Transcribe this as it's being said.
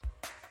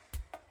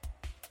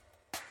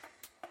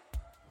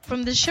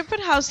From the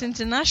Shepherd House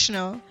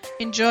International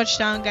in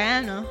Georgetown,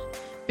 Guyana,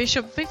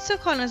 Bishop Victor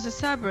Collins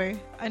Asabre,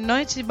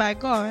 anointed by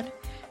God,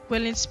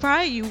 will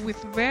inspire you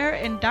with rare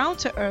and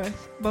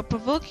down-to-earth but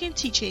provoking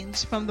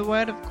teachings from the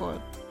Word of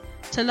God,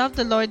 to love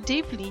the Lord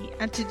deeply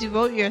and to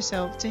devote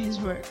yourself to His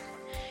work.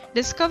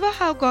 Discover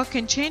how God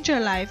can change your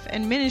life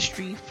and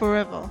ministry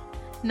forever.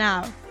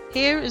 Now,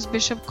 here is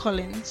Bishop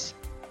Collins.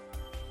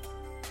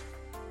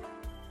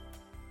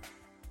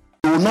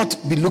 We will not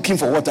be looking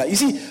for water. You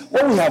see,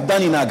 what we have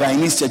done in our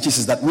Guyanese churches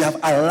is that we have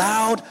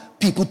allowed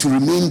people to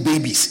remain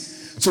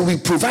babies. So we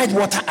provide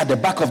water at the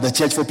back of the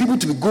church for people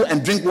to go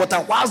and drink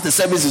water whilst the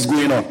service is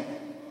going on.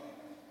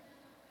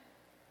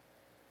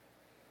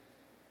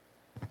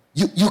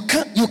 You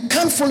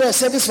can't follow a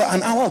service for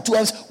an hour or 2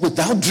 hours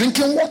without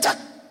drinking water.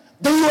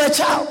 Then you are a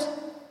child.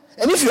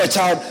 And if you're a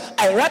child,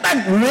 I'd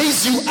rather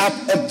raise you up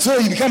until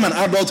you become an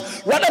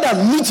adult rather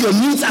than meet your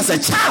needs as a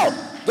child.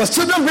 Because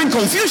children bring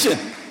confusion.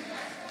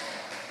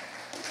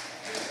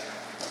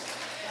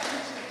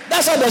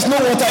 That's why there's no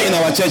water in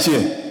our church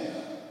here.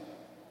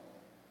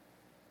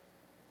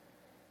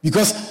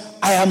 Because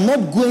I am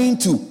not going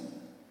to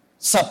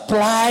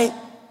supply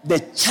the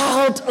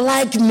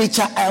childlike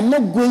nature. I am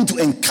not going to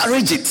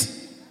encourage it.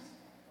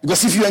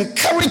 Because if you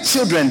encourage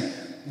children,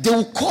 they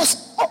will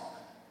cause...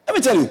 let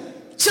me tell you,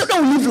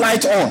 children will leave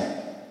light on.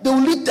 They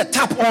will leave the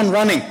tap on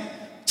running.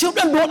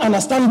 Children don't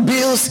understand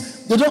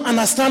bills. They don't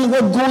understand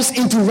what goes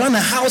into run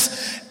a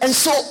house. And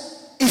so,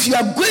 if you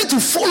are going to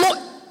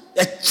follow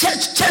the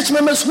church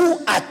members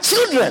who are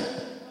children,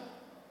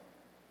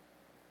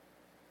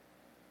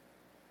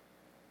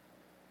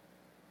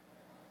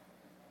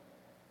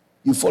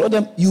 you follow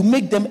them, you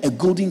make them a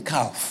golden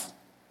calf.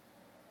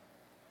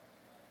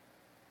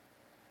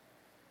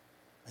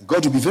 And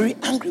God will be very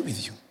angry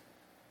with you.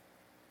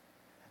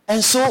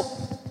 And so,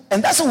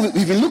 and that's what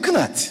we've been looking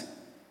at.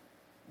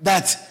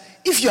 That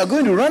if you are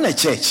going to run a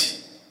church,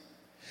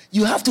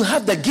 you have to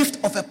have the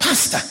gift of a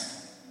pastor.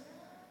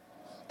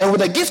 And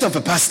with the gift of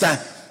a pastor,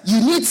 you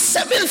need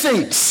 7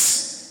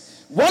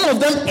 things. One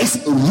of them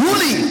is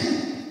ruling.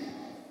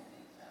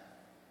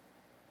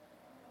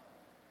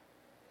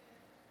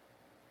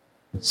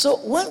 So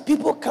when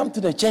people come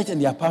to the church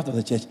and they are part of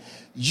the church,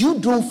 you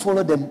don't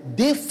follow them,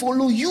 they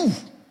follow you.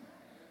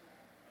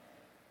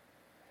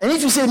 And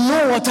if you say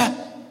no water,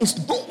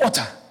 it's no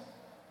water.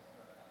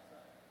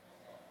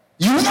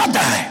 You will not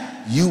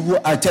die. You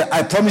will, I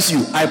promise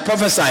you, I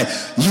prophesy,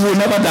 you will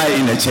never die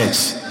in the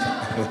church.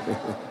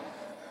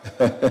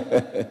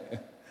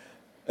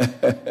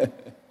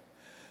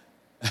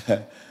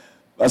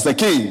 Pastor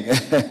King,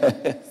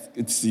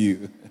 good to see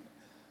you.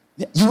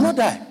 You will not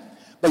die.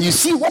 But you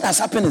see, what has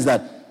happened is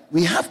that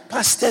we have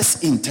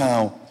pastors in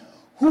town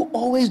who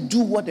always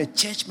do what the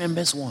church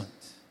members want.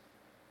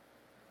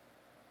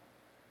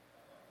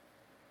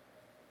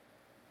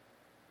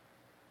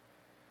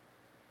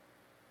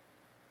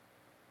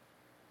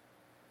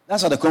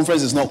 That's why the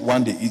conference is not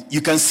one day.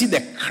 You can see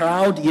the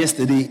crowd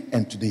yesterday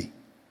and today.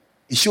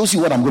 It shows you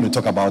what I'm going to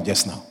talk about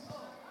just now.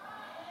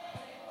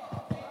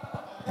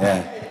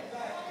 Yeah.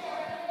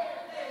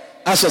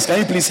 Ushers, can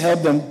you please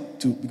help them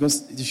to,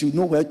 because they should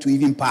know where to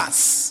even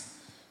pass.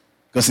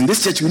 Because in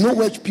this church, we know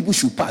where people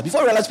should pass.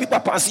 Before I realize people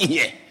are passing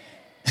here.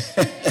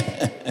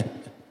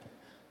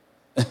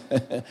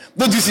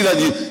 Don't you see that?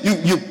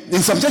 You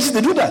in some churches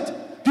they do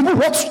that. People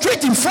walk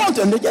straight in front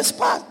and they just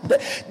pass.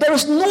 There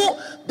is no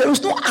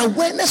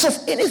awareness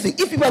of anything.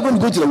 If people are going to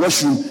go to the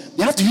washroom,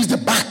 they have to use the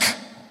back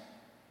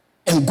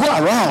and go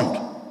around.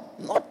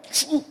 Not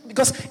true,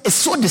 because it's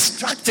so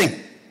distracting.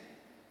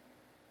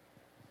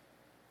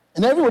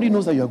 And everybody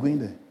knows that you are going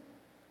there.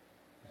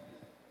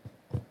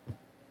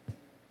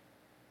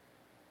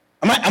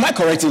 Am I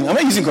correcting? Am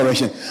I using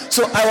correction?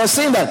 So I was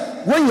saying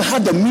that when you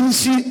have the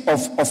ministry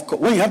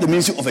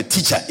of a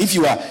teacher, if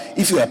you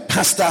are a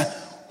pastor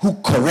who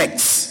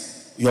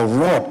corrects your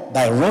rod,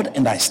 thy rod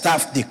and thy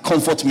staff, they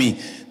comfort me.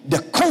 The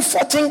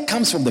comforting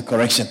comes from the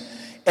correction.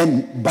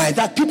 And by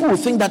that, people will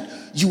think that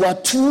you are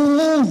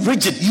too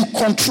rigid. You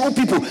control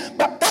people.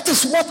 But that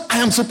is what I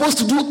am supposed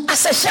to do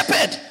as a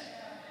shepherd.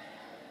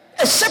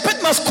 A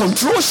shepherd must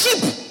control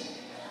sheep.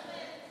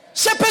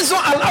 Shepherds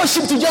don't allow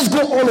sheep to just go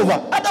all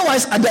over.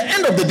 Otherwise, at the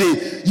end of the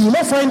day, you will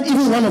not find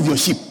even one of your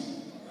sheep.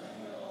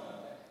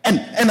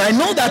 And I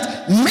know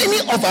that many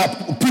of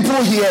our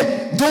people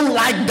here don't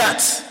like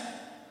that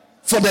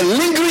for the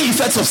lingering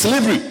effects of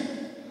slavery.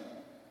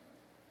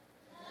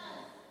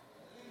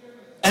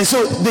 And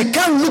so they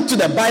can't look to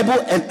the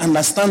Bible and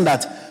understand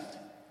that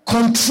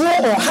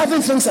control or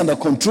having things under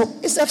control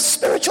is a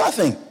spiritual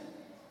thing.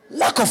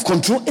 Lack of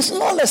control is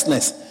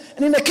lawlessness.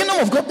 And in the kingdom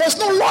of God, there's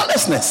no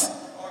lawlessness.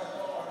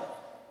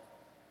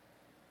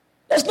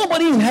 There's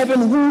nobody in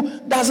heaven who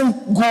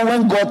doesn't go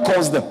when God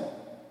calls them.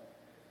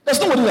 There's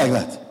nobody like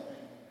that.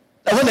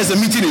 And when there's a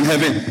meeting in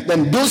heaven,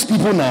 then those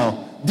people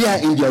now, they are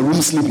in their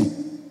room sleeping.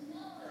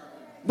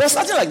 There's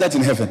nothing like that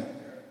in heaven.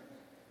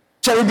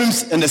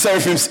 Cherubims and the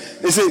seraphims,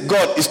 they say,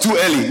 God, it's too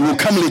early, we'll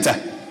come later.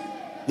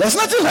 There's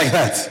nothing like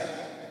that.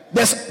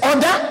 There's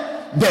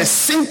order, there's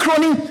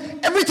synchrony,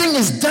 everything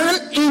is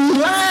done in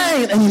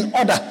line and in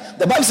order.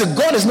 The Bible says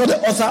God is not the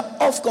author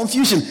of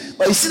confusion.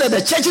 But you see that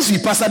the churches we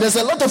pastor, there's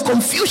a lot of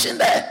confusion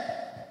there.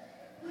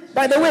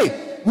 By the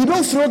way, we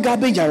don't throw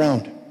garbage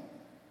around.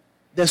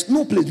 There's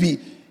no place.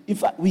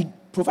 We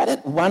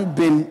provided one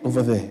bin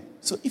over there.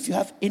 So if you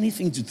have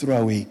anything to throw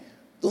away,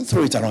 don't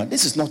throw it around.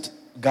 This is not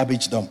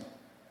garbage dump.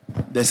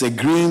 There's a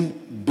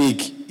green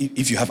big,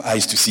 if you have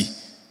eyes to see.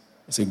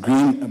 There's a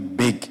green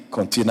big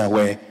container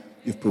where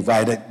you've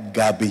provided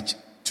garbage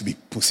to be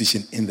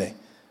positioned in there.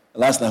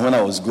 Last night when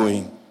I was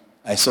going,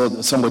 I saw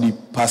somebody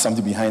pass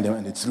something behind them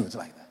and they threw it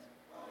like that.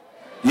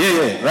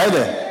 Yeah, right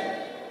there.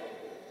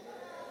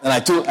 And I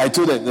told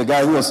the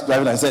guy who was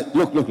driving, I said,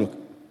 look.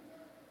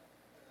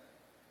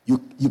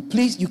 You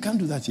please, you can't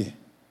do that here.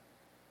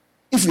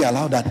 If we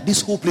allow that,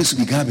 this whole place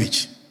will be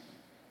garbage.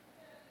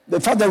 The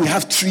fact that we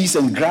have trees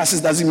and grasses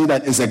doesn't mean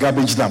that it's a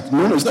garbage dump.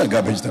 No, it's not a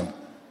garbage dump.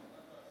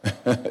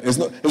 It's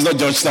not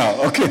Georgetown,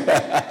 okay?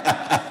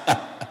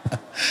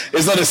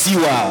 It's not a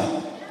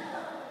seawall.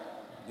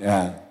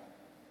 Yeah.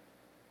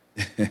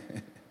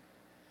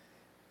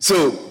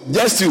 So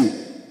just to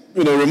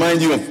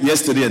remind you of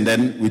yesterday, and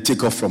then we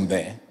take off from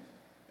there.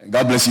 And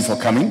God bless you for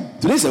coming.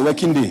 Today's a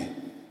working day.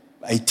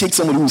 I take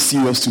somebody who's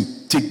serious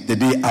to take the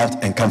day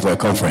out and come for a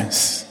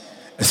conference,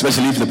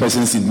 especially if the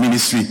person is in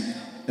ministry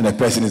and the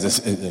person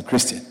is a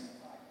Christian.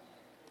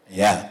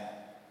 Yeah.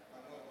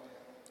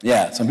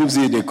 Some people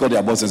say they call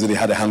their boss and say they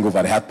had a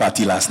hangover, they had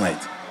party last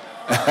night.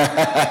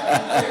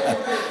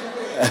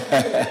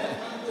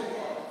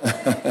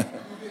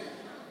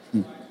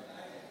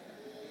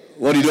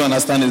 What you don't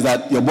understand is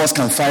that your boss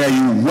can fire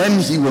you when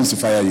he wants to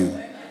fire you.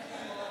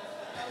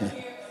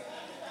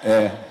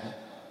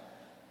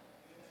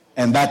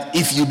 And that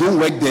if you don't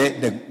work there,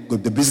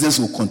 the business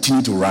will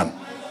continue to run.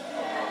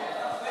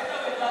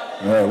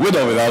 With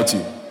or without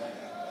you.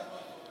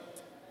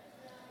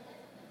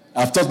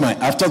 I've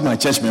taught my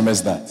church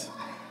members that.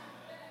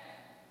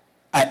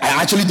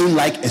 I actually don't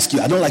like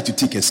excuses. I don't like to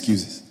take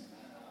excuses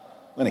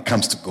when it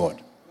comes to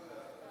God.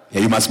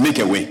 Yeah, you must make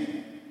a way.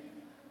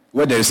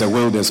 Where there is a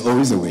will, there's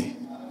always a way.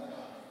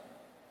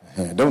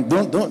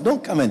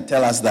 Don't come and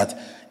tell us that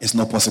it's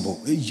not possible.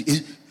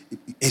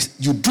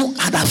 You do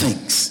other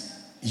things.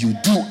 You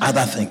do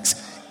other things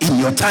in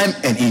your time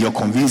and in your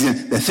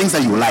convenience. The things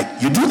that you like,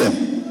 you do them.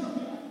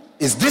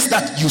 Is this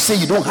that you say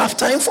you don't have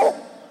time for?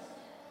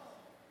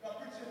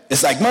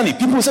 It's like money.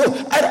 People say,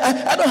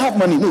 I don't have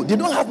money. No, they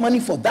don't have money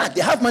for that.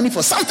 They have money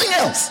for something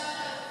else.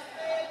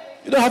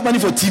 You don't have money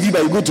for TV,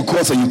 but you go to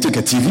course and you take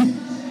a TV.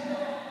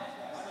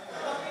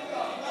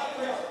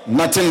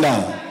 Nothing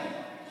down.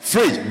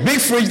 Fridge. Big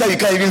fridge that you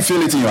can't even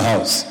fill it in your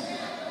house.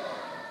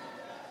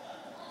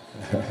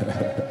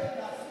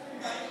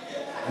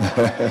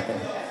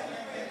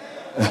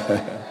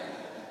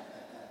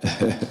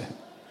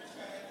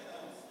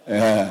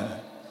 Yeah.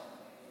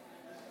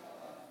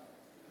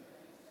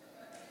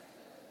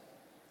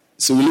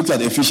 So we looked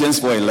at Ephesians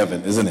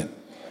 4:11, isn't it?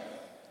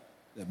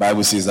 The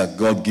Bible says that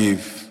God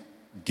gave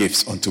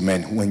gifts unto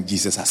men when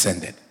Jesus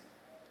ascended.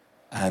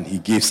 And he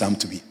gave some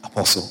to be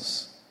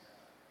apostles,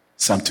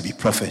 some to be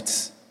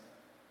prophets,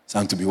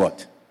 some to be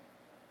what?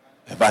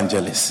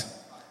 Evangelists,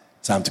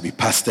 some to be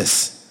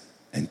pastors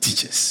and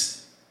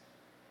teachers.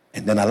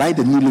 And then I like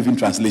the New Living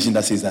Translation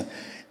that says that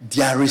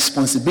their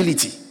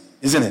responsibility,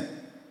 isn't it?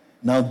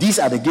 Now these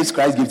are the gifts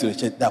Christ gave to the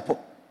church.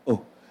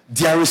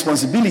 Their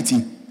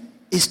responsibility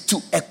is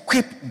to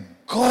equip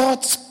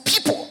God's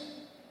people.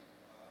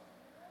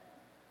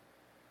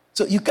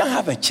 So you can't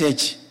have a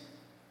church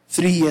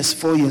 3 years,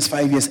 4 years,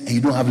 5 years, and you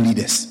don't have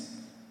leaders.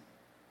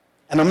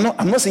 And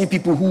I'm not saying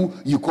people who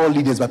you call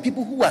leaders, but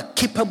people who are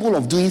capable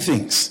of doing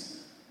things.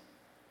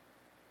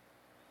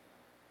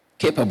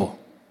 Capable.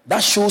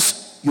 That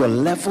shows your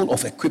level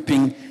of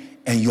equipping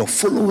and you're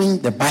following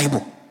the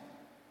Bible.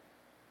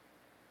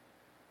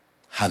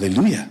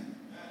 Hallelujah.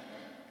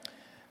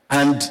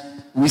 And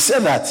we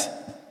said that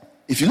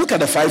if you look at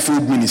the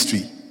fivefold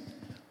ministry,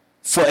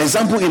 for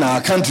example, in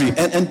our country,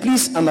 and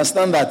please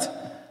understand that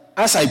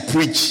as I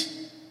preach,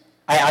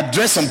 I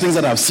address some things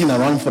that I've seen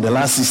around for the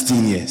last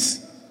 16 years.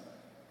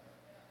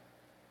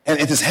 And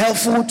it is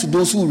helpful to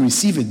those who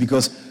receive it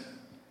because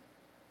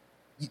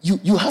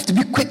you have to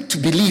be quick to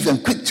believe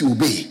and quick to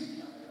obey.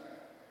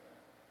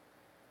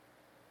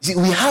 See,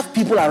 we have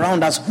people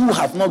around us who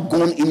have not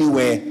gone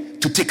anywhere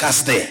to take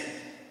us there.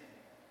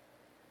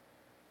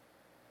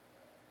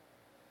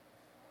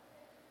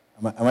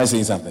 Am I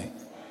saying something?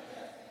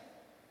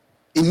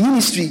 In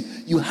ministry,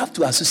 you have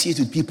to associate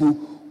with people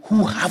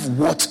who have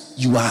what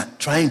you are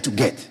trying to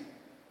get.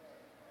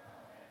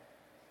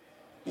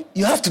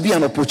 You have to be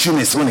an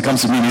opportunist when it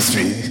comes to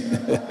ministry.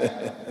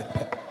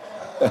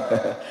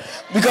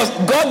 Because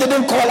God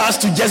didn't call us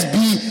to just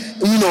be,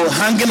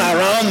 hanging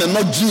around and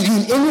not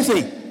doing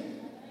anything.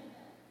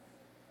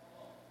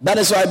 That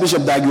is why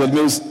Bishop Dag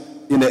Heward-Mills,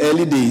 in the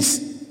early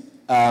days,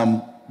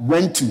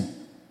 went to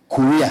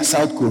Korea,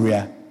 South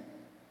Korea,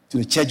 to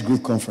the church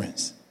growth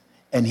conference.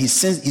 And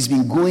he's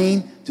been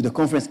going to the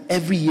conference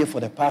every year for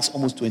the past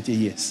almost 20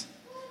 years.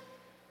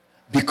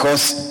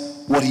 Because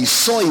what he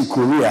saw in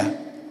Korea,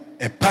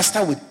 a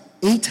pastor with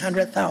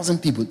 800,000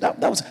 people. That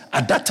was,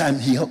 at that time,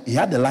 he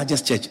had the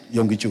largest church,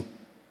 Yonggi-cho.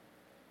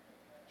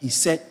 He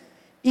said,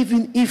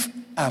 even if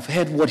I've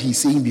heard what he's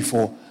saying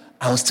before,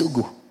 I'll still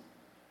go.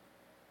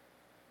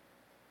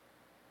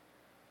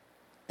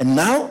 And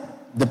now,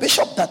 the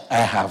bishop that I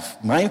have,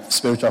 my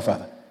spiritual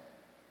father,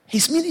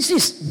 his ministry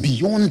is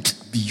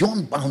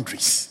beyond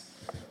boundaries.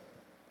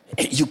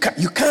 You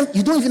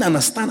don't even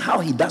understand how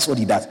he does what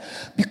he does.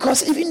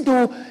 Because even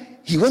though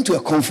he went to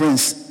a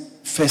conference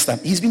first time,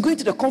 he's been going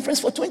to the conference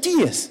for 20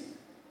 years.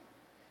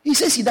 He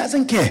says he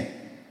doesn't care.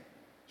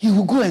 He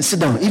will go and sit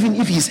down. Even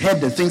if he's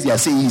heard the things they are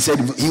saying, he said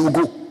he will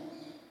go.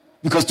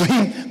 Because to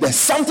him, there's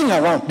something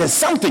around. There's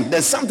something.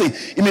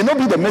 It may not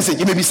be the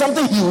message. It may be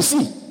something he will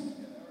see.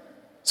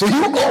 So he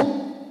will go.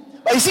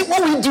 But you see,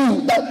 what we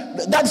do,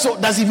 that's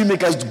what doesn't even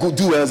make us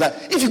do well.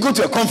 That if you go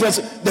to a conference,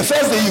 the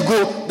first day you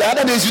go, the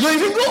other days you don't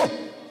even go.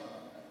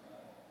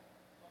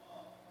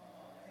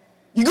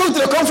 You go to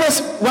the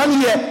conference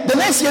 1 year, the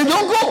next year you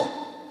don't go.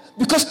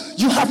 Because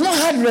you have not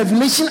had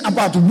revelation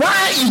about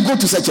why you go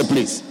to such a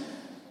place.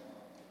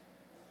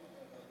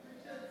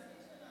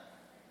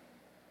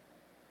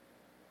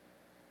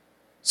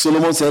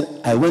 Solomon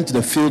said, I went to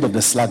the field of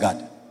the sluggard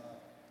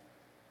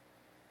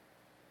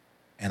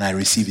and I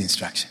received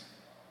instruction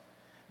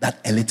that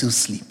a little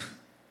sleep,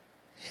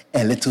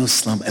 a little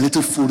slumber, a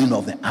little folding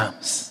of the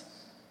arms,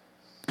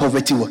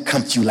 poverty will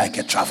come to you like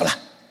a traveler.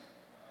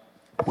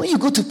 When you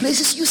go to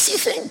places, you see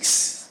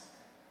things.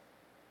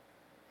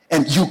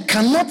 And you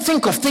cannot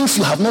think of things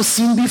you have not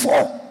seen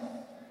before.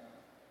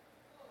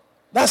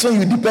 That's when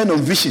you depend on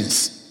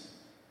visions.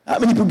 How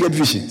many people get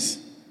visions?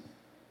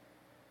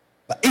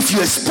 But if you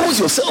expose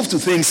yourself to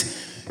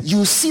things,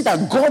 you see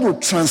that God will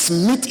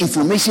transmit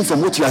information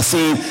from what you are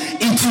saying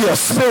into your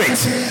spirit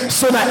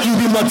so that you'll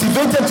be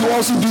motivated to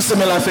also do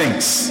similar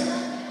things.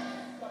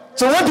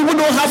 So when people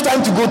don't have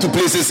time to go to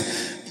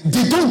places,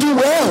 they don't do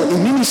well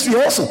in ministry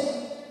also.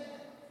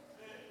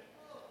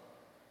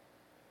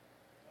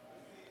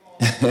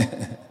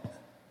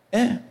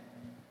 Yeah.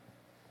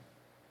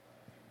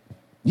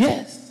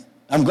 Yes.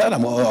 I'm glad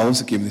I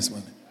also came this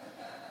morning.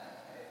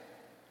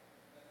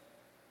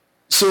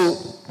 So,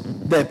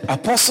 the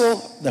apostle,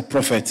 the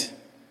prophet,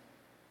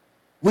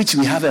 which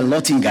we have a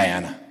lot in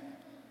Guyana.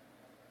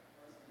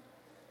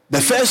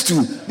 The first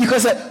two,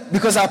 because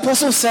the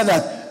apostle said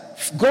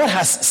that God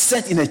has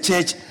set in a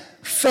church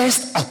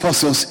first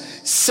apostles,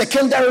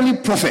 secondarily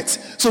prophets.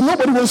 So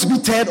nobody wants to be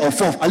third or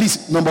fourth, at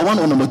least number one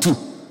or number two.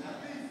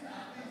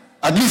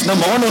 At least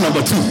number one or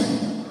number two.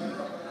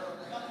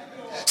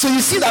 So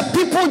you see that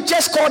people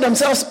just call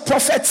themselves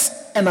prophets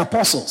and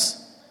apostles.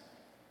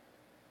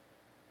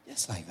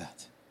 Just like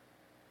that.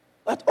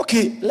 But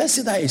okay, let's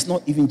say that it's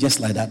not even just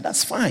like that.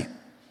 That's fine.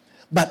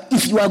 But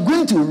if you are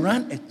going to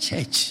run a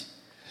church,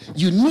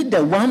 you need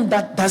the one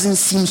that doesn't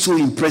seem so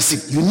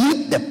impressive. You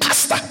need the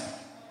pastor.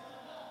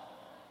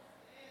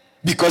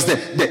 Because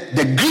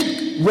the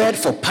Greek word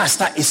for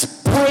pastor is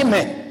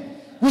poimen,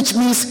 which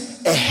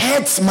means a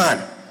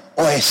headsman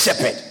or a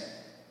shepherd.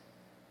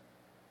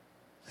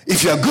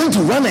 If you are going to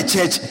run a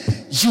church,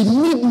 you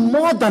need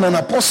more than an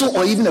apostle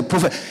or even a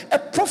prophet. A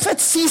prophet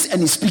sees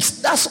and he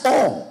speaks. That's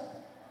all.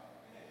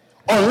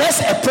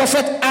 Unless a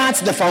prophet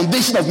adds the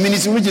foundation of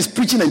ministry, which is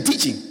preaching and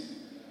teaching.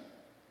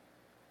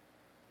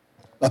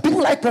 But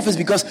people like prophets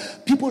because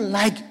people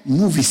like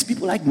movies,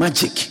 people like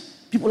magic,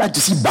 people like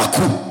to see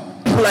Baku,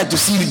 people like to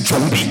see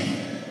Jombi.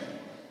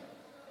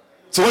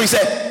 So when you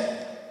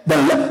say,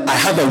 I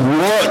have a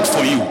word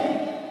for you,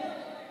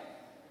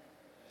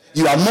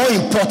 you are more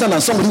important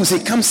than somebody who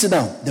say, come sit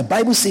down. The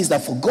Bible says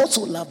that for God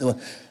so loved the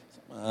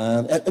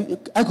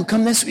world. I could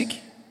come next week.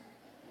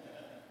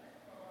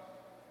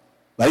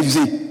 But if you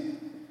say,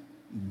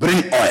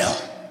 bring oil,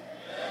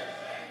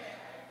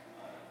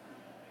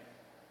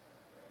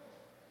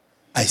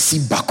 I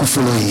see Baku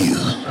following you.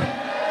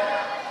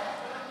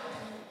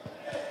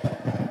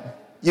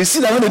 You see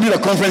that when they do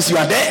the conference, you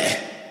are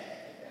there.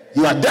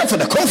 You are there for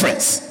the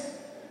conference.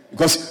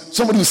 Because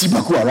somebody will see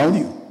Baku around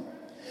you.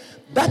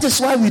 That is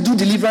why we do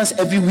deliverance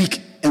every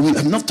week, and we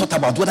have not thought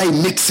about whether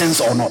it makes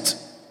sense or not.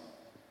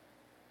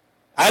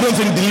 I don't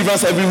think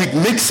deliverance every week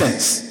makes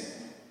sense.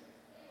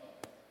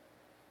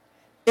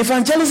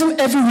 Evangelism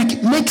every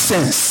week makes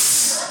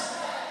sense.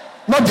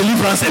 Not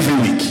deliverance every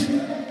week.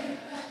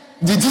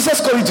 Did Jesus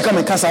call you to come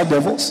and cast out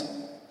devils?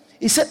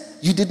 He said,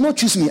 you did not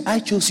choose me, I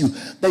chose you.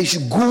 That you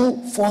should go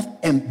forth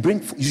and bring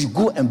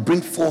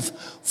forth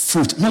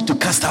fruit, not to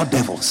cast out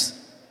devils.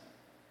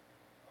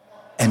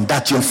 And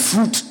that your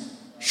fruit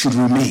should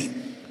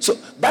remain. So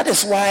that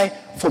is why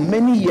for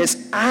many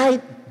years I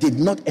did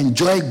not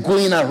enjoy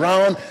going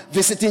around,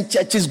 visiting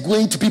churches,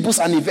 going to people's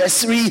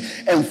anniversary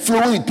and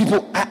flowing with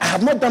people. I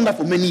have not done that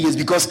for many years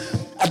because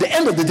at the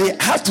end of the day,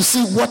 I have to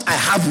see what I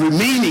have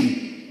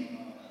remaining.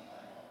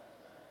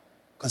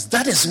 Because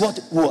that is what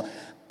will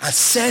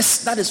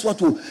assess, that is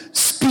what will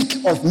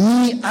speak of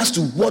me as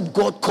to what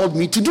God called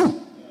me to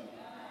do.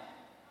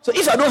 So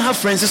if I don't have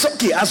friends, it's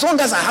okay. As long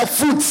as I have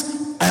fruits,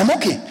 I am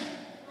okay.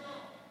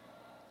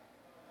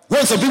 When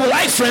when some people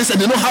like friends and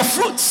they don't have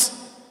fruits.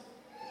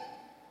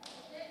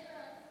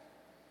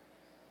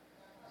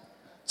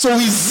 So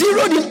we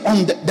zeroed in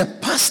on the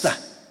pastor.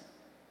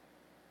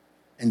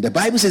 And the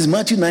Bible says,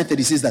 Matthew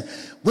 9:30 says that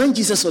when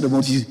Jesus saw the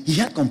multitude, he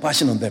had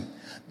compassion on them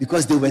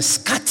because they were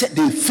scattered,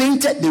 they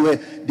fainted,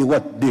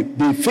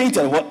 they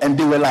fainted, and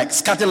they were like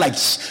scattered like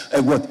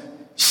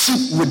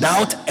sheep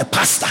without a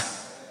pastor.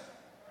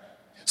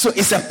 So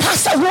it's a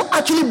pastor who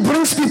actually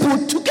brings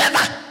people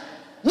together,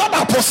 not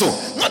the apostle,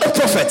 not the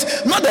prophet,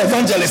 not the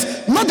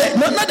evangelist, not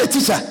the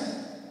teacher.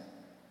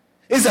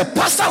 It's a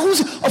pastor who's,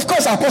 of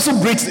course, apostle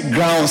breaks the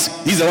grounds.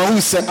 He's the one who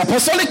said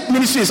apostolic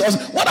ministry is also,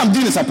 what I'm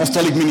doing is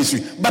apostolic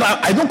ministry. But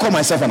I don't call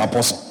myself an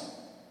apostle.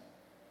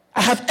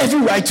 I have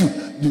every right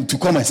to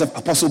call myself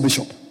apostle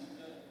bishop.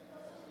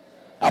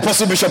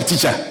 Apostle bishop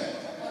teacher.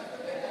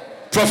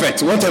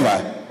 Prophet,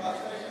 whatever.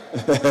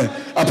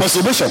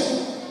 Apostle bishop.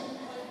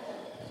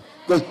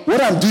 Because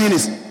what I'm doing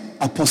is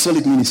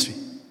apostolic ministry.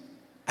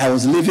 I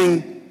was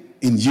living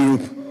in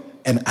Europe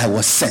and I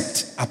was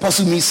sent.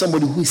 Apostle means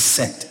somebody who is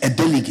sent, a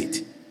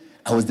delegate.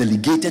 I was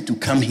delegated to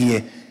come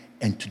here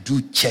and to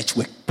do church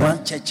work,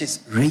 plant churches,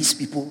 raise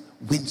people,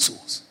 win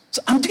souls.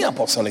 So I'm doing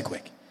apostolic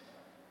work.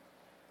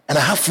 And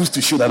I have fruits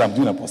to show that I'm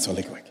doing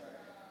apostolic work.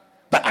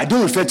 But I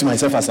don't refer to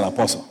myself as an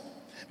apostle.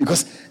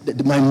 Because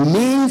my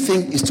main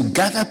thing is to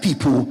gather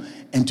people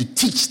and to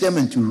teach them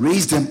and to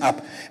raise them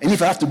up. And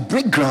if I have to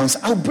break grounds,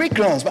 I'll break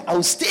grounds. But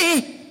I'll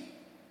stay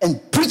and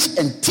preach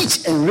and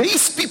teach and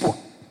raise people.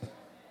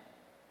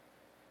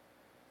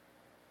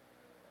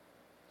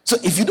 So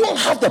if you don't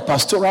have the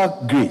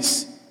pastoral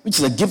grace, which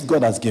is a gift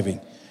God has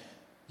given,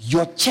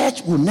 your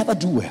church will never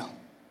do well.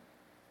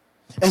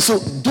 And so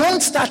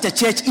don't start a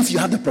church if you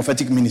have the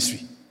prophetic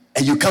ministry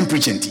and you can't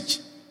preach and teach.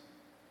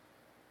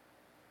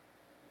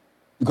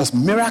 Because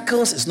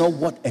miracles is not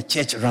what a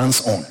church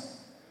runs on.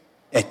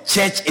 A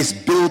church is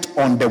built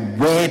on the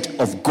word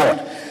of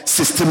God.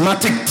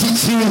 Systematic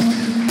teaching,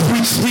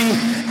 preaching,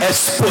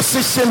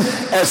 exposition,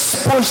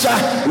 exposure,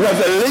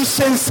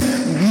 revelations,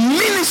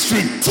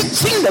 ministry,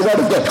 teaching the word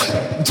of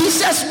God.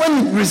 Jesus,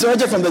 when he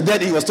resurrected from the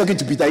dead, he was talking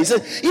to Peter. He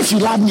said, if you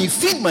love me,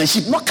 feed my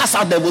sheep, not cast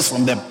out devils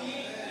from them.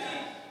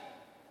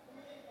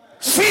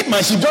 Feed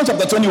my sheep, John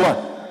chapter 21.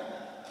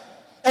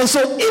 And so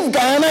if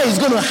Guyana is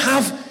going to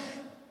have,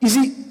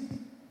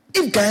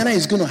 if Guyana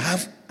is going to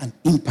have an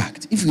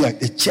impact, if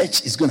the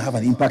church is going to have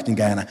an impact in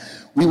Guyana,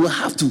 we will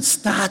have to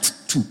start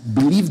to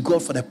believe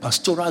God for the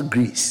pastoral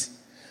grace,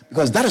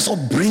 because that is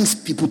what brings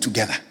people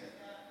together.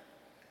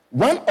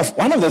 One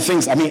of the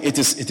things, it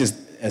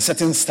is a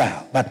certain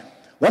style, but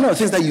one of the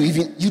things that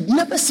you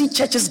never see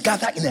churches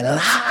gather in a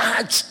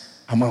large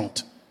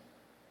amount.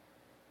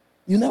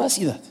 You never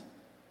see that.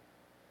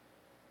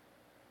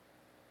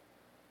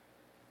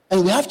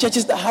 And we have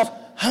churches that have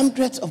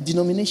hundreds of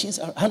denominations,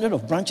 hundreds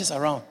of branches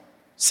around,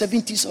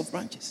 70s of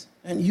branches,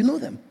 and you know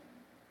them.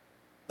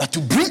 But to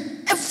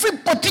bring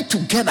everybody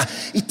together,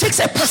 it takes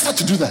a pastor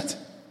to do that.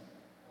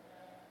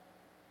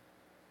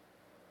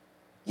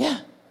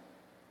 Yeah.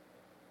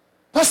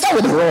 Pastor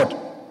with a rod,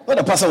 not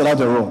a pastor without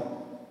a rod.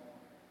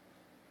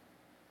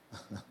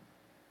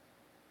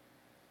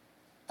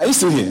 Are you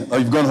still here, or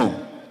you've gone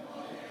home?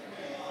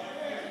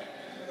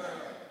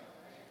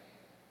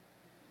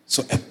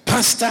 So a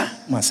pastor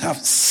must have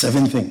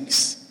 7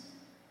 things.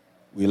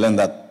 We learned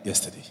that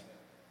yesterday,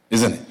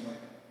 isn't it?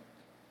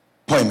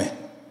 Poime.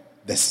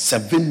 The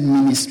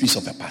 7 ministries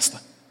of a pastor,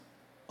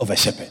 of a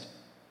shepherd.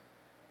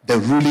 The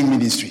ruling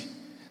ministry.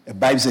 The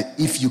Bible says,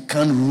 if you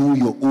can't rule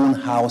your own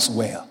house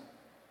well,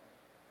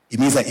 it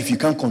means that if you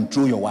can't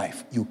control your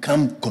wife, you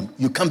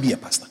can't be a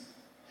pastor.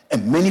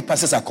 And many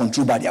pastors are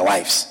controlled by their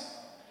wives.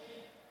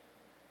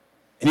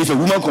 And if a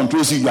woman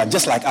controls you, you are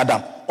just like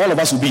Adam. All of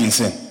us will be in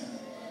sin.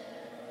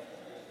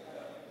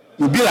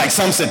 You'll be like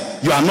Samson.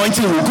 Your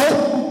anointing will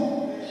go.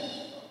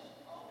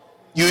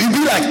 You'll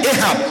be like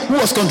Ahab, who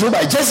was controlled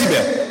by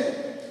Jezebel.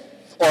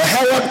 Or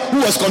Herod,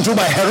 who was controlled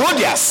by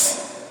Herodias.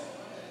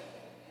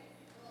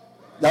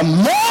 There are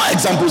more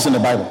examples in the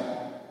Bible.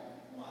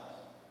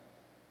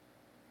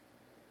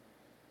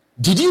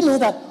 Did you know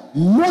that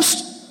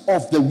most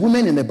of the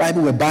women in the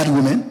Bible were bad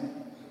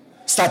women?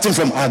 Starting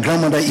from our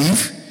grandmother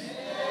Eve.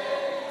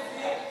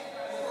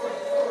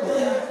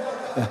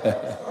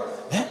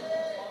 Yeah.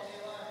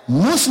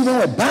 Most women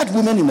were bad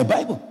women in the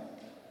Bible.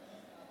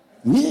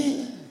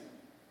 Yeah.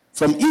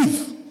 From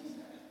Eve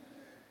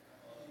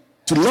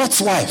to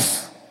Lot's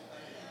wife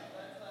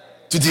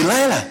to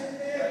Delilah,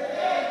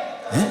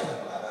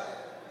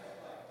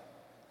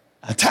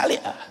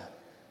 Atalia,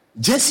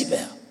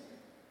 Jezebel.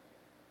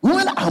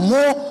 Women are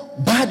more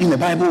bad in the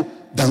Bible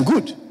than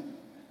good.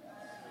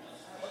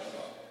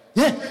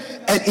 Yeah.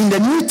 And in the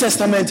New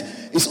Testament,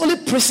 it's only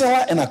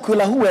Priscilla and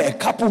Aquila who were a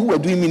couple who were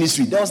doing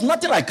ministry. There was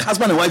nothing like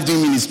husband and wife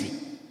doing ministry.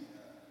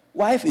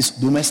 Wife is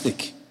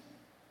domestic.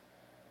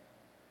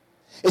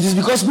 It is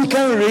because we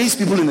can't raise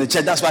people in the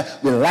church. That's why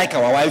we like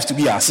our wives to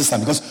be our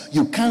assistant, because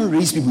you can't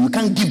raise people. You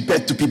can't give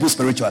birth to people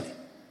spiritually.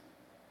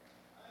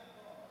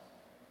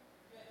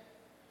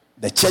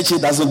 The church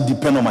doesn't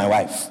depend on my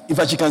wife.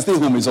 If she can stay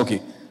home, it's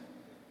okay.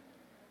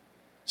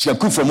 She can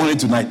cook from morning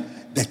to night.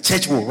 The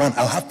church will run.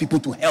 I'll have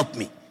people to help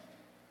me.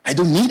 I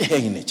don't need her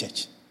in the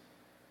church.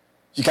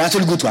 She can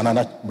actually go to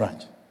another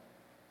branch.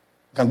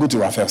 You can go to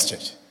Raphael's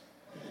church.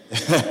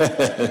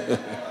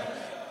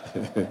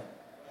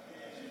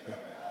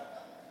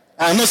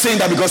 I'm not saying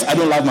that because I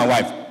don't love my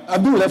wife.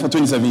 I've been with her for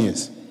 27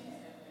 years.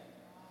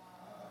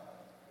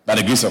 By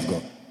the grace of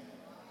God.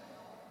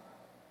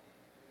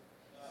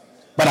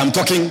 But I'm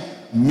talking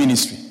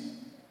ministry.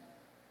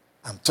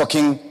 I'm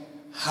talking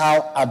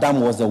how Adam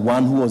was the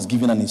one who was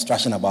given an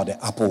instruction about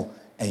the apple,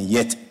 and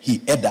yet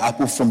he ate the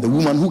apple from the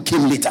woman who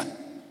came later.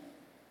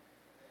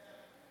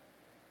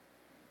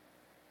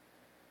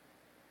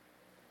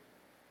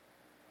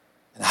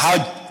 And how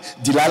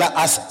Delilah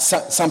asked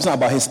Samson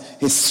about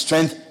his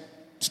strength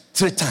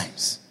 3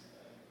 times.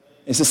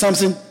 He said,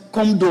 Samson,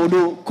 come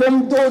dodo,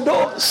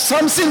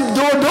 Samson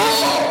dodo,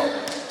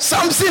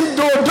 Samson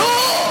dodo.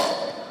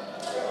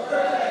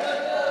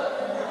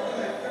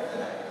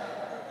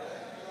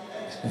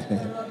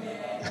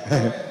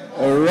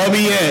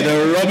 Rubbing head.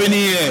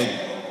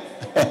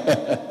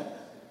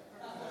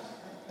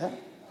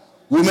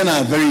 Women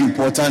are very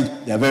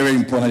important. They are very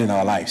important in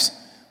our lives.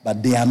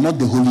 But they are not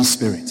the Holy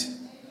Spirit.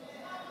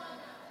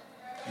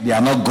 They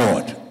are not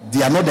God.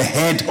 They are not the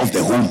head of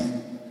the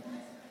home.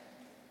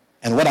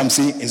 And what I'm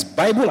saying is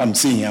Bible I'm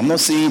saying. I'm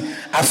not saying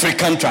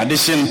African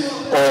tradition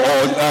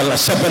or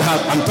shepherd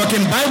house. I'm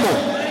talking Bible.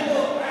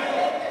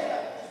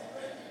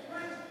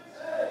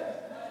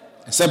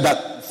 Except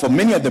that for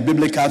many of the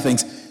biblical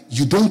things,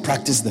 you don't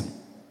practice them.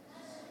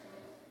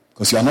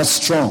 Because you are not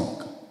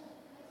strong.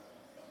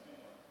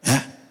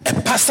 A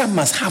pastor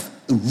must have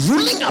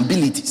ruling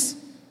abilities.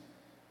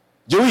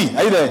 Joey,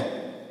 are you there?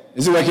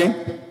 Is it working?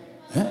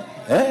 Yeah.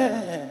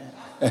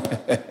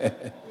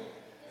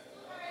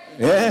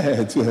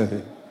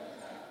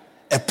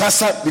 A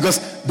pastor,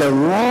 because the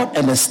rod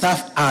and the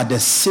staff are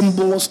the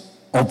symbols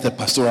of the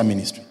pastoral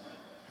ministry.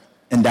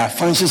 And there are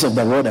functions of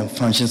the rod and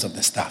functions of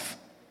the staff.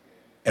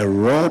 A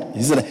rod,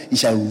 he said, he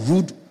shall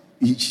rule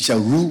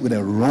with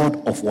a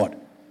rod of what?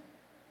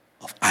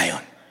 Of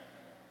iron.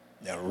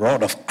 The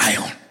rod of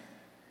iron.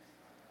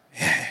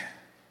 Yeah.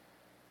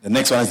 The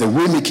next one is the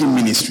way-making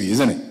ministry,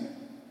 isn't it?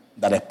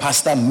 That a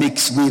pastor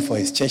makes way for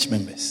his church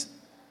members.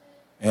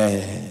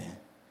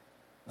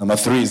 Number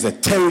 3 is the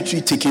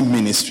territory-taking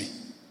ministry.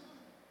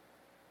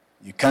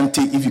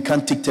 If you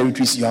can't take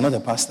territories, you are not a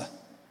pastor.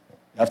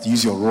 You have to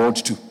use your rod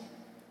to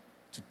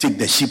take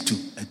the sheep to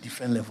a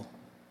different level.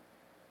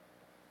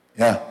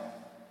 Yeah.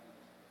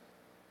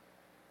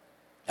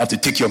 You have to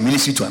take your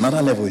ministry to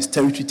another level. It's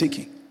territory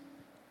taking.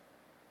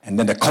 And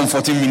then the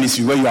comforting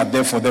ministry, where you are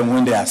there for them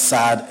when they are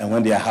sad and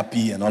when they are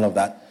happy and all of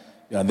that.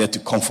 You are there to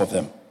comfort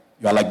them.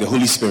 You are like the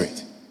Holy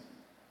Spirit.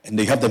 And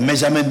they have the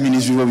measurement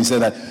ministry, where we say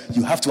that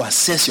you have to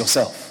assess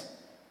yourself.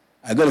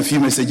 I got a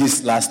few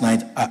messages last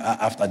night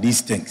after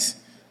these things.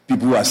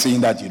 People who are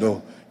saying that, they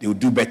will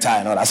do better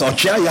and all that. So,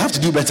 you have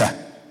to do better.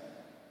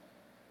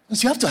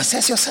 Because you have to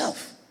assess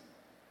yourself.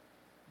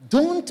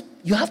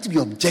 You have to be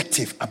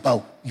objective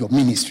about your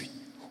ministry.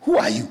 Who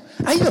are you?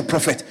 Are you a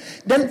prophet?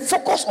 Then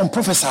focus on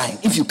prophesying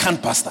if you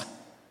can't pastor.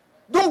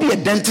 Don't be a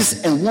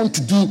dentist and want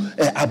to do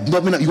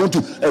abdominal, you want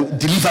to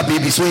deliver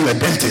babies when you're a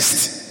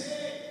dentist.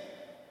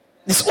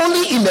 It's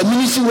only in the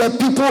ministry where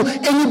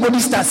anybody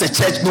starts a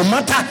church, no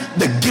matter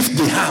the gift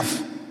they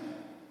have.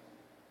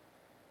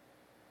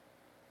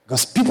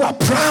 Because people are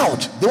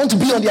proud. They want to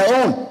be on their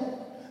own.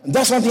 And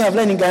that's one thing I've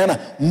learned in Guyana.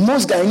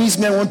 Most Guyanese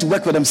men want to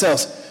work for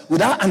themselves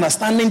without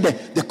understanding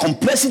the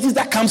complexities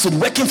that comes with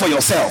working for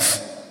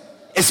yourself.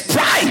 It's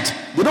pride.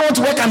 They don't want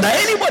to work under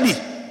anybody.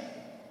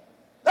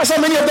 That's how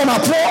many of them are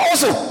poor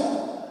also.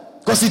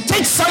 Because it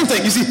takes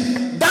something. You see,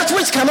 that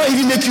which cannot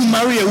even make you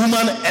marry a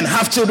woman and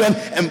have children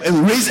and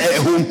raise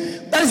a home,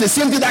 that is the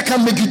same thing that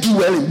can make you do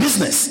well in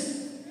business.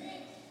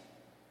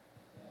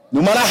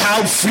 No matter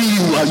how free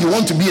you are, you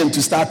want to be and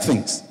to start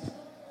things.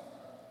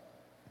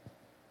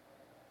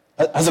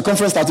 Has the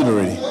conference started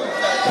already?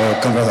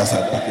 Conference has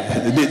started.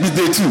 Okay. This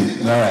day 2.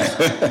 All right.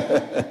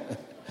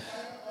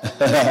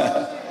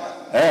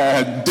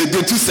 Day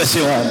 2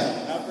 session 1.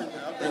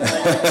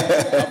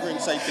 I'll bring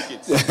side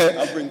tickets.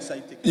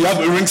 You have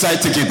a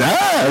ringside ticket.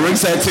 A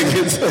ringside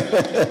ticket.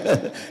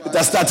 It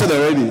has started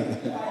already.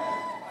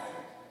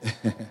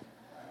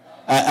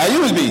 Are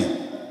you with me?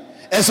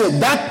 And so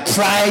that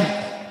pride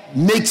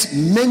makes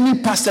many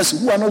pastors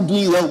who are not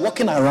doing well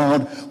walking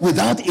around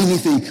without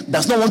anything,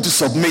 does not want to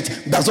submit,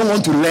 does not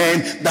want to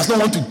learn, does not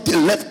want to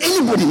let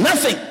anybody,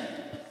 nothing.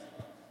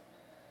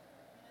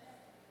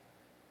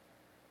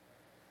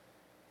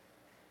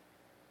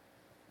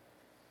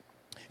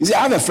 You see,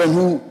 I have a friend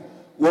who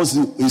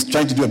is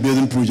trying to do a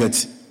building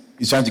project.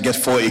 He's trying to get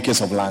 4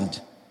 acres of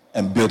land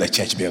and build a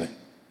church building.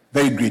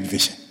 Very great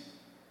vision.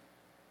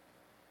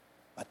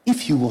 But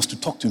if he was to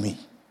talk to me,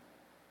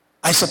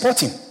 I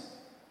support him.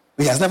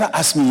 But he has never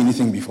asked me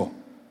anything before.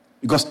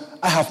 Because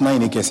I have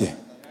 9 acres here.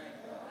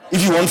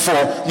 If you want 4,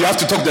 you have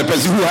to talk to the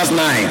person who has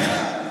 9.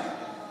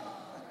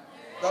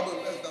 Double.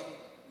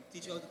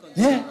 Teach you how to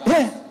Yeah.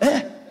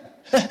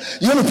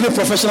 You want to play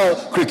professional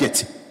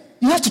cricket?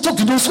 You have to talk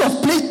to those who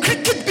have played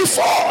cricket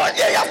before.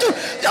 Yeah, you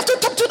have to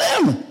talk to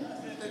them.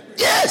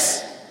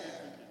 Yes.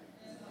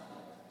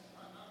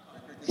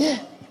 Yeah.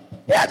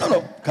 Yeah,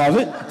 no.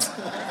 Calvin.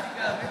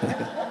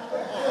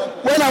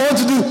 When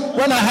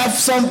I have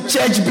some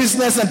church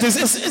business and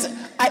things,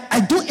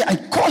 I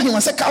call him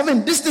and say,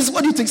 Calvin, this is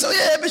what do you think? So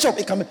yeah,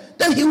 Bishop, come.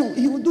 Then he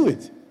will do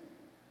it.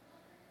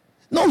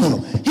 No.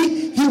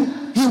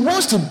 He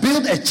wants to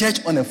build a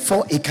church on a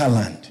 4-acre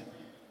land.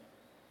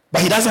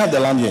 But he doesn't have the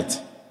land yet.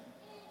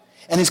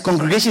 And his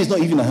congregation is not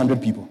even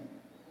 100 people.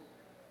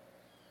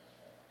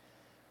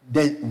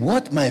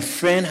 What my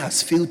friend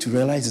has failed to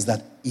realize is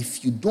that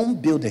if you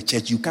don't build a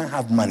church, you can't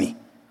have money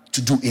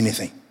to do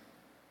anything.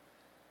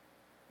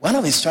 One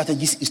of his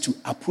strategies is to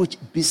approach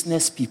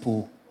business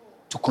people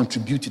to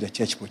contribute to the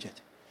church project.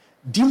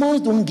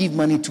 Demons don't give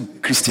money to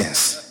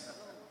Christians.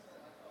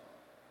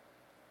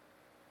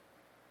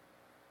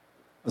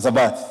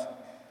 Zabat,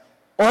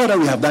 all that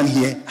we have done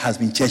here has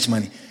been church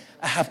money.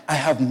 I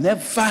have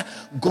never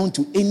gone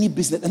to any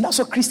business, and that's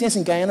what Christians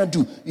in Guyana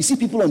do. You see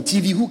people on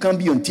TV who can't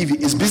be on TV.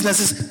 It's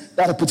businesses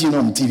that are putting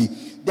on TV.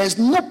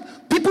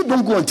 People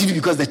don't go on TV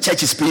because the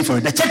church is paying for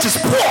it. The church is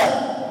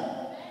poor.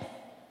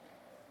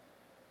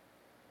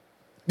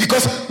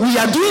 Because we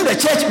are doing the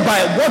church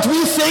by what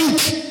we think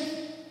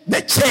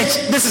the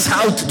church, this is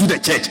how to do the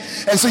church.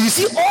 And so you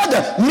see all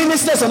the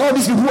ministers and all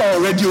these people who are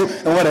on radio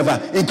and whatever,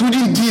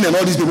 including Dean and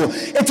all these people.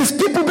 It is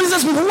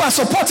business people who are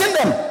supporting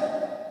them.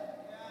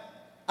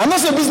 I'm not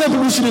saying business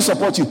people shouldn't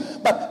support you,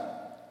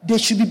 but there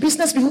should be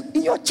business people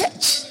in your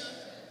church.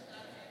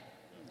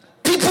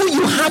 People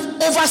you have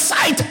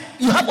oversight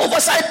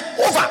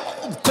over,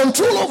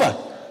 control over.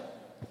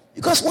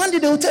 Because one day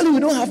they will tell you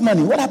don't have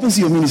money. What happens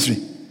to your ministry?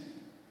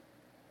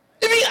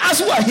 Even us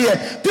who are here,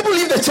 people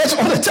leave the church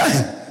all the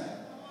time.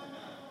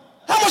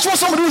 How much more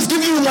somebody who is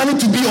giving you money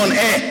to be on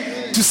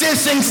air, to say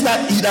things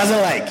that he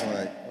doesn't like?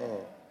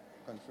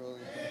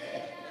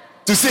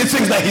 To say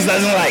things that he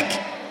doesn't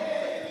like.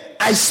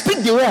 I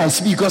speak the way I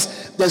speak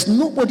because there's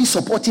nobody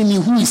supporting me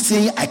who is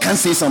saying I can't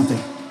say something.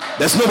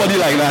 There's nobody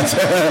like that.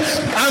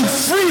 I'm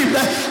free.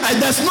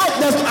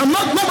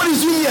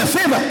 Nobody's doing me a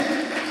favor.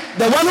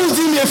 The one who's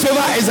doing me a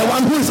favor is the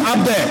one who is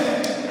up there.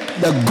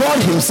 The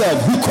God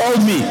himself who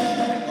called me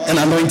and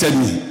anointed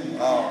me.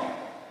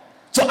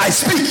 So I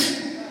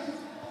speak.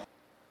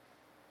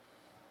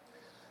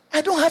 I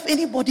don't have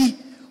anybody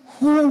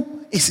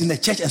who is in the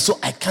church and so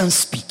I can't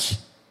speak.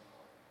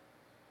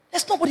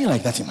 There's nobody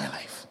like that in my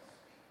life.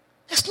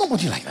 There's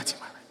nobody like that in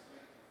my life.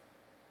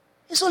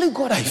 It's only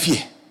God I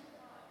fear.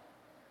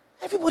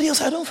 Everybody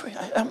else I don't fear.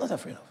 I'm not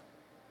afraid of.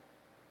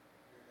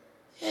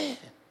 Yeah.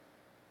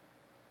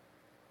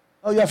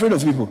 Oh, you're afraid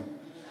of people?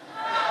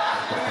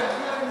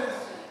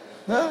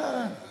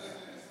 No.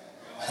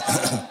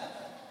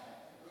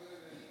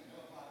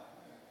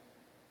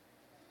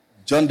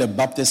 John the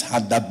Baptist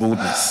had that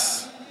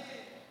boldness.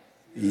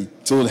 He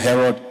told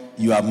Herod,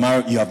 you have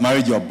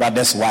married your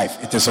brother's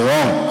wife. It is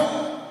wrong.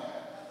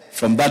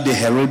 From that day,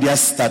 Herodias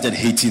started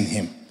hating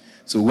him.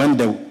 So when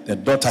the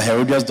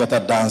Herodias' daughter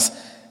danced,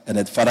 and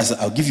the father said,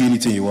 I'll give you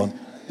anything you want,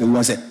 the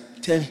woman said,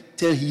 tell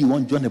him you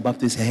want John the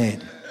Baptist's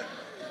head.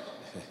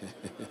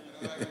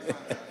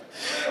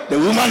 The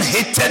woman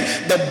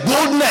hated the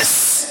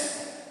boldness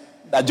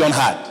that John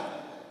had.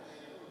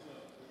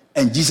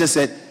 And Jesus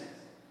said,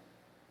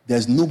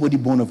 there's nobody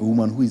born of a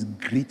woman who is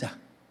greater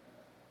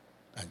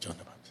than John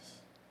the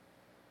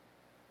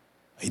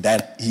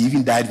Baptist. He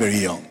even died very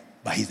young.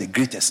 But he's the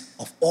greatest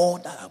of all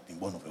that have been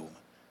born of a woman.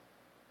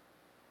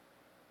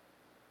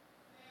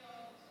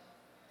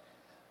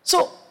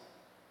 So,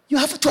 you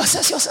have to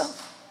assess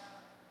yourself.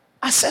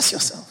 Assess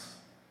yourself.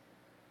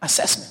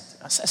 Assessment.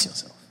 Assess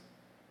yourself.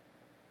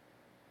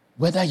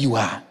 Whether you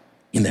are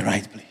in the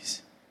right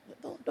place.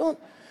 Don't.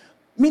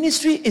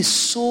 Ministry is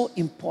so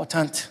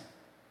important.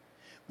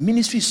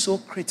 Ministry is so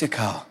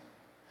critical.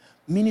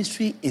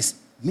 Ministry is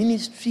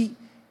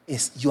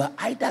you are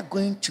either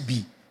going to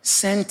be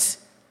sent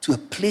to a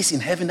place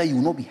in heaven that you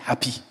will not be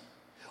happy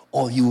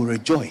or you will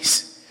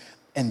rejoice.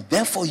 And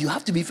therefore, you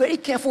have to be very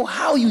careful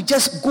how you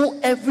just go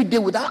every day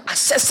without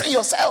assessing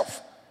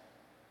yourself.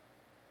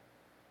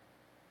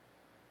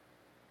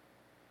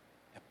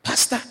 A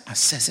pastor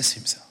assesses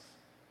himself.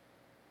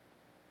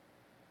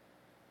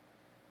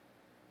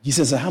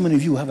 Jesus said, how many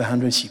of you have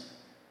 100 sheep?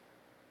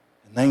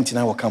 The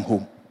 99 will come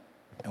home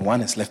and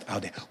one is left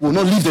out there. We will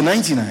not leave the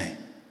 99.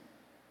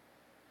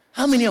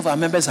 How many of our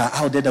members are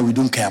out there that we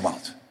don't care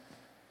about?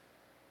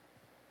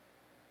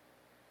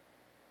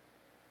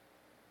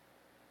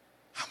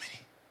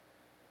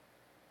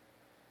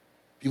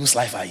 People's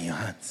life are in your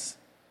hands.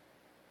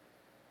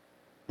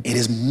 It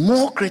is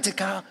more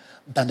critical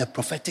than the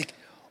prophetic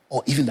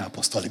or even the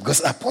apostolic because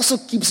the apostle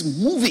keeps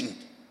moving.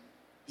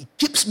 He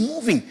keeps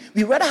moving.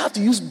 We rather have to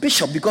use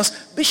bishop because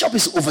bishop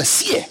is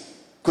overseer.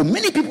 Because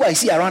many people I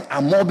see around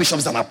are more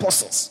bishops than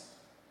apostles.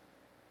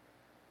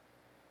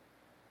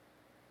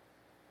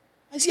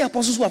 I see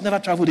apostles who have never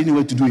traveled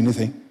anywhere to do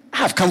anything. I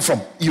have come from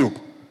Europe.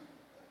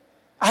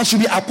 I should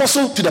be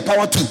apostle to the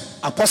power 2.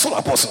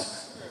 Apostle.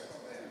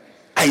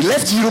 I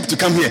left Europe to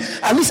come here.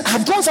 At least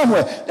I've gone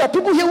somewhere. There are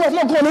people here who have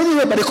not gone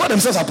anywhere, but they call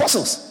themselves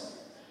apostles.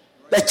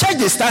 The church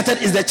they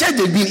started is the church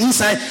they've been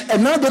inside,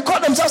 and now they call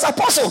themselves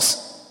apostles.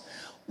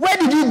 Where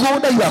did you go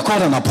that you are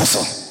called an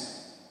apostle?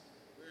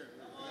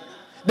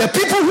 The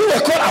people who were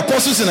called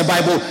apostles in the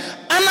Bible,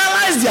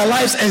 analyze their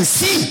lives and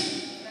see.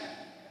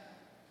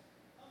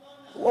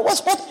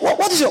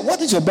 What is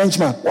your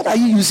benchmark? What are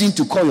you using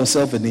to call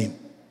yourself a name?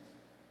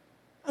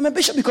 I'm a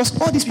bishop because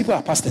all these people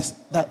are pastors.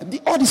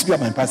 All these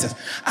people are my pastors.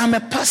 I'm a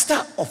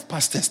pastor of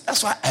pastors.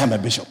 That's why I am a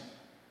bishop.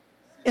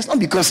 It's not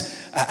because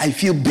I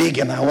feel big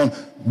and I want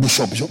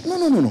bishop.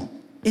 No.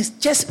 It's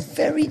just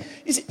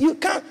you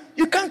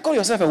can't call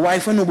yourself a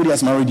wife when nobody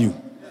has married you.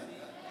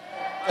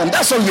 And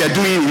that's what we are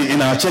doing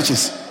in our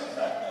churches.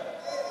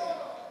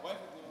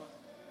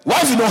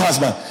 Wife, you know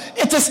husband.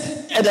 It is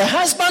the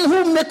husband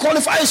who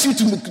qualifies you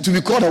to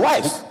be called a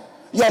wife.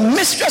 Your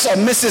mistress or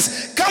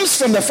missus comes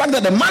from the fact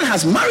that the man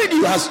has married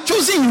you, has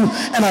chosen you,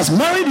 and has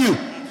married you.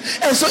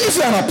 And so if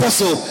you're an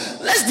apostle,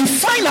 let's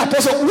define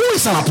apostle. Who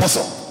is an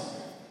apostle?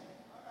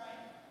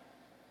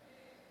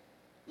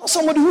 Not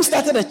somebody who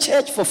started a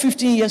church for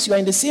 15 years. You are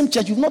in the same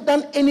church. You've not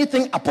done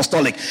anything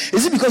apostolic.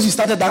 Is it because you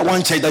started that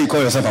one church that you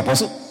call yourself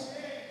apostle?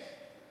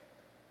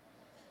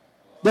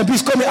 Then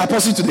please call me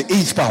apostle to the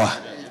eighth power.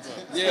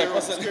 Yeah,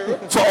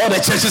 for all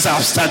the churches I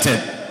have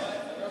started.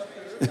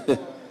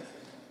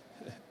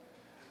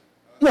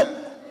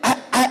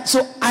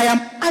 So I am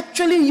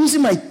actually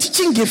using my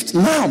teaching gift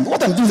now.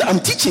 What I'm doing is I'm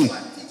teaching.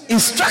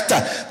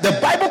 Instructor. The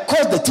Bible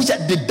calls the teacher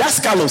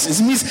didaskalos. It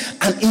means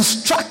an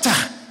instructor.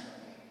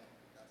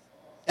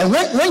 And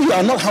when you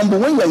are not humble,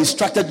 when you are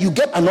instructed, you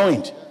get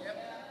annoyed.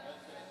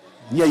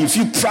 Yeah, you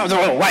feel proud.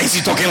 Oh, why is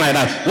he talking like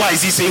that? Why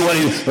is he saying what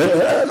he is?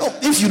 No,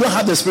 if you don't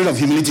have the spirit of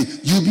humility,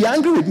 you'll be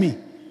angry with me.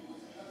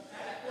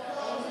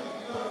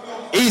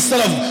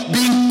 Instead of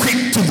being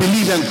quick to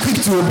believe and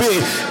quick to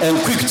obey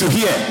and quick to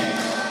hear.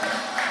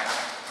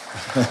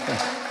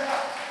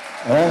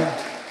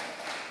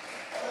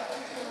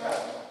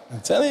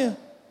 I'm telling you.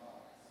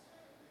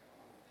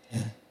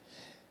 Yeah.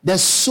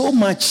 There's so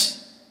much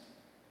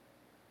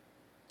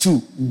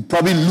to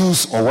probably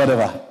lose or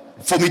whatever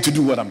for me to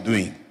do what I'm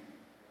doing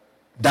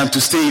than to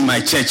stay in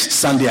my church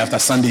Sunday after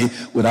Sunday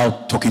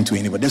without talking to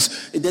anybody.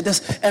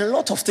 There's a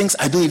lot of things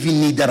I don't even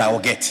need that I will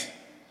get.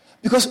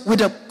 Because with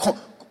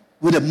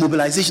the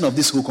mobilization of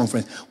this whole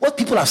conference, what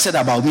people have said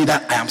about me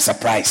that I am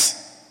surprised.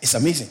 It's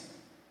amazing.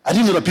 I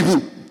didn't know that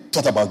people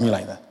thought about me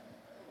like that.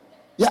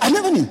 Yeah, I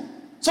never knew.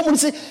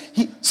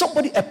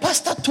 A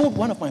pastor told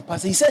one of my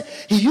pastors, he said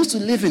he used to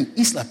live in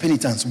Isla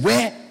Penitence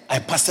where I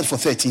pastored for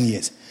 13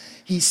 years.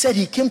 He said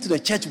he came to the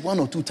church 1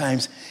 or 2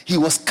 times. He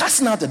was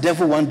casting out the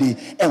devil one day,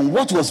 and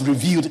what was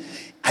revealed,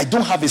 I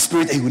don't have a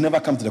spirit, and he will never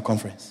come to the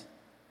conference.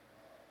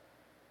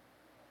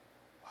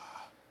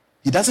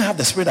 He doesn't have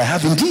the spirit I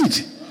have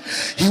indeed.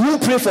 He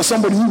won't pray for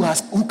somebody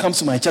who comes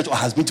to my church or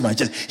has been to my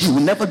church. He will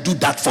never do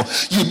that for.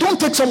 You don't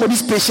take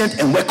somebody's patient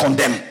and work on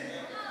them.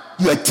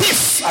 You're a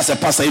thief as a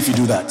pastor if you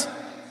do that.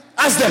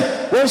 Ask them.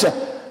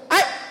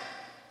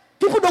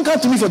 People don't come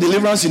to me for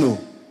deliverance, you know.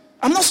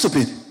 I'm not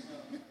stupid.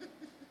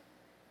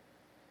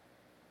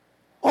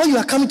 All you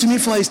are coming to me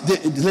for is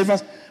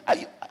deliverance.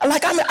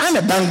 Like I'm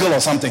a dangle or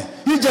something.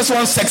 You just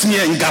want to sex me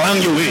and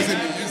galang your way.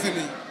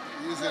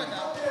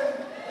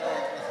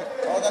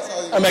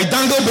 I'm a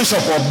dangle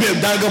bishop or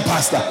dangle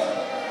pastor.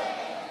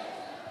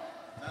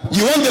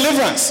 You want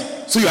deliverance,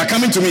 so you are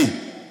coming to me.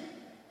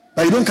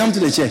 But you don't come to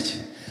the church.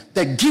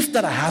 The gift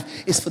that I have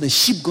is for the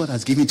sheep God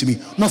has given to me,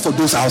 not for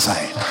those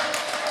outside.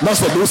 Not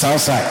for those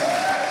outside.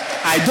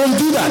 I don't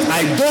do that.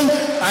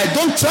 I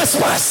don't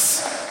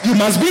trespass. You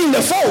must be in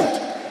the fold.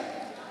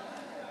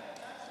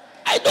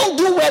 I don't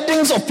do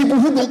weddings of people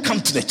who don't come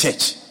to the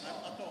church.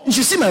 You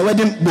should see my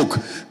wedding book.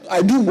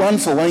 I do one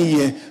for 1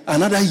 year,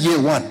 another year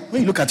one.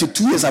 When you look at it,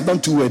 2 years, I've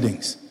done 2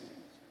 weddings.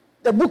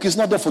 The book is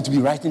not there for to be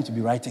writing.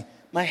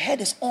 My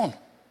head is on.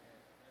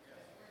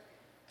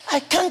 I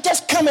can't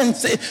just come and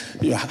say,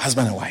 your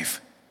husband and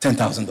wife,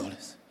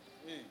 $10,000.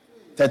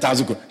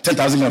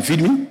 10,000 can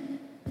feed me?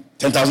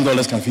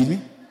 $10,000 can feed me?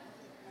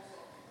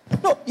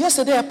 No,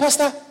 yesterday a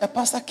pastor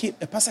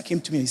came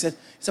to me and he said,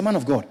 it's a man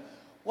of God.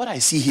 What I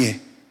see here,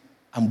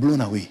 I'm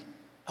blown away.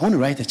 I want to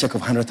write a check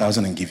of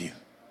 100,000 and give you.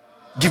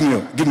 Give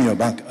me your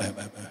bank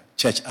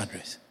church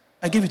address.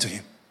 I gave it to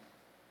him.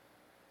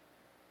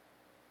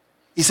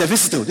 He's a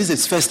visitor. This is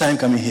his first time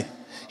coming here.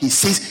 He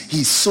says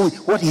he's sowing.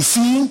 What he's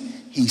seeing,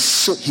 he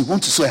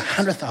wants to sow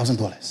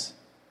 $100,000.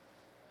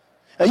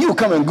 And you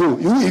come and go.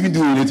 You won't even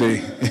do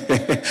anything.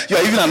 You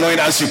are even annoyed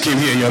as you came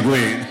here. You are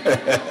going.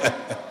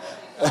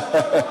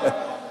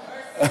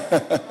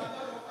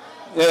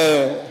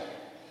 Yeah.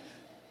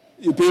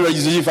 You pay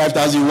registration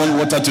 5,000. You want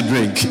water to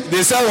drink.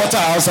 They sell water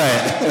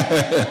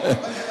outside.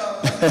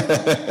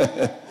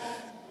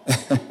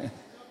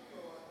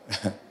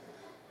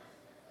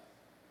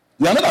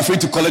 We are not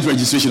afraid to collect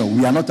registration.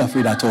 We are not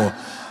afraid at all.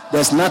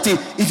 There's nothing.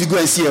 If you go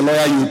and see a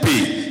lawyer, you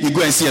pay. You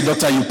go and see a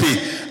doctor, you pay.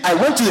 I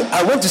went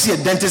to see a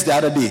dentist the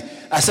other day.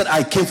 I said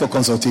I came for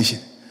consultation.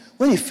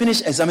 When he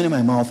finished examining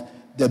my mouth,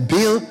 the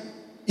bill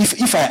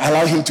if I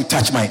allow him to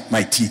touch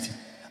my teeth,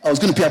 I was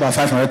going to pay about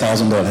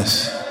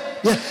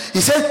 $500,000. Yeah,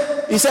 he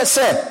said,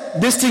 sir,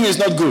 this thing is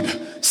not good.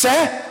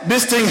 Sir,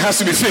 this thing has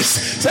to be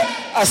fixed. Sir,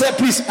 I said,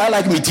 please, I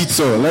like me teeth,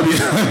 so let me.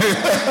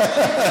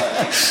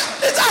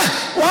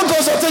 One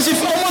consultation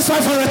for almost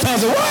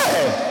 $500,000.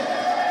 Why?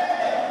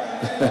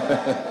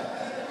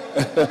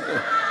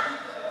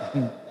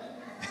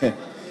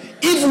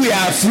 If we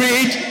are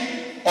afraid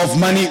of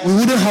money, we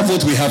wouldn't have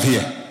what we have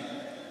here.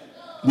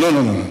 No.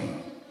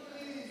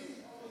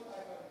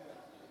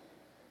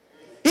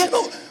 Yeah,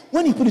 no.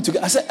 When he put it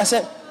together,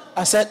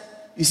 I said,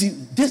 you see,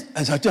 this.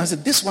 I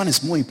said, this one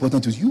is more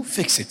important to you. You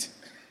fix it,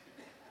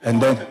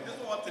 and then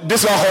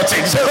this one hot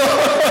things.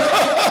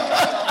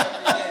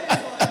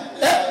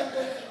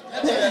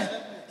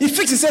 He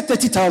fixed it. Said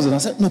 30,000. I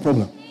said, no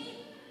problem.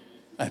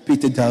 I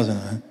paid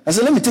 10,000. I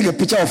said, let me take a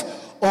picture of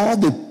all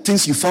the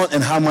things you found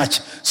and how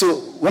much. So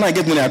when I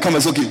get money, I come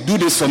and say, okay, do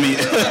this for me.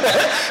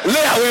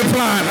 Layaway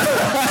plan.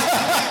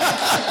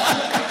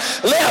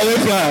 Layaway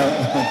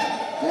plan.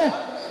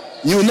 Yeah.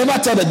 You will never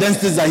tell the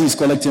dentist that he's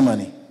collecting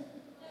money.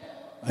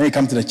 When you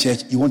come to the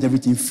church, you want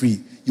everything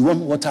free. You want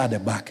water at the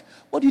back.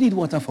 What do you need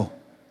water for?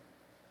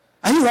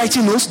 Are you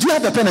writing notes? Do you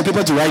have a pen and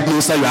paper to write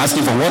notes that you're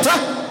asking for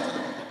water?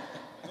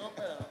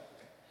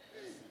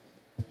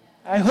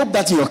 I hope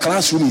that in your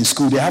classroom in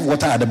school, they have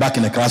water at the back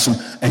in the classroom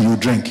and you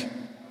drink.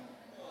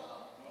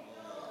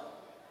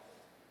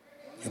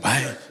 You buy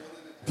it.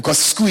 Because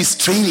school is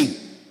training.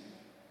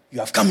 You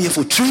have come here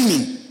for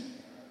training.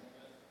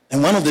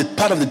 And one of the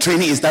part of the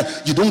training is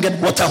that you don't get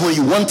water when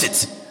you want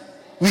it.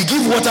 We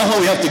give water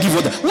when we have to give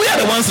water. We are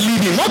the ones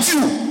leading, not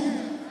you.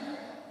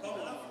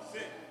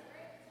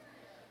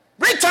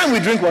 Break time we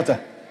drink water.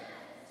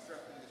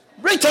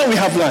 Break time we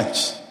have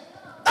lunch.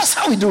 That's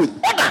how we do it.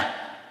 Order.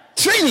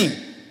 Training.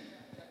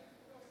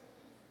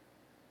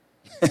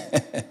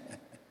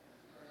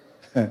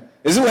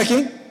 Is it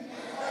working?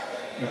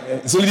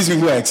 It's only these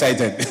people who are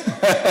excited.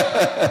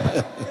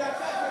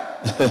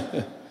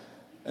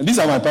 And these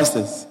are my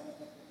pastors.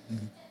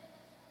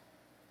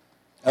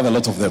 I have a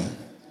lot of them.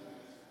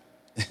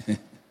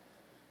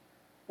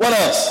 What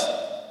else?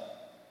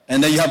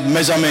 And then you have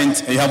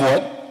measurement. And you have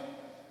what?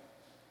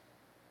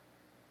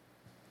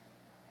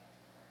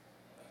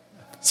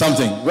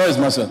 Something. Where is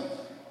Master?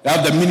 You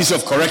have the ministry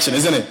of correction,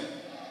 isn't it?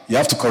 You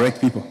have to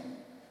correct people.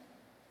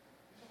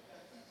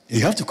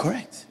 You have to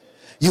correct.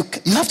 You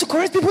have to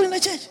correct people in the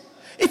church.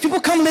 If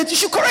people come late, you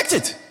should correct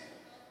it.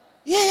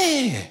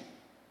 Yeah.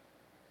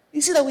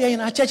 You see that we are in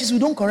our churches, we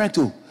don't correct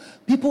too.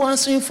 People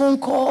answering phone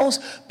calls,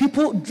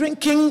 people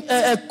drinking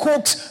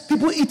cokes,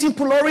 people eating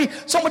pulori.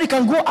 Somebody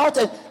can go out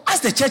and, as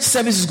the church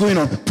service is going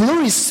on,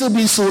 pulori is still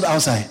being sold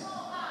outside.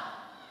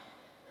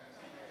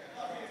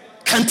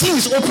 Canteen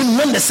is open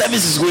when the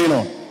service is going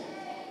on.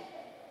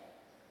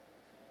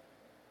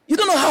 You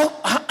don't know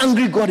how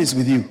angry God is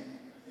with you.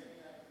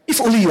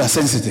 If only you are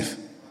sensitive.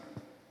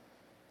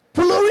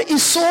 Pulori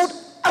is sold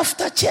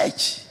after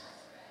church.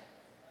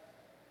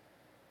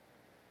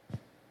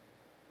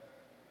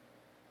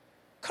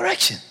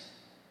 Correction.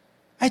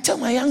 I tell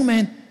my young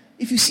men,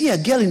 if you see a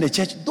girl in the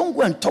church, don't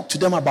go and talk to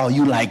them about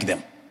you like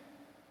them.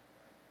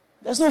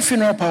 There's no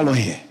funeral parlor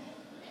here.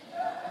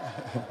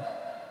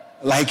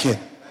 Like it.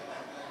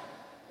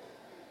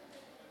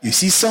 You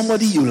see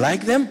somebody, you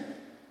like them,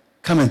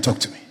 come and talk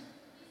to me.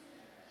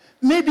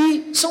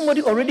 Maybe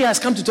somebody already has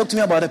come to talk to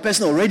me about a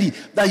person already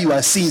that you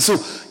are seeing. So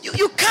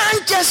you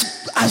can't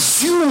just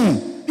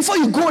assume. Before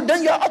you go,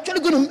 then you're actually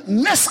going to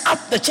mess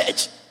up the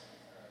church.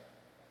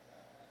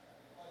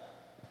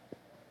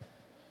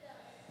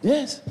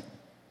 Yes.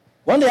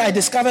 One day I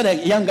discovered a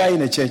young guy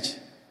in a church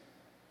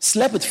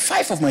slept with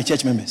 5 of my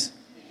church members.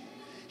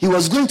 He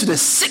was going to the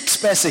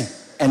 6th person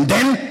and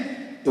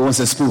then it was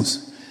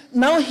exposed.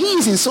 Now he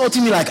is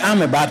insulting me like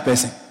I'm a bad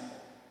person.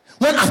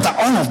 When after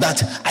all of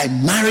that, I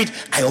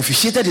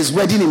officiated his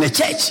wedding in a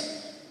church.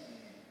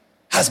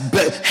 Has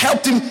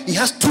helped him. He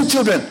has 2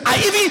 children. I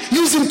even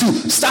used him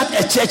to start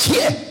a church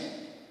here.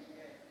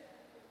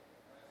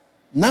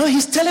 Now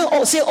he's telling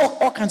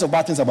all kinds of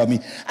bad things about me.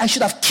 I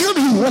should have killed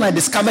him when I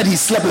discovered he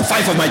slept with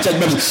 5 of my church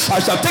members. I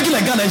should have taken a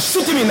gun and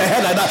shoot him in the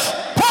head like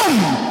that. Boom!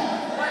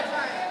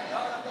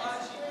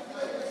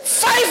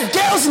 5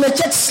 girls in the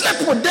church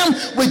slept with them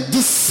with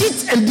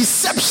deceit and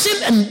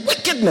deception and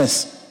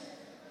wickedness.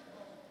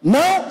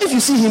 Now, if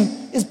you see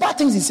him, it's bad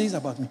things he says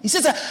about me. He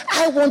says that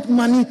I want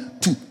money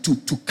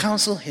to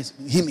counsel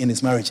him in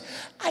his marriage.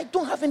 I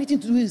don't have anything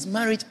to do with his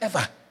marriage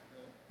ever.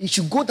 He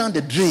should go down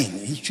the drain.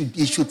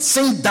 He should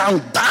sink down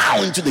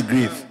into the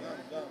grave.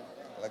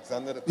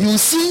 You will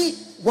see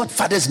what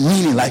fathers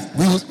mean in life.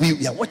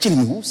 We are watching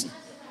him. We'll see.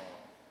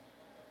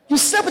 You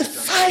slept with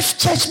 5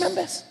 church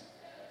members.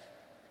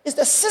 It's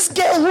the 6th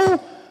girl who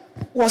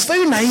was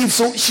very naive.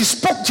 So she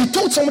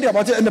told somebody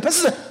about it, and the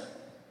person said,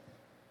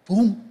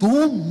 boom,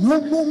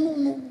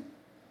 no.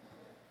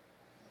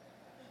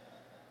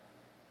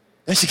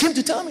 Then she came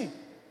to tell me.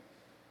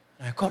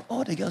 And I called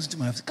all the girls into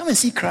my office. Come and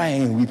see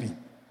crying and weeping.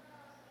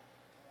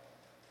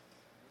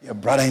 Your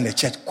brother in the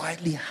church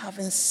quietly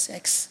having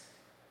sex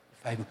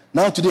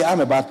Now today I'm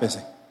a bad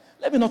person.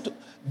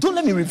 Don't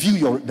let me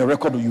review the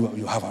record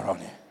you have around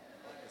here.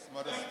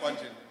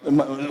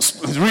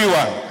 Real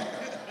one.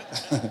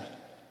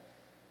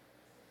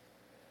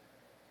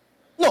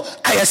 No,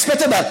 I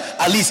expected that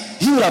at least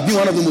he would have been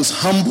one of the most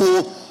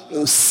humble,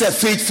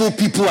 faithful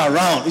people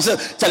around. He said,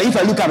 Charlie, if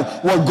I look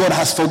at what God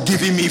has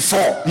forgiven me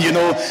for,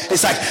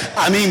 it's like,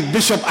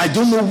 Bishop, I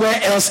don't know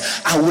where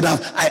else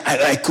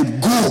I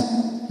could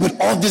go with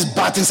all these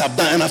bad things I've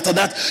done. And after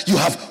that, you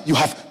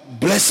have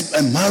blessed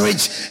a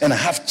marriage and I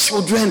have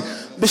children.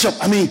 Bishop,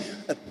 I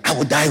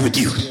will die with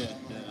you.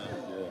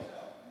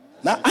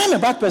 Now, I'm a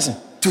bad person.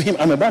 To him,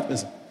 I'm a bad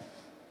person.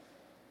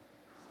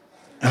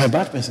 I'm a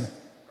bad person.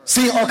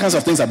 Saying all kinds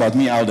of things about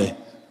me out there.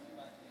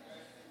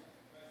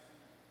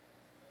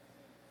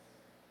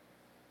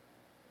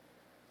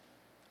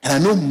 And I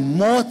know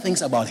more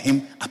things about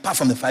him apart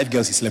from the 5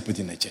 girls he slept with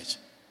in the church.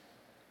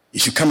 You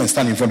should come and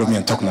stand in front of me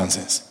and talk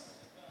nonsense.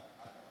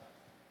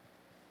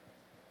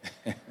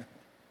 You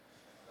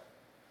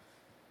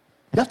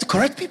have to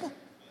correct people.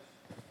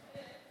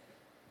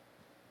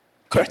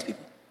 Correct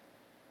people.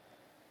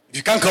 If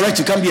you can't correct,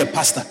 you can't be a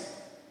pastor.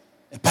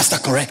 A pastor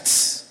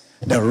corrects.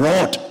 Thy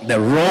rod and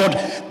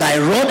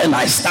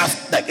thy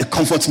staff, that it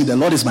comforts me. The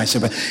Lord is my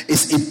shepherd. It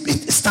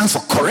stands for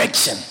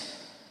correction.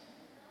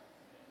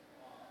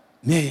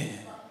 Yeah.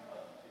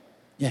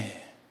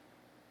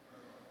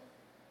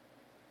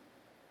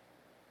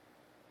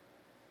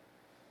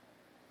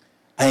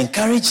 I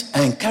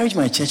encourage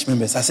my church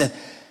members. I said,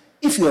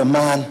 if you're a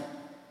man,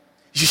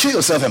 you should show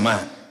yourself a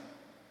man.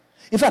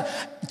 In fact,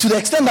 to the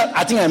extent that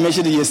I think I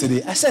mentioned it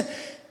yesterday, I said,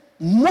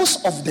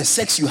 most of the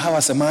sex you have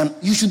as a man,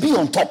 you should be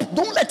on top.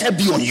 Don't let her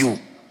be on you.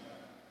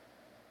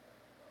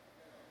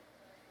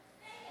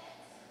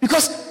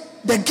 Because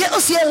the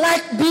girls here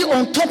like be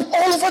on top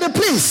all over the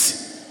place.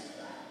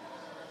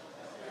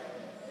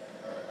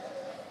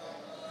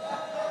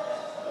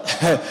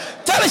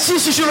 Tell her she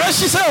should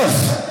rest herself.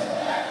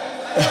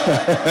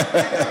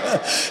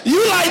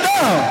 You lie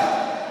down.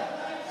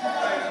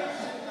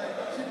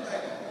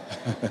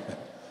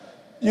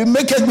 You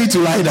make me to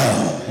lie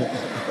down.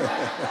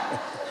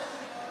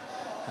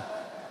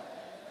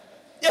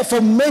 Yeah,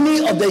 for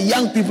many of the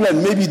young people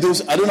and maybe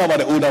those, I don't know about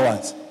the older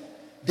ones,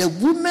 the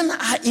women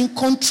are in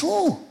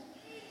control.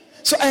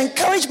 So I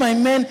encourage my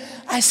men,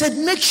 I said,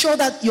 make sure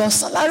that your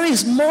salary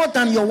is more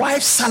than your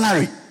wife's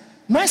salary.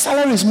 My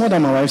salary is more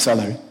than my wife's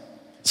salary.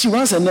 She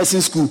runs a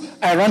nursing school.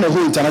 I run a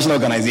whole international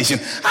organization.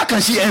 How can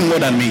she earn more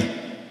than me?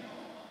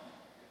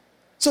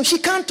 So she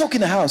can't talk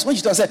in the house. When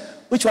she talks, I said,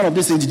 which one of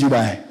these things did you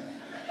buy?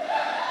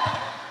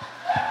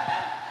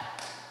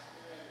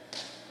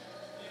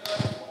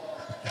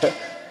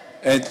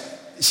 And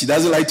she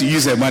doesn't like to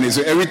use her money,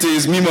 so everything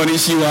is me money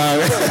she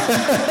wants.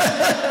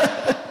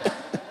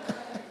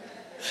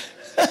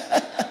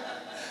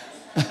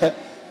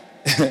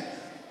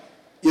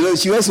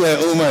 She works for her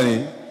own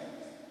money.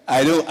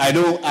 I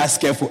don't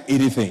ask her for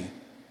anything.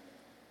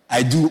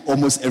 I do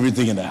almost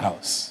everything in the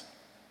house.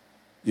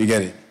 You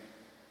get it?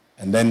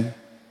 And then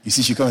you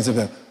see she comes and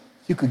says,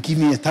 you could give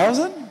me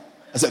 1,000?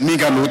 I said, me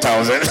got no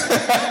 1,000.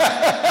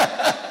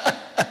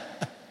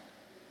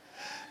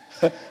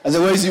 I said,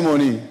 where is your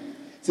money?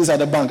 She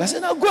said, at the bank. I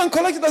said, now go and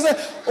collect it. I said,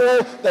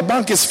 oh, the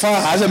bank is far.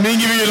 I said, me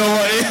give you no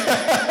money.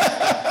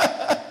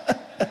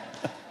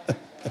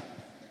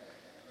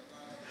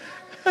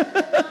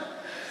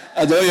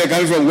 I said, oh, you're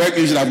coming from work,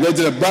 you should have gone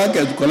to the bank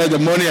and collect the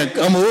money and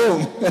come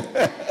home.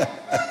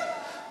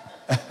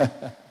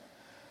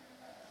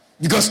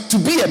 Because to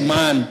be a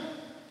man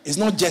is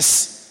not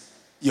just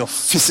your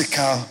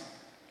physical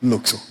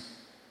looks.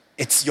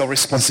 It's your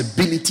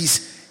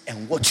responsibilities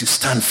and what you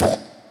stand for.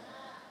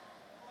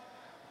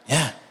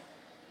 Yeah.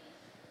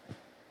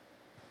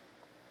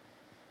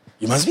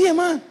 You must be a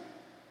man.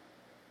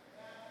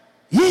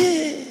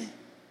 Yeah.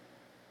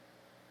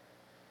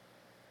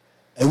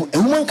 A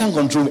woman can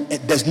control me.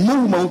 There's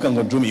no woman who can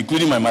control me,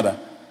 including my mother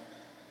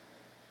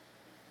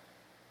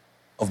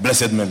of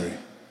blessed memory.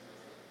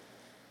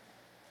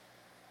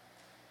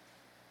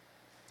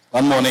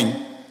 One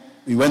morning,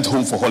 we went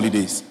home for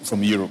holidays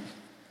from Europe.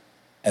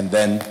 And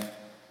then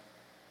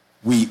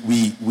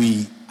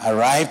we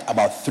arrived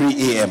about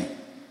 3 a.m.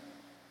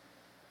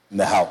 in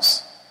the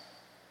house.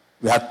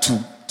 We had two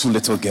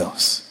little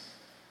girls.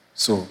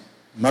 So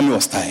mommy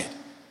was tired.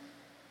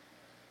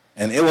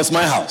 And it was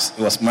my house.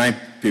 It was my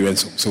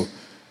parents' home. So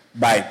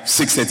by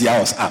 6:30 I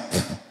was up,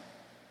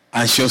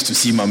 anxious to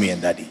see mommy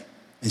and daddy.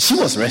 And she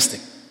was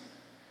resting.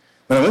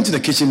 When I went to the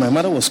kitchen, my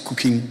mother was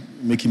cooking,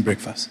 making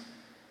breakfast.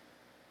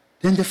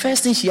 Then the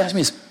first thing she asked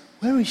me is,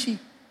 where is she?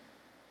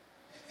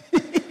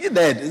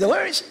 Dad,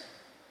 where is she?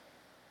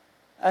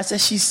 I said,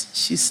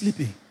 she's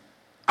sleeping.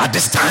 At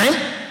this time?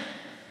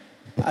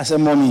 I said,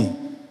 Mommy,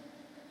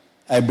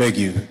 I beg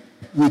you.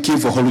 We came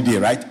for holiday,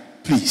 right?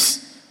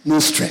 Please, no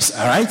stress,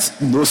 all right?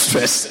 No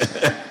stress.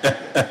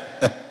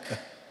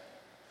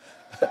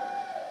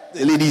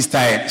 The lady is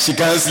tired. She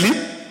can't sleep.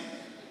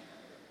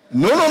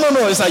 No.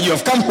 It's like you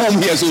have come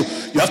home here, so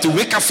you have to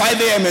wake up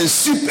 5 a.m. and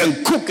soup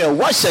and cook and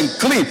wash and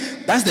clean.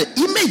 That's the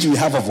image we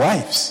have of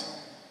wives.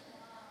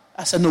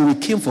 I said, no, we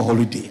came for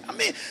holiday. I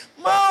mean,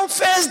 Mom,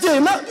 first day,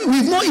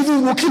 we've not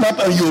even woken up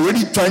and you're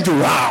already trying to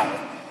row.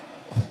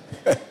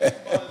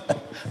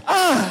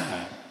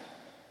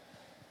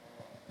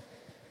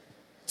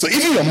 So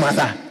even your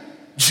mother,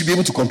 you should be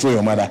able to control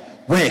your mother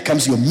when it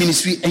comes to your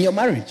ministry and your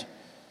marriage.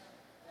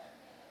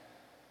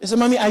 They said,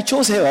 Mommy, I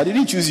chose her. I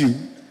didn't choose you.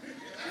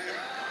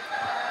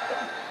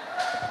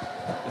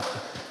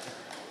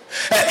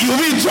 You'll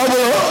be in trouble.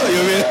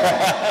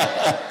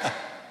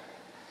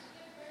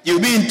 You'll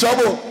be in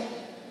trouble.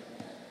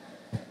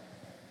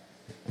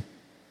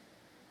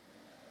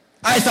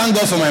 I thank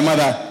God for my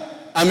mother.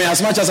 I mean,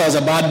 as much as I was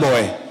a bad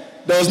boy,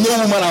 there was no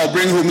woman I would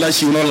bring home that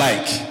she would not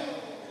like.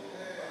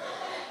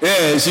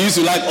 Yeah, she used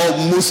to like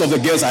most of the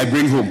girls I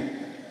bring home.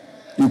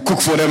 You cook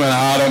for them and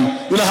have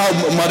them. You know how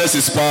mothers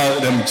inspire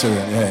them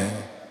children. Yeah.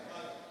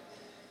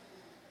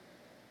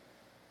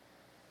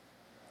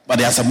 But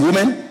there are some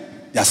women,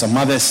 there are some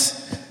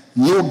mothers.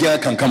 No girl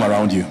can come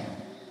around you.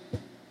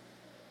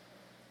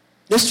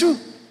 It's true.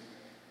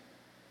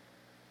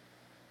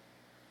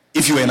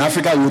 If you were in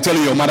Africa, we will tell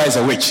you your mother is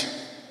a witch.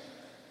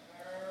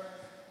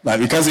 But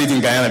we can't say it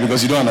in Guyana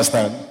because you don't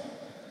understand.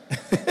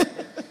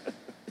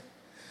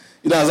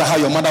 You don't understand how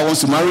your mother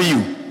wants to marry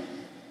you.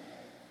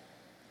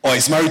 Or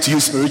is married to you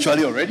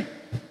spiritually already.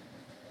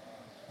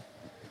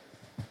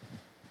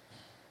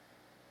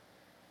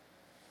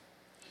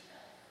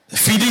 The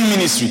feeding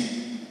ministry.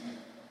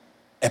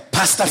 A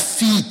pastor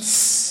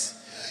feeds.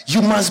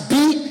 You must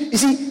be, you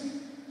see,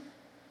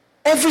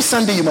 every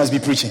Sunday you must be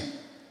preaching.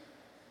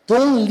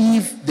 Don't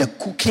leave the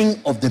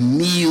cooking of the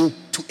meal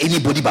to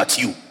anybody but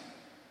you.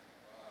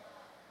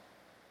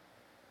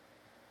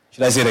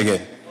 Should I say it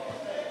again?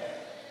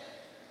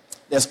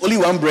 There's only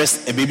one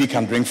breast a baby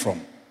can drink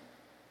from.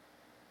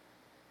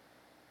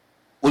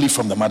 Only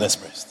from the mother's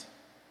breast.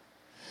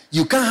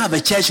 You can't have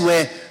a church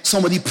where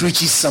somebody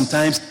preaches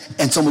sometimes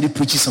and somebody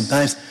preaches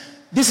sometimes.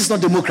 This is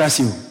not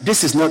democracy.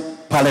 This is not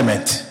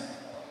parliament.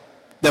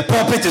 The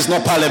pulpit is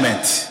not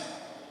parliament.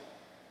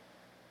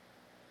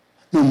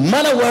 No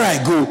matter where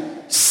I go,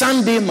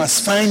 Sunday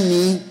must find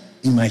me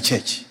in my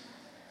church.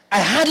 I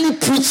hardly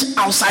preach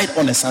outside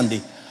on a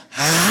Sunday.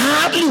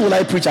 Hardly will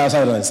I preach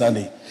outside on a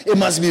Sunday. It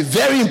must be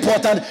very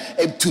important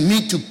to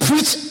me to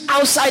preach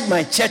outside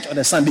my church on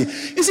a Sunday.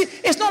 You see,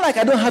 it's not like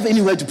I don't have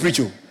anywhere to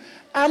preach.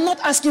 I'm not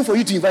asking for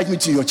you to invite me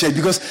to your church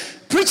because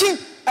preaching,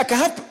 I can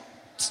have...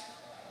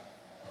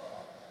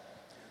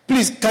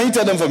 Please, can you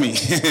tell them for me?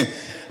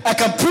 I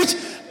can preach,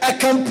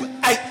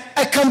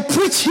 I can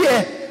preach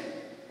here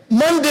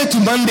Monday to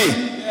Monday.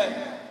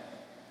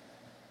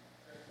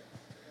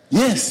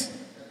 Yes.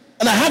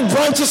 And I have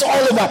branches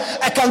all over.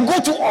 I can go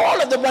to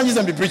all of the branches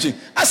and be preaching.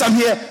 As I'm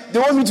here, they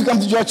want me to come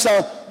to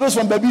Georgetown. Those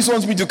from Babies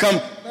want me to come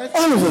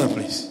all over the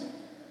place.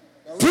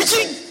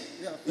 Preaching?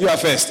 You are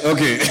first.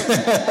 Okay.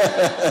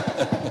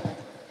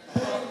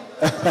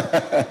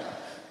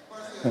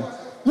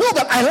 No,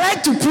 but I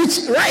like to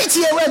preach right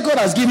here where God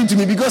has given to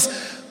me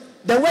because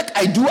the work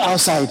I do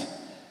outside,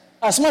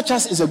 as much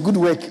as it's a good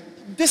work,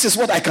 this is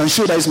what I can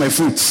show that is my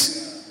fruits.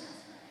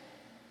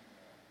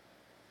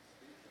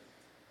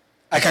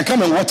 I can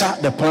come and water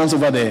the plants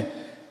over there.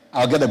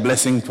 I'll get a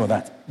blessing for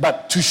that.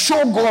 But to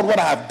show God what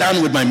I have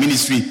done with my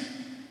ministry,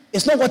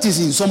 it's not what is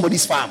in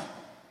somebody's farm.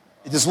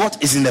 It is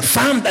what is in the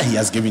farm that he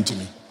has given to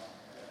me.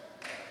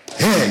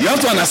 Hey, you have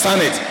to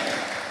understand it.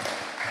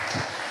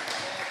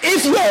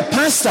 If you are a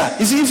pastor,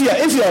 you see,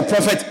 if you are a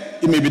prophet,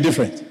 it may be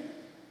different.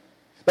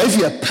 But if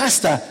you are a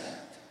pastor,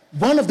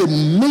 one of the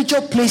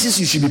major places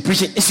you should be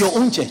preaching is your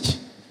own church.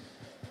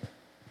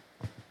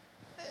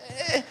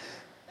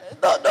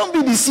 Don't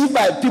be deceived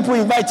by people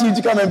inviting you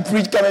to come and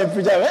preach.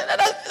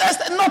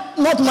 That's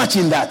not much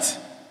in that.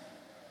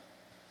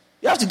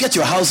 You have to get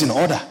your house in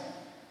order.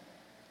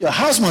 Your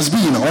house must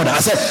be in order. I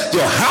said,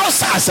 your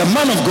house as a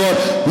man of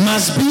God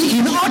must be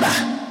in order.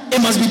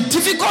 It must be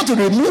difficult to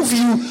remove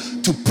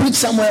you to preach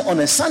somewhere on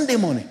a Sunday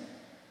morning.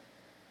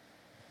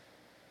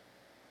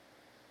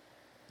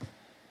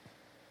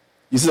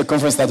 You see the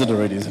conference started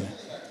already, isn't it?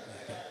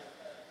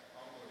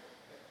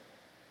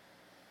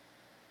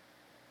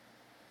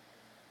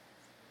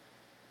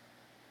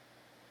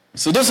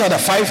 So those are the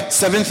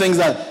 7 things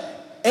that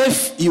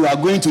if you are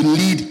going to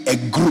lead a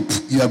group,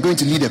 you are going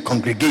to lead a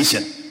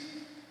congregation,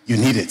 you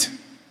need it.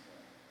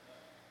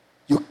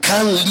 You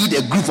can't lead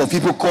a group of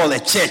people called a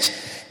church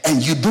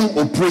and you don't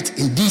operate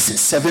in these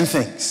 7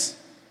 things.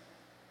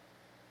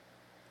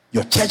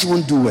 Your church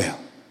won't do well.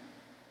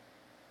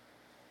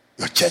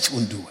 Your church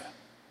won't do well.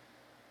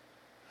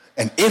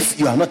 And if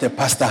you are not a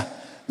pastor,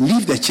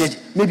 leave the church.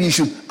 Maybe you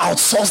should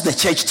outsource the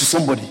church to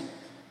somebody.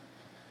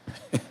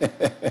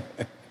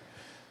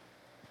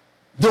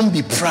 Don't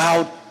be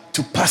proud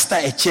to pastor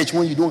a church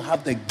when you don't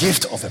have the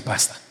gift of a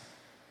pastor.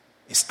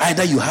 It's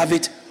either you have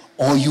it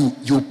or you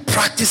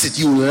practice it.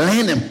 You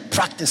learn and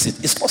practice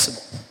it. It's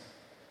possible.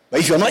 But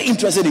if you're not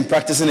interested in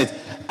practicing it,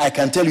 I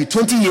can tell you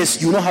 20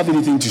 years, you don't have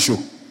anything to show.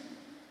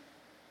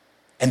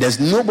 And there's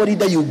nobody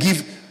that you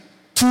give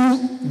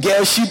 2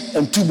 girl sheep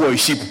and 2 boy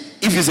sheep.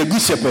 If he's a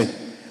good shepherd,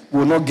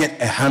 will not get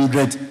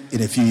 100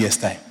 in a few years'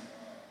 time.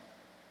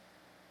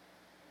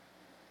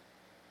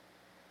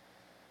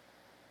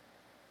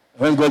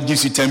 When God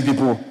gives you 10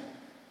 people,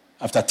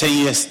 after 10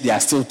 years, they are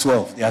still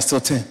 12. They are still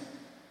 10.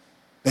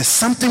 There's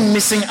something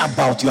missing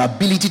about your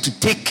ability to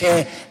take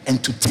care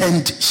and to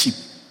tend sheep.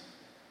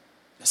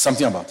 There's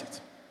something about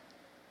it.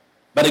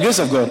 By the grace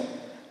of God,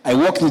 I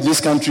walked into this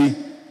country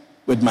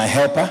with my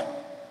helper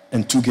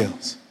and 2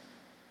 girls.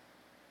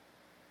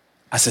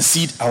 As a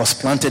seed, I was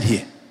planted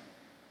here.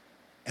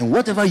 And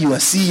whatever you are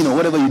seeing or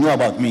whatever you know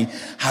about me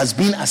has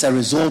been as a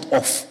result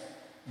of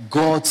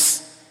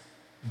God's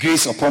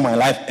grace upon my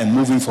life and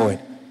moving forward.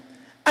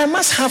 I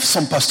must have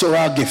some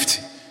pastoral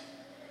gift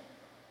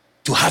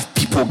to have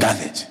people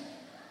gathered.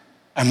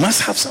 I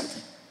must have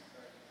something.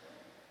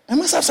 I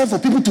must have something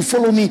for people to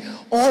follow me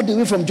all the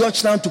way from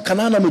Georgetown to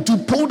Kanana to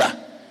Polder.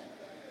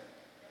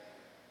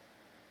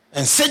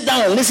 And sit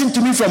down and listen to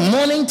me from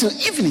morning to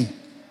evening.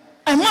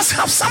 I must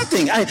have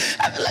something.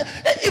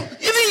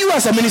 Even you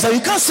as a minister, you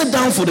can't sit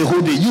down for the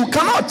whole day. You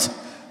cannot.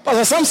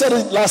 Pastor Sam said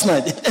it last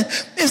night.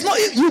 It's not,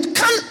 you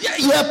can't,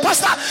 you're a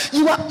pastor,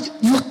 you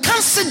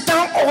can't sit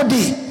down all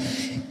day.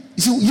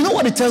 You know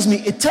what it tells me?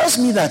 It tells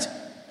me that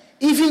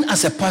even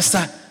as a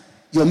pastor,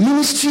 your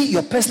ministry,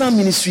 your personal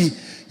ministry,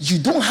 you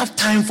don't have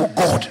time for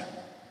God.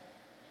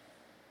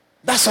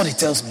 That's what it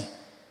tells me.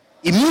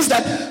 It means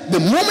that the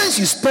moments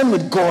you spend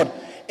with God,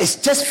 it's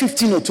just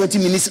 15 or 20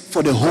 minutes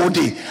for the whole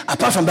day.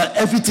 Apart from that,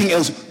 everything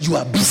else, you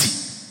are busy.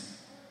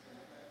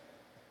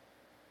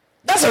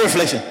 That's a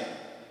reflection.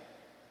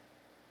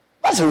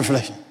 That's a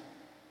reflection.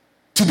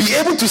 To be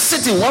able to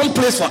sit in one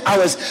place for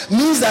hours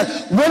means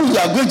that when you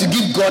are going to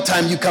give God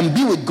time, you can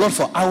be with God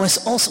for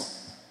hours also.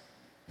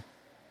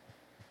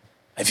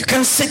 If you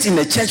can't sit in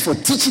the church for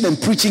teaching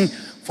and preaching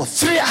for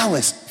 3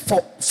 hours,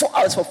 for 4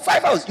 hours, for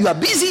 5 hours, you are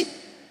busy,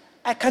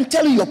 I can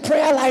tell you your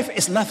prayer life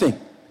is nothing.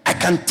 I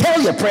can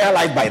tell your prayer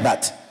life by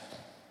that.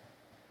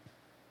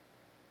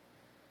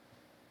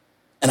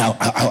 And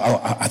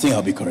I think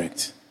I'll be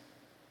correct.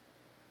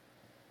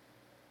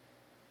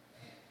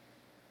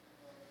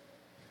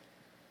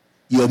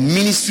 Your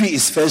ministry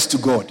is first to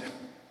God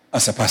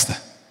as a pastor.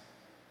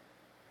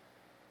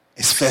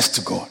 It's first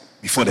to God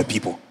before the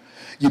people.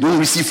 You don't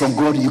receive from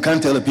God, you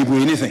can't tell the people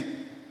anything.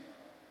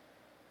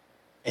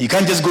 And you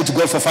can't just go to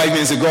God for 5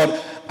 minutes and say,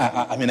 God,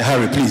 I'm in a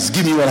hurry, please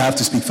give me what I have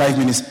to speak, 5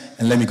 minutes,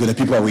 and let me go. The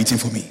people are waiting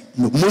for me.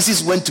 No,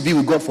 Moses went to be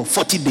with God for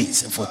 40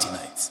 days and 40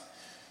 nights.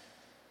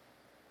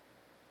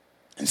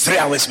 In 3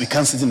 hours, we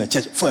can't sit in a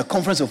church for a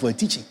conference or for a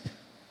teaching.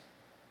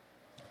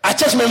 Our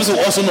church members will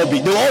also not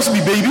be. They will also be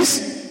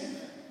babies.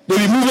 They'll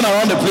be moving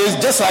around the place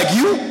just like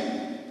you.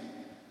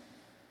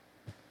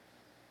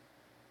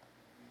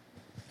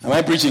 Am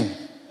I preaching?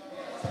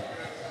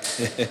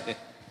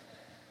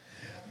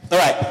 All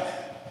right.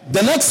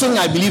 The next thing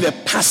I believe a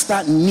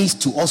pastor needs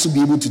to also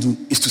be able to do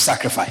is to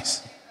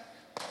sacrifice.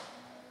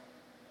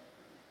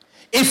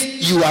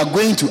 If you are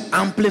going to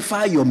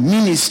amplify your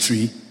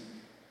ministry,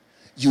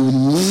 you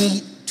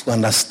need to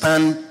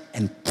understand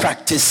and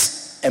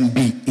practice and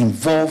be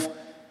involved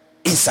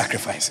in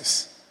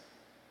sacrifices.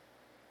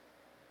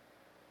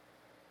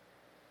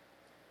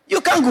 You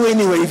can't go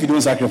anywhere if you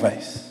don't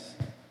sacrifice.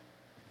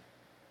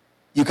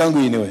 You can't go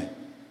anywhere.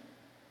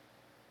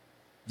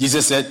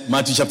 Jesus said,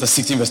 Matthew chapter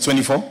 16, verse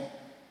 24,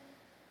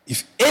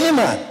 if any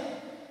man,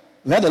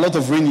 we had a lot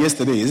of rain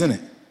yesterday, isn't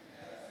it?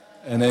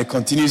 And it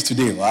continues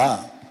today.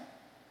 Wow.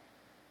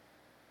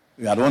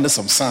 We had wanted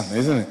some sun,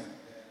 isn't it?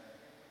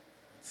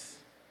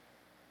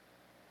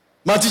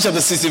 Matthew chapter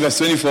 16, verse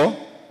 24,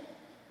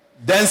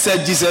 then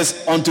said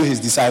Jesus unto his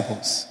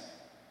disciples,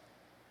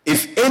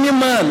 if any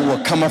man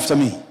will come after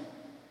me,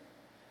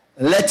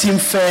 let him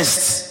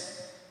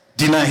first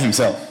deny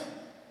himself.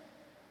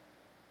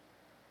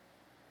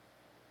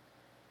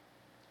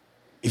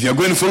 If you're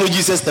going to follow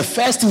Jesus, the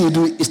first thing you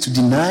do is to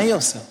deny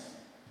yourself.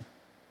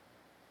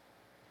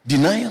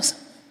 Deny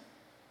yourself.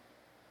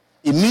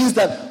 It means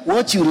that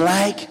what you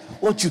like,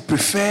 what you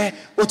prefer,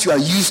 what you are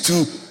used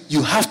to,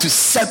 you have to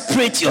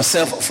separate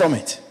yourself from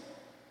it.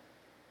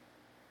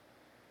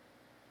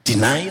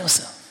 Deny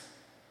yourself.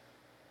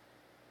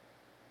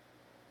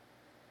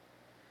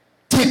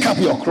 Take up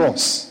your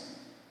cross.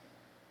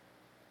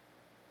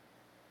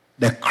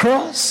 The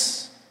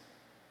cross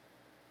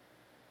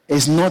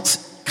is not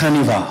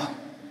carnival.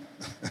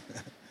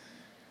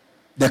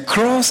 The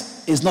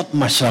cross is not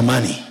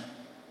mashramani.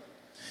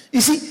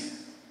 You see,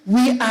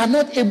 we are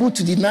not able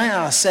to deny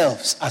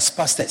ourselves as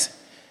pastors.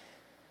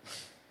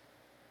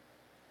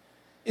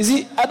 You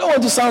see, I don't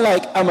want to sound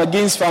like I'm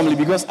against family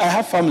because I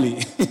have family.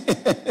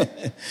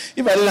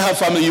 If I didn't have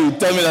family, you would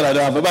tell me that I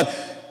don't have it. But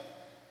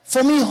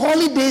for me,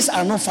 holidays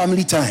are not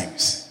family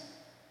times.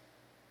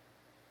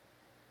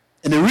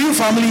 And the real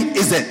family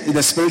is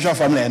the spiritual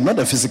family and not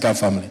the physical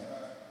family.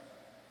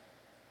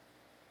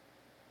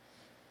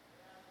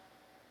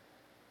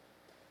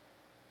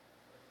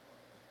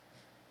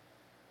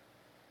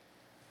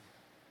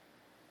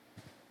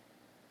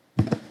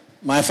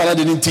 My father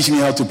didn't teach me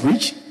how to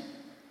preach.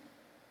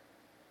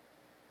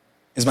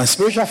 It's my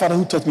spiritual father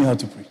who taught me how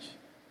to preach.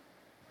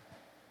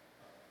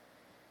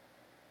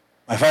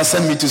 My father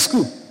sent me to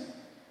school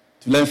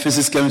to learn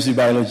physics, chemistry,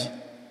 biology.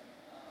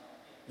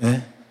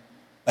 Yeah?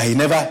 But he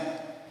never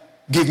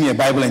gave me a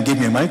Bible and gave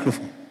me a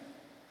microphone.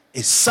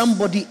 It's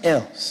somebody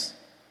else,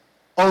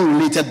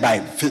 unrelated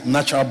by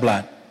natural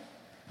blood,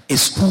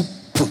 is who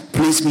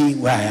placed me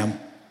where I am.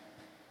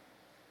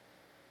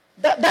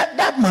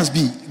 That must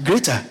be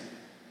greater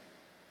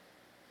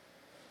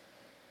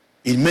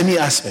in many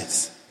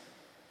aspects.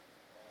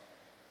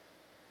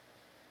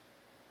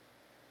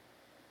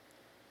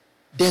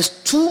 There's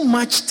too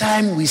much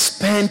time we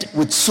spend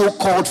with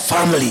so-called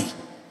family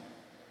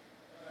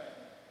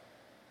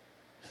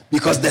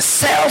because the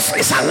self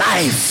is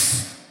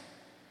alive.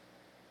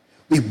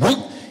 We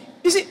want,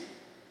 you see,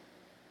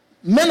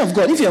 men of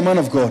God, if you're a man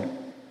of God,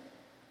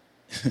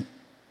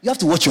 you have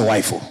to watch your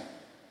wife.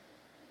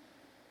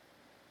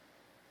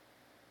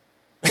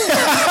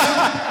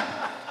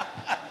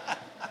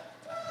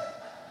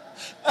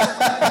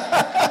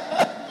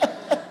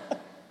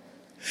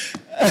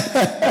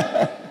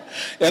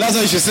 Yeah, that's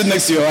why you should sit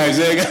next to your wife.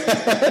 So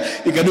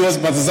you can do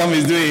what Pastor Sam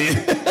is doing.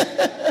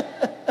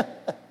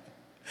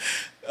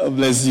 God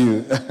bless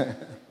you.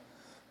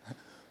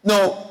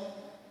 No,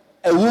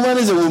 a woman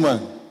is a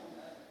woman.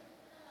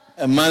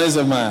 A man is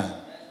a man.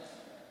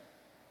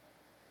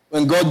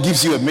 When God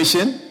gives you a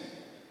mission,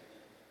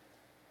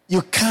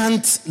 you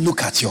can't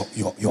look at your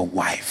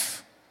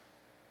wife.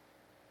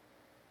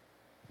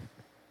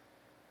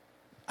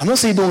 I'm not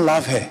saying don't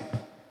love her,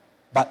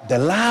 but the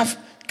love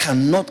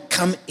cannot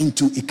come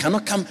into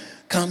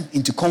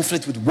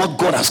conflict with what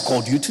God has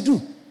called you to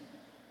do.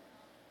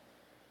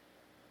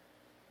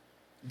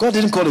 God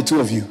didn't call the two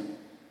of you.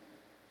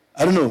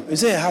 I don't know.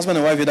 Is it a husband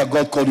and wife that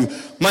God called you?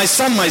 My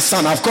son,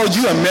 I've called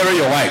you and marry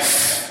your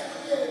wife.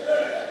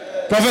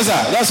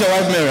 Professor, that's your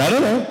wife, Mary. I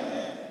don't know.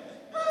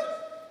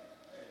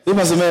 You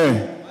must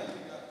marry.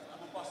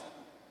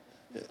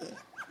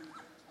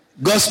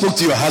 God spoke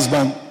to your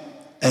husband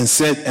and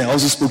said, and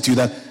also spoke to you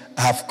that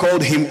I have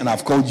called him and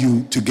I've called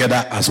you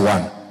together as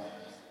one.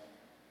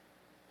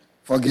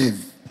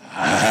 Forgive.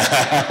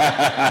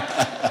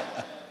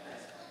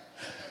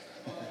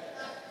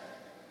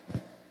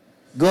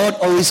 God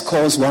always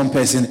calls one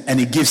person and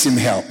he gives him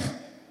help.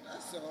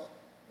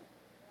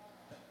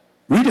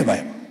 Read the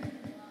Bible.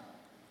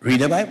 Read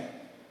the Bible.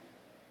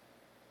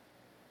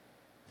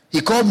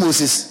 He called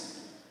Moses,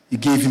 he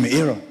gave him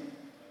Aaron.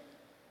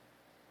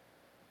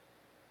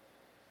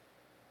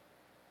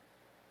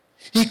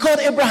 He called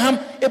Abraham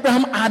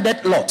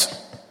added Lot.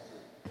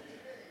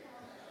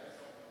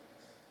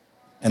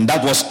 And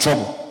that was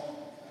trouble.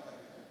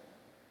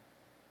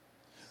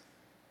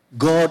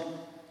 God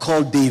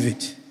called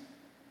David.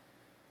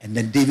 And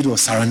then David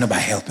was surrounded by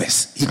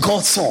helpers. He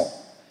called Saul.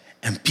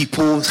 And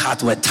people's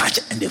hearts were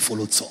touched and they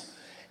followed Saul.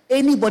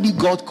 Anybody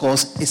God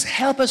calls is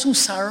helpers who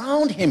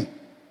surround him.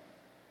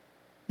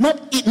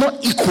 Not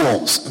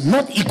equals.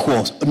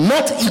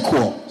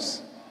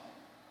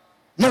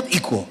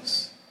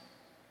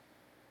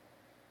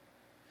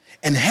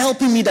 And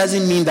helping me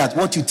doesn't mean that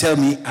what you tell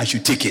me, I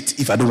should take it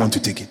if I don't want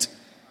to take it.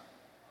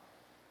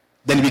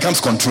 Then it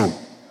becomes control.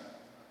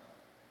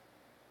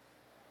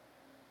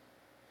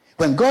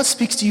 When God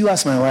speaks to you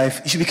as my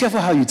wife, you should be careful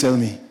how you tell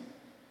me.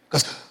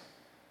 Because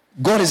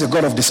God is a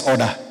God of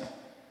disorder.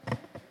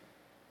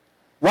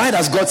 Why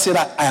does God say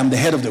that I am the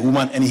head of the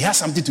woman and he has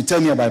something to tell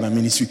me about my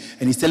ministry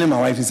and he's telling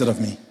my wife instead of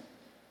me?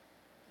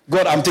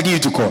 God, I'm taking you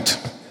to court.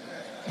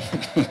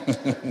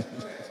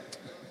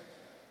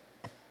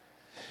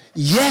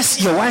 Yes,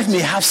 your wife may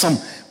have some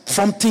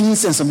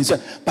promptings and some,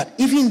 but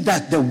even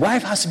that, the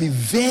wife has to be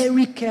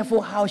very careful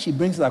how she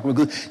brings that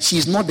because she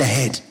is not the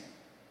head.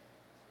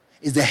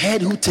 It's the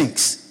head who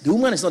thinks. The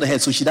woman is not the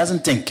head, so she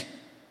doesn't think.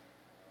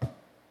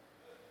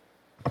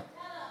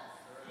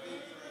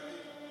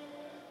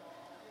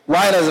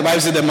 Why does the Bible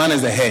say the man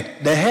is the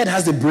head? The head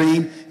has the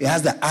brain, it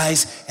has the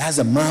eyes, it has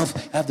the mouth,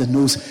 it has the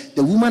nose.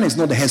 The woman is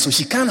not the head, so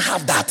she can't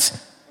have that.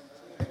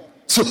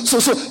 So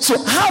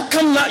how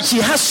come that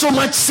she has so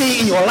much say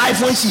in your life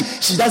when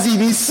she doesn't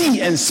even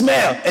see and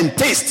smell and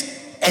taste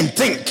and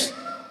think?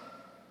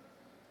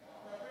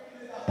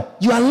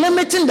 You are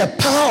limiting the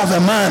power of a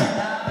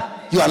man.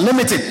 You are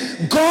limited.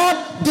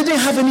 God didn't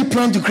have any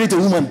plan to create a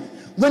woman.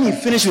 When he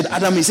finished with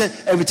Adam, he said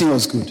everything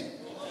was good.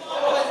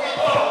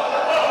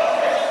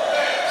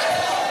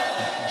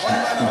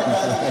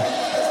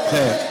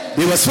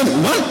 They were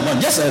spending one,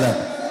 just like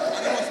that.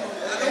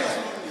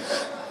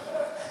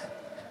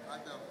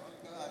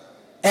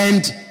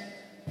 And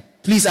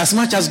please, as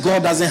much as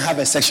God doesn't have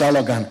a sexual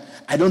organ,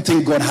 I don't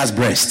think God has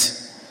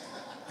breast.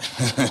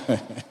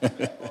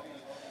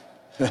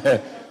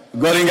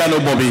 God ain't got no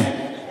Bobby.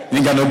 He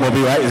ain't got no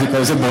Bobby, right? Is it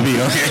called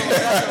Bobby? Okay.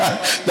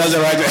 That's the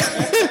right way.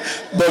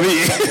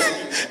 Bobby.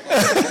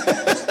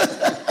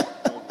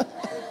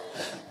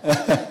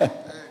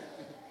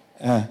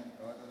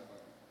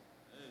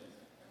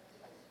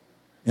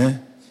 Yeah.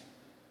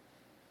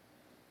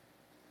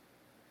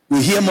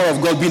 We hear more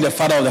of God being the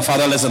father of the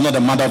fatherless and not the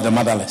mother of the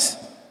motherless.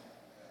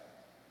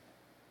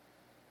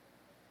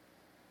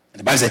 And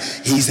the Bible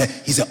says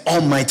he's an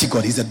almighty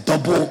God. He's a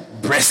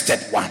double-breasted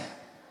one.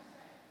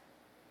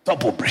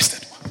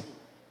 Double-breasted one.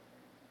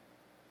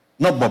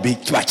 Not Bobby,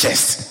 to our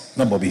chest.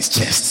 Not Bobby's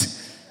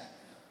chest.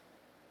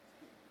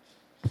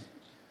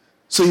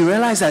 So you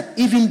realize that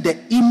even the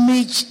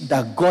image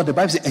that God, the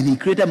Bible says, and he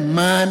created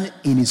man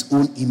in his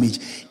own image,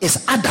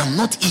 is Adam,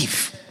 not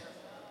Eve.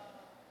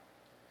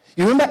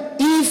 You remember,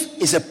 Eve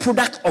is a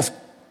product of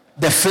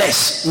the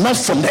flesh, not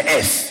from the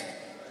earth.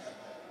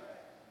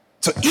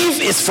 So Eve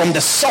is from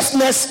the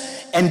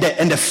softness and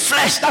the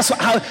flesh. That's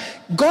how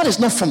God is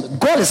not from.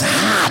 God is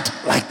hard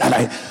like that.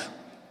 Like,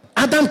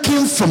 Adam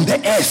came from the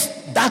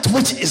earth, that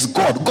which is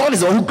God. God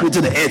is the one who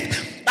created the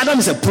earth. Adam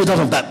is a product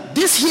of that.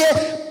 This here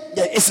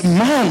is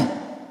man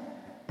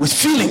with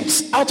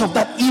feelings. Out of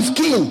that Eve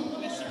came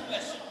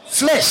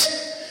flesh.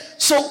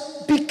 So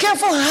be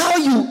careful how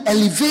you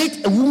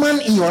elevate a woman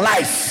in your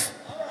life.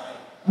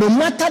 No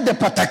matter the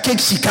patacake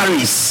she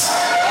carries.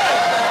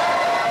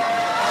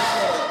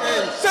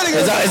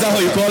 Is that how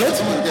you call it?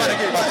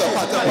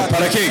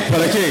 Patacake.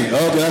 Okay,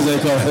 that's how you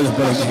call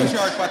it.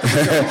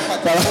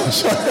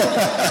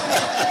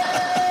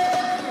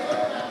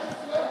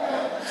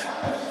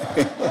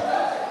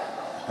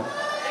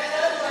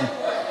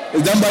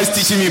 It's done by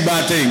teaching me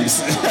bad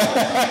things.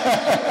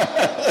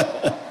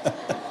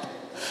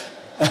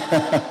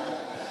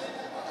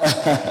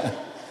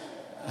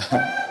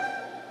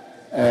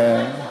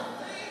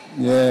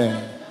 No.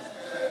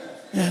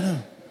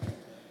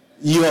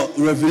 Your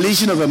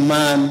revelation of a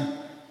man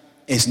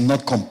is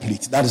not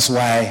complete. That is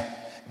why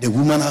the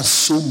woman has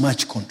so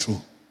much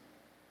control.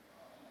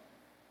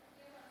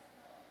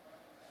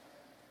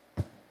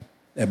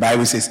 The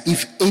Bible says,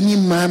 if any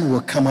man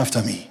will come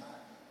after me,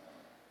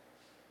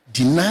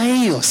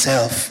 denying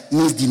yourself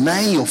means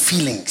denying your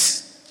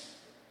feelings,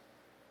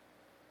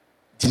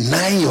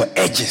 denying your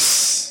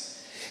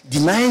edges,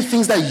 denying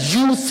things that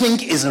you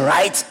think is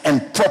right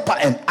and proper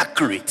and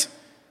accurate.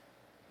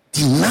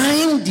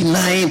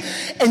 Denying,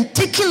 and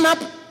taking up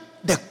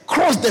the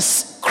cross. The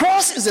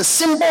cross is a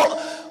symbol.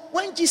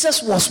 When Jesus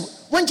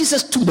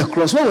took the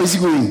cross, where was he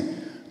going?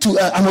 To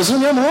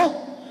Amazonia Mall?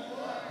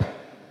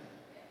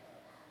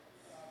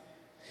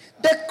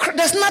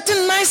 There's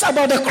nothing nice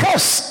about the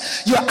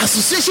cross. Your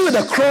association with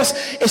the cross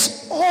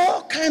is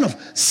all kind of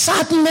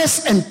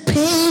sadness and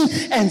pain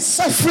and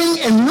suffering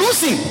and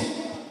losing.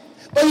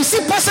 But you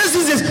see, pastors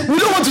these days, we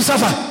don't want to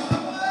suffer.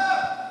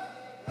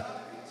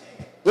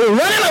 We're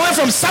running away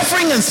from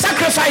suffering and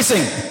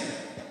sacrificing.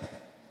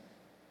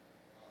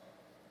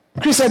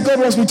 Chris said, God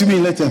wants me to be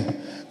in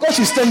Latin. God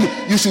should tell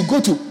you should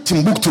go to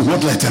Timbuktu,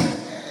 not Latin.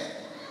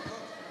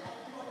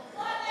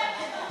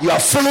 You are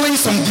following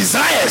some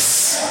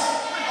desires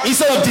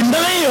instead of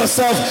denying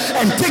yourself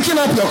and taking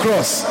up your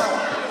cross.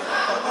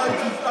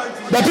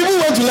 But people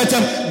went to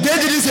Latin. They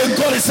didn't say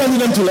God is sending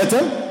them to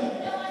Latin.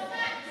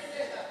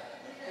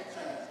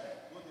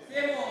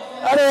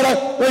 I don't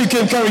know when you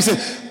came, Carrie said,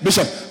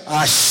 Bishop,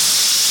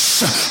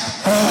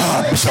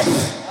 Bishop,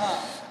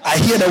 I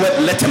hear the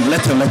word let him.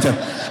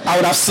 I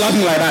would have slapped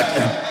him like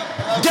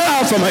that. Get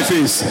out from my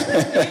face.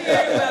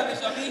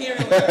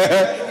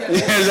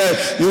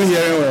 Yes, you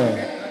hear him well.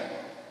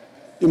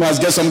 You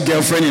must get some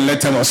girlfriend in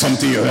let him or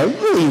something. You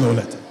know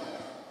let him.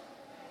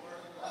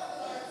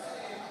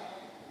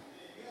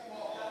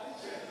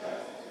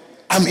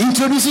 I'm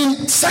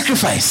introducing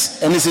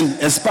sacrifice, and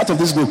it's part of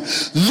this book.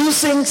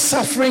 Losing,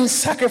 suffering,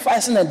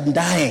 sacrificing, and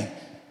dying.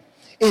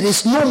 It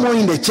is no more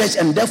in the church,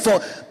 and therefore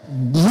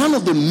one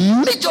of the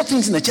major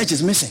things in the church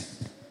is missing.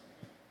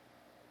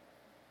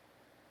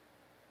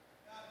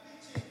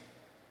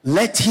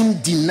 Let him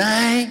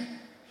deny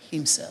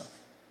himself.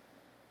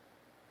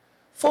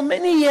 For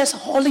many years,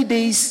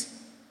 holidays,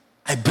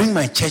 I bring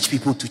my church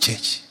people to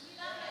church.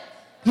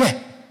 Yeah.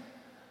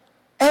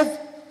 Every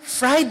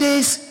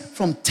Fridays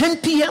from 10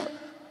 p.m.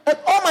 And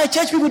all my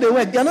church people, they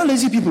work. They are not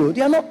lazy people.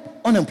 They are not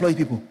unemployed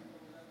people.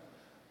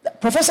 The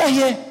professor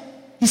here,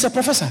 he's a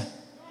professor.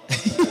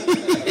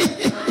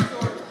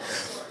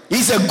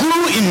 He's a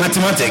guru in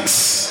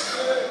mathematics.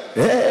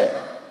 Yeah.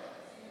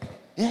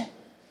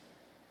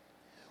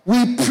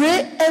 We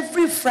pray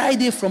every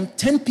Friday from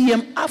 10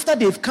 p.m. After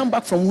they've come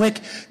back from work,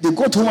 they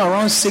go home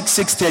around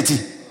 6:30.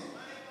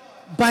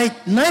 By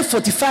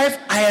 9:45,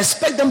 I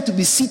expect them to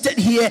be seated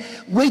here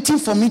waiting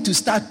for me to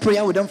start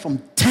prayer with them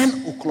from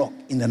 10 o'clock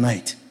in the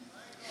night.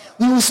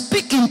 We will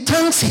speak in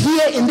tongues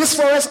here in this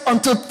forest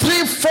until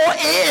 3-4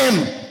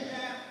 a.m.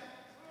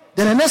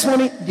 Then the next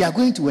morning, they are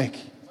going to work.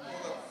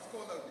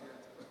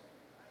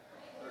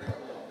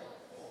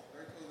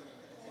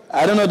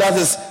 I don't know, that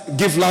is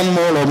Giftland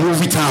Mall or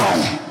Movie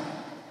Town.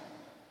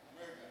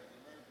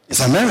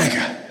 It's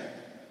America.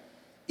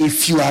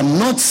 If you are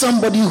not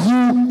somebody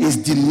who is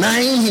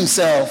denying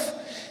himself,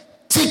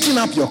 taking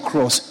up your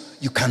cross,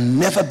 you can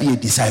never be a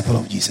disciple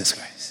of Jesus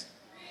Christ.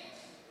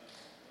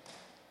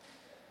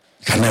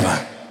 You can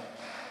never.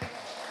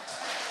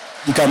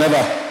 You can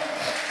never.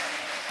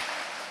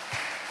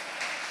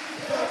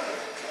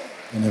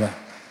 You never.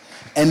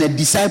 And a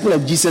disciple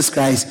of Jesus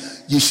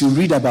Christ, you should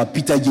read about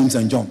Peter, James,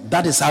 and John.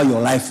 That is how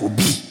your life will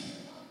be.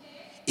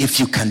 If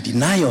you can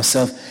deny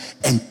yourself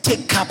and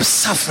take up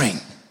suffering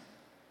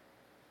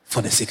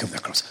for the sake of the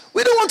cross.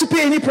 We don't want to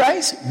pay any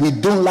price. We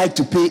don't like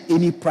to pay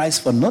any price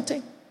for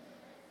nothing.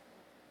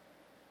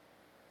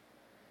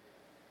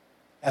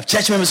 I have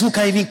church members who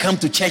can't even come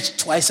to church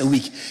twice a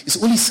week.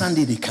 It's only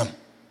Sunday they come.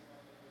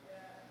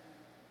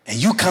 And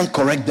you can't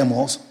correct them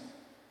also.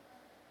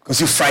 Because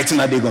you're frightened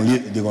that they're going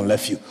to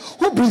leave you.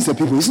 Who brings the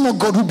people? It's not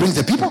God who brings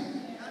the people.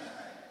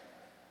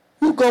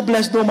 Who God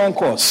bless, no man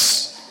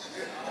cause.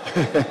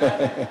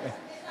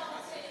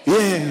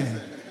 Yeah.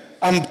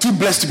 I'm too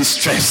blessed to be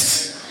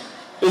stressed.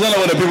 Is that not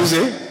what the people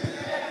say?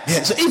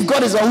 Yeah. So if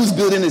God is the one who's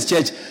building his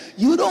church,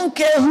 you don't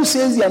care who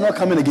says they are not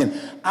coming again.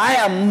 I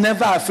am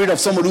never afraid of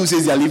somebody who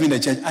says they are leaving the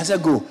church. I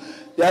said, go.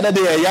 The other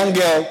day, a young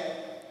girl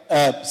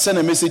sent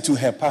a message to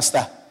her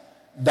pastor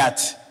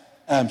that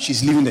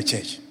she's leaving the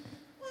church.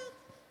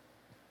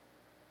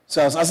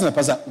 So I was asking the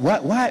pastor,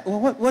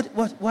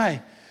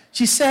 why?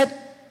 She said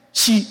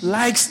she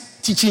likes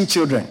teaching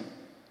children.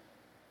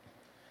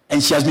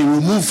 And she has been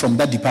removed from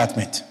that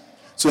department.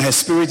 So her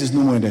spirit is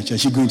no more in the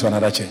church. She's going to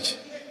another church.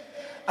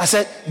 I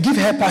said, give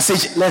her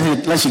passage,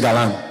 let she go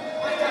along.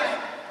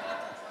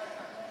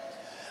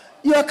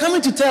 You are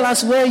coming to tell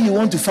us where you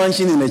want to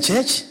function in the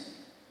church?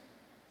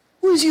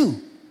 Who is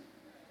you?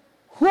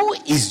 Who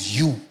is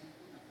you?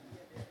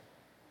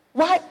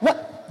 Why?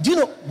 What? Do you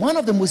know, one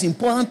of the most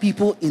important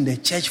people in the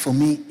church for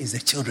me is the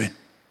children.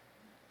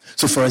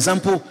 So for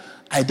example,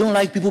 I don't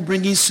like people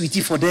bringing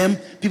sweetie for them.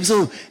 People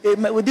say,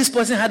 hey, this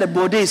person had a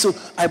birthday, so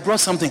I brought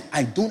something.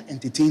 I don't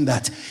entertain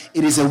that.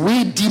 It is a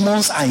way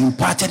demons are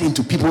imparted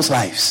into people's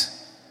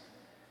lives.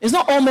 It's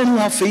not all men who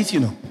have faith,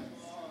 you know.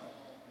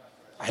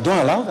 I don't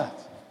allow that.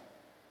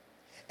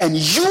 And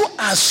you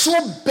are so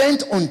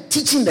bent on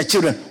teaching the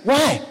children.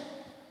 Why?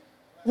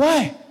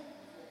 Why?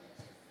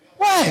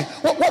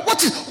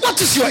 What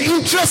is your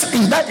interest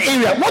in that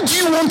area? What do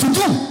you want to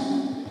do?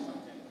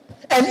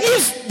 And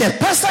if the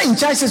pastor in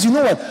charge says, you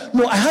know what?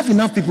 No, I have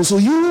enough people, so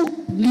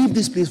you leave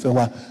this place for a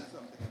while.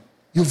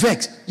 You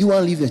vex. You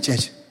want to leave the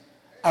church.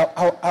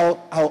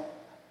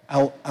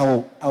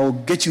 I'll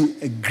get you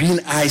a green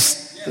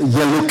ice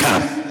yellow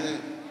cab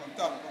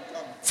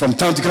from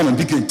town to come and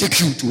pick you and take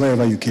you to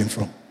wherever you came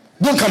from.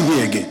 Don't come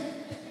here again.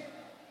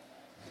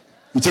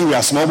 You think we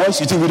are small boys?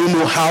 You think we don't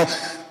know how?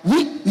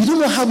 We don't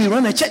know how we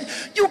run a church.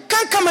 You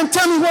can't come and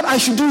tell me what I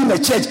should do in the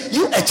church.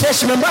 You, a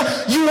church member,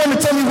 you want to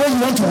tell me where you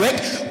want to work?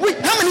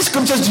 How many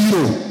scriptures do you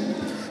know?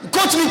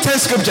 Go to me 10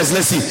 scriptures.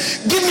 Let's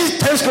see. Give me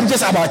 10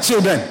 scriptures about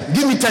children.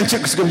 Give me 10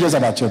 scriptures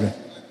about children.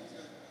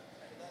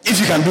 If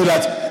you can do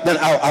that, then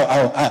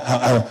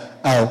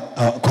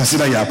I'll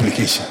consider your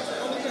application.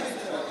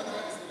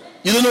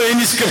 You don't know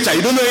any scripture.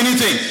 You don't know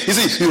anything. You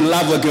see, you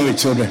love working with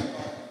children.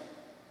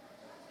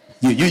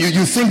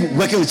 You think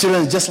working with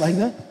children is just like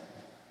that?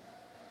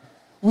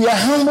 We are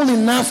humble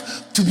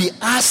enough to be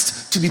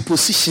asked to be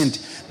positioned.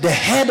 The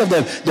head of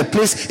the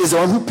place is the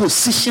one who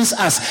positions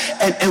us.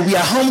 And we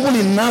are humble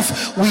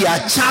enough, we are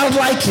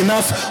childlike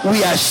enough,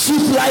 we are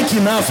sheep-like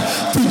enough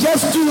to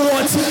just do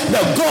what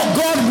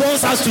God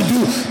wants us to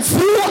do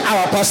through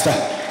our pastor.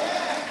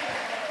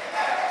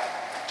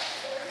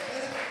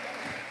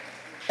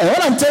 And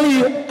what I'm telling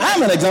you, I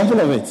am an example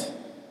of it.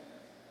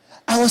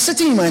 I was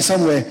sitting in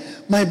somewhere.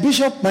 My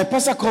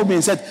pastor called me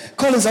and said,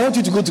 Collins, I want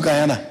you to go to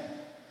Guyana.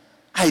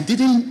 I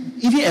didn't,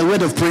 even a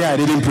word of prayer, I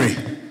didn't pray.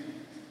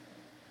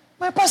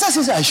 My pastor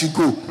says I should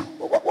go.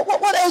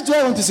 What else do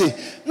I want to say?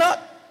 Now,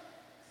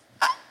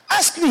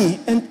 ask me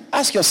and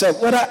ask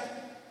yourself whether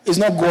it's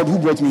not God who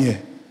brought me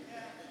here.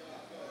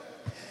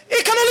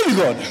 It can only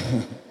be God.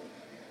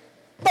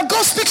 But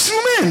God speaks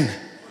through men.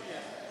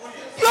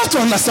 You have to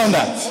understand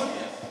that.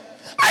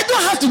 I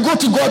don't have to go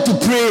to God to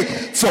pray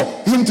for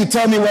him to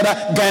tell me whether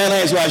Guyana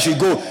is where I should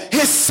go.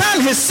 His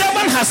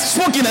servant has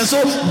spoken, and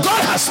so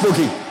God has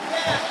spoken.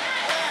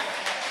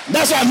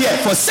 That's why I'm here.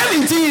 For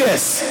 17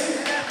 years,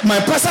 my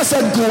pastor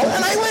said go,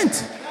 and I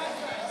went.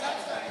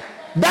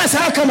 That's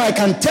how come I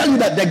can tell you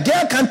that the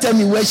girl can't tell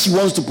me where she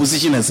wants to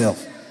position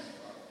herself.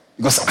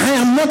 Because I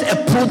am not a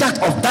product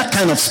of that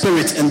kind of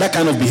spirit and that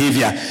kind of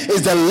behavior.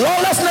 It's the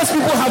lawlessness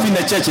people have in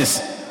the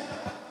churches.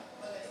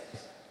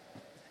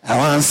 I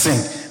want to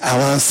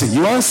sing.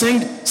 You want to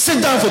sing?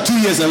 Sit down for 2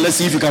 years and let's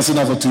see if you can sit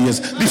down for 2 years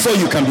before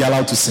you can be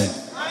allowed to sing.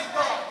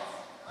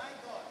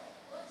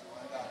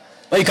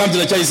 When you come to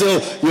the church, you say,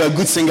 oh, you're a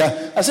good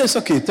singer. I say, it's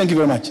okay, thank you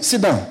very much.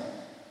 Sit down.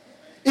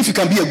 If you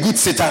can be a good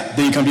sitter,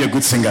 then you can be a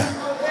good singer.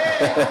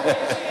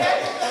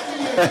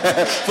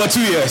 For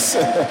 2 years.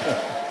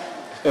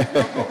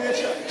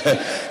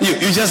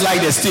 you just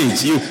like the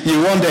stage. You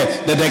want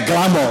the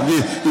glamour.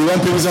 You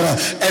want people to say,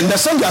 and the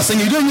song you are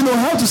singing, you don't even know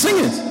how to sing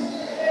it.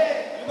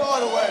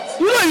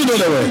 You don't even know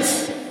the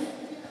words.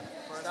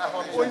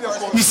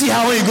 You see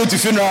how when you go to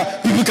funeral,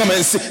 people come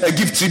and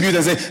give tribute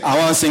and say, I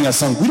want to sing a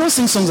song. We don't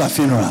sing songs at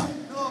funeral.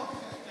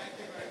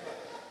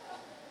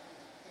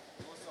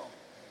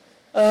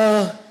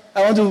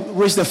 I want to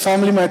wish the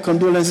family my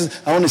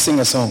condolences. I want to sing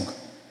a song.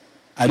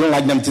 I don't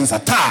like them things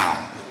at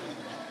all.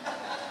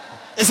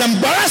 It's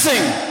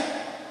embarrassing.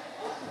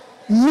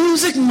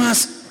 Music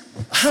must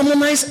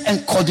harmonize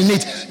and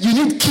coordinate. You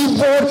need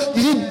keyboard,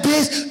 you need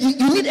bass,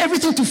 you need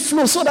everything to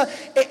flow so that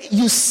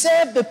you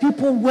serve the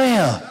people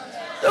well.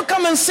 Don't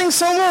come and sing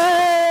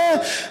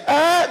somewhere.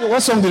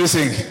 What song do you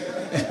sing?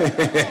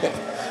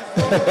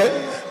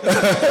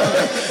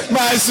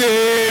 My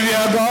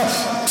Savior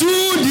God, to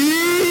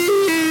thee.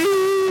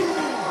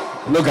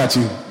 Look at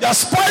you. You're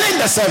spoiling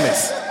the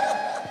service.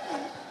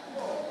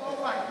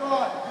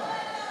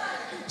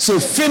 So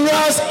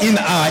funerals in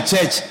our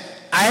church,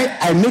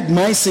 I make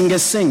my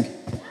singers sing.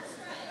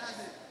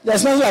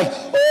 There's not like,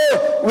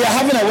 oh, we are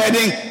having a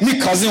wedding, me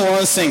cousin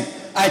won't sing.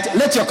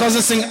 Let your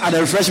cousin sing at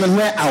the refreshment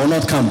where I will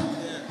not come.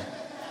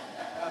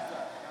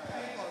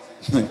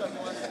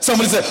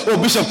 Somebody said, oh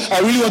Bishop, I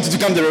really want you to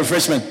come to the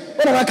refreshment.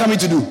 What am I coming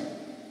to do?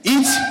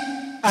 Eat?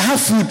 I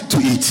have food to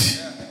eat.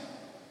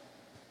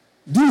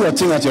 Do your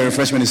thing at your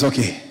refreshment, it's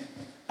okay.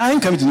 I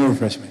ain't coming to no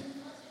refreshment.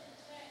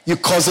 Your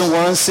cousin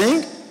won't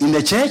sing in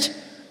the church?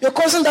 Your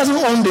cousin doesn't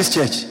own this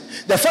church.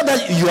 The fact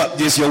that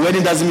this your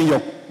wedding doesn't mean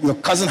your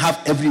cousin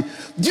have every...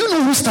 Do you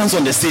know who stands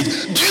on the stage?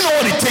 Do you know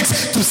what it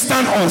takes to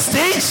stand on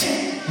stage?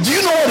 Do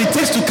you know what it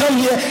takes to come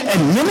here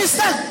and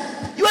minister?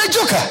 You are a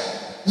joker.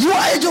 You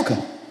are a joker.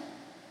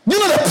 Do you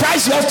know the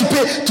price you have to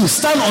pay to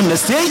stand on the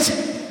stage?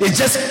 It's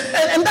just...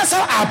 And that's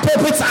how our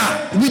pulpits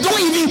are. We don't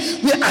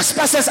even... as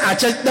pastors, our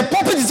church, the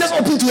pulpit is just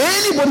open to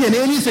anybody and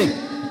anything.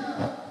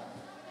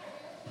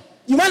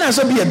 You might as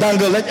well be a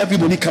dangle. Let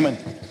everybody come in.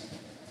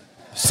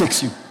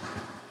 Sex you.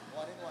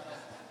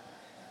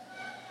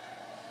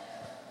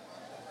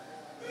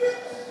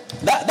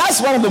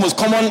 That's one of the most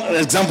common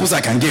examples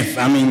I can give.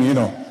 I mean, you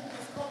know.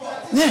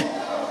 Yeah.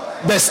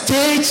 The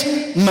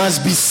stage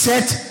must be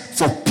set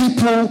for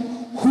people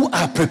who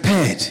are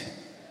prepared.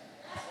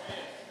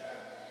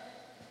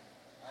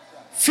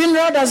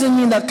 Funeral doesn't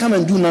mean that come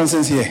and do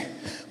nonsense here.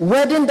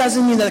 Wedding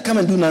doesn't mean that come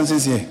and do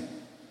nonsense here.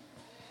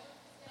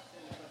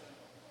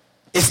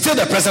 It's still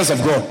the presence of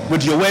God.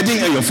 With your wedding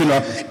and your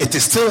funeral, it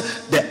is still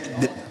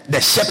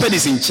the shepherd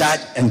is in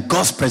charge and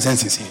God's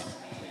presence is here.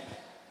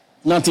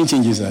 Nothing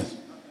changes that.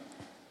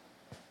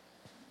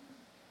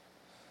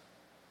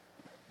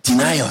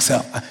 Deny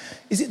yourself.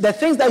 Is it the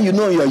things that you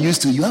know you are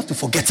used to, you have to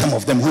forget some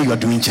of them when you are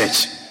doing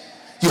church.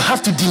 You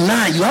have to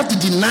deny. You have to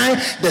deny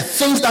the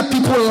things that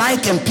people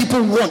like and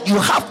people want. You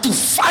have to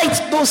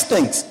fight those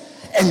things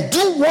and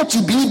do what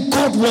you believe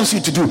God wants you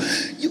to do.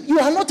 You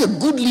are not a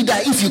good leader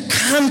if you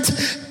can't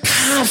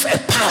carve a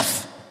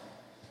path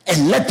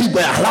and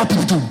allow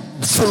people to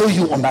follow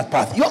you on that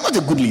path. You are not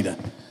a good leader.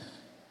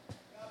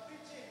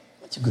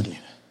 Not a good leader.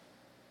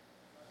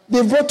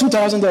 They brought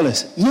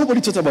 $2,000.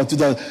 Nobody thought about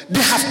 $2,000.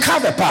 They have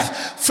carved a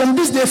path. From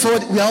this day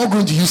forward, we are all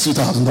going to use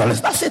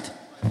 $2,000. That's it.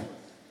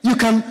 You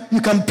can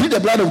plead the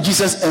blood of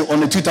Jesus on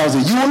the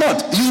 2,000. You will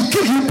not. You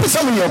put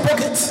some in your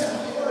pockets.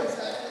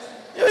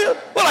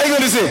 What are you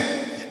going to say?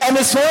 And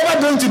it's forever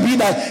going to be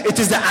that it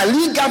is the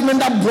Ali government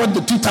that brought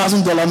the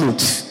 $2,000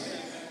 note.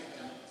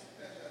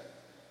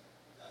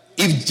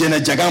 If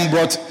Janet Jagan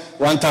brought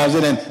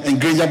 1,000 and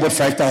Granger brought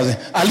 5,000,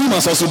 Ali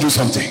must also do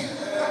something.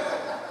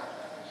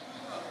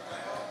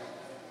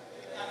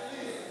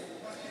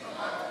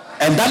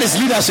 And that is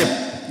leadership.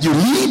 You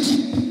lead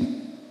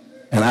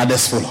and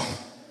others follow.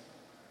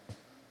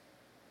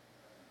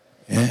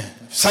 Yeah.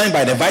 Signed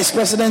by the vice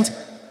president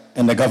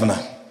and the governor.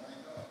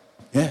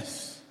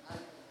 Yes.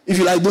 If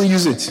you like, don't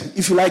use it.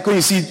 If you like, when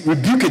you see it,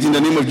 rebuke it in the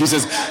name of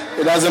Jesus.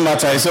 It doesn't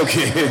matter. It's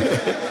okay.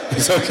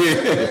 It's okay.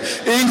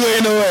 It ain't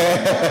going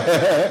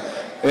nowhere.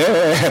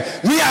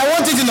 Yeah. Me, I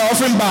want it in the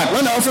offering bag.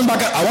 When the offering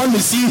bag, I want to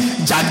see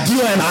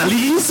Jagdio and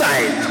Ali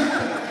inside.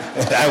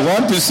 I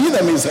want to see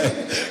them inside.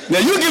 Now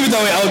you give it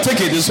away, I'll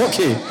take it. It's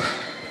okay.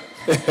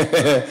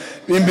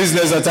 In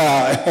business at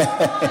all.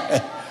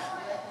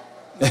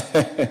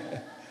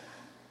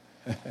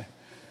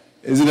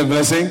 Is it a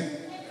blessing?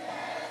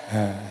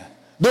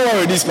 Don't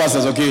worry, these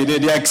pastors, okay?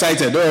 They're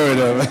excited. Don't worry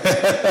them.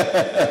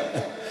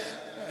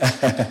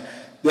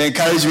 They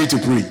encourage me to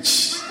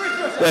preach.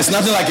 There's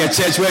nothing like a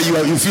church where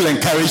you feel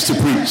encouraged to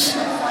preach.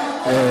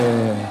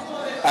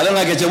 I don't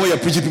like a church where you're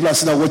preaching, people are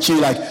sitting there watching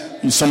you like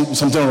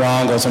something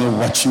wrong or something.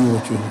 Watch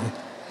you.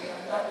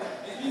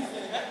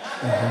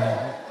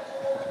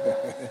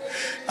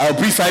 I'll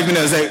preach 5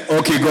 minutes and say,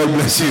 okay, God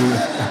bless you.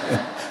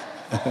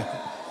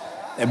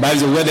 The Bible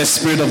says, where the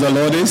Spirit of the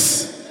Lord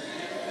is,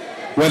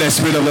 where the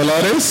Spirit of the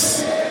Lord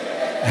is.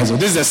 And so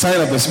this is the sign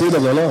of the Spirit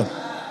of the Lord.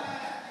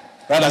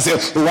 Rather say,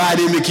 why are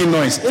they making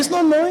noise? It's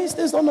not noise.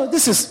 There's no noise.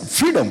 This is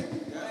freedom.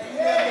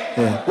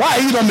 Yeah. Why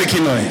are you not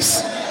making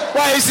noise?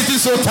 Why are you sitting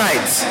so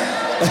tight?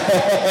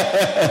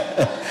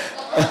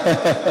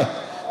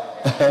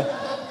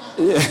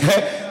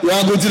 You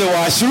want to go to the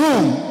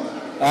washroom?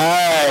 All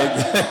right.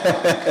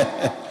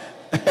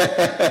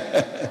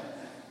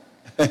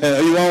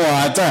 You want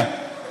water?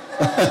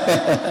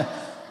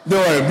 Don't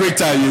worry, break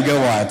time, you get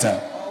water.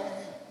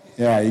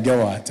 Yeah, you get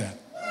water.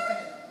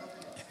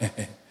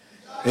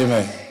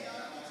 Amen.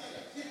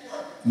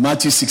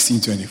 Matthew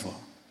 16:24.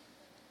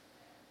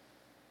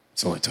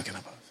 That's what we're talking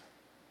about.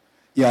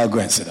 Yeah, I'll go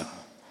and sit down.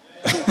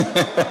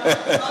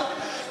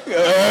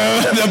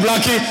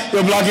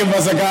 You're blocking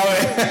Pastor Kawe.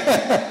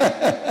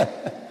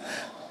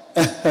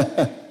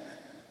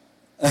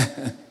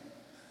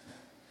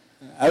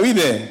 Are we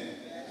there?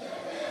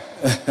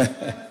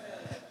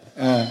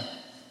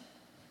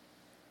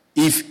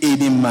 If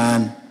any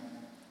man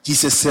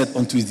Jesus said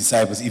unto his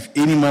disciples, if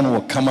any man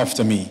will come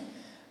after me,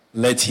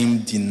 let him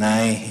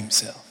deny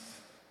himself.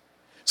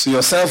 So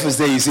yourself is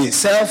there. You say,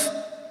 self,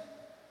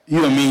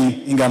 you and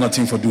me ain't got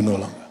nothing for do no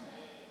longer.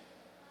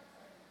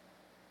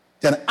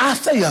 Then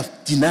after you have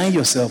denied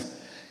yourself,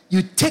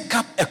 you take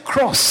up a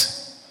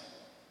cross.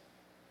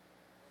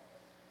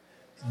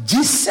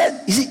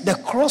 Jesus, you see, the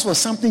cross was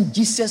something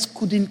Jesus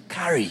couldn't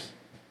carry.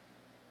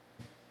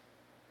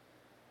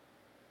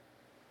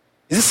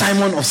 Is it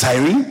Simon of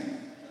Cyrene?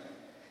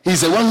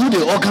 He's the one who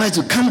they organized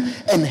to come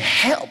and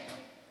help.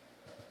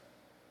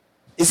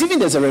 It's even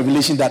there's a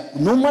revelation that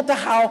no matter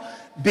how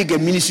big a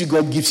ministry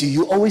God gives you,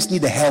 you always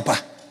need a helper.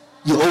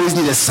 You always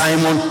need a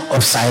Simon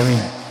of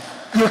Cyrene.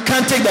 You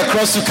can't take the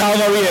cross to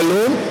Calvary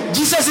alone.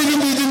 Jesus even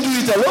didn't do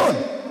it alone.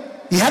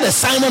 He had a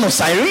Simon of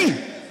Cyrene.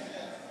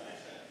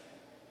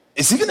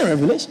 It's even a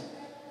revelation.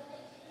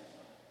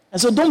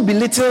 And so don't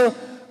belittle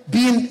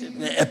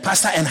being a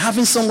pastor and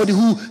having somebody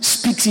who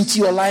speaks into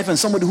your life and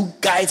somebody who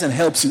guides and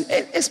helps you.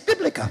 It's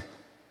biblical.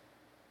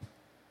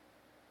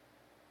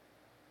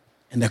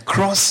 And the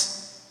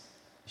cross,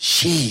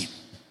 shame.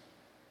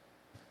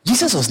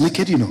 Jesus was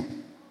naked, you know.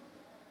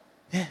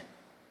 Yeah.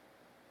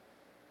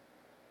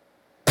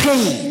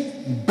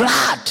 Pain,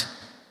 blood.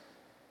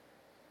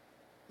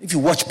 If you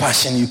watch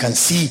Passion, you can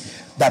see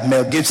that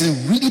Mel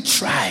Gibson really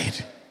tried.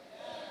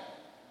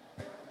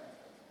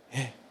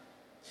 Yeah.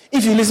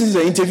 If you listen to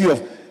the interview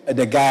of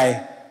the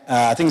guy,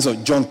 I think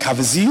it's John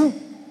Caviezel.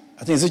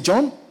 I think, is it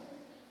John?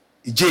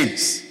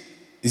 James.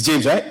 It's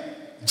James, right?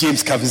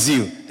 James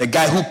Caviezel, the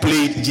guy who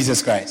played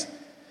Jesus Christ.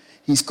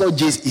 He's called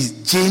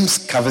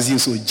James Caviezel,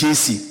 so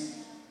JC.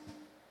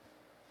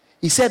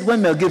 He said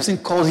when Mel Gibson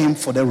called him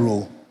for the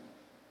role,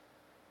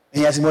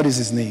 and he asked him, what is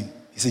his name?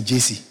 He said,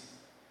 JC.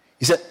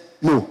 He said,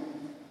 no.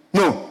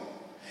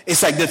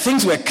 It's like the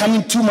things were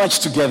coming too much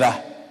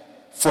together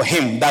for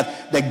him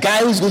that the guy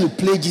who's going to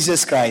play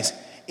Jesus Christ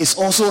is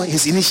also,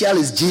 his initial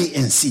is J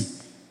and C.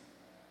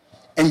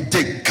 And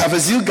the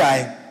Caviezel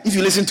guy, if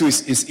you listen to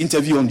his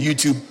interview on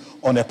YouTube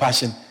on The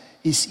Passion,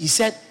 he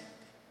said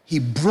he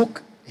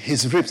broke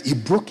his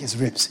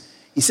ribs.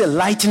 He said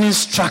lightning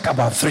struck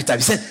about 3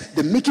 times. He said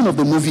the making of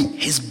the movie,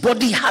 his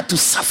body had to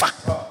suffer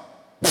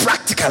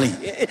practically.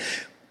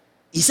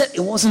 He said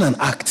it wasn't an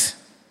act.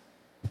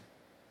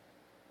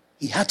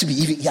 I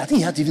think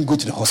he had to even go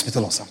to the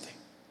hospital or something.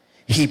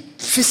 He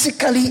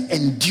physically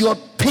endured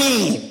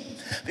pain.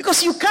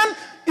 Because you can't,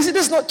 you see,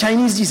 this is not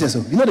Chinese Jesus.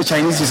 You know the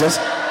Chinese Jesus?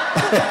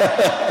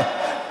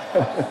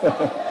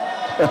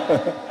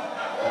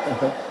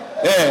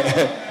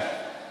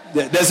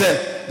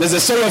 There's a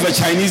story of a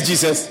Chinese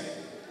Jesus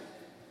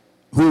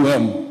who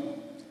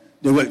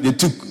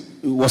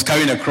was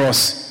carrying a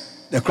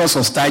cross. The cross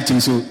was tied to him,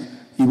 so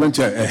he went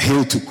to a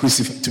hill to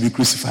be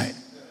crucified.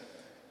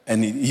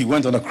 And he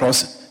went on the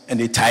cross, and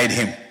they tied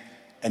him,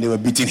 and they were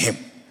beating him.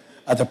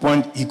 At the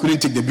point, he couldn't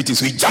take the beating,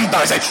 so he jumped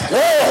down and said,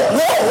 whoa.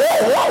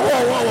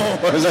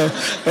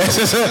 I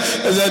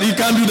said, you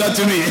can't do that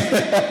to me.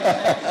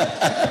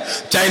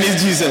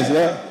 Chinese Jesus,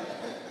 yeah?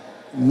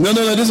 No,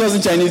 this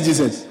wasn't Chinese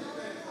Jesus.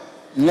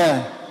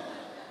 No.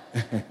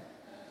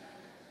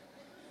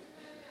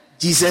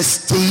 Jesus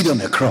stayed on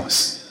the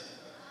cross.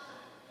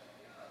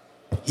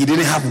 He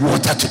didn't have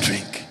water to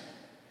drink.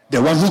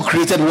 The one who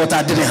created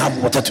water didn't have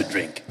water to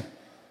drink.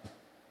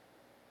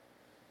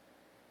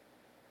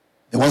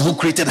 The one who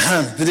created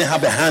hands didn't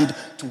have a hand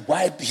to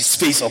wipe his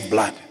face of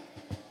blood.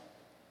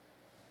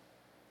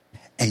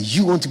 And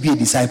you want to be a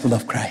disciple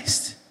of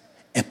Christ,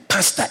 a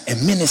pastor, a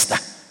minister,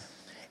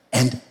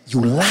 and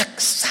you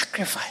lack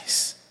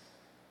sacrifice.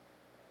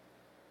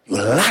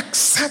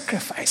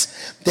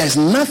 There's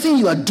nothing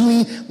you are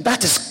doing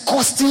that is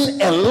costing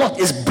a lot,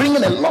 is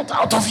bringing a lot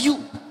out of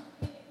you.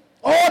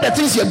 All the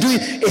things you're doing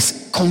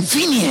is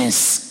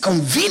convenience.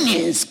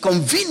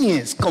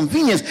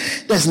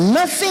 There's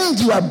nothing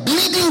you are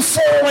bleeding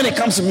for when it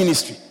comes to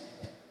ministry.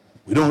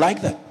 We don't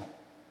like that.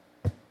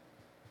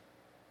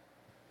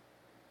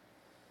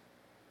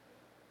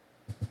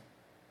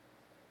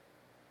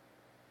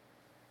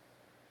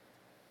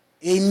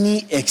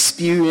 Any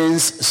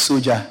experienced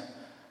soldier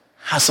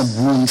has some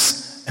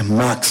wounds and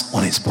marks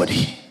on his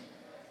body.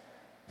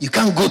 You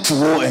can't go to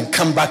war and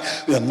come back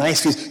with a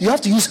nice face. You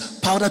have to use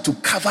powder to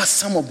cover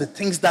some of the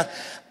things that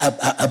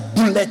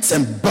bullets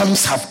and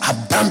bombs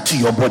have done to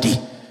your body.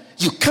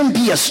 You can't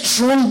be a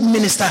strong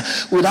minister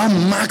without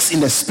marks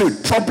in the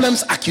spirit.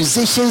 Problems,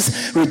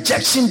 accusations,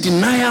 rejection,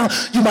 denial.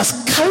 You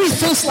must carry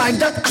things like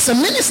that as a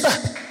minister.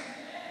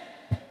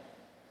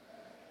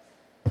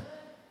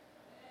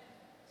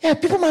 Yeah,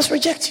 people must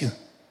reject you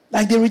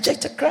like they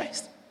rejected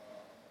Christ.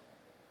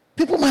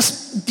 People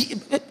must be...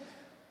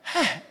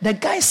 The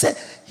guy said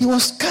he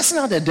was casting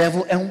out the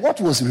devil, and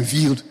what was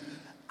revealed?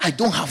 I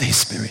don't have his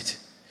spirit.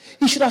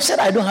 He should have said,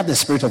 I don't have the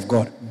spirit of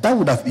God. That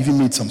would have even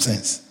made some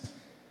sense.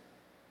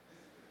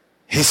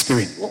 His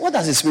spirit. What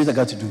does his spirit have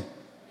got to do?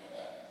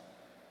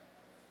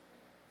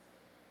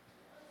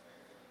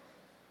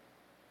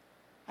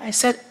 I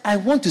said, I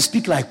want to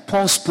speak like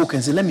Paul spoke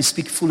and said, let me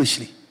speak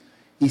foolishly.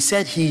 He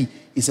said he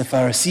is a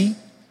Pharisee.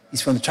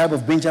 He's from the tribe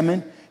of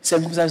Benjamin.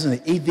 circumcised on the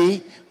 8th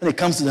day, when it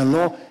comes to the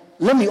law,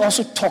 let me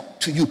also talk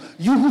to you.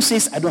 You who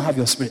says, I don't have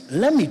your spirit,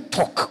 let me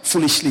talk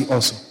foolishly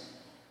also.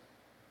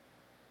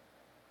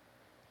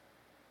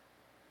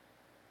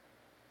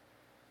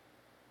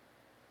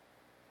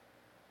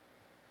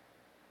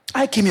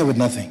 I came here with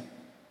nothing.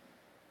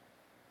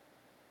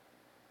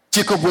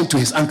 Jacob went to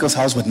his uncle's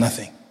house with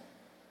nothing.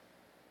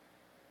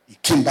 He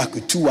came back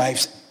with 2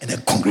 wives and a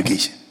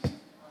congregation.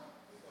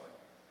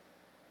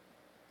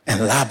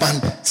 And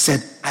Laban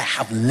said, I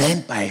have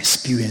learned by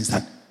experience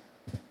that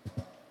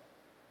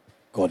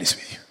God is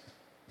with you.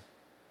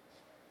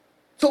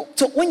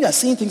 So when you are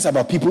saying things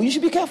about people, you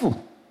should be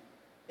careful.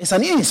 It's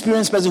an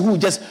inexperienced person who will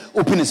just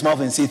open his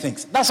mouth and say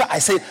things. That's why I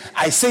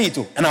say it,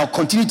 and I'll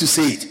continue to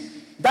say it.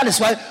 That is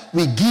why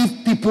we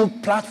give people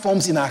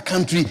platforms in our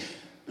country.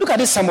 Look at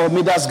this Samuel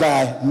Midas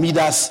guy,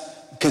 Midas,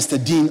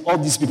 Kestadine, all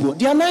these people.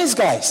 They are nice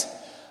guys.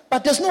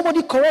 But there's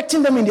nobody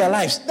correcting them in their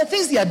lives. The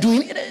things they are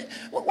doing,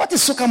 what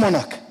is Soka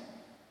Monarch?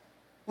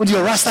 With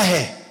your Rasta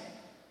hair.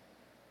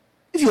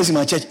 If he was in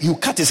my church, he would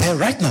cut his hair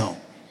right now.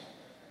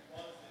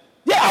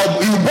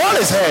 Yeah, he would bald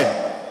his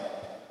hair.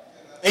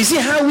 And you see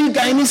how we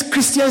Guyanese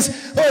Christians,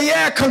 oh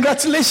yeah,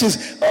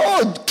 congratulations.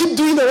 Oh, keep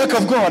doing the work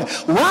of God.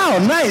 Wow,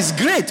 nice,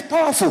 great,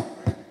 powerful.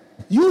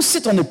 You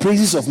sit on the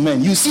praises of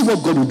men. You see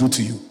what God will do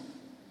to you.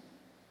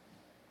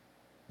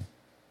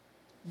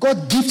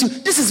 God gives you.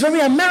 This is very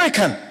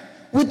American.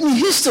 Whitney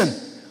Houston.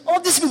 All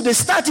these people, they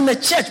start in the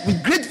church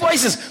with great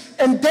voices.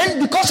 And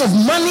then because of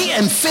money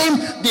and fame,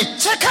 they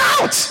check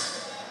out.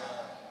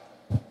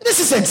 This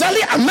is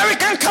exactly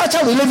American culture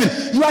we live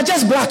in. You are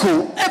just black.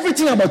 Oh,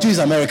 everything about you is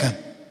American.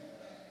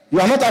 You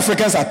are not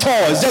Africans at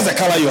all. It's just the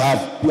color you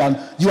have.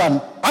 You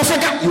are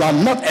African. You are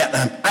not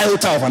an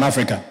iota of an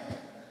African.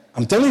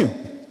 I'm telling you.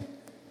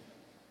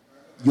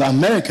 You are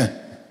American.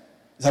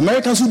 It's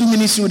Americans who do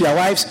ministry with their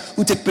wives,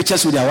 who take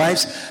pictures with their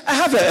wives. I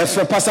have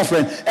a pastor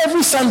friend.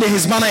 Every Sunday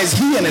his manner is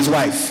he and his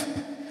wife.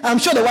 I'm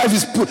sure the wife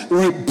is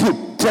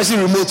pressing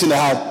remote in the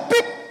house.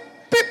 Beep,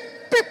 beep,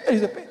 beep.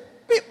 Beep,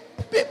 beep,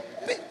 beep,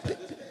 beep, beep.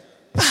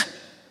 Ah.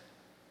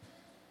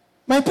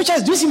 My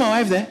pictures, do you see my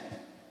wife there?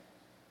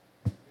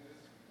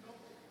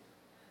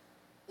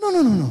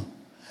 No.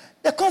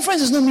 The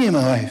conference is not me and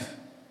my wife.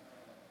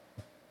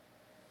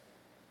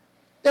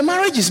 The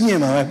marriage is me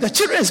and my wife. The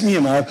children is me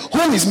and my wife.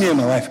 Home is me and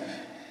my wife.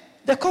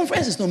 The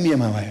conference is not me and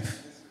my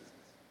wife.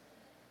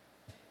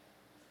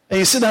 And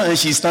you sit down and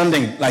she's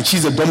standing like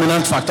she's a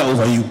dominant factor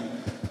over you.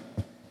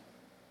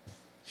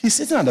 She's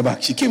sitting at the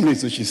back. She came late,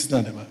 so she's sitting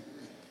at the back.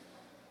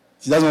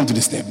 She doesn't want to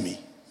disturb me.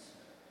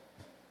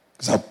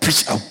 Because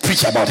I'll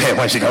preach about her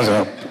when she comes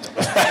up.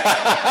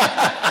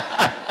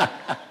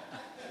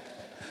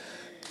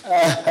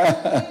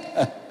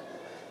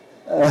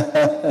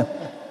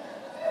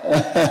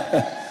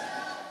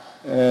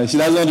 She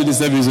doesn't want to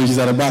disturb you, so she's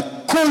at the back.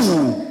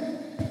 Cool.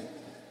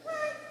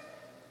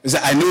 He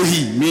said, I know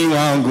he, me,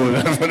 one go.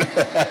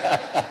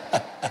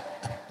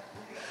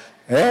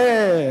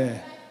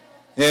 Hey.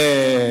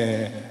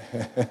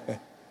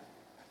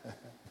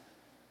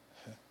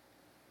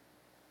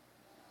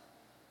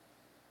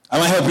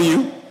 Am I helping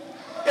you?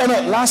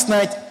 Last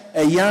night,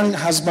 a young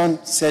husband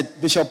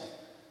said, Bishop,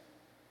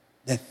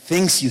 the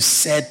things you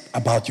said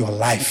about your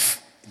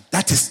life,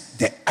 that is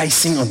the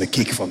icing on the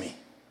cake for me.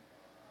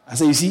 I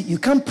said, you see, you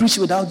can't preach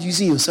without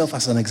using yourself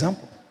as an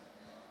example.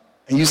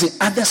 And using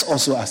others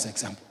also as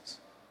examples.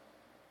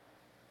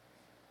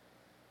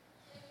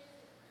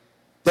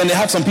 Then they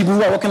have some people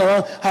who are walking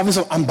around having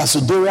some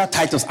ambassadorial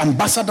titles,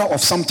 ambassador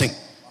of something.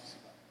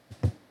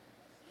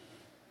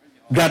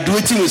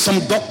 Graduating with some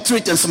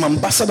doctorate and some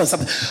ambassador.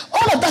 Something.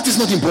 All of that is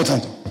not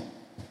important.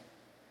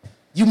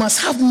 You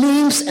must have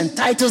names and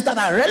titles that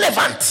are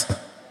relevant.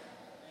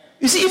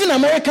 You see, even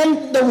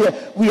American that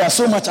we are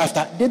so much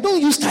after, they don't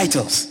use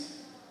titles.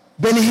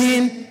 Benny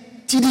Hinn,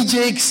 T.D.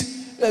 Jakes,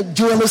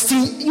 Joel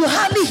Osteen, you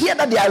hardly hear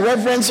that they are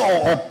reverends or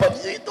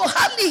you don't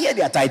hardly hear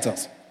their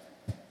titles.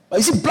 But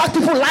you see, black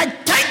people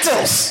like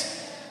titles.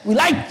 We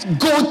like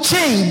gold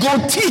chain,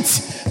 gold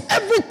teeth,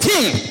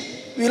 everything.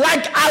 We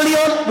like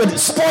Allion with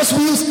sports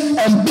wheels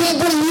and boom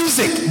boom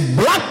music.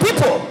 Black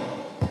people.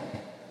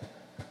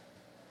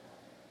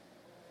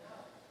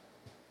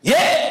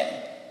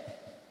 Yeah.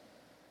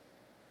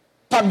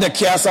 Park the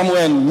car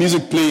somewhere and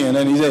music playing, and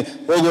then he say,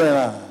 "What's going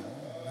on?"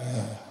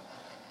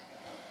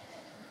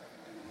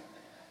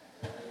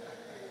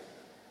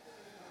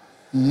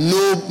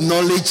 No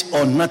knowledge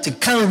or nothing.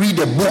 Can't read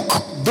a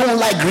book. Don't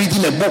like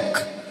reading a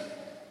book.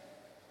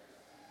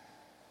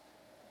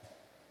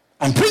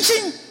 I'm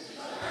preaching.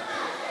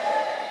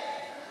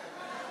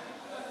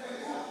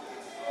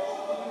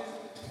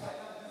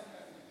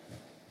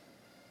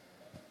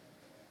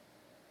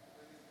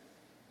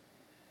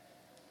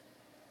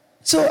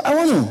 So I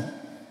want to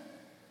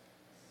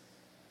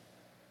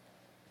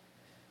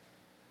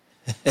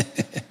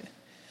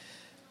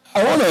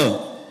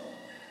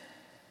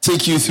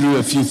take you through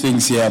a few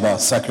things here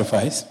about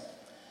sacrifice.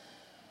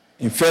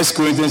 In 1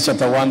 Corinthians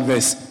chapter 1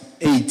 verse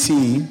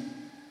 18,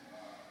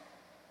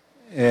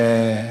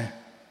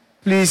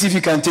 please, if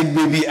you can take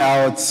baby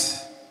out,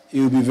 It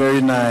will be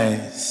very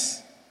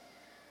nice.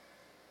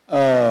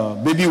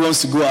 Baby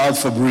wants to go out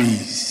for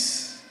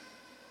breeze.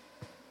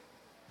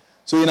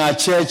 So in our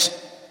church,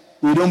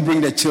 we don't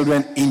bring the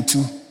children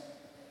into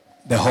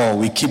the hall.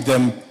 We keep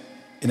them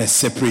in a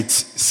separate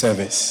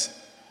service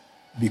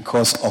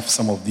because of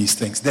some of these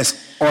things. There's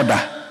order.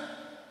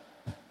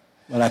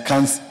 But I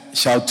can't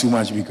shout too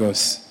much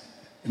because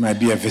it might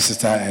be a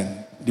visitor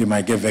and they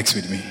might get vexed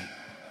with me.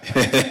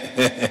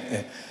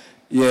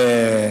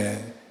 Yeah.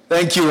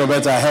 Thank you,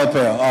 Roberta. Help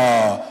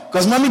her.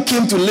 Because mommy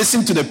came to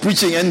listen to the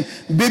preaching and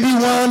baby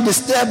one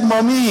disturbed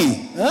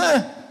mommy.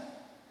 Huh?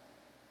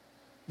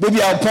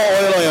 Baby, I'll pour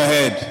oil on your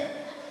head.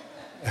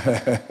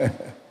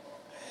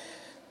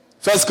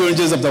 1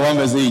 Corinthians chapter 1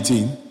 verse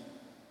 18.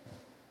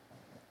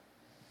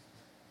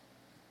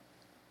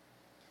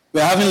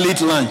 We're having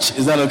late lunch.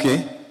 Is that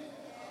okay?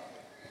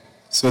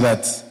 So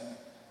that,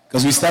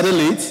 because we started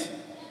late.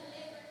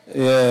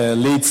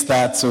 Late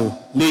start, so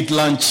late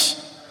lunch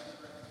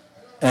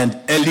and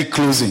early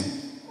closing.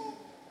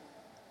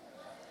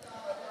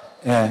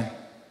 Yeah.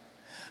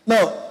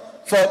 Now,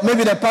 for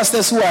maybe the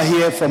pastors who are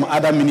here from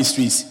other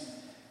ministries,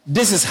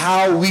 this is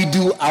how we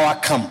do our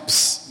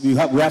camps. We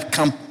have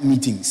camp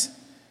meetings.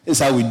 This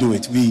is how we do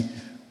it.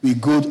 We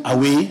go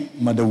away,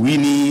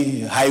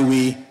 Madawini,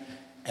 highway,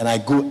 and I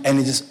go, and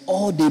it is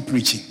all day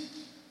preaching.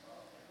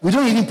 We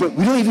don't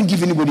even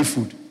give anybody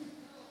food.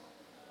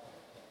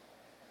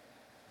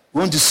 We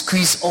want to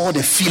squeeze all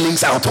the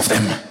feelings out of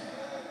them.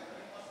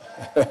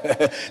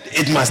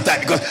 It must die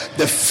because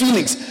the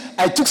feelings.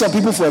 I took some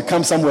people for a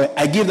camp somewhere.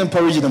 I gave them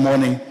porridge in the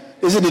morning.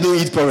 They said they don't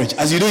eat porridge.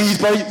 As you don't eat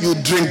porridge, you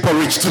drink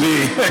porridge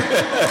today.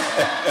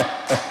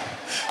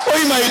 Oh,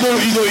 you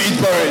don't eat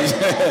porridge.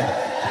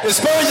 It's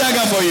porridge I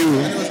got for you.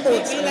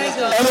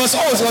 It was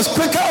oats. It was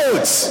Quaker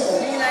oats.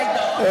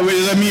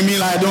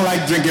 I don't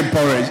like drinking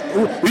porridge.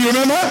 You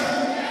remember?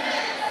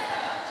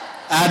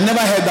 I had never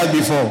heard that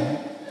before.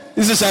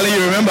 This is Charlie,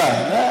 you remember?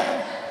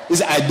 He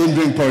said, I don't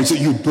drink porridge. So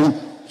you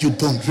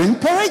don't drink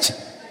porridge?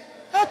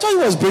 I thought it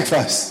was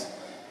breakfast.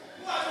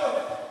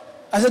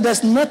 I said,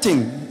 there's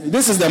nothing.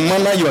 This is the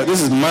manna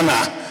this is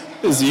manna.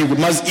 You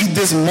must eat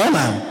this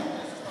manna.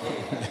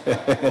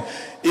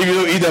 If you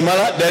don't eat the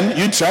manna, then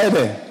you try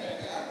them.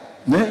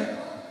 Yeah?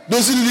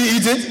 Those who didn't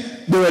eat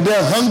it, they were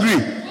there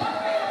hungry.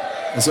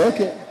 I said,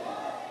 okay.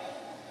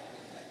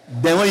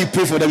 Then when you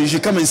pray for them, you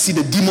should come and see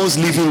the demons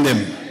leaving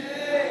them.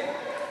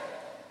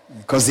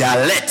 Because they are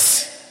let.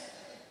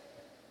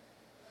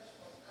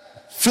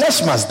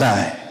 Flesh must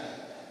die.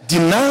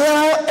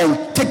 Denial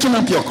and taking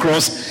up your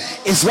cross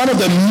is one of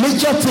the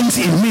major things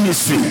in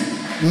ministry.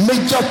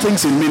 Major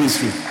things in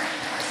ministry.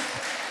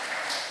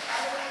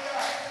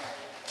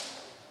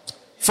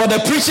 For the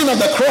preaching of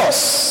the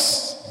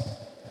cross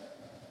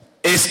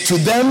is to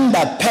them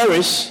that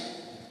perish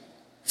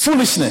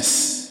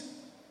foolishness.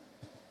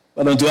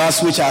 But unto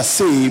us which are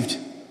saved,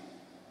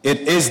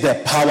 it is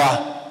the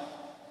power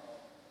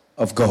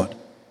of God.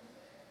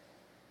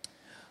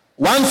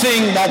 One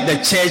thing that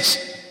the church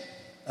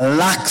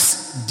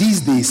lacks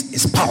these days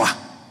is power.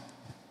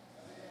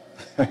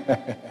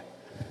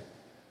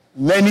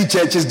 Many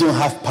churches don't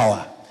have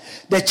power.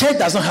 The church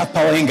does not have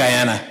power in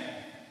Guyana.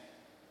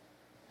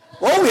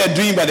 What we are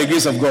doing by the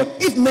grace of God,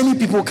 if many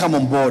people come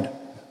on board,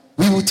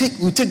 we will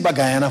take back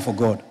Guyana for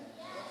God.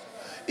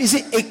 You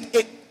see,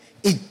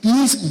 it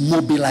needs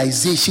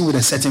mobilization with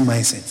a certain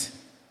mindset.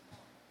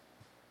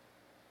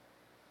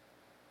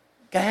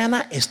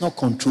 Guyana is not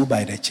controlled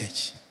by the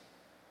church.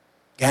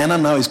 Guyana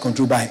now is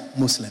controlled by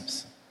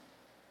Muslims.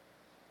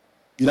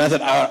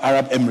 United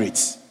Arab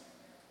Emirates.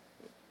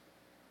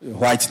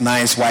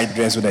 Nice white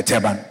dress with a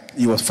turban.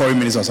 He was foreign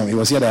minister or something. He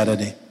was here the other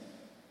day.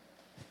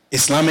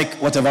 Islamic,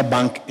 whatever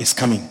bank is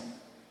coming.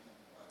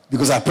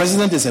 Because our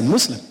president is a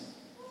Muslim.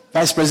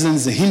 Vice president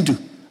is a Hindu.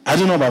 I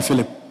don't know about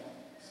Philip.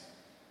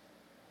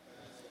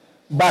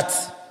 But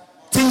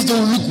things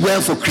don't look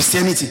well for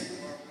Christianity.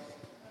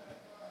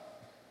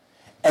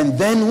 And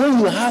then when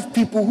you have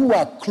people who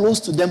are close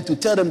to them to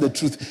tell them the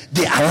truth,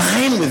 they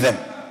align with them.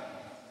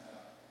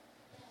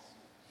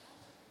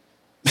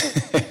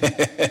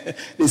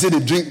 They say they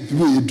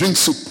drink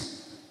soup.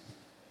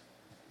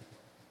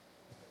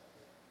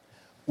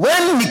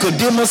 When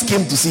Nicodemus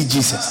came to see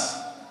Jesus,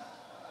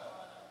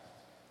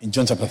 in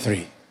John chapter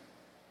 3,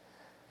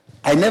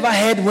 I never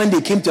heard when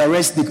they came to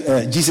arrest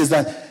Jesus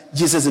that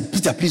Jesus said,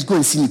 Peter, please go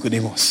and see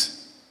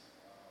Nicodemus.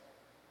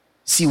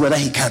 See whether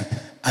he can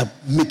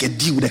make a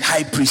deal with the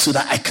high priest so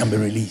that I can be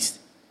released.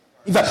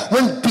 In fact,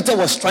 when Peter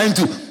was trying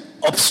to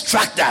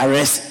obstruct the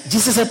arrest,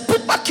 Jesus said,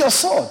 put back your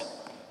sword.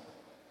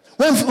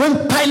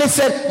 When Pilate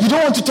said, you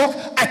don't want to talk,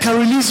 I can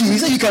release you. He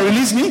said, you can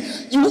release me?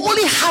 You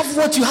only have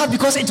what you have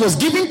because it was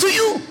given to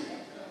you.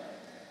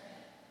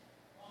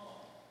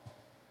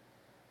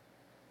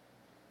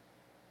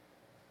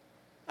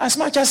 As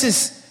much as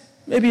it's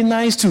maybe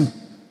nice to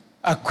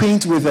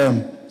acquaint with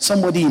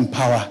somebody in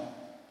power,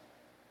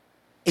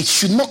 it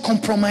should not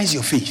compromise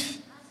your faith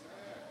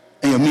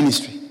and your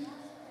ministry.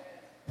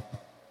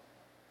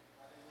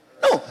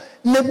 No,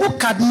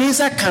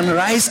 Nebuchadnezzar can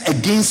rise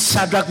against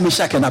Shadrach,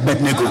 Meshach, and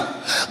Abednego,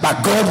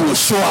 but God will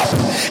show up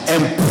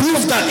and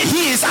prove that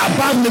he is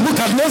above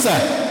Nebuchadnezzar.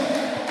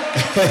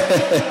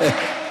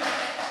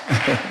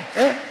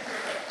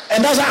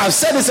 And that's why I've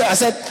said this. I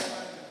said,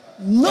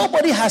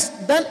 nobody has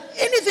done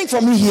anything for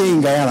me here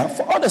in Guyana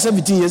for all the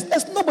 17 years.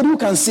 There's nobody who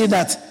can say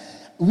that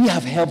we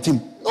have helped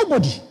him.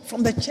 Nobody.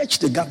 From the church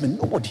to the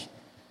government, nobody.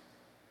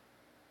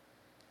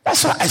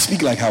 That's why I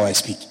speak like how I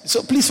speak.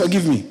 So please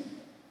forgive me.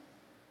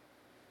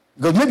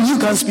 Because maybe you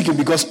can't speak it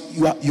because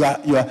your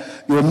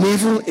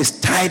navel is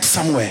tied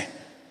somewhere.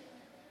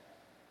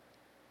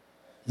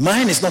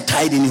 Mine is not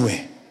tied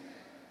anywhere.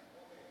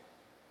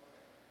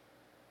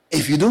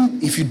 If you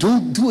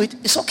don't do it,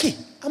 it's okay.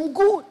 I'm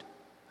good.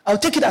 I'll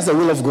take it as the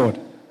will of God.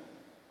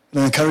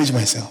 And I encourage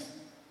myself.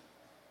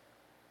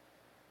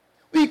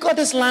 We got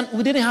this land.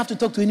 We didn't have to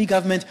talk to any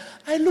government.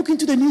 I look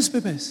into the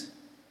newspapers.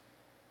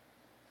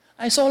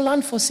 I saw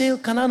land for sale,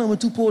 Canal number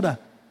 2 Polder.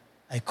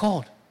 I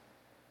called.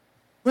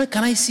 Where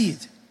can I see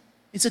it?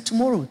 He said,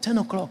 tomorrow, 10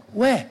 o'clock.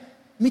 Where?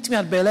 Meet me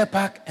at Bel Air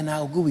Park and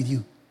I'll go with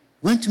you.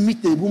 Went to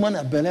meet the woman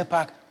at Bel Air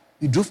Park.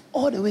 We drove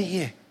all the way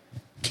here.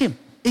 Came.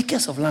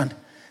 Acres of land.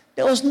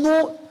 There was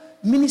no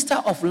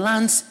minister of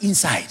lands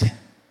inside.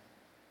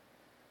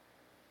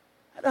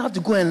 I don't have to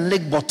go and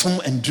lick bottom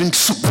and drink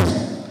soup.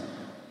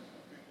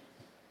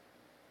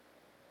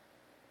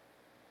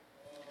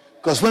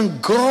 Because when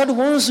God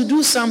wants to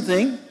do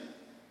something,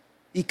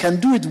 he can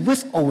do it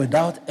with or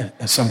without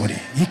somebody.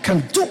 He can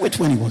do it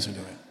when he wants to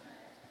do it.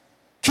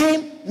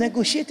 Came,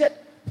 negotiated,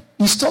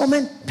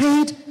 installment,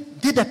 paid,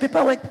 did the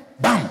paperwork,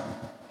 bam.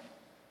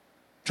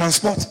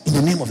 Transport in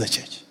the name of the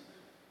church.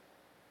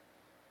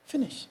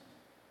 Finish.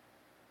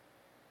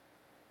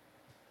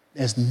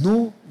 There's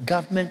no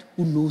government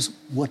who knows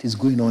what is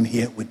going on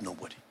here with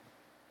nobody.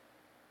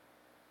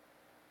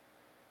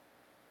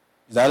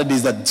 The other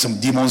days that some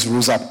demons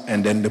rose up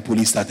and then the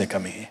police started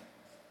coming here.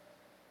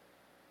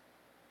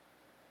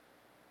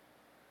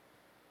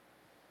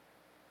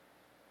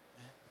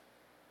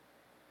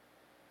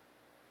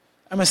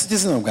 I'm a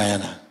citizen of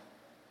Guyana.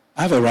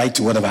 I have a right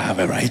to whatever I have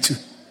a right to.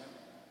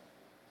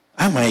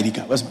 I have my ID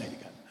card. Where's my ID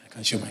card? I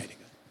can show my ID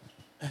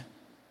card.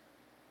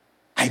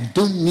 I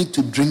don't need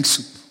to drink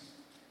soup.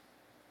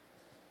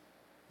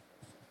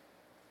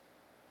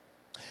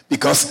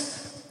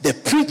 Because the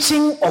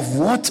preaching of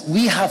what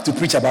we have to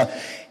preach about,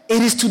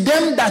 it is to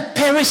them that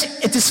perish,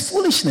 it is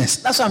foolishness.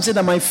 That's why I'm saying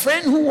that my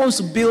friend who wants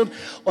to build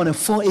on a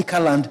 4-acre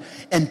land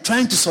and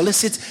trying to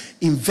solicit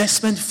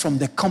investment from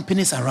the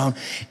companies around,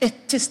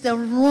 it is the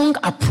wrong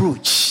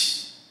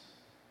approach.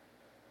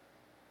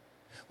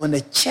 When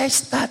the church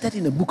started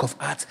in the book of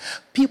Acts,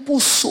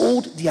 people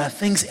sold their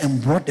things and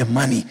brought the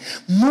money.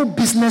 No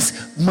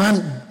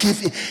businessman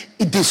gave it.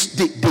 They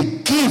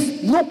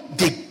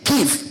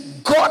gave.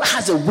 God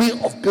has a way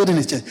of building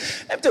his church.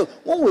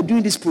 When we're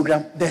doing this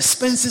program, the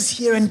expenses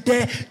here and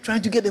there,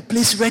 trying to get the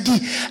place ready,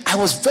 I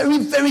was very,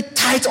 very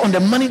tight on the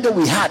money that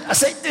we had. I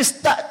said,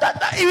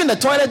 that, even the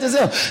toilet is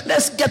there.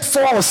 Let's get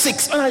 4 or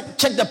 6. When I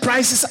check the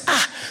prices,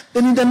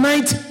 then in the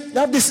night, you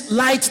have this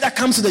light that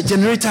comes to the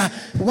generator.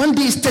 One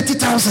day is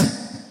 30,000.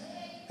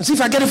 And so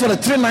if I get it for the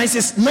 3 nights,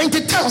 it's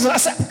 90,000. I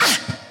said,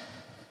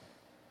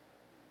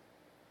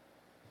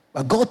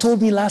 But God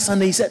told me last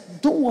Sunday, he said,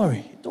 don't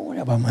worry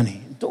about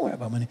money. Don't worry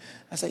about money.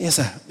 I said, yes,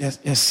 sir. Yes,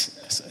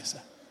 sir.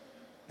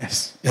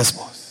 Yes,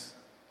 boss.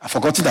 I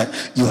forgot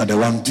that you are the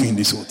one doing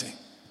this whole thing.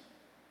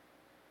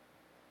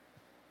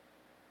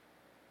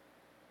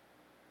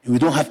 We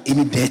don't have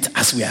any debt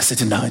as we are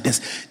sitting down.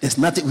 There's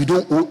nothing. We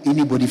don't owe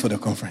anybody for the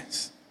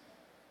conference.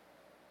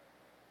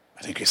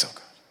 By the grace of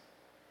God.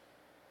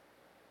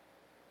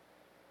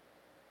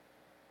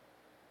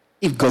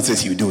 If God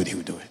says he will do it, he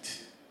will do it.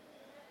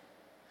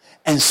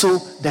 And so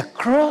the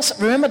cross,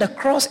 remember the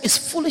cross is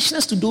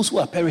foolishness to those who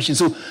are perishing.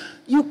 So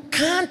you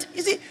can't,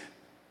 you see,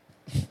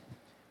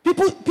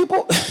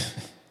 people,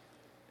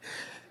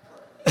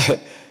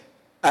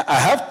 I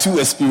have 2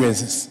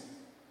 experiences.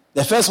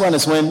 The first one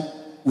is when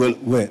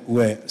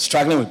we're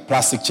struggling with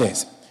plastic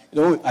chairs.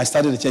 You know, I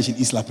started the church in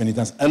East La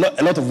Penitence. A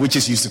lot of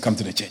witches used to come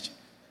to the church.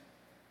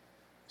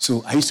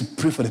 So I used to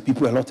pray for the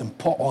people a lot and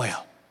pour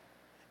oil.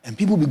 And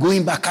people will be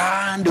going back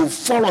and they'll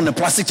fall on the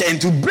plastic chair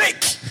and to break.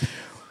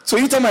 So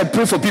every time I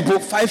pray for people,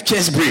 5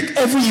 chairs break.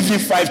 Every evening,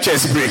 5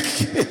 chairs break.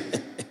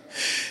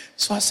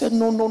 So I said,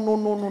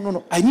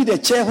 no. I need a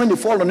chair. When they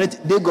fall on it,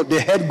 they got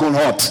their head gone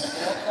hot.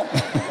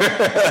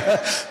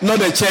 Not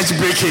the church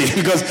breaking.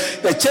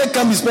 Because the church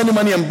can't be spending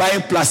money and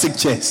buying plastic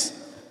chairs.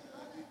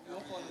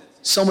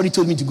 Somebody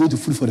told me to go to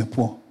Food for the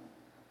Poor.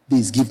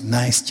 They give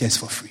nice chairs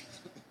for free.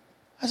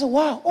 I said,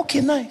 wow,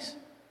 okay, nice.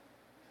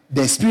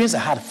 The experience I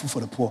had at Food for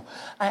the Poor,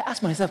 I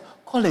asked myself,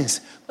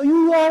 Collins, are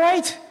you all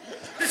right?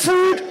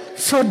 Food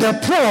for the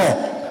poor.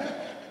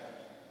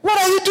 What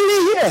are you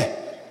doing here?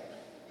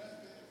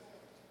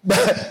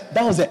 But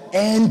that was the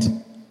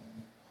end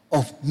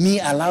of me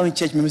allowing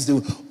church members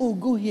to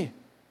go here.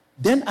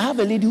 Then I have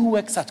a lady who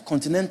works at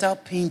Continental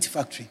Paint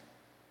Factory.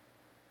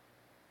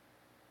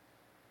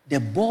 The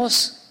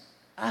boss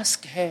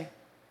asked her,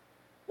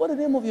 What's the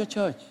name of your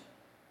church?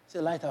 I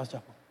said, Lighthouse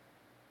Chapel.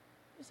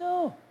 He said,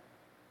 oh.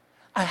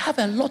 I have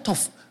a lot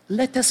of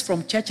letters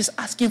from churches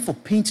asking for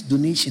paint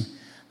donation.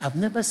 I've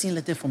never seen a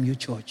letter from your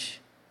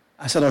church.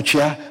 I said,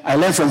 Ochia, I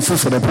learned from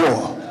Food for the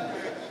Poor.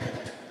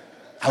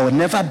 I will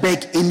never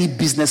beg any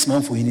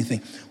businessman for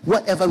anything.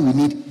 Whatever we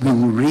need, we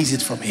will raise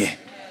it from here.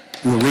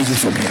 We will raise it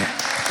from here.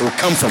 It will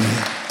come from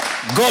here.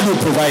 God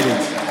will provide it.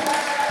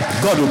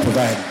 God will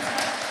provide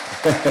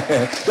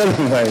it. God will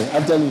provide it.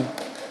 I'm telling you.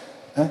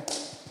 Huh?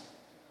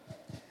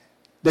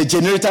 The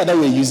generator that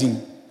we're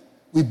using,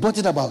 we bought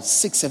it about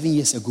 6-7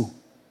 years ago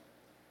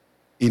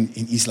in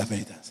East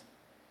Lapenitas.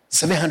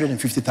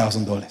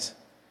 $750,000.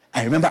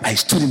 I remember I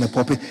stood in the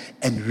pulpit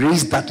and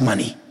raised that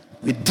money.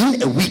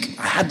 Within a week,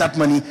 I had that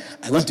money.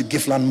 I went to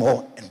Giftland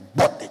Mall and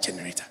bought the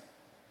generator.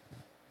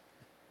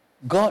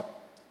 God,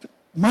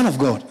 man of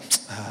God.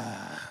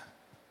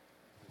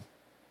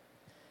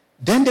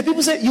 Then the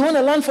people say, you want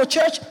a land for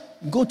church?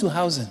 Go to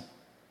housing.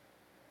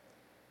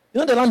 You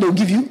know the land they will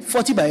give you?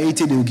 40 by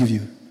 80 they will give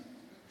you.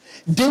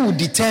 They will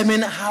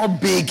determine how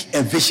big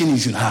a vision you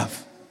should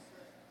have.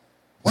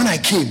 When I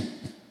came,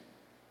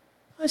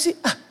 I see,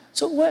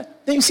 so where?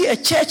 Then you see a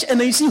church and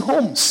then you see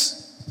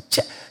homes.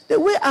 The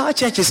way our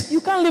church is,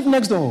 you can't live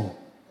next door.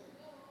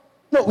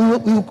 No,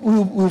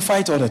 we'll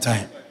fight all the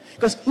time.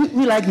 Because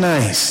we like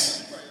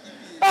nice.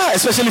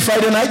 Especially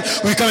Friday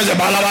night, we come and say,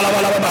 bala, bala,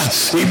 bala, bala.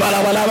 We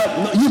bala, bala,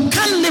 bala. No, you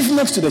can't live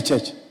next to the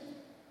church.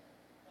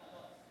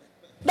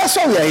 That's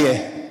why we are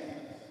here.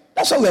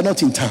 That's why we are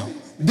not in town.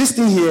 This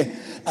thing here,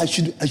 I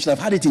should have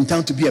had it in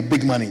town to be a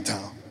big man in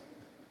town.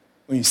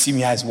 When you see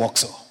me, eyes walk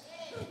so.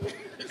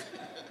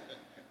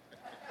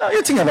 Now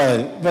you think about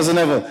it, Pastor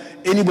Neville,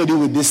 anybody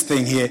with this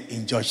thing here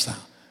in Georgetown,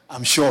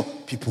 I'm sure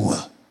people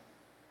will.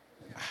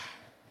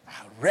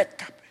 Red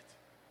carpet.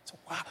 So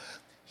wow,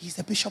 he's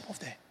the bishop of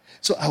there.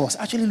 So I was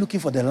actually looking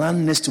for the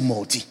land next to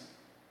Multi,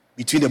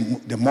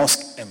 between the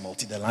mosque and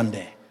Multi, the land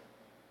there.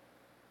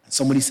 And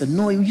somebody said,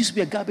 no, it used to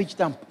be a garbage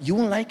dump. You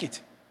won't like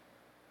it.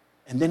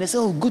 And then they said,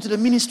 oh, go to the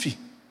ministry.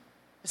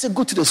 I said,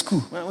 go to the school.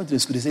 When I went to the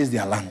school, they said it's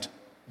their land.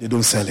 They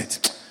don't sell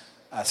it.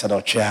 I said,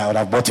 oh, chair, I would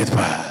have bought it.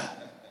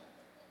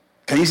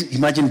 Can you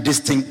imagine this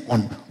thing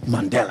on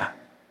Mandela?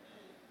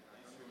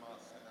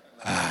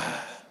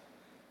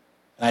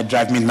 I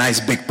drive me nice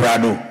big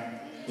Prado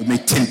with my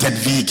tinted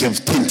vehicle,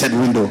 tinted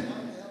window.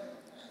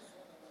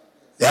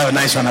 They have a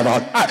nice one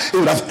about, it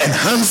would have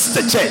enhanced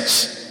the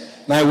church.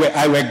 Now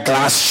I wear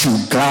glass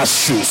shoes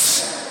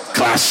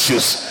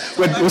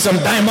with some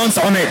diamonds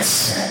on it.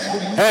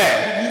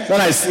 Hey, when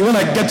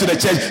I get to the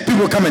church,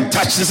 people come and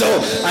touch this.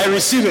 Oh, I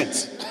receive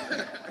it.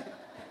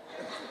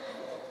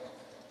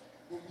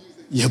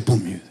 Yeah,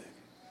 boom music.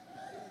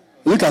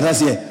 Look at us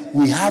here.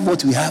 We have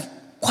what we have,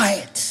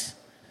 quiet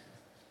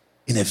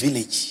in a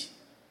village.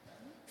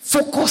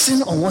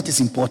 Focusing on what is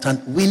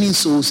important, winning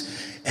souls,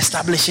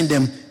 establishing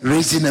them,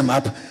 raising them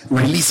up,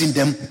 releasing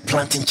them,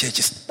 planting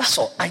churches. That's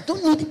all. I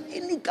don't need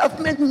any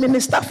government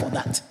minister for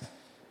that.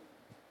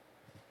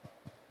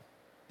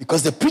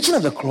 Because the preaching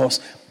of the cross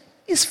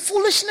is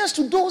foolishness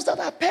to those that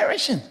are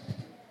perishing.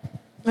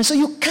 And so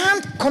you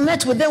can't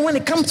connect with them when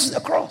it comes to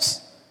the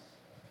cross.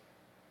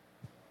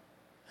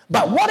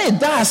 But what it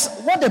does,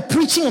 what the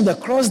preaching of the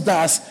cross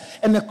does,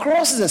 and the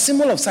cross is a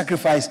symbol of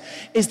sacrifice,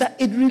 is that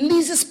it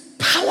releases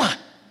power.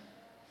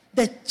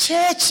 The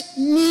church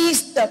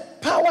needs the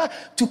power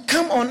to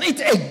come on it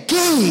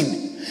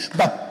again.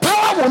 But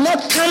power will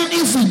not come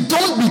if we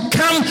don't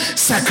become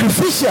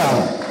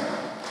sacrificial.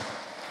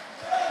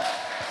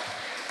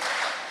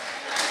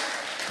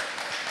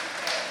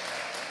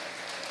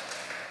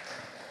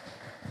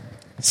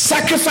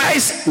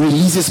 Sacrifice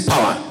releases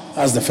power.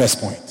 That's the first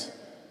point.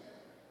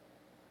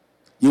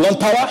 You want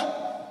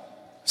power?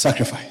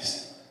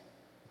 Sacrifice.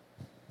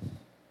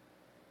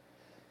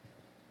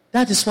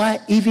 That is why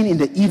even in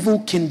the evil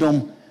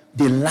kingdom,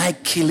 they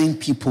like killing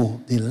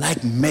people. They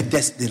like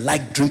murders. They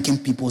like drinking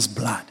people's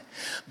blood.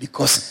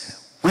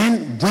 Because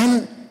when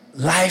blood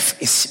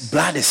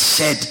is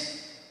shed,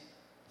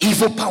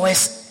 evil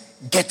powers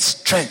get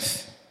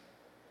strength.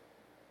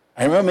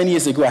 I remember many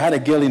years ago, I had a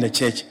girl in the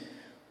church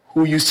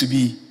who used to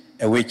be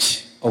a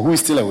witch, or who is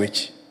still a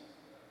witch.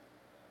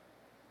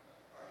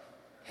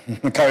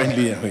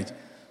 Currently a witch.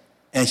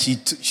 And she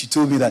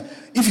told me that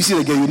if you see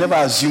the girl, you never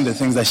assume the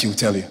things that she will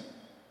tell you.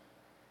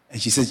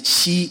 And she said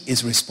she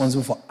is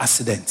responsible for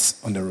accidents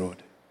on the road.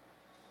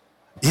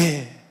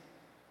 Yeah.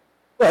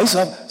 Well, I used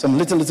to have some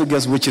little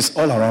girls witches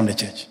all around the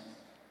church.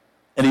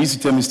 And they used to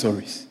tell me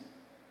stories.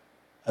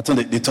 I thought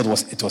they thought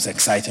it was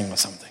exciting or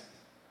something.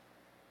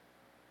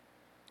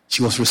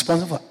 She was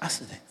responsible for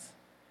accidents.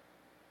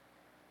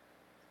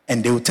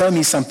 And they will tell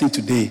me something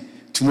today.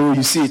 Tomorrow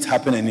you see it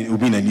happen and it will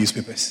be in the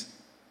newspapers.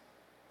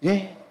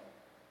 Yeah.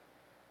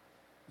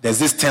 There's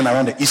this turn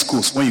around the East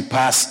Coast when you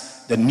pass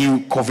the new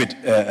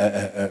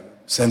COVID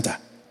center.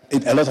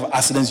 A lot of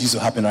accidents used to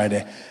happen right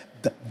there.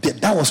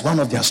 That was one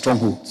of their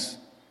strongholds.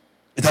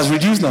 It has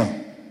reduced now.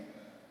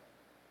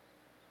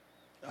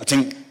 I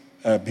think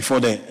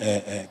before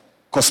the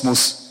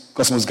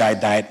Cosmos guy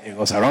died, it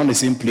was around the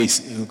same place.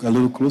 It was a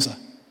little closer.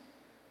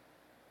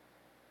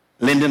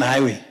 Linden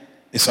Highway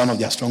is one of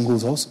their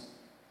strongholds also.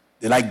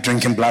 They like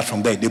drinking blood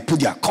from there. They put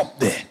their cup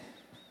there.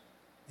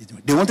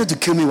 They wanted to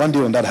kill me one day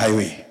on that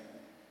highway,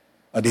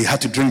 but they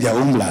had to drink their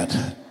own blood.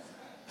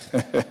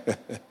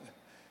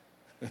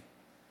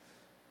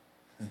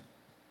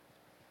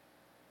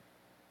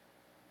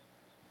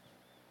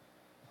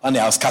 One day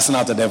I was casting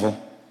out the devil,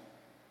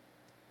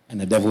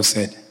 and the devil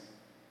said,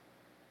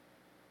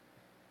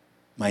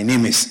 my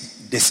name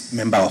is this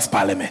member of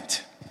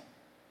parliament.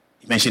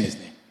 He mentioned his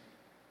name.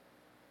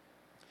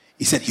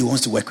 He said he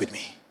wants to work with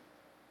me.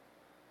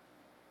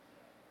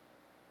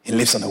 He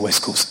lives on the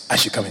West Coast. I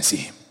should come and see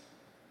him.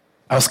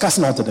 I was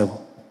casting out the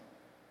devil.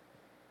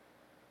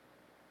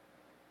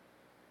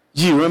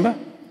 Do you remember?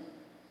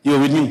 You were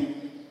with me.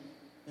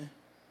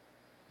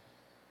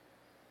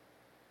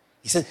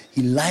 He said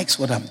he likes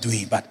what I'm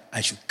doing, but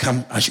I should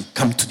come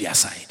to their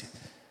side.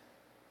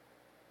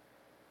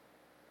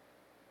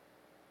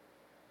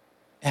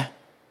 Yeah.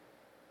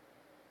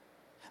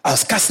 I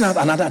was casting out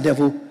another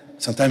devil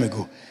some time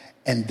ago,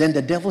 and then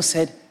the devil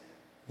said,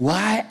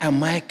 why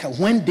am I,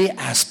 when they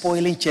are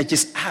spoiling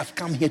churches, I have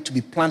come here to be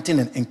planting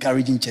and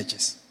encouraging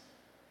churches.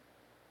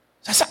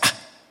 So I said,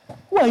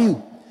 who are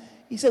you?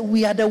 He said,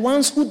 we are the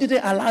ones who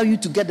didn't allow you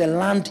to get the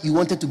land you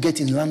wanted to get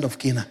in land of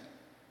Canaan.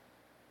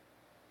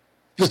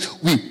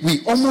 Because we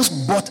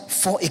almost bought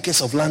 4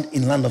 acres of land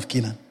in land of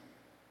Canaan.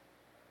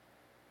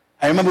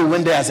 I remember we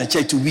went there as a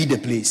church to read the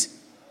place.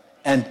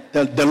 And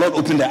the Lord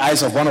opened the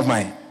eyes of one of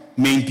my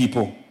main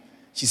people.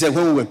 She said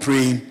when we were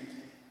praying,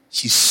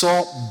 she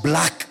saw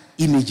black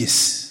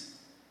images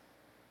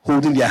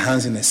holding their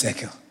hands in a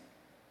circle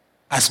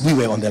as we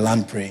were on the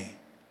land praying.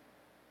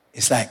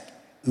 It's like,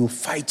 we will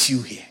fight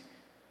you here.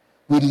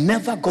 We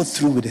never got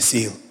through with the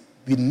sale.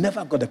 We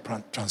never got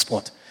the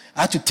transport.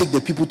 I had to take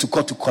the people to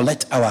court to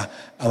collect our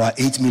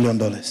 $8 million,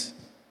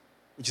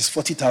 which is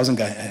 40,000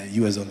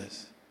 US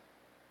dollars.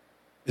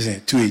 Isn't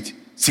it? 2.8,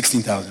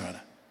 16,000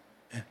 rather.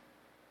 Yeah.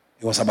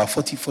 It was about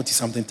 40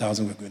 something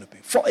thousand we were going to pay.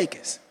 4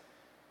 acres.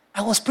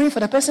 I was praying for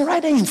the person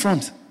right there in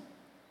front.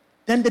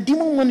 Then the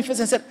demon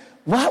manifested and said,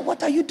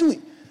 what are you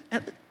doing?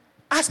 And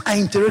as I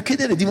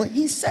interrogated the demon,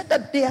 he said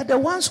that they are the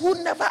ones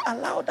who never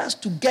allowed us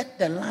to get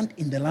the land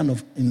in the land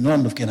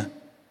of Canaan.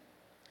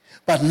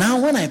 But now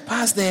when I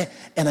pass there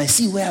and I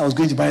see where I was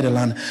going to buy the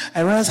land,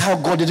 I realize how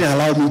God didn't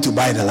allow me to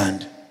buy the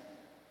land.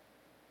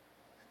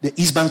 The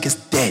East Bank is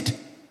dead.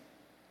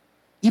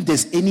 If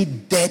there's any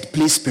dead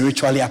place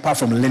spiritually apart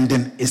from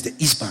Linden, it's the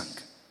East Bank.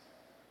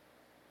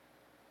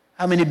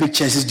 How many big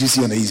churches do you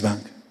see on the East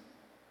Bank?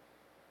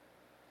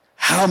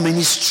 How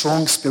many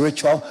strong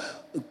spiritual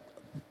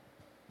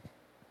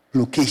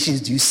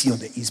locations do you see on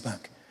the East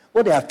Bank?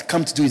 What they have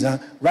come to do is,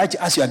 right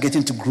as you are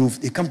getting to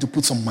Grove, they come to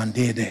put some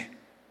mandate there.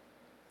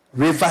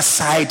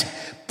 Riverside,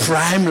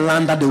 prime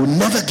land that they will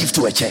never give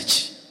to a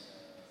church.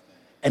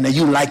 And then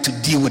you like to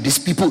deal with these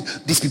people.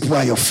 These people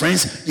are your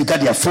friends. You got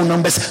their phone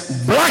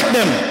numbers. Block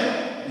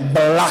them.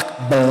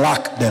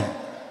 Block them.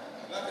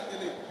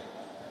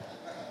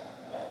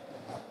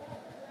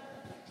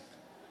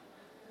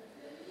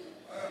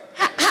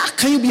 How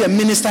can you be a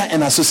minister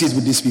and associate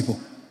with these people?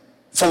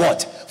 For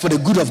what? For the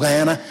good of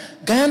Guyana?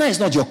 Guyana is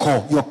not your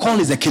call. Your call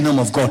is the kingdom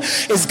of God.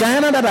 It's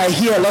Guyana that I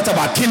hear a lot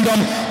about kingdom.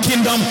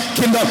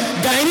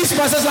 Guyanese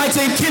pastors like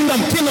saying kingdom.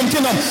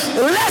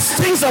 Less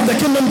things of the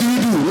kingdom do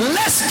you do.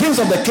 Less things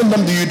of the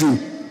kingdom do you do.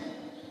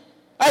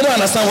 I don't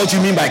understand what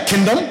you mean by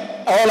kingdom.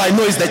 All I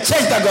know is the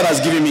church that God has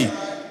given me.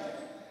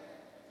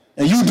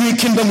 And you doing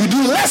kingdom, you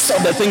do less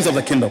of the things of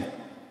the kingdom.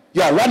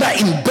 You are rather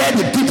in bed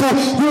with people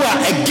who are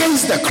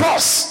against the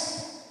cross.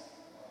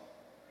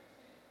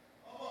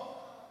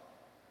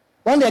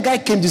 One day a guy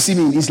came to see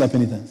me in Isla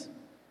Penitence.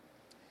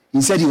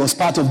 He said he was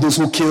part of those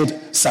who killed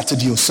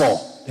Saturday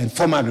Saul, the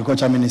former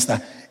agriculture minister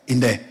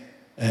in the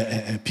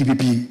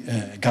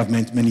PPP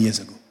government many years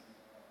ago.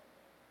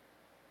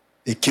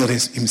 They killed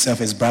himself,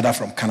 his brother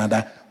from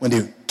Canada when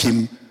they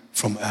came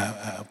from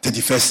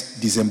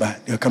 31st December.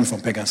 They were coming from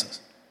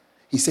Pegasus.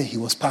 He said he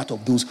was part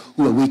of those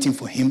who were waiting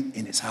for him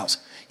in his house.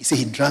 He said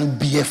he drank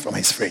beer from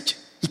his fridge.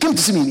 He came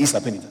to see me in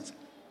Isla Penitence.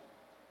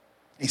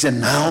 He said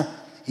now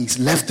he's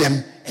left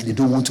them and they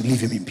don't want to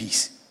leave him in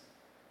peace.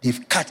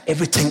 They've cut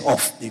everything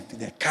off.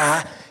 The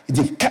car,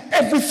 they've cut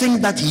everything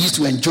that he used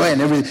to enjoy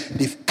and everything.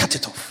 They've cut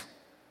it off.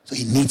 So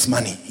he needs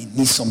money. He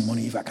needs some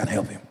money if I can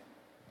help him.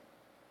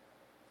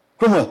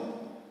 Cromwell,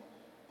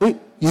 wait,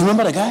 you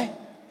remember the guy?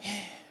 Yeah.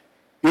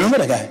 You remember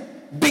the guy?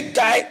 Big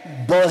guy,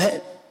 bald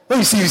head. When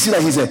you see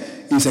that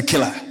he's a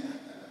killer.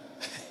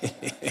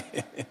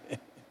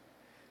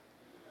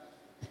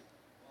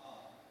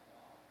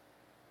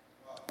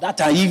 That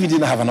time he even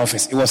didn't have an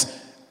office. It was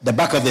the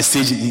back of the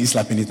stage in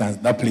Isla Penitence,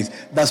 that place.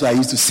 That's where I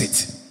used to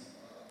sit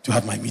to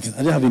have my meetings. I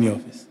didn't have any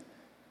office.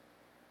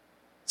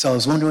 So I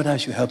was wondering whether I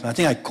should help him. I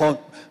think I called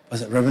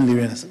Reverend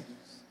Leary and I said,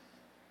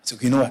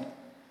 you know what?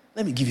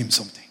 Let me give him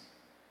something.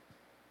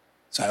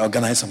 So I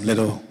organized some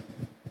little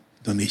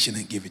donation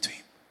and gave it to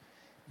him.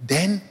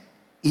 Then,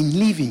 in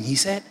leaving, he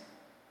said,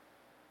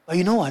 well,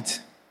 you know what?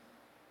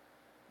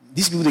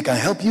 These people, they can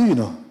help you, you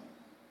know.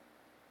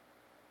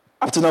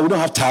 Up to now, we don't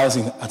have tiles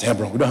at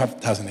Hebron. We don't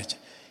have tiles in the church.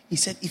 He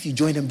said, if you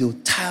join them, they'll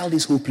tile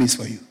this whole place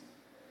for you.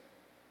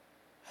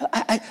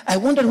 I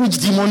wondered which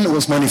demon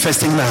was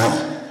manifesting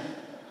now.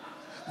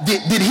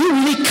 Did he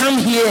really come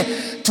here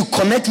to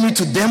connect me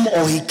to them,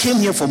 or he came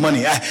here for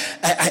money?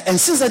 And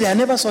since that day, I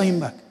never saw him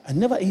back.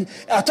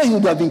 I thought he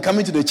would have been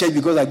coming to the church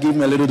because I gave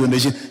him a little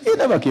donation. He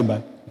never came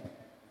back.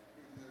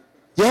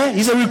 Yeah,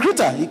 he's a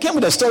recruiter. He came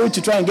with a story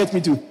to try and get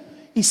me to.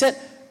 He said,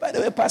 by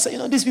the way,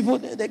 Pastor, these people,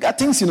 they got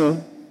things,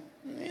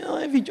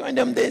 if you join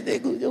them,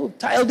 they'll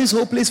tile this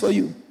whole place for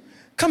you.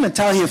 Come and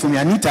tile here for me.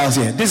 I need tiles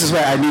here. This is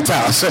where I need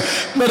tiles.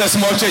 Not a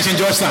small church in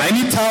Georgetown. I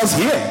need tiles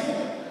here.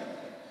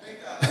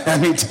 I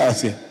need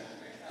tiles here.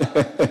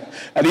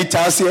 I need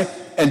tiles here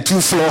and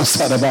 2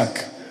 floors at the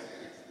back.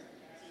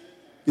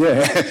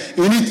 Yeah.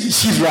 You need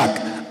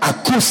sheetrock.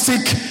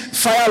 Acoustic,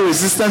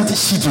 fire-resistant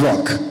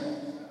sheetrock.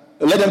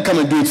 Let them come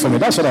and do it for me.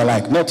 That's what I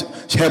like. Not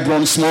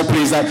Hebron, small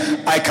place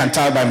that I can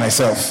tile by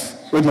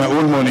myself with my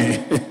own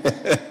money.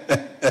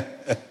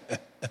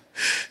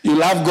 You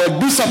love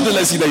God. Do something,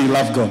 let's see that you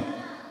love God.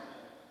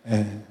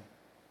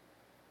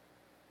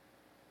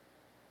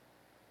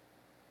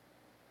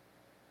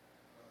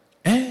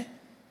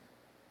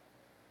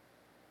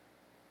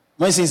 Am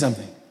I saying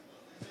something?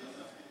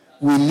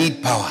 We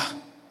need power.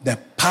 The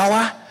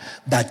power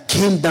that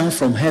came down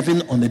from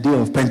heaven on the day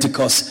of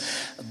Pentecost,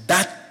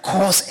 that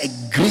caused a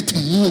great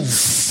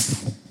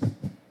move.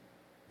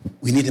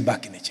 We need it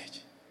back in the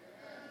church.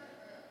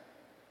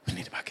 We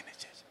need it back in the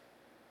church.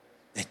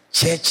 The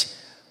church,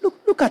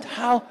 look at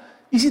how,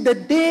 you see, the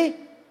day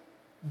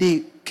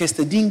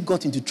Kestadine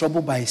got into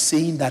trouble by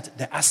saying that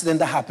the accident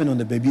that happened on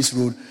the Babies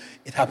Road,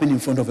 it happened in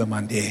front of a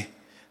man there.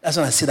 That's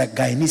when I say that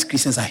Guyanese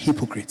Christians are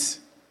hypocrites.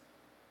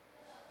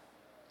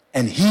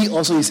 And he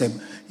also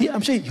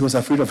I'm sure he was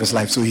afraid of his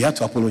life, so he had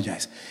to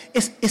apologize.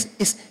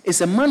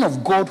 It's a man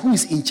of God who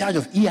is in charge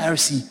of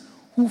ERC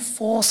who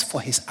falls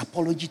for his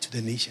apology to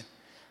the nation.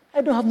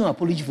 I don't have no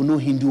apology for no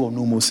Hindu or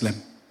no Muslim.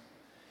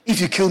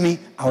 If you kill me,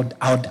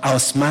 I'll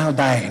smile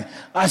dying.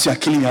 As you are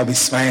killing me, I'll be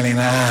smiling.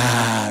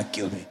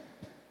 Kill me.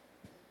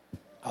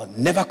 I'll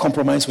never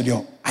compromise with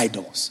your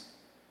idols.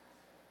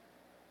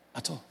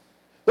 At all.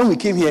 When we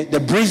came here, the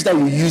bridge that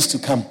we used to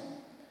come,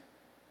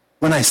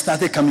 when I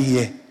started coming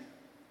here,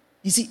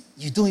 you see,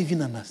 you don't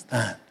even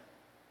understand.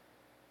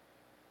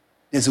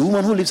 There's a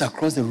woman who lives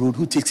across the road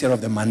who takes care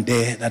of the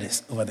mandir that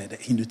is over there, the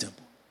Hindu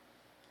temple.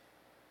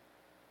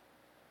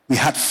 We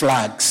had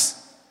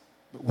flags.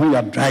 When we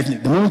were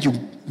driving, the moment you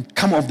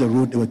come off the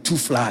road, there were 2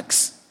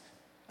 flags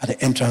at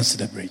the entrance to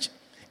the bridge.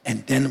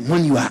 And then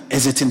when you are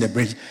exiting the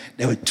bridge,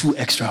 there were 2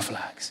 extra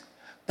flags.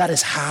 That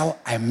is how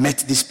I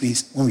met this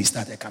place when we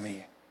started coming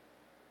here.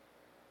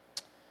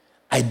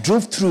 I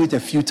drove through it a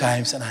few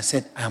times and I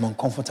said, I am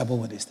uncomfortable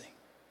with this thing.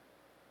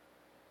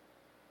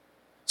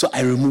 So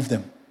I removed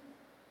them.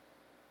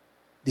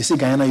 They say,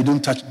 Guyana, you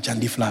don't touch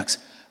Jandi flags.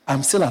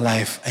 I'm still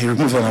alive. I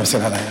removed them, I'm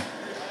still alive.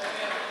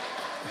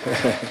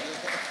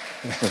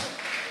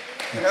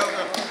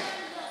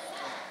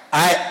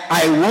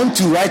 I want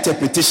to write a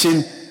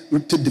petition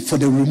for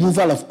the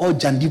removal of all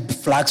Jandi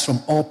flags from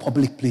all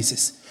public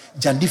places.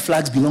 Jandi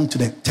flags belong to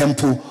the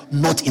temple,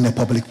 not in a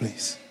public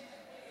place.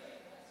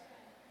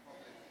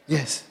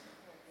 Yes.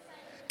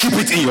 Keep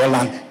it in your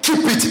land.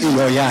 Keep it in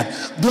your yard.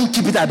 Don't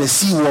keep it at the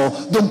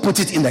seawall. Don't put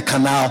it in the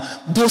canal.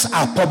 Those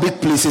are public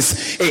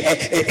places.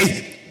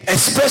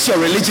 Express your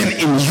religion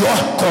in your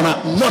corner,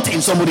 not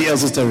in somebody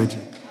else's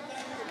territory.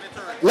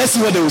 Let's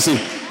see what they will say.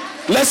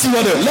 Let's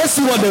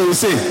see what they will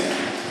say.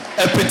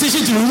 A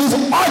petition to remove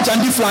all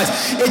Jandi flags.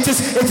 It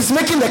is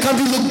making the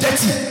country look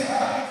dirty.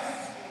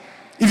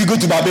 If you go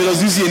to Barbados,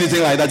 do you see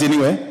anything like that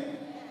anywhere?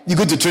 You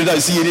go to Trinidad,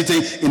 you see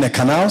anything in the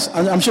canals?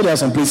 And I'm sure there are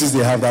some places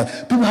they have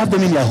that. People have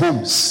them in their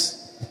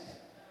homes.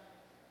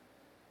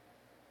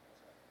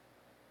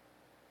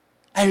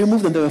 I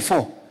removed them. There were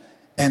 4.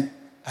 And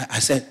I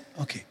said,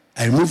 okay,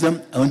 I removed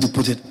them. I want to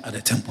put it at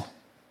the temple.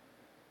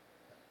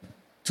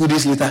 2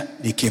 days later,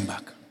 they came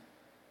back.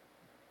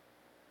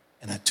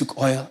 And I took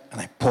oil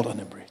and I poured on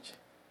the bridge.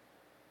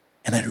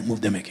 And I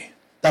removed them again.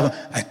 That one,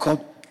 I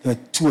called, there were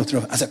 2 or 3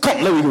 of them. I said,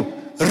 come, let me go.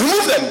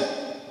 Remove them.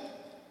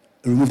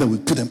 Remove them, we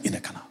put them in the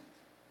canal.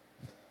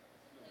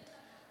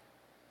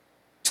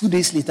 2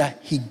 days later,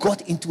 he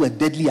got into a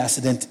deadly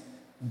accident.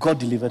 God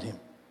delivered him.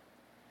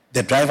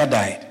 The driver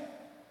died.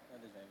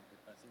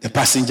 The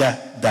passenger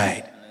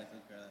died.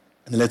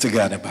 And the little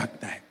girl at the back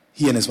died.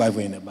 He and his wife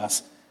were in the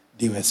bus.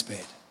 They were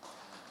spared.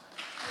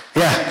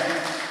 Yeah.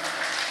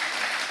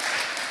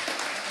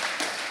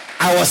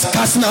 I was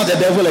casting out the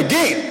devil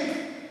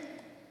again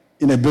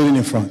in a building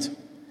in front.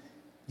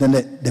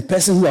 Then the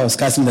person who I was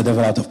casting the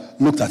devil out of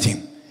looked at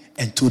him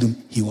and told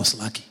him he was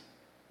lucky.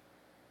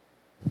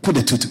 Put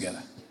the 2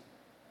 together.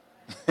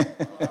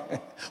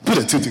 Put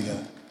the 2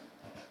 together.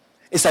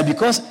 It's like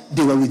because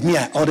they were with me,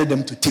 I ordered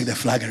them to take the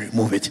flag and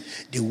remove it.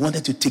 They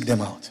wanted to take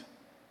them out.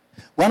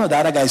 One of the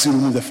other guys who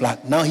removed the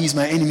flag, now he's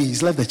my enemy.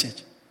 He's left the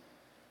church.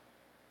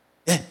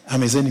 Yeah,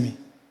 I'm his enemy.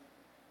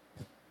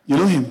 You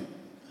know him?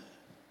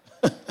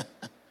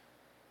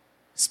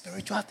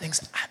 Spiritual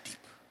things are deep.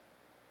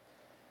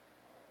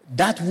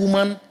 That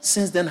woman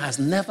since then has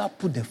never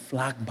put the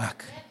flag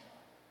back.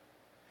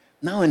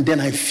 Now and then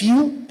I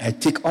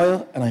take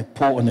oil and I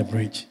pour on the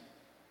bridge.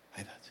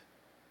 Like that.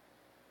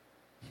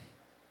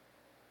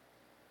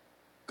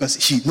 Because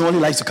she normally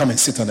likes to come and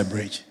sit on the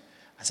bridge.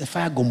 I said,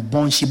 fire go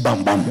bonshi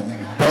bam bam.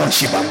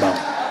 Bonshi bam bam.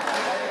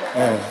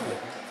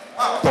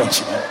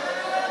 Bonshi bam.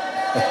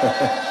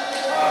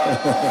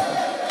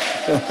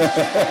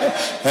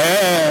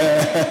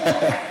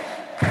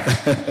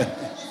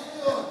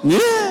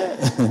 Yeah.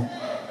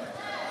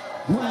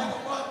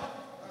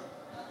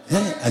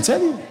 Yeah, I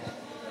tell you.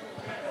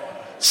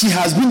 She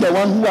has been the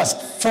one who has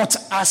fought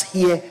us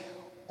here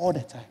all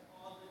the time.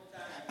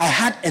 I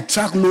had a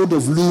truckload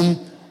of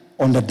loom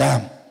on the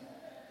dam.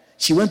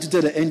 She went to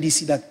tell the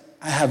NDC that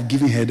I have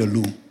given her the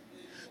loom.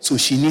 So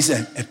she needs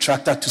a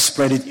tractor to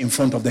spread it in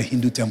front of the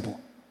Hindu temple.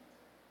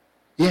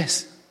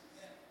 Yes.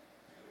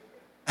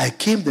 I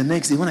came the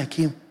next day. When I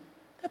came,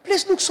 the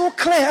place looked so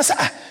clear. I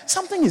said,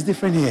 something is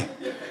different here.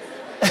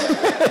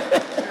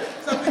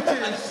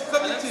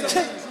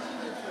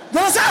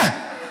 Then I said,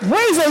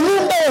 where is the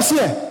loom that was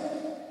here?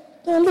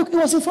 Then look, it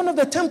was in front of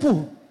the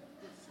temple.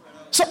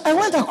 So I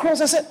went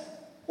across. I said,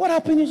 what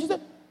happened? She said,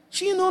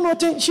 she know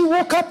nothing. She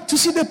woke up to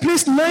see the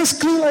place nice,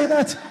 clean like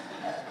that.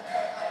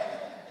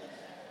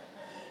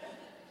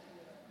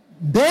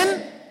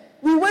 Then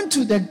we went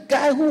to the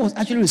guy who was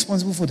actually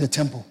responsible for the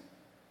temple.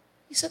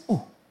 He said,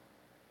 the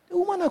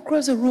woman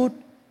across the road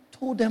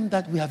told them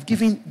that we have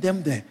given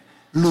them the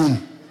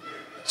loan.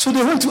 So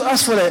they went to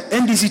ask for the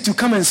NDC to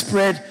come and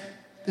spread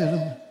the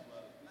loan.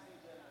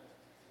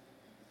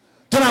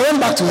 Then I went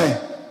back to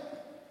her.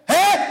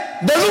 Hey,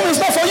 the loan is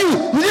not for you.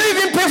 You didn't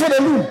even pay for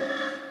the loan.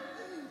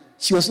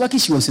 She was lucky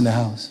she was in the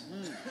house.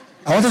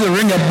 I wanted to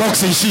ring a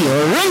box and she.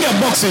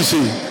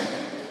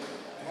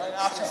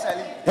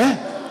 Yeah.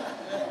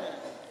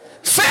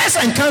 First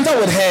encounter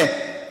with her,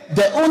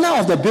 the owner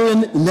of the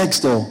building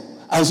next door.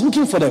 I was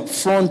looking for the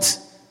front,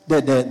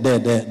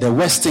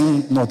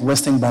 the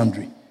northwestern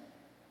boundary.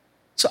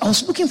 So I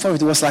was looking for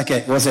it. It was like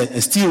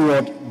a steel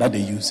rod that they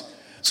use.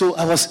 So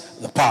I was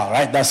the power,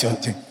 right? That's your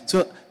thing.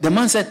 So the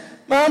man said,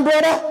 "Man,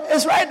 brother,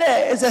 it's right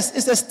there. It's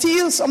a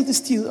steel, something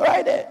steel,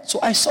 right there." So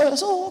I saw it. I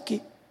said, "Oh,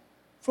 okay."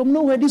 From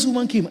nowhere, this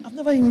woman came. I've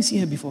never even seen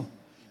her before.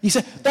 He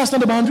said, "That's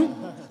not the boundary.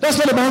 That's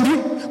not the boundary.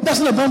 That's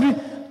not the boundary."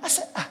 I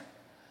said,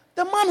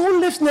 the man who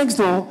lives next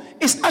door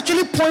is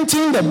actually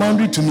pointing the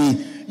boundary to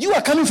me. You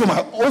are coming from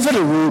over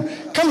the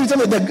road. Come and tell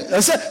me I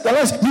said, the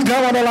land is me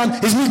grandmother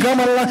land. It's me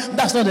grandmother land.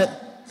 That's not it.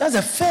 That's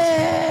the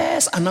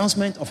first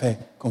announcement of her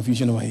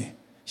confusion over here.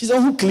 She's the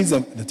one who cleans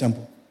the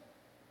temple.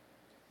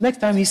 Next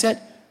time he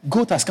said,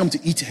 goat has come to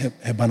eat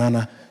her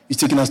banana. He's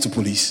taking us to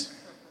police.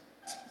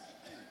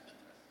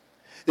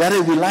 The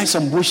other day we light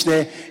some bush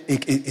there.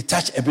 It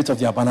touched a bit of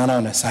their banana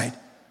on the side.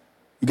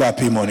 You got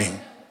to pay money.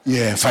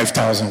 Yeah,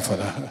 5,000 for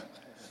that.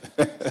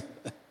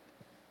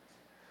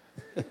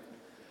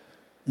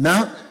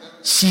 Now,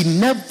 she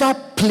never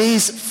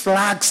placed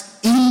flags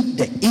in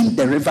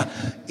the river,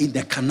 in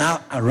the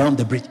canal around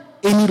the bridge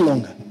any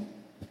longer.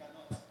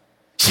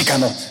 She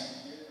cannot.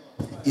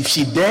 If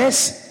she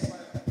dares,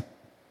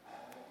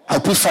 I'll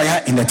put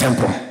fire in the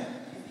temple.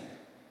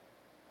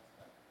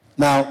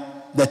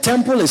 Now, the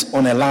temple is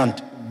on a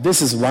land.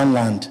 This is one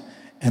land,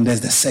 and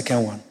there's the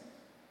second one.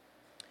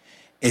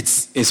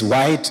 It's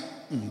wide,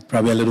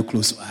 probably a little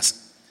close to us.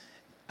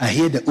 I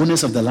hear the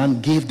owners of the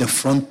land gave the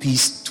front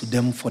piece to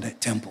them for the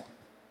temple.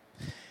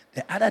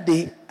 The other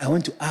day, I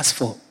went to ask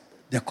for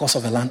the cost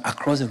of the land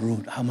across the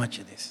road, how much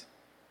it is.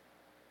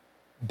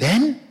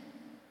 Then,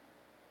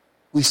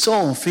 we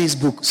saw on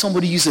Facebook,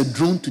 somebody used a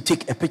drone to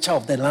take a picture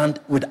of the land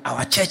with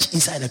our church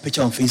inside the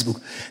picture on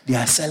Facebook. They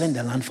are selling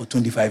the land for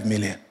 25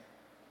 million.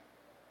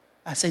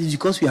 I said, it's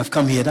because we have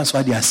come here, that's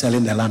why they are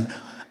selling the land.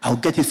 I'll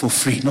get it for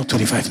free, not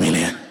 25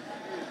 million.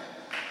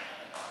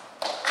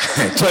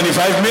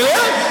 25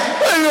 million?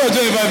 What do you want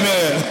 25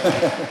 million?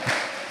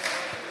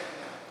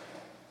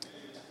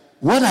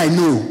 What I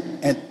know,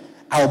 and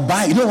I'll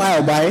buy, you know why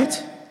I'll buy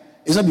it?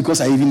 It's not because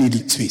I even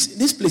need space.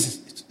 This place,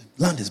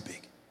 land is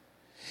big.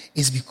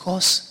 It's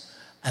because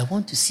I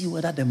want to see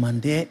whether the man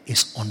there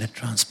is on the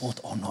transport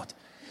or not.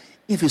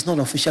 If it's not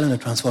official on the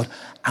transport,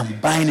 I'm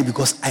buying it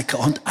because I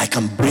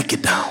can break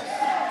it down.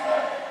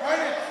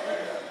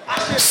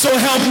 So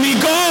help me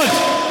God.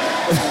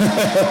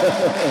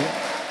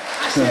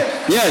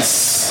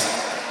 Yes.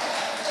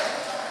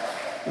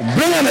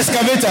 Bring an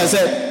excavator and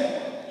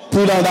say,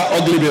 pull down that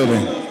ugly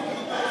building.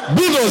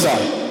 Bulldozer,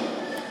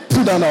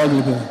 pull down that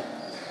ugly building.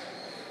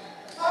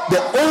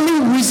 The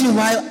only reason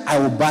why I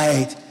will buy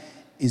it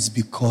is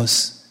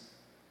because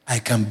I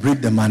can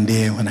break the man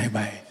there when I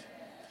buy it.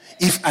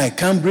 If I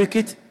can't break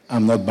it,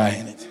 I'm not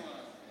buying it.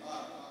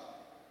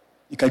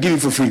 You can give it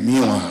for free, me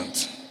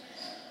want.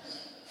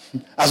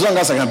 As long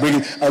as I can break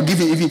it, I'll give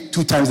you even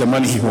 2 times the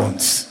money he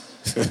wants.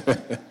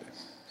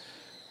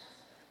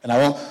 And I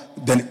want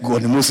then go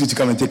on the Muslim to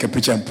come and take a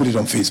picture and put it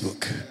on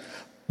Facebook.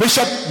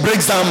 Bishop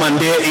breaks down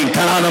Monday in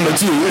canal number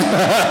 2.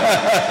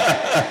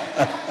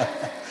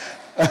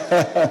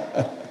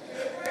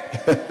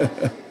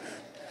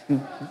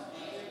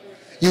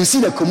 You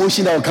see the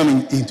commotion that will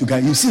come into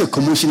Guyana. You see the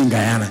commotion in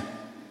Guyana.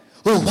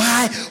 Oh,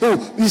 why?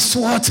 Oh, it's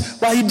what?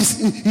 Why are you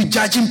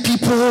judging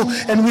people?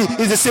 And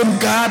it's the same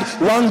God,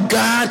 one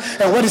God.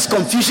 And what is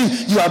confusion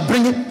you are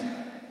bringing?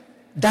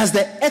 Does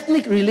the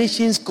Ethnic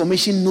Relations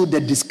Commission know the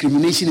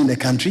discrimination in the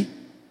country?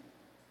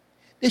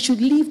 They should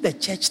leave the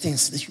church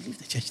things. They should leave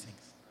the church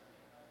things.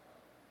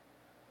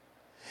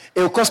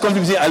 It will cause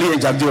conflict between Ali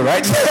and Jabdil,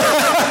 right?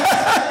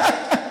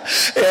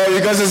 Yeah,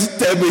 because it's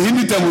the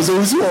Hindi term, so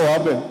we'll see what will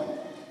happen.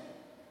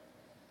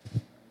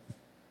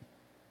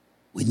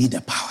 We need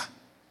the power.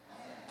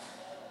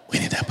 We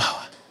need the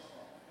power.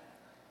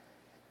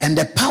 And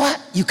the power,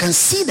 you can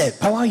see the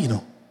power,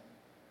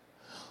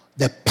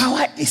 The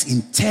power is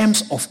in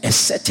terms of a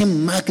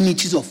certain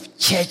magnitude of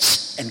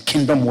church and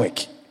kingdom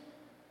work.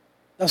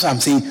 That's what I'm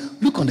saying.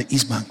 Look on the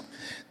East Bank.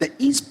 The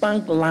East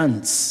Bank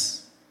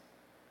lands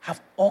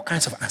have all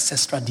kinds of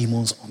ancestral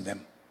demons on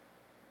them.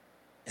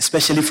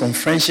 Especially from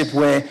friendship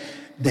where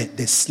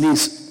the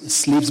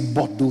slaves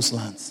bought those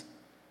lands.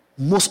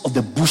 Most of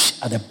the bush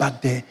at the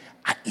back there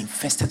are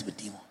infested with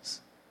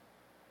demons.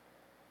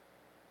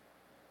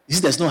 You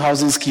see, there's no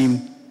housing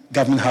scheme,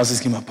 government housing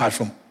scheme apart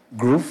from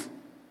Grove.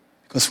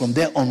 Because from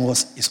there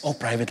onwards, it's all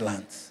private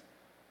lands.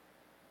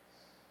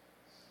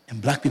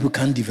 And black people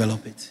can't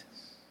develop it.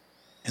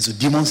 And so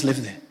demons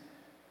live there.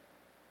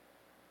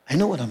 I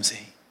know what I'm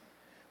saying.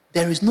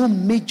 There is no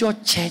major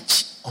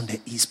church on the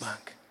East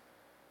Bank.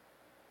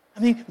 I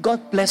mean,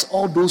 God bless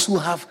all those who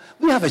have...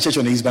 We have a church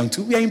on the East Bank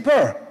too. We are in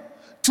Pearl.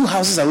 2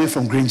 houses away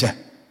from Granger.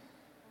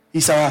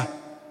 He's our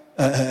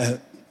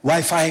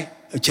Wi-Fi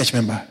church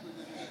member.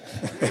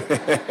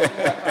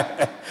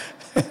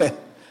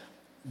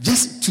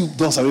 Just 2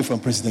 doors away from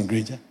President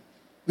Granger.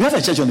 We have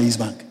a church on the East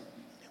Bank.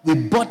 We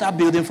bought that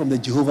building from the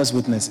Jehovah's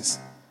Witnesses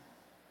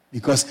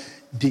because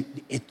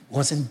it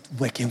wasn't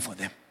working for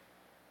them.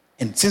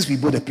 And since we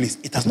bought the place,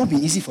 it has not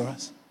been easy for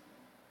us.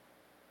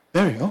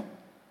 Very well.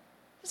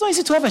 It's not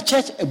easy to have a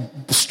church,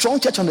 a strong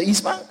church on the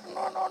East Bank.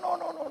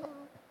 No.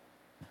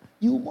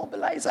 You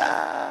mobilize,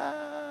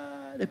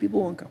 the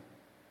people won't come.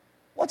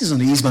 What is on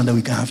the East Bank that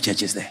we can have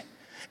churches there?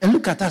 And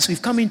look at us,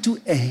 we've come into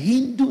a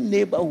Hindu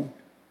neighborhood.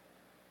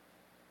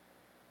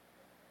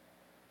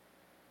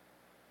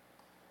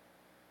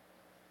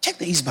 Check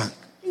the East Bank.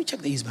 You check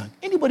the East Bank.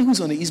 Anybody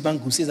who's on the East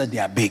Bank who says that they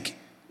are big,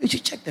 you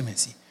should check them and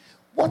see.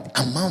 What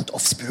amount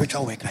of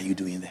spiritual work are you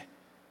doing there?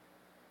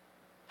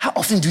 How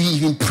often do you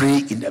even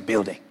pray in the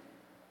building?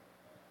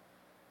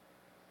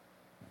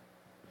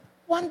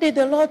 One day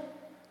the Lord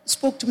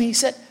spoke to me. He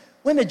said,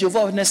 when the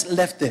Jehovah's Witnesses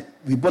left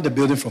we bought the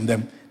building from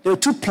them. There were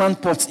 2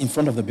 plant pots in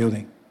front of the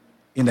building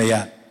in the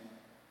yard.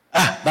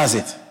 That's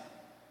it.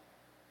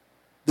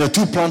 There are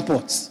 2 plant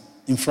pots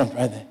in front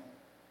right there.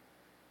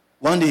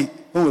 One day,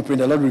 when we were praying,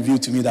 the Lord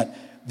revealed to me that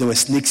there were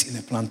snakes in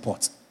the plant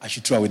pots. I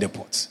should throw away the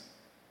pots.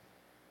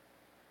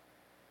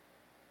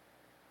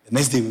 The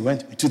next day we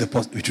went, we took the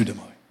pots, we threw them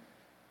away.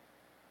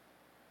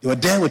 They were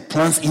there with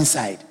plants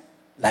inside,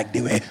 like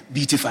they were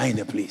beautifying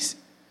the place.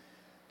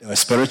 There were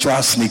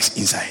spiritual snakes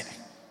inside.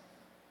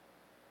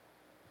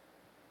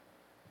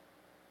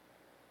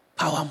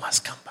 Power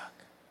must come back.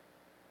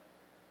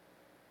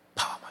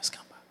 Power must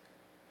come back.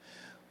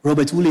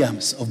 Robert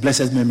Williams, of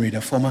blessed memory, the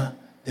former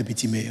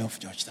deputy mayor of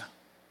Georgetown,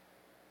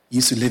 he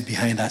used to live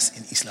behind us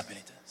in Isla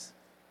Penitence.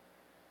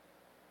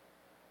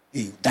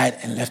 He died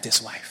and left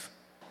his wife.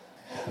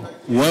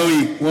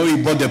 When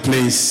we bought the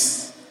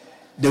place,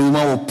 the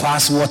woman will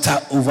pass water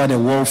over the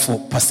wall for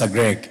Pastor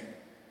Greg.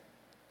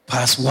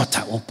 Pass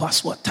water.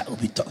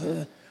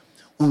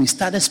 When we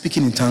started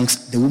speaking in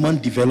tongues, the woman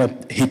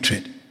developed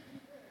hatred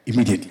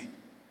immediately.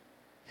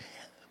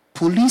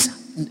 Police,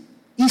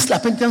 Isla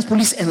Penitence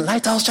Police and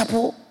Lighthouse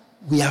Chapel,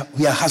 we are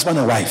husband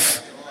and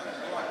wife.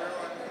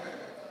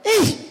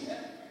 Hey,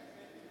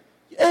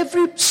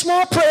 every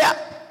small prayer,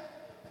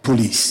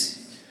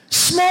 police.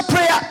 Small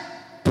prayer,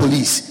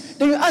 police.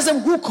 Then you ask them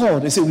who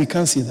called. They say, we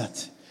can't see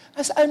that.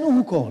 I said, I know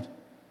who called.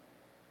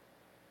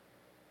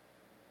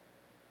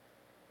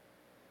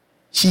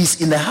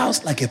 She's in the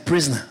house like a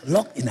prisoner,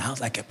 locked in the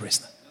house like a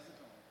prisoner.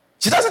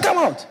 She doesn't come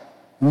out.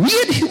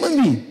 Weird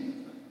human being.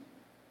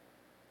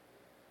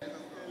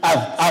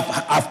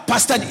 I've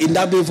pastored in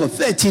that building for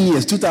 13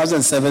 years,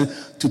 2007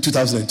 to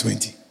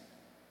 2020.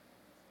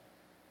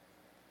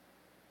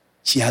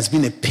 She has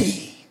been a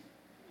pain.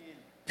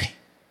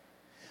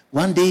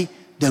 One day,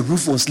 the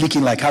roof was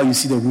leaking like how you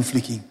see the roof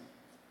leaking.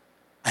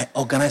 I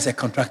organized a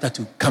contractor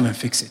to come and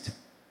fix it.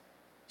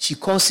 She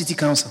called City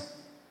Council.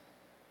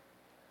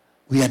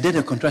 We are there,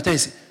 the contractor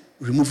is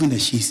removing the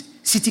sheets.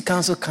 City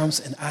Council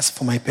comes and asks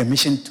for my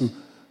permission to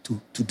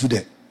do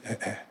the,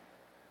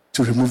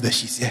 to remove the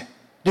sheets. Yeah,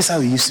 this is how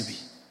it used to be.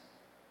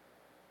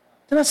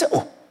 Then I said,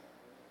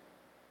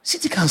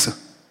 City Council,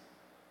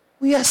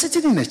 we are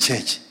sitting in a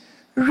church.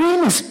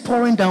 Rain is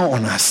pouring down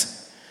on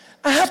us.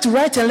 I have to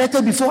write a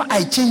letter before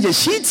I change the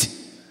sheet.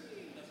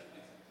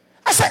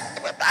 I said,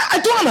 I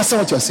don't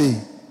understand what you're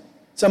saying.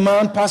 So,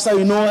 man, pastor,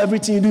 you know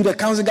everything you do, the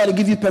council got to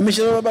give you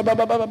permission. Blah, blah,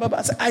 blah, blah, blah.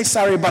 I said, I'm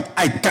sorry, but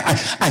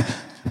I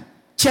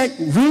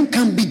Rain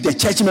can't beat the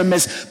church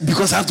members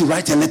because I have to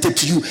write a letter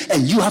to you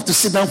and you have to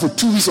sit down for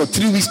 2 weeks or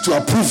 3 weeks to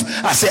approve.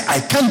 I say, I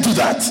can't do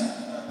that.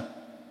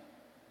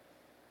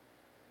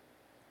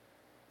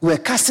 We're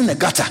casting a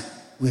gutter.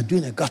 We're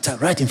doing a gutter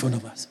right in front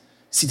of us.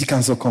 City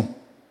council come.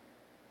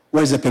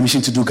 Where is the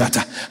permission to do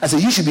gutter? I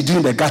said, you should be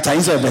doing the gutter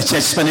instead of the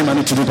church spending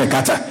money to do the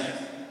gutter.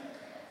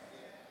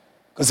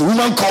 Because the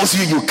woman calls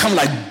you, you come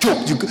like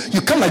joke.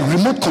 You come like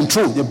remote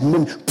control.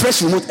 You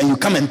press remote and you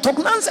come and talk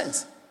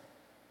nonsense.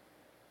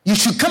 You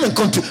should come and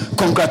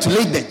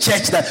congratulate the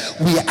church that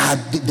we are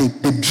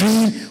the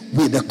drain,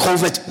 with the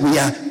culvert, we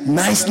are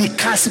nicely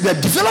cast. We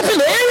are developing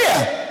the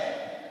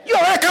area. You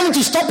are not coming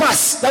to stop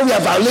us that we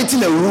are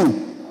violating a rule.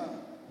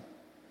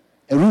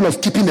 A rule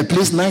of keeping the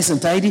place nice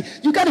and tidy.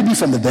 You got to be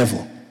from the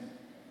devil.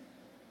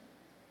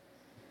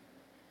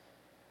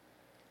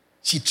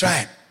 She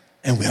tried,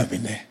 and we have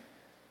been there.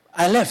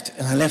 I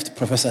left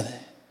Professor there.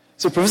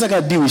 So Professor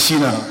got to deal with she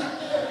now.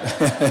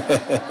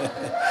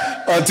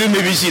 Until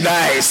maybe she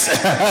dies.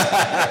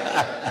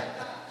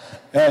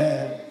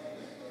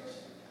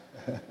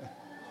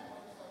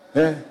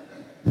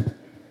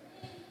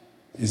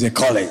 He said,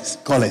 Collins.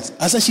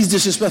 I said, she's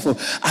disrespectful.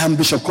 I am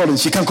Bishop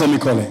Collins. She can't call me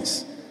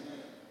Collins.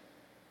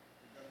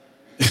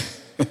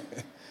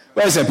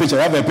 Where is her picture?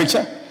 I have a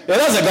picture? Yeah,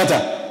 that's a gutter.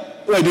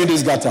 Who are doing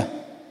this gutter?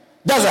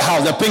 That's a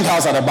house, the pink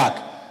house at the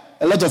back.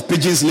 A lot of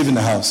pigeons live in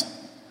the house.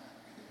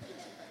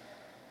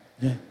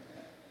 Yeah.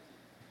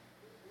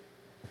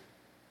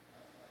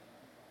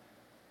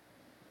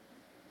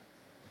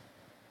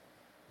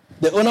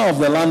 The owner of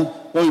the land,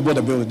 when we bought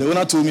the building, the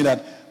owner told me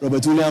that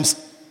Robert Williams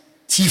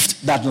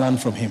thieved that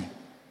land from him.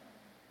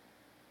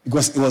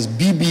 Because it was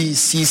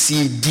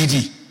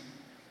BBCCDD.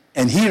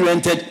 And he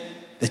rented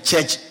the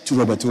church to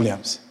Robert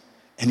Williams.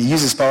 And he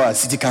used his power as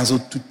city council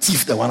to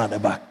thief the one at the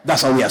back.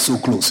 That's why we are so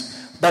close.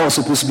 That was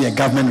supposed to be a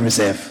government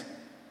reserve.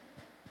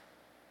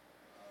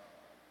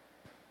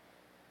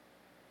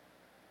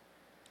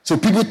 So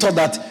people thought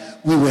that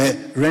we were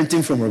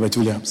renting from Robert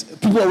Williams.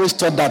 People always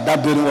thought that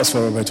that building was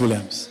for Robert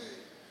Williams.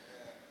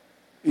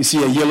 You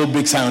see a yellow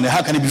big sign on there.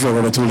 How can it be for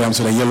Robert Williams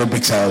with a yellow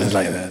big sign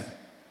like that?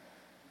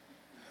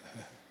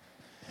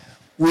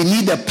 We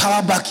need the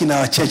power back in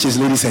our churches,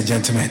 ladies and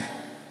gentlemen.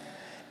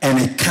 And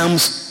it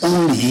comes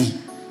only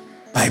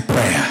by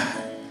prayer.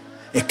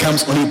 It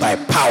comes only by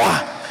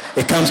power.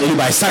 It comes only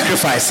by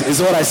sacrifice. Is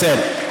what I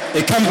said.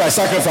 It comes by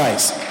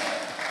sacrifice.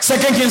 2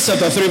 Kings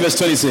chapter 3 verse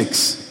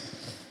 26.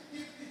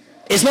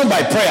 It's not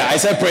by prayer. I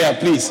said prayer,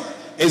 please.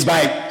 It's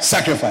by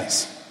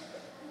sacrifice.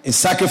 It's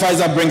sacrifice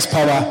that brings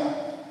power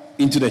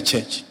into the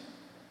church.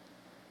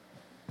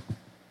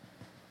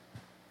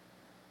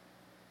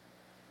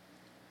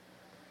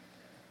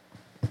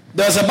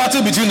 There was a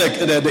battle between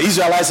the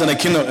Israelites and the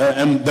kingdom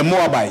and the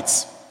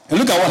Moabites. And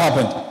look at what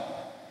happened.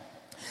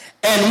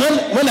 And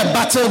when the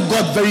battle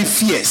got very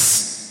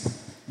fierce,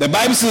 the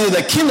Bible says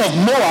that the king of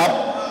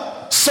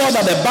Moab saw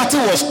that the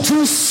battle was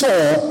too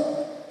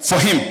sore for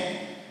him.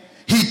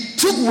 He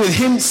took with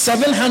him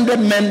 700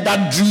 men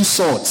that drew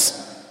swords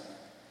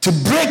to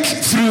break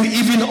through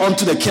even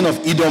unto the king of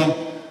Edom,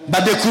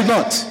 but they could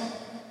not.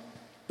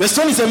 Verse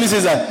 27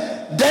 says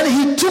that then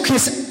he took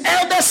his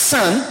eldest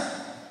son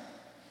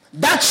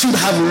that should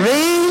have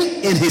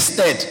reigned in his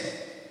stead.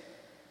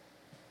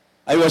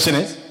 Are you watching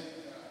it?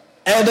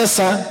 Eldest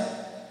son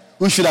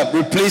who should have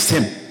replaced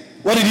him.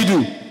 What did he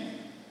do?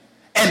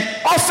 And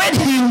offered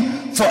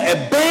him for a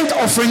burnt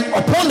offering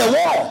upon the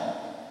wall.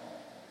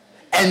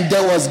 And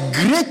there was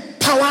great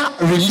power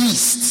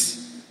released,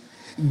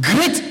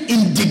 great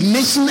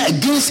indignation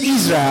against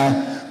Israel,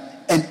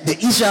 and the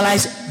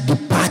Israelites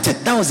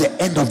departed. That was the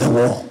end of the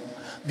war,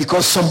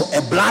 because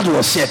blood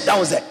was shed. That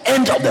was the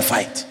end of the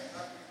fight.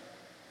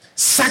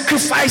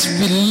 Sacrifice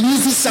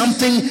releases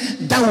something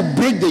that will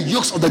break the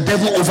yokes of the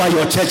devil over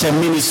your church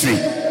and ministry.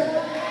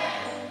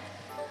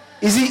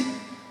 You see,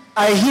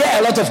 I hear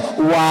a lot of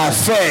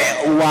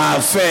warfare.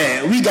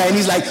 We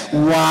Guyanese like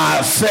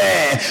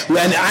warfare.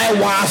 When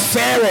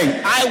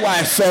warfaring.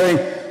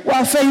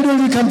 Warfare, you don't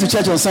really come to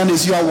church on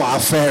Sundays, you are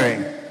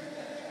warfaring.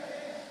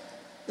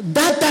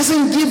 That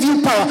doesn't give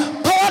you power.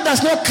 Power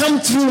does not come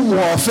through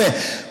warfare.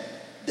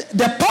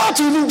 The power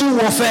to even do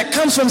warfare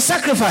comes from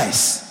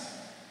sacrifice.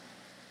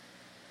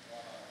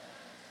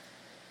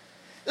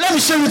 Let me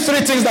show you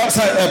 3 things that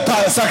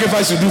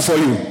sacrifice will do for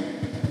you.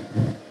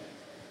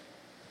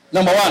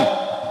 Number 1,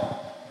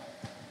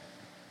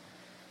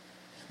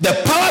 the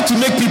power to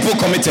make people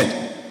committed.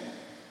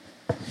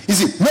 You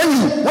see, when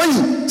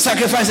you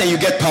sacrifice and you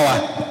get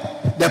power,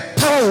 the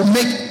power will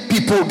make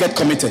people get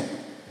committed.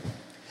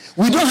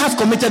 We don't have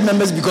committed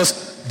members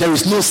because there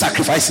is no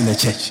sacrifice in the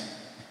church.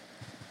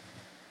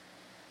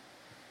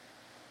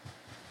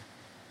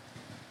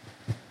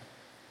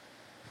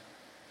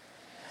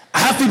 I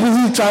have people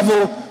who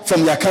travel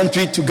from their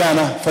country to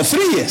Ghana for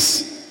 3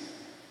 years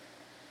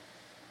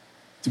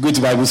to go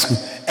to Bible school.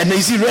 And then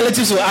you see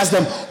relatives will ask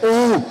them,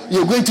 oh,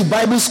 you're going to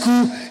Bible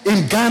school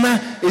in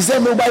Ghana? Is there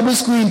no Bible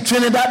school in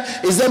Trinidad?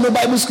 Is there no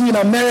Bible school in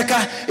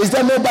America? Is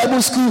there no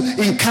Bible school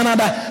in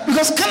Canada?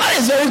 Because Canada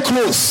is very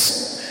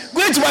close.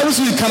 Going to Bible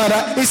school in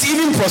Canada is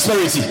even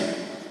prosperity.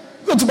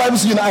 Go to Bible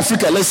school in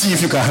Africa. Let's see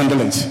if you can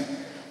handle it.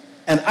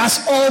 And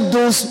ask all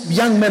those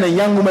young men and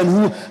young women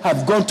who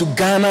have gone to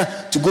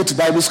Ghana to go to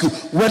Bible school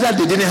whether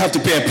they didn't have to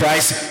pay a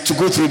price to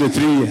go through the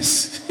 3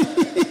 years.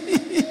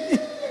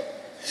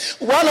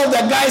 One of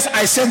the guys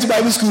I sent to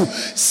Bible school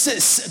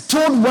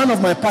told one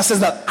of my pastors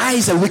that I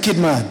is a wicked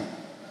man.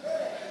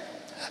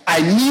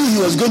 I knew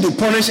he was going to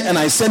punish, and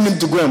I sent him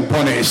to go and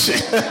punish.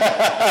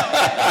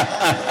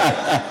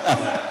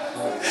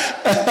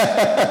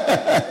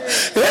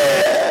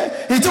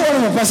 He told one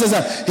of my pastors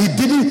that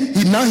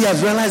now he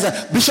has realized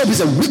that Bishop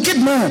is a wicked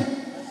man.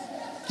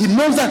 He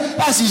knows that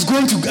as he's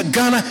going to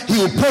Ghana, he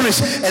will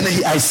punish, and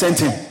then I sent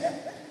him.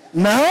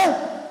 Now,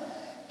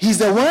 he's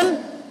the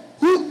one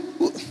who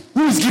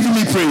is giving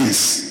me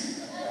praise.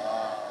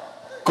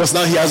 Because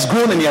now he has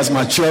grown and he has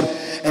matured,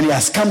 and he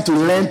has come to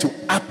learn to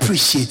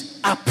appreciate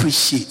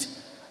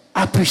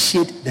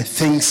the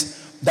things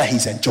that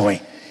he's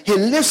enjoying. He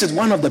lives with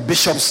one of the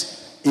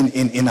bishops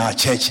in our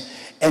church,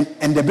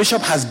 and the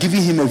bishop has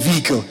given him a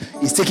vehicle.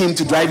 He's taking him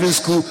to driving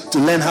school to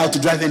learn how to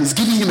drive, and he's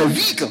giving him a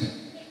vehicle.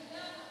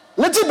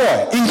 Little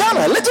boy in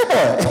Ghana, little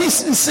boy.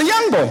 He's a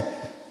young boy.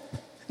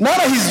 Now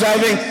that he's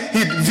driving,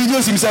 he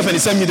videos himself and he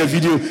sent me the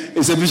video.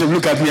 He said, Bishop,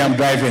 look at me, I'm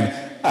driving.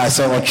 I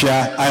said,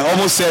 Ochia. I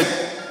almost said,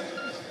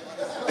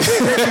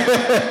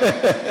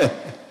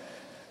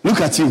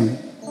 look at you.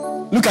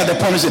 Look at the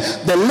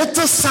punishment. The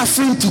little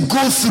suffering to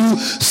go through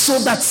so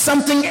that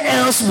something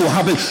else will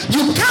happen.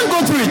 You can't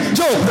go through it.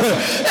 Joe,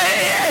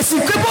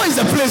 Sikribo is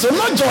the place,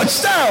 not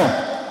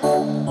Georgetown.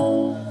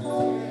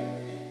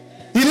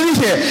 You didn't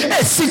hear?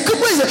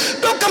 Sikribo is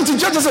don't come to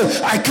church and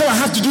say, I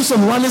have to do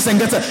some runnings and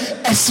get a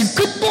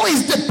Sikribo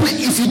is the place.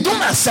 If you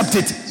don't accept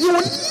it, you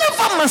will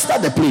never master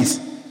the place.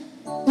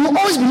 You will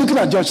always be looking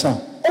at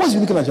Georgetown. Always be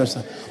looking at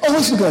Georgetown.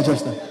 Always looking at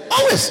Georgetown.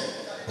 Always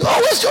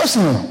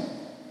Georgetown.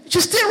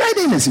 Just stay right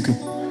in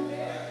Sikribo.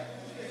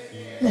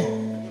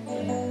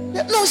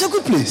 No, it's a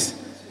good place.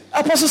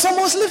 Apostle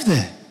Samuels lived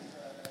there.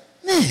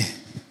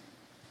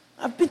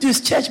 I've been to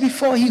his church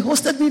before. He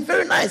hosted me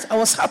very nice. I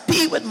was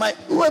happy we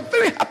were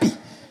very happy.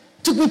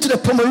 Took me to the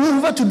Pomeroon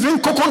River to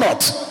drink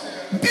coconut.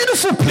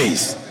 Beautiful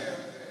place.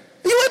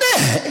 You were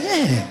there.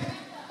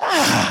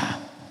 Yeah.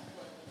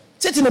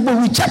 Sat in the boat.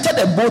 We chartered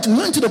a boat. We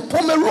went to the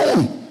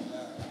Pomeroon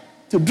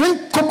to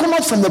drink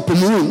coconut from the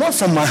Pomeroon, not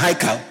from my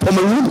hiker.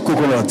 Pomeroon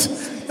coconut.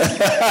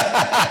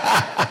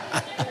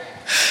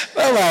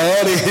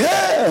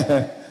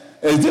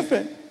 It's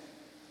different.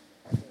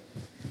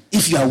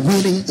 If you are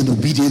willing and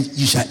obedient,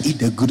 you shall eat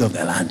the good of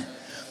the land.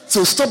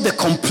 So stop the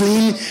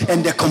complaining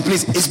and the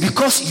complaints. It's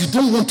because you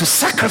don't want to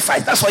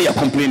sacrifice. That's why you're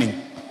complaining.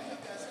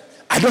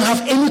 I don't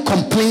have any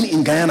complaint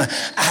in Guyana.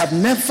 I have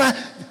never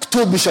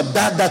told Bishop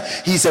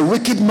that he's a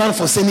wicked man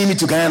for sending me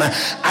to Guyana.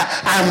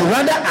 I'm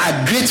rather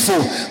grateful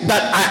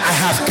that I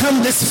have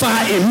come this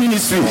far in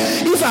ministry.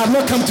 If I have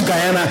not come to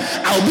Guyana,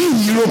 I'll be in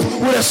Europe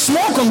with a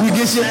small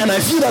congregation, and I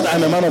feel that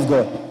I'm a man of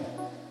God.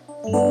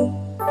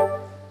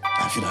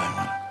 I feel that I'm a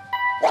man.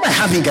 What I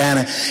have in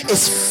Guyana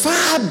is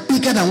far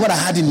bigger than what I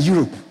had in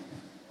Europe,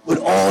 with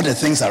all the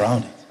things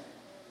around it.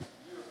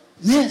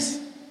 Yes.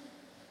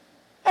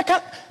 I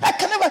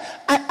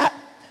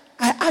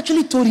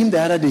actually told him the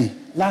other day,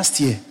 last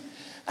year,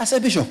 I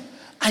said, Bishop,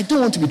 I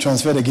don't want to be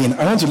transferred again.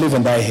 I want to live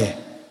and die here.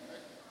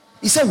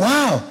 He said,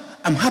 wow,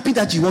 I'm happy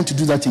that you want to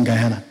do that in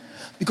Guyana.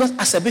 Because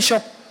as a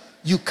bishop,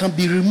 you can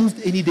be removed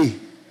any day.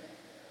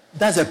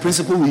 That's a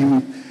principle we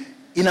use.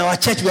 In our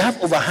church, we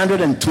have over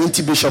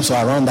 120 bishops or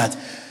around that.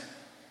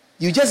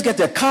 You just get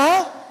a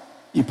car,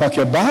 you pack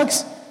your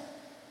bags,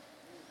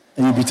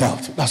 and you beat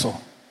out. That's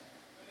all.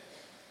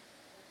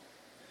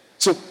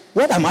 So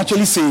what I'm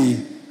actually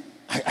saying,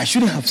 I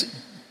shouldn't have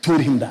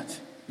told him that.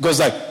 Because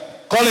like,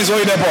 Collins, what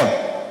are you there for?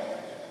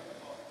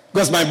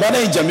 Because my brother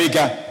in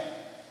Jamaica,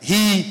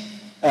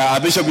 a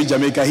bishop in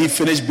Jamaica, he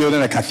finished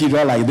building a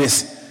cathedral like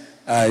this.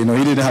 He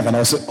didn't have an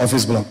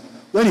office block.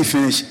 When he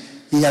finished,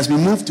 he has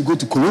been moved to go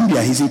to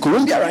Colombia. He's in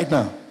Colombia right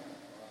now.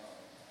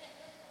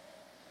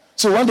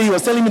 So one day he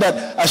was telling me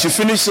that I should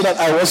finish so that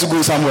I also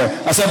go somewhere.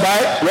 I said,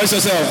 bye, rest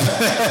yourself.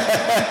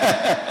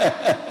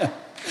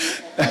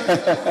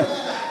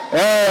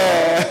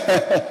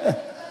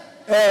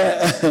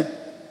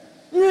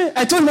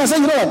 I told him, I said,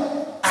 you know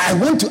what? I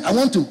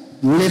want to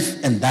live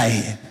and die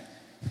here.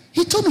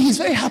 He told me he's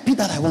very happy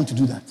that I want to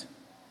do that.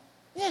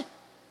 Yeah.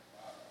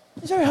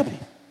 He's very happy.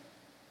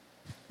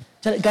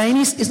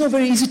 Guyanese, it's not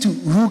very easy to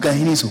rule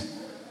Guyanese.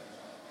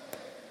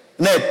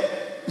 Ned,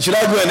 should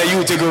I go and then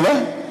you take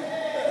over?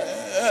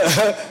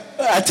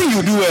 I think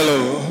you do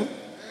well.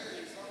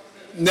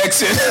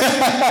 Next year.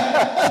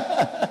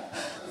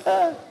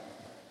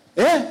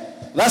 Yeah,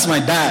 that's my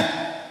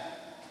dad.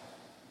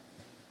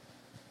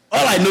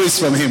 All I know is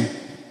from him.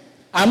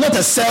 I'm not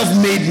a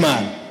self-made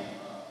man.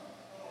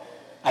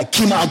 I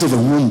came out of the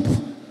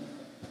womb.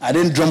 I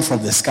didn't jump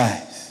from the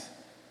skies.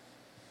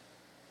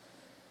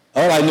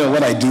 All I know,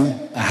 what I do,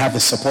 I have the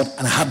support,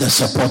 and I have the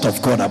support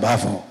of God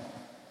above all.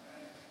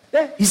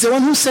 Yeah, he's the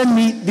one who sent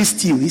me this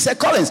steel. He said,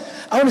 Collins,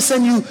 I want to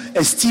send you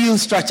a steel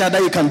structure that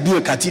you can do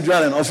a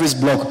cathedral and office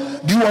block.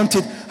 Do you want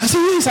it? I said,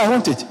 yes, I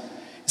want it. He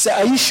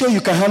said, are you sure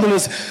you can handle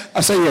it?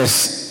 I said,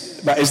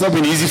 yes, but it's not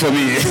been easy for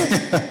me.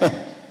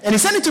 And he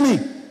sent it to me.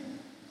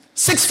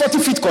 6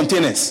 40-feet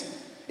containers.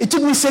 It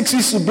took me 6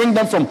 weeks to bring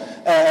them from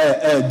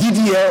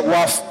DDL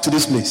Wharf to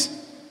this place.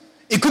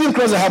 It couldn't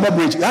cross the harbor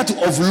bridge. You had to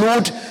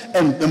offload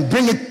and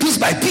bring it piece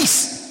by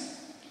piece.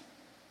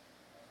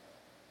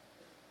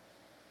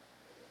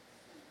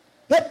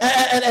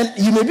 And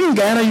you may be in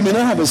Guyana, you may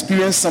not have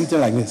experienced something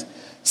like this.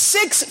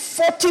 6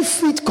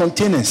 40-feet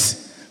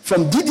containers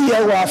from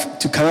DDL Wharf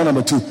to Canal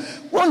number 2.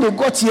 When they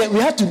got here, we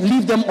had to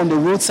leave them on the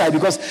roadside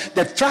because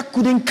the truck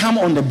couldn't come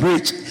on the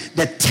bridge.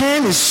 The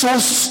turn is so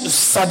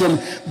sudden.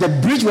 The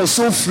bridge was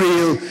so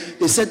frail.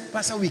 They said,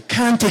 Pastor, we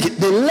can't take it.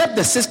 They left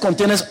the 6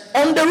 containers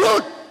on the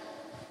road.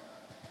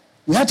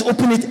 We had to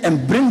open it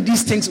and bring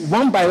these things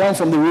one by one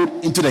from the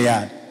road into the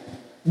yard.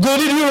 Go,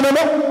 did you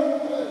remember?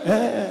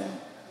 Yeah.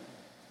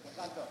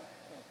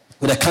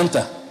 With a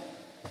counter.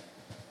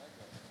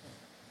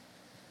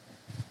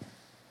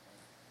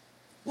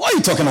 What are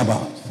you talking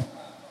about?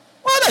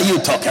 What are you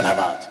talking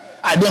about?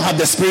 I don't have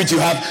the spirit you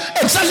have.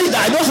 Exactly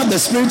that. I don't have the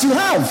spirit you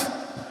have.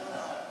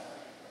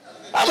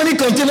 How many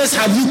containers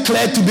have you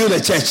cleared to build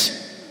a church?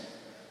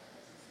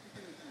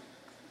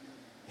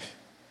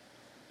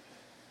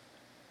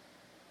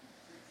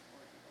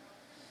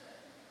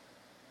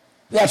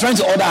 We are trying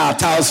to order our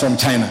tiles from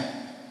China.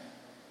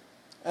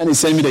 And he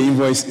sent me the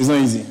invoice. It's not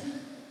easy.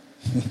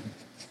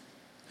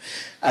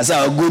 I said,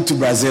 I'll go to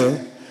Brazil,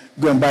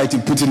 go and buy it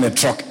and put it in a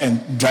truck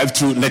and drive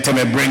through, let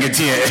them bring it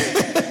here.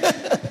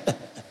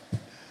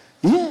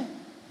 Yeah.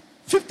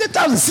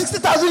 50,000,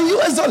 60,000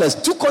 US dollars,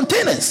 2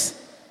 containers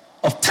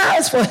of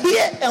tiles for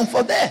here and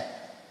for there.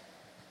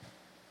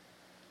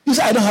 You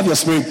say, I don't have your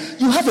spirit.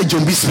 You have a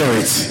Jombi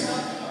spirit.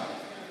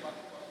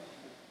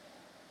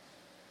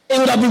 It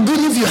would have been good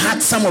if you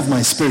had some of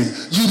my spirit.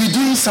 You'd be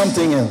doing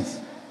something else.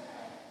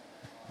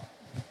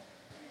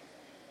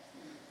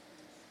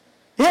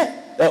 Yeah.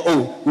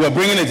 We are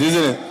bringing it,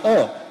 isn't it?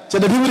 So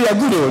the people, they are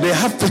good, they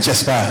have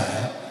pictures.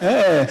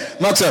 Hey,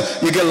 Max,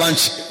 you get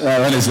lunch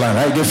when it's lunch,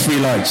 right? You get free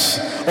lunch.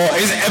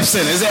 Is it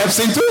Epson? Is it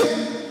Epson too?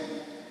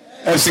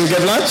 Epson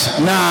get lunch?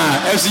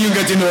 Nah, Epson, you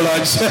get no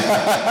lunch.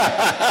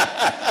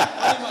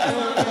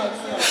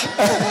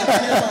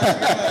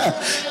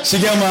 She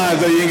get mad,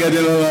 so you get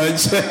no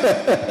lunch.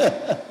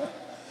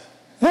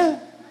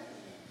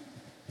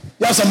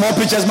 You have some more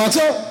pictures, Max?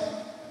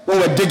 When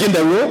we're digging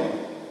the road.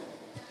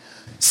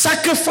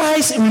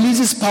 Sacrifice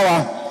releases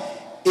power.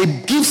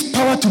 It gives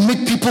power to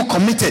make people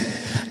committed.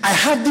 I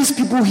have these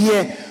people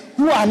here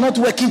who are not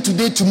working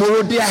today,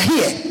 tomorrow, they are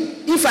here.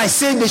 If I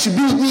say they should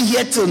be with me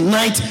here till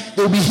night,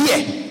 they'll be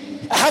here.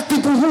 I have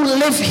people who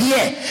live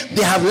here.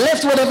 They have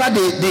left whatever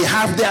they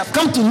have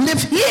come to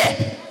live here.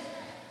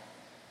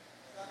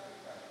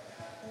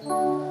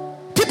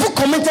 People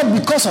committed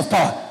because of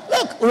power.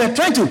 Look, we're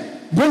trying to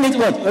bring it,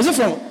 what? Where's it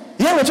from?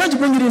 Yeah, we're trying to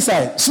bring it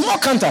inside. Small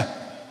counter.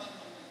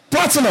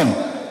 Platinum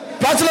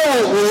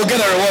will get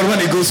a reward when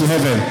it goes to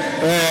heaven.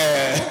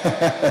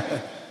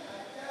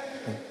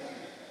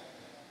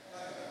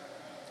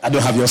 I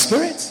don't have your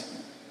spirit.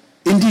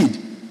 Indeed.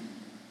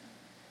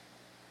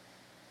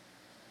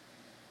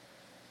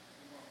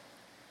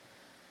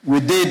 We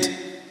did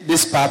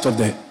this part of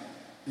the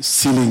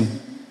ceiling.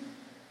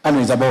 I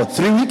mean, it's about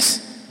 3 weeks.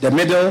 The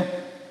middle,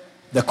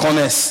 the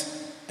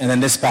corners, and then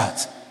this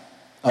part.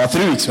 About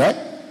 3 weeks, right?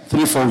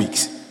 3-4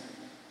 weeks.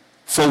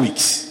 4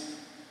 weeks.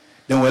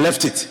 Then we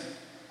left it.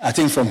 I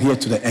think from here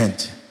to the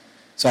end.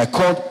 So I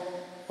called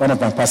one of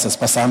my pastors,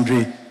 Pastor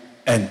Andre,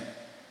 and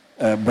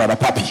Brother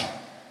Papi.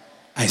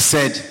 I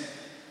said,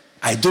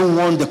 I don't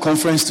want the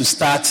conference to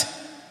start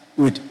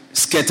with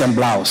skirt and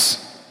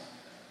blouse.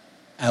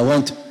 I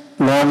want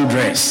long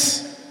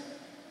dress.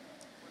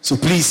 So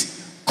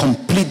please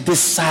complete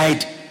this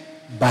side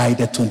by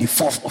the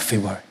 24th of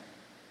February.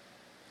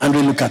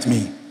 Andre, look at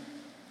me.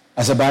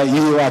 I said, but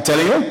you are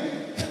telling you?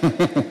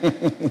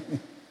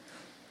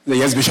 The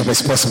yes, Bishop,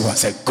 it's possible. I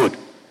said, good.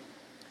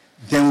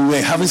 Then we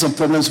were having some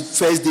problems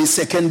first day,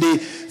 second day,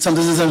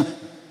 something.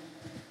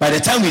 By the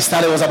time we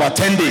started, it was about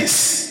 10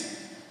 days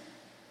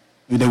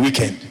with the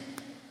weekend.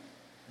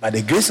 By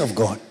the grace of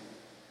God,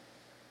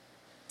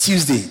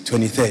 Tuesday,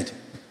 23rd,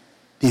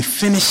 they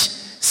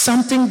finished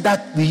something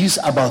that we used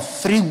about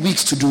 3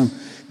 weeks to do.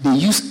 They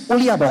used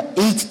only about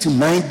 8 to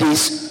 9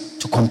 days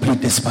to complete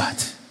this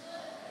part.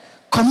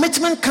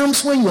 Commitment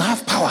comes when you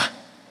have power.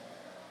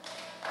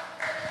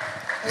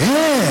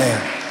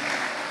 Yeah.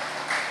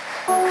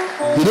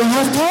 You don't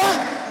have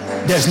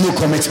power, there's no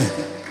commitment.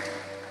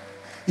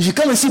 If you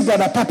come and see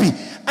Brother Papi,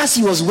 as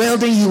he was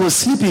welding, he was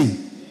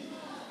sleeping.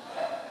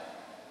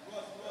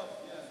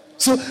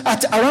 So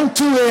at around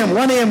 2 a.m.,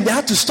 1 a.m., they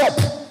had to stop.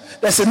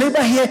 There's a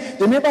neighbor here.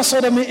 The neighbor saw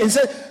them and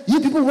said, you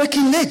people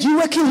working late. You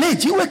working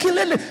late. You working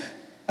late.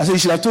 I said, you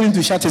should have told him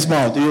to shut his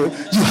mouth. You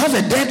have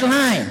a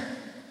deadline.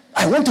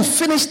 I want to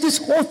finish this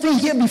whole thing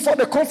here before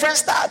the conference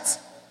starts.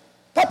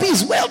 Papi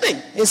is welding.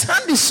 His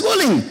hand is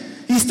swelling.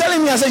 He's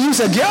telling me, I said, use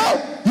a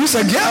girl. Use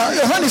a girl.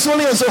 Your hand is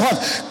swollen and so hot.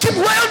 Keep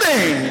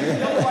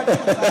welding.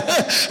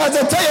 I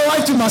said, tell your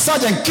wife to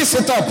massage and kiss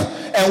it up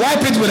and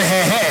wipe it with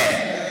her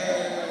hair.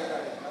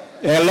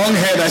 A long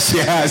hair that she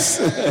has.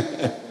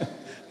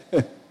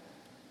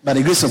 By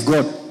the grace of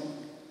God,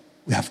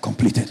 we have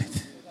completed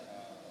it.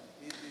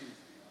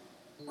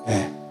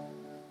 Yeah.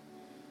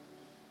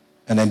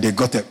 And then they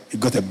got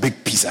a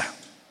big pizza.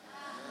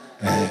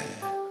 And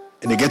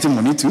they're getting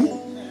money too.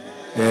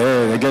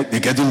 Yeah, they're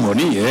getting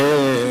money. Yeah.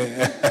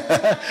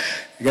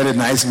 They get a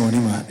nice money,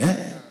 man.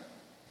 Yeah.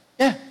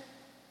 Yeah.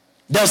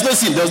 There's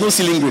no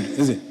ceiling grid,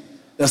 is it?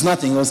 There's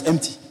nothing. It was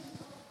empty.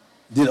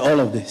 Did all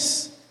of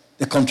this.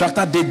 The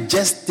contractor did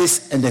just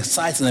this and the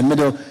sides in the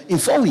middle in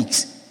 4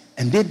 weeks.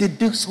 And they did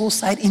this whole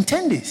side in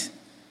 10 days.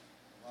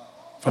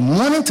 From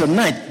morning till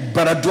night,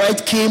 Brother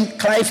Dwight came,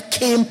 Clive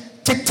came,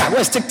 Tic-Tac.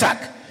 Where's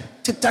Tic-Tac?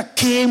 Tic-Tac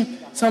came,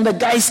 some of the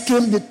guys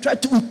came, they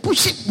tried to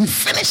push it, we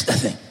finished the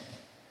thing.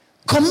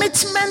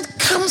 Commitment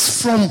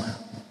comes from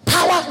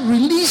power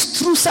released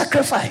through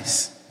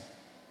sacrifice.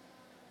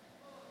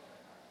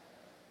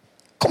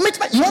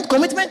 Commitment, you want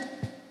commitment?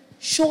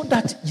 Show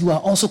that you are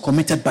also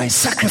committed by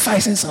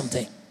sacrificing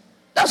something.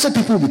 That's why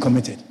people will be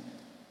committed.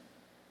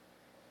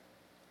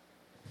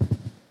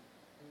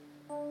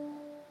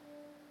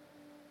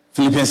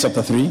 Philippians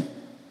chapter 3.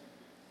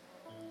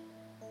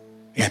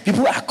 Yeah,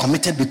 people are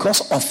committed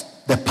because of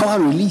the power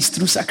released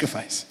through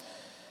sacrifice.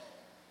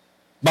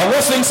 But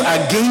what things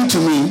are gained to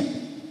me?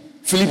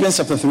 Philippians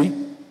chapter 3,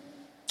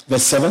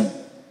 verse 7.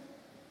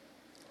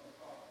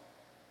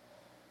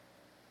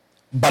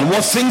 But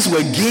what things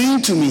were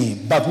gained to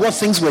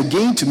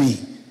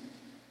me,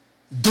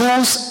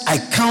 those I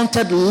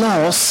counted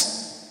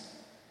loss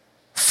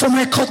for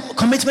my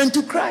commitment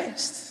to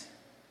Christ.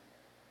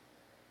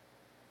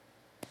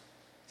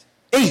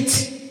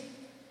 8.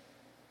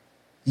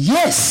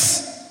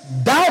 Yes,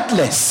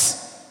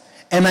 doubtless,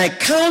 and I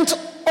count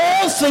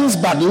all things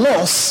but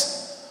loss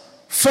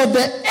for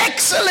the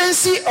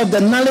excellency of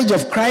the knowledge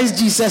of Christ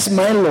Jesus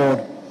my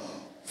Lord,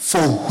 for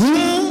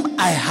whom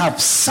I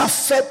have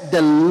suffered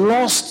the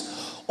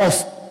loss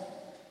of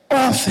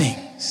all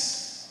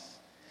things,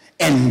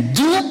 and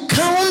do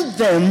count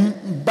them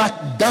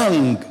but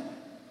dung,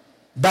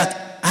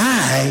 that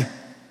I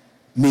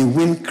may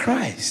win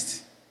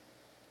Christ.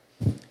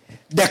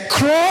 The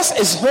cross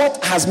is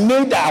what has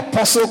made the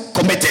apostle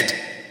committed,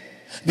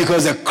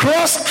 because the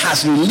cross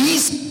has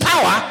released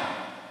power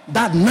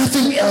that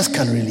nothing else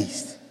can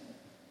release.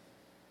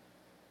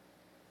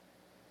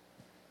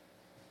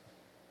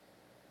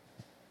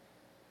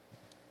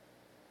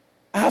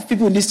 I have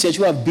people in this church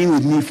who have been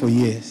with me for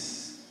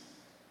years.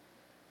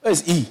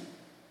 Where's E?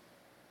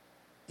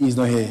 E is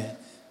not here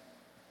yet.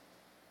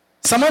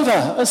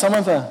 Samantha, where's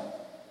Samantha?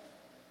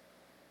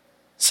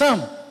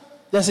 Sam,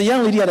 there's a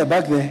young lady at the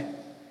back there.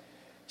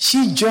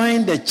 She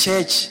joined the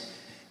church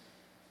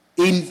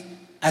in,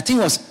 I think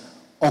it was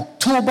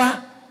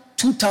October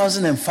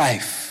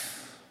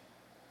 2005.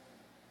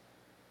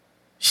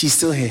 She's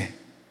still here.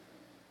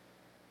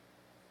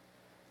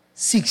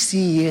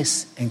 16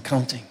 years and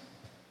counting.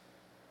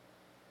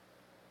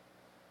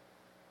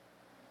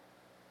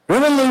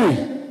 Reverend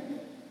Larry,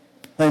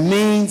 my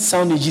main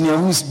sound engineer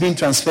who's been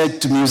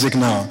transferred to music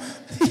now,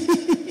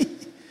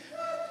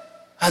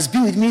 has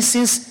been with me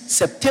since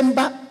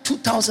September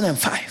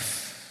 2005.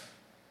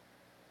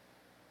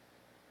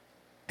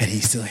 And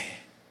he's still here.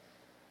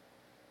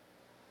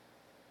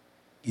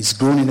 He's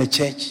grown in the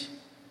church,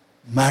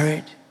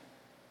 married,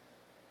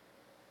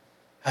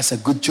 has a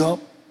good job,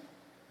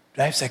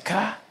 drives a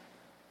car,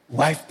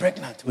 wife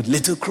pregnant with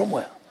little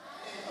Cromwell.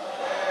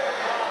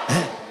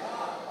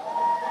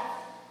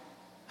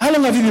 How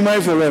long have you been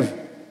married for, Rev?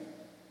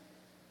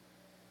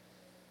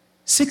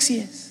 6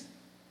 years.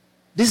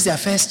 This is their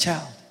first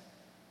child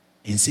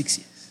in 6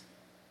 years.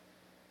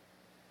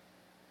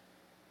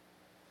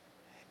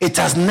 It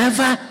has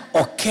never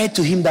occurred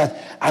to him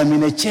that I'm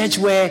in a church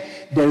where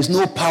there is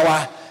no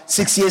power.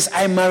 6 years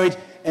I'm married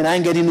and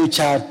I'm getting no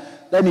child.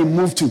 Let me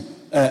move to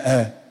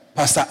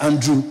Pastor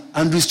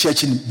Andrew's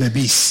church in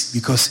Babis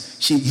because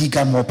he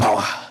got more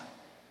power.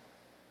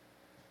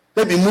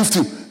 Let me move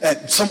to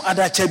some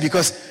other church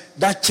because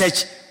that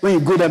church, when you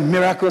go there,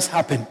 miracles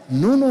happen.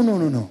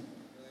 No.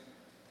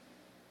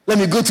 Let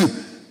me go to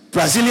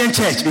Brazilian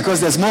church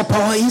because there's more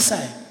power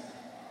inside.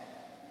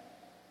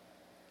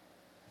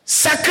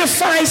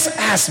 Sacrifice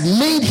has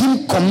made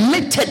him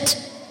committed.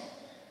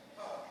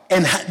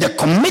 And the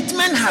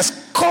commitment has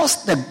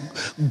caused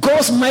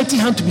God's mighty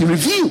hand to be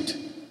revealed.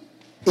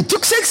 It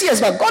took 6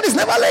 years, but God is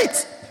never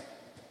late.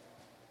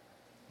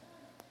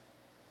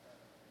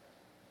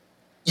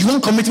 You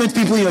want commitment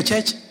people in your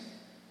church?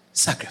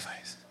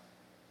 Sacrifice.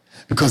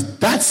 Because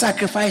that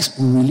sacrifice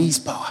will release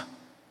power.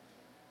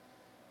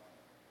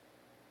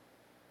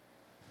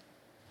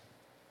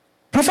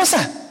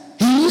 Professor,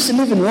 he used to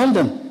live in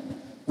London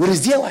with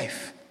his dear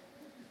wife.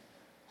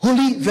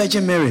 Holy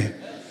Virgin Mary,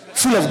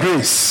 full of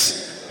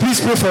grace. Please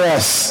pray for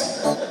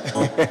us.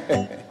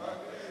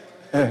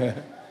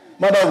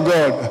 Mother of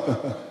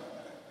God.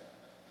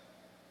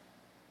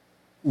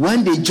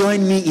 When they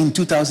joined me in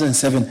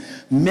 2007,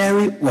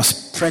 Mary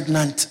was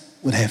pregnant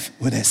with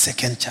her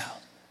second child.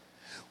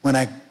 When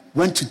I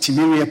went to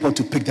Timiri Airport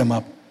to pick them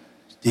up,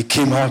 they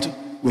came out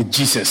with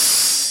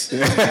Jesus.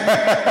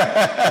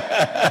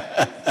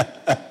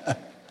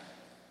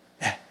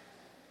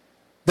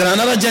 Then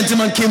another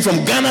gentleman came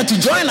from Ghana to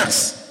join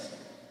us.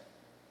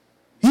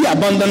 He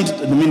abandoned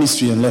the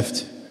ministry and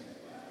left.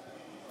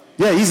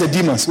 Yeah, he's a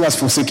Demas who has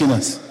forsaken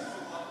us.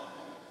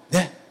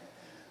 Yeah.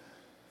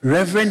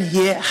 Reverend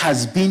here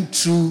has been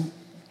through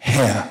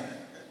hell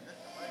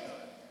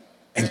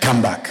and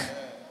come back.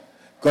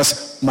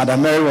 Because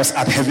Madam Mary was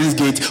at Heaven's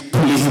Gate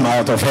pulling him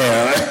out of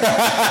hell.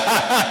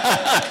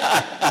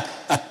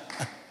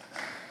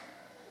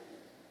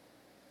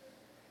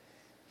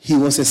 He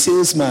was a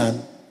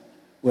salesman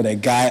with a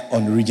guy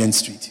on Regent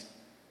Street.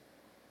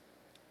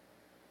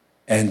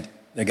 And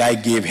the guy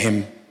gave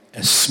him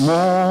a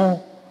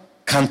small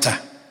canter.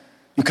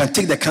 You can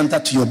take the canter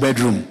to your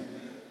bedroom.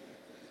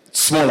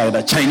 Small like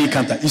that, Chinese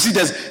canter. You see,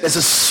 there's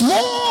a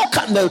small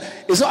canter.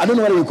 I don't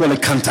know what you call a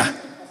canter.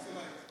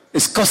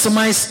 It's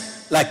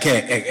customized like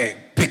a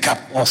pickup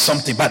or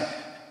something, but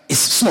it's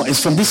small. It's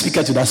from this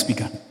speaker to that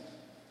speaker.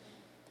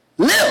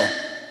 Little.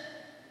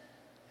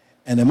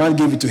 And the man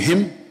gave it to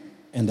him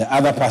and the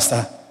other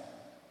pastor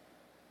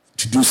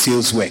to do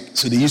sales work.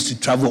 So they used to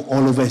travel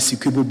all over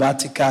Sequebo,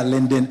 Batika,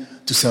 London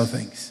to sell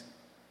things.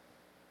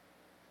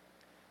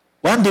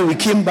 One day we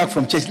came back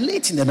from church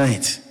late in the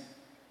night.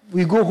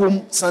 We go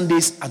home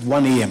Sundays at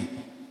 1 a.m.,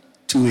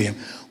 2 a.m.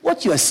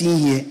 What you are seeing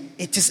here,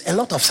 it is a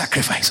lot of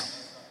sacrifice.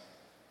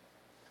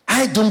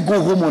 I don't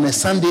go home on a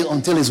Sunday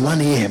until it's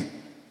 1 a.m.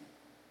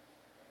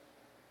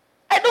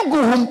 I don't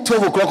go home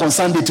 12 o'clock on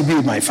Sunday to be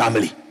with my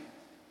family.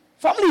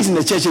 Family is in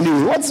the church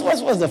anyway. What's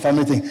the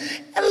family thing?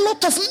 A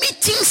lot of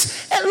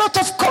meetings, a lot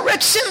of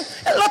correction,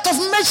 a lot of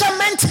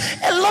measurement,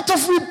 a lot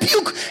of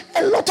rebuke,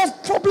 a lot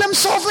of problem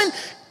solving,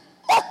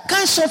 all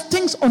kinds of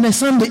things on a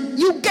Sunday.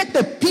 You get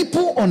the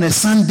people on a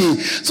Sunday.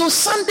 So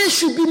Sunday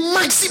should be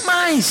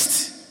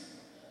maximized.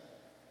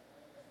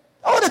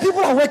 All the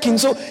people are working.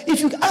 So if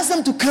you ask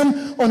them to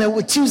come on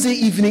a Tuesday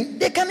evening,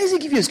 they can easily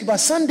give you a excuse. But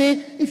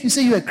Sunday, if you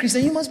say you're a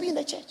Christian, you must be in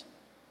the church.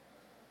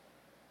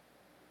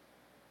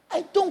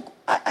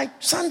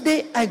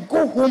 Sunday, I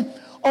go home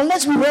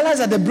unless we realize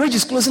that the bridge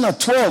is closing at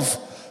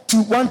 12 to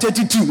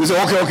 1:32. We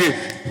say, okay.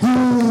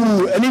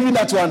 Ooh. And even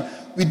that one,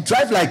 we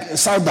drive like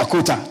South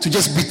Dakota to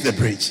just beat the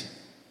bridge.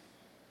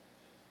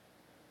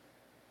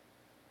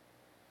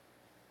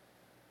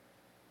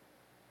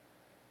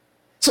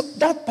 So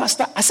that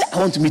pastor, I said, I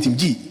want to meet him.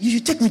 Gee, you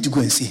should take me to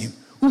go and see him.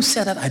 Who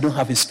said that I don't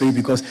have a spirit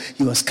because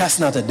he was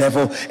casting out the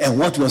devil and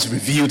what was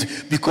revealed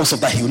because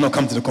of that he will not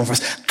come to the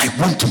conference. I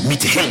want to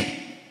meet him.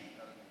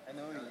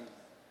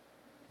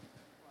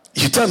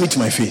 You tell me to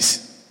my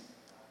face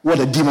what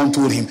a demon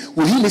told him.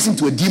 Will he listen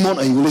to a demon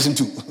or he will listen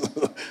to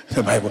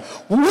the Bible?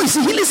 What is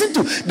he listened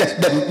to?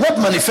 What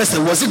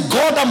manifested? Was it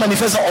God that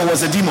manifested or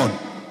was it a demon?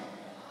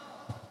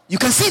 You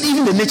can see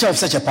even the nature of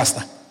such a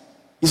pastor.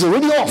 He's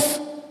already off.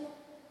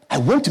 I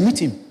want to meet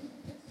him.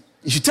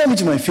 You should tell me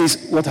to my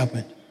face what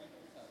happened.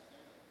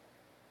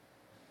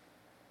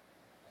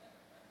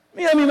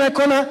 Me, I'm in my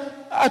corner.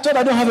 I thought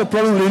I don't have a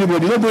problem with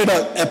anybody. Nobody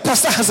that a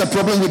pastor has a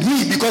problem with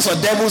me because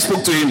a devil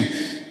spoke to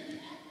him.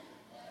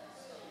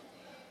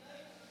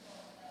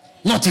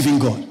 Not even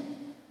God.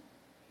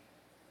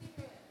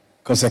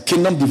 Because a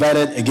kingdom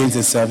divided against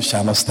itself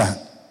shall not stand.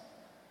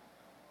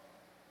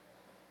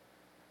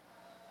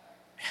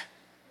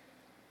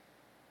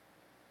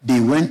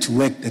 They went to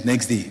work the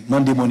next day.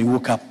 Monday morning,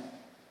 woke up.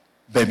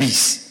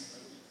 Babies.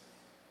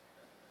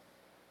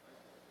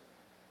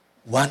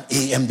 1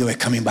 a.m. they were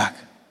coming back.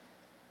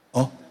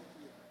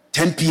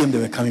 10 p.m. they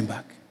were coming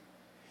back.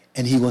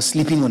 And he was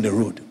sleeping on the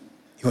road.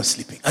 He was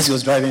sleeping. As he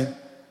was driving,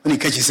 when he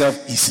catch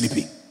himself, he's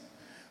sleeping.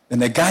 Then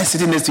the guy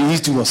sitting next to him, he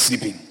too was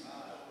sleeping.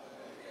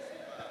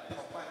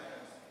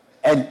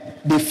 And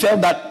they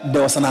felt that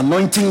there was an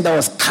anointing that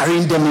was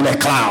carrying them in a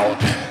cloud.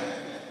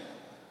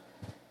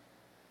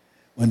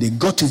 When they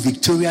got to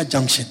Victoria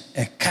Junction,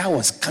 a car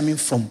was coming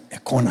from a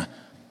corner.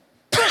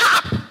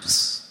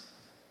 Perhaps.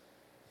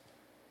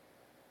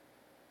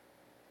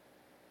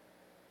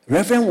 The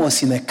Reverend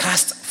was in a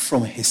cast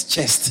from his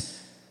chest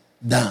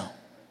down.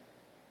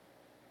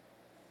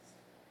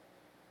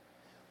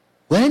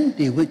 When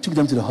they took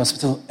them to the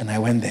hospital and I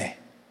went there,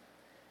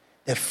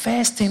 the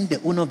first thing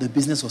the owner of the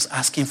business was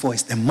asking for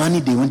is the money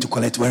they went to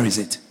collect. Where is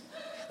it?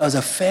 That was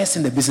the first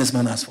thing the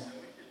businessman asked for.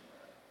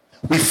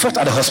 We fought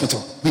at the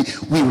hospital.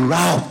 We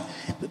rowed.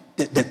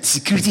 The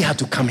security had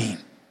to come in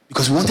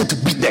because we wanted to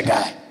beat the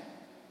guy.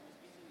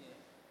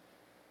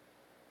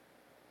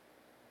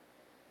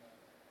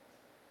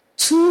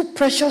 Two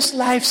precious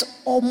lives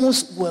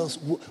almost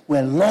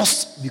were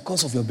lost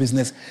because of your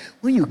business.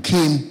 When you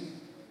came,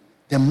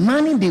 the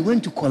money they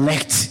went to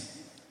collect,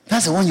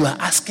 that's the one you are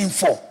asking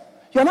for.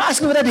 You are not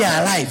asking whether they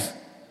are alive.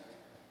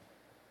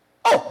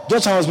 Oh,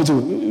 Georgetown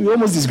Hospital, we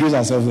almost disgraced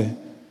ourselves there.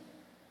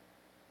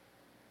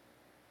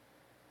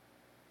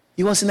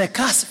 He was in a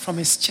cast from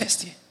his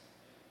chest here.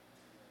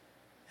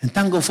 And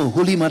thank God for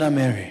Holy Mother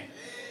Mary.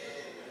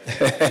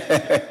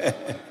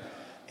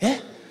 Yeah?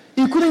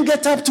 He couldn't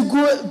get up to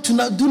go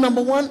to do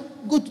number one,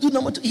 go to do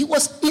number two. He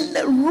was in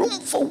the room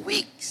for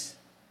weeks.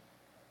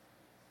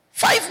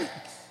 5 weeks.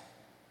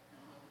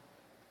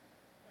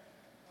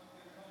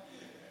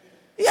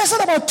 He has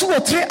had about 2 or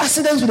 3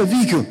 accidents with a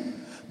vehicle.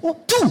 Well,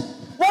 2.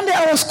 One day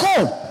I was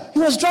called. He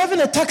was driving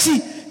a taxi.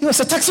 He was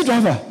a taxi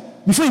driver.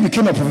 Before he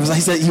became a professor,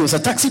 he said he was a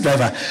taxi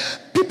driver.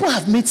 People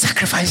have made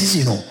sacrifices,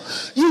 you know.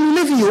 You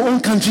live in your own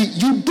country.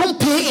 You don't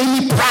pay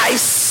any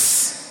price.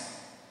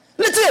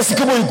 Let's say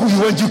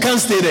you can't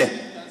stay there.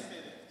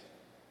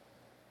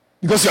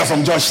 Because you are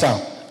from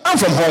Georgetown. I'm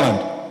from Holland.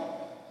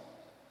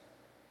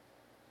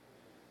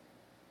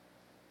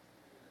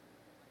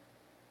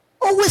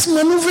 Always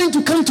maneuvering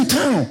to come to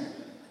town.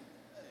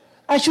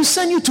 I should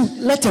send you to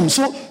Lethem.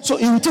 So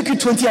it will take you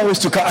 20 hours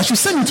to come. I should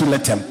send you to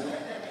Lethem.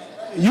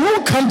 You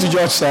won't come to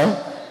Georgetown.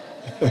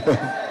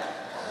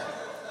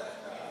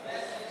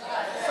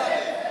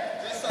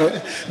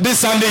 This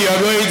Sunday you are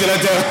going to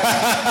Lethem.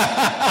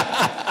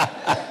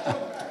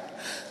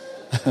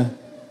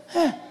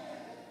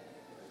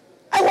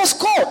 I was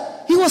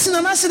caught. He was in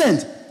an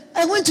accident.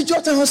 I went to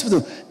Georgetown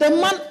Hospital. The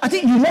man, I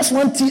think he lost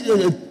one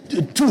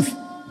tooth.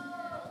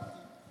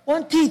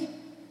 One teeth.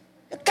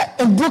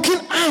 A broken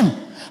arm.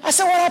 I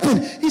said, what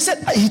happened? He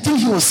said, he think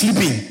he was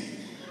sleeping.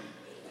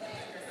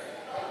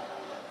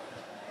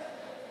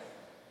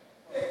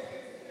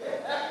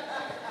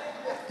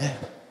 Yeah.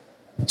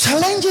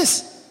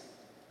 Challenges.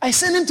 I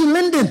sent him to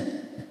London.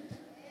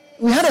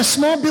 We had a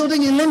small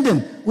building in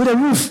London with a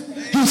roof.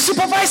 He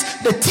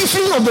supervised the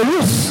teething of the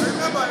roof.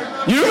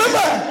 You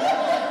remember?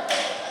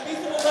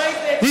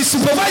 He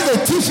supervised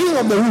the teething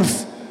of the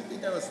roof.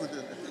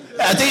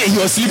 I think he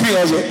was sleeping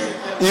also.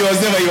 He was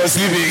there, but he was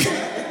sleeping.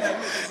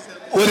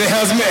 With a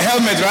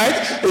helmet,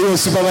 right? He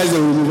was supervising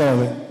the removal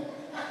of it.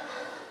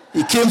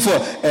 He came for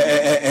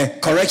a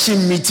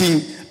correction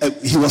meeting.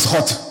 He was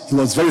hot. He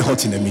was very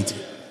hot in the meeting.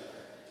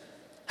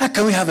 How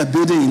can we have a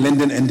building in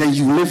London and then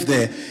you live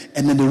there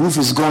and then the roof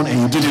is gone and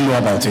you didn't know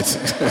about it?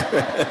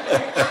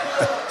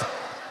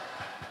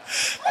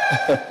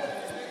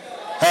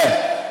 Hey,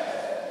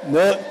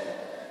 no.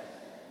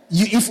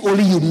 If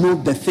only you know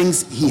the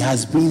things he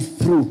has been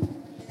through.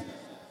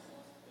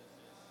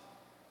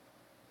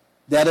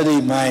 The other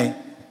day,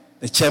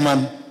 the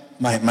chairman,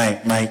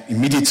 my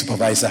immediate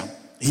supervisor,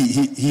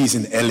 he is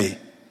in LA.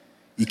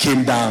 He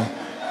came down.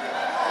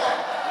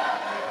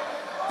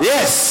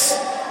 Yes.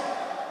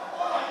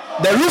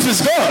 The roof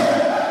is gone.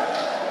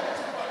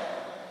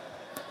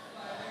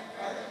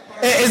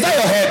 Hey, is that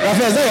your head,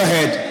 Raphael? Is that your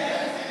head?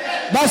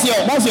 That's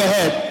your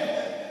head.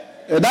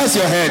 That's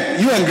your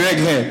head. You and Greg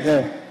head.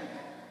 Yeah.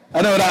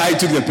 I know that I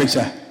took the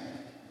picture.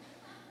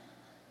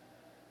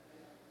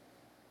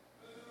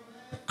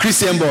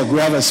 Christianborg, we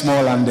have a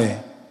small land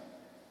there.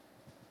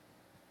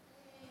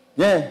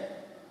 Yeah.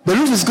 The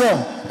roof is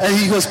gone. And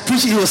he was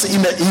preaching, he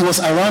was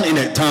around in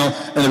the town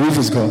and the roof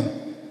is gone.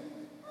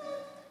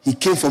 He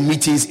came for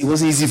meetings, it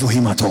wasn't easy for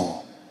him at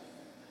all.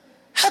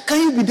 How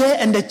can you be there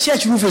and the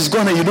church roof is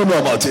gone and you don't know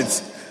about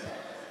it?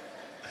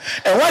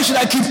 And why should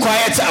I keep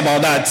quiet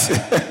about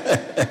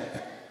that?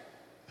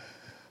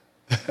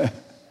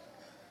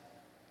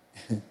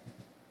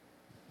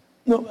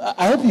 No,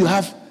 I hope you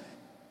have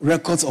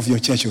records of your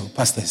church, your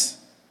pastors.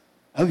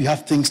 I hope you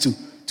have things to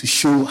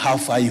show how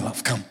far you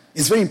have come.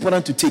 It's very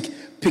important to take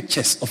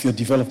pictures of your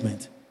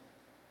development.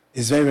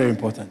 It's very, very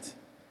important.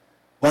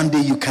 One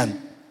day you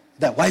can.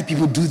 Why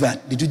people do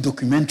that? They do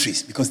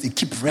documentaries because they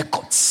keep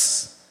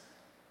records.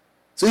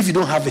 So if you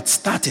don't have it,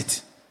 start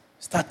it.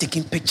 Start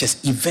taking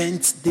pictures,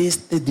 events,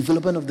 the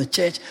development of the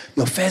church,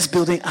 your first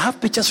building. I have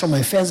pictures from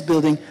my first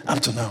building up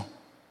to now.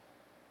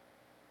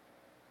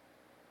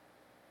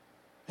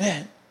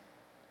 Yeah.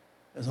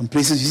 There's some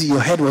places you see your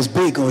head was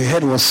big or your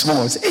head was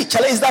small. Say, hey,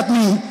 Charlie, is that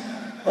me?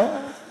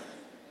 Oh.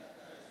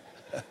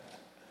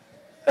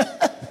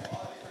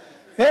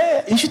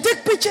 Yeah, you should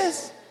take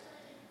pictures.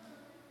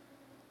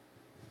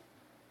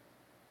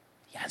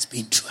 He has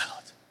been through a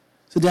lot.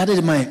 So the other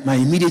day, my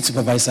immediate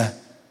supervisor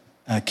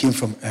came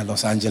from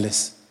Los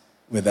Angeles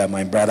with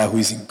my brother who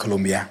is in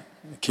Colombia.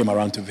 He came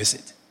around to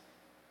visit.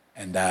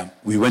 And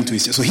we went to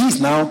his church. So he's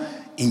now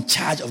in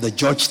charge of the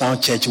Georgetown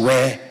church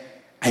where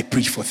I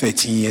preached for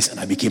 13 years and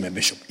I became a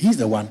bishop. He's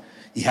the one.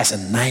 He has a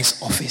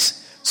nice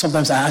office.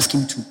 Sometimes I ask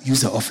him to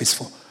use the office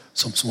for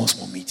some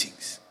small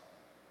meetings.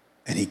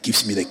 And he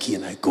gives me the key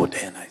and I go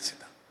there and I sit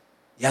down.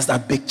 He has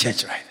that big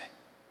church right there.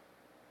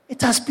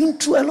 It has been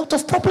through a lot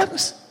of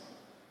problems.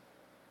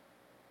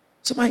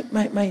 So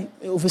my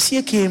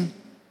overseer came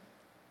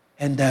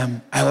and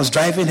I was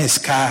driving his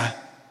car.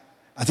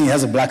 I think he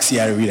has a black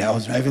CRV there. I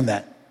was driving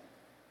that.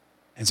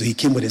 And so he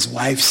came with his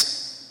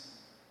wife's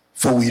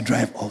 4-wheel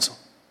drive also.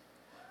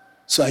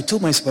 So I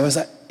told my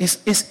supervisor,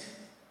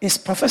 it's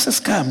Professor's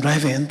car I'm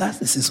driving, and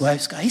that is his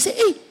wife's car. He said,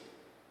 hey,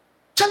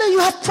 Charlie, you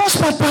have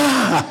prospered,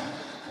 pa.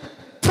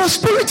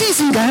 Prosperity is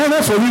in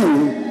Guyana for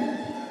you.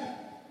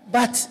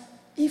 But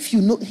if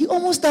you know, he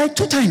almost died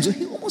 2 times.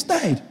 He almost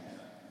died.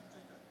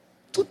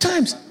 2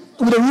 times.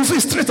 with the roof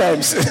is 3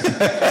 times.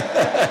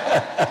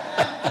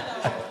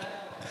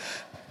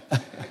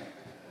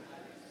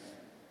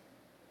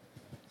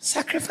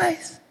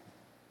 Sacrifice.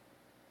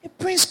 It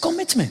brings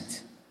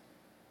commitment.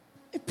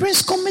 It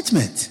brings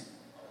commitment.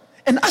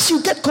 And as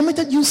you get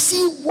committed, you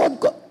see what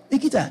God,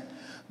 Nikita,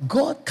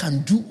 God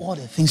can do all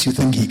the things you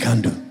think he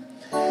can do.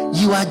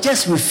 You are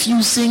just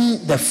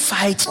refusing the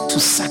fight to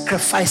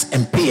sacrifice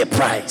and pay a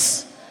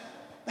price.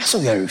 That's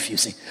what you are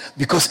refusing.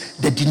 Because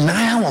the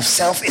denial of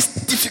self is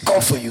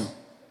difficult for you.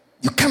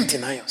 You can't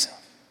deny yourself.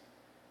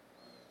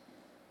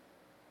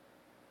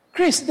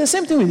 Chris, the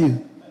same thing with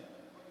you.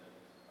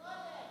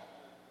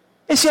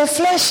 It's your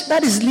flesh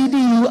that is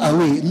leading you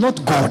away,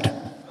 not God.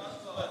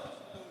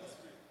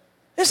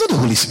 It's not the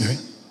Holy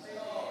Spirit.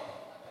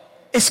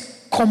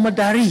 It's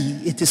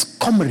camaraderie. It is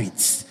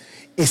comrades.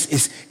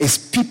 It's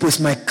people. It's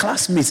my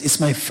classmates. It's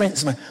my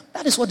friends.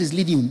 That is what is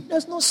leading you.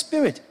 There's no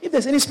spirit. If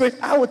there's any spirit,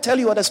 I will tell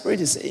you what the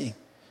spirit is saying.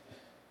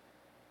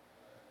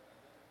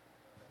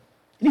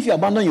 And if you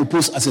abandon your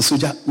post as a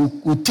soldier,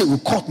 we'll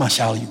court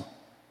martial you.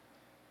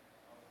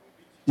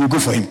 You go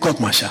for him, court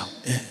martial.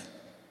 Yeah.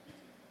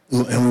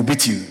 And we'll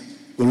beat you.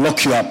 We'll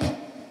lock you up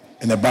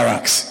in the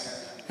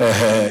barracks,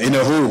 in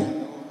a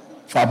hole,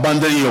 for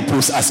abandoning your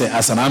post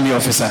as an army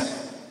officer.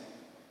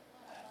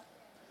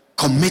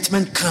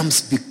 Commitment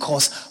comes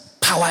because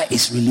power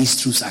is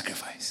released through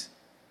sacrifice.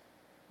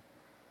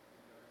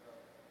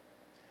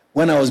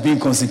 When I was being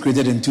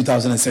consecrated in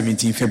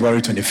 2017,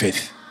 February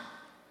 25th,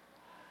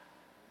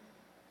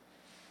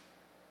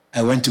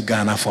 I went to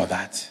Ghana for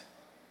that.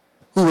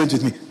 Who went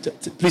with me?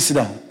 Please sit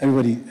down.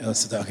 Everybody else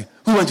sit down. Okay.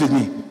 Who went with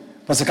me?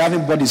 Pastor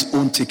Calvin bought his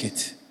own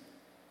ticket.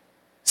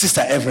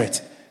 Sister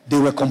Everett, they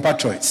were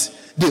compatriots.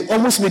 They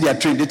almost made their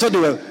train. They thought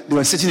they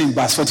were sitting in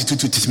bus 42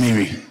 to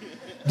Tismiri.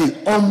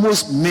 They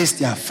almost missed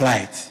their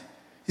flight.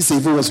 Sister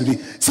Everett was with me.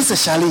 Sister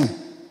Charlene,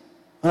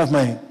 one of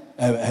my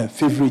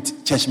favorite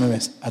church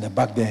members at the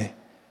back there,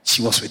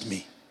 she was with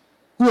me.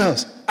 Who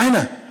else?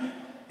 Aina.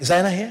 Is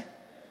Aina here?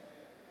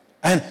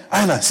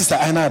 Aina, Sister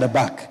Aina at the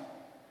back.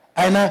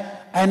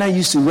 Aina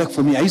used to work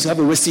for me. I used to have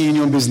a Western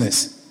Union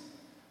business.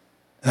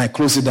 And I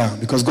closed it down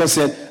because God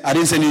said, I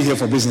didn't send you here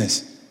for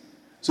business.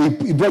 So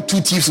he brought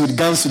 2 thieves with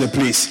guns to the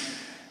place.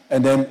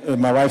 And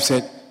then my wife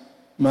said,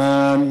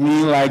 man,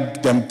 me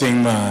like them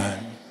thing,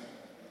 man.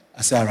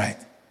 I said, all right.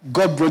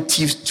 God brought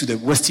thieves to the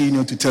Western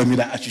Union to tell me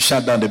that I should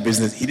shut down the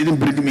business. He didn't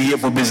bring me here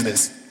for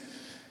business.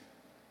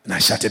 And I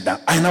shut it down.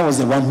 Aina was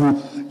the one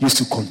who used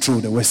to control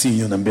the Western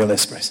Union and Bell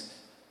Express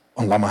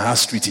on Lamaha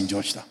Street in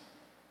Georgetown.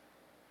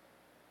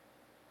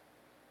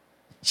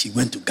 She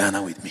went to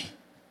Ghana with me.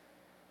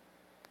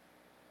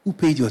 Who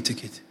paid your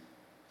ticket?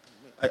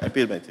 I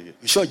paid my ticket.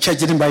 You sure church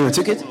didn't buy your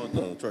ticket?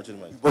 No, church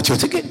didn't buy it. You bought your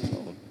ticket?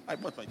 No, I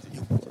bought my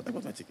ticket. I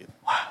bought my ticket.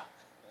 Wow.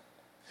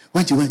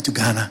 When you went to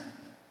Ghana,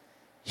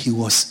 he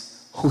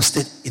was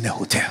hosted in a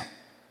hotel.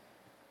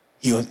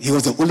 He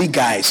was the only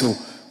guy, so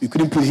we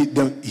couldn't put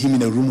him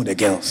in a room with the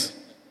girls.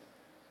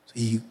 So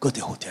he got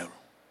a hotel room.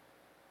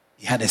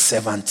 He had a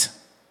servant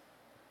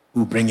who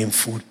would bring him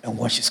food and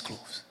wash his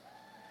clothes.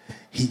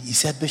 He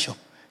said, Bishop,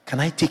 can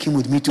I take him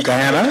with me to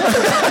Guyana?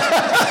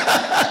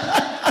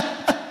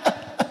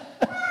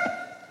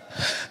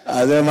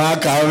 I said,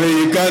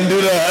 you can't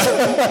do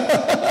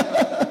that.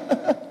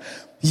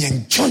 He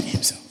enjoyed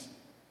himself.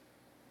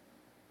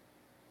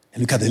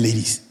 And look at the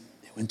ladies.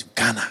 They went to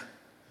Ghana.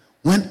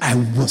 When I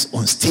was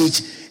on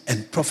stage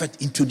and Prophet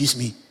introduced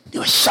me, they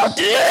were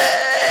shouting.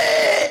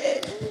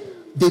 Hey!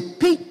 They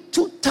paid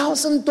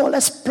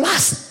 $2,000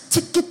 plus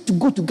ticket to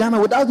go to Ghana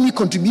without me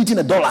contributing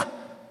 $1.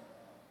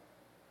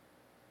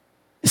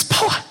 It's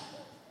power.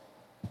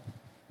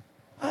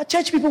 Our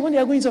church people, when they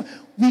are going, so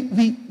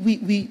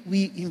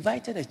we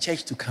invited a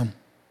church to come.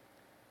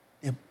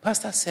 The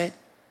pastor said,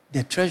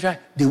 the treasurer,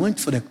 they went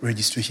for the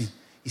registration.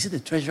 He said the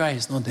treasurer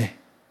is not there.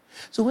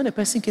 So when the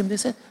person came, they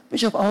said,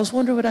 Bishop, I was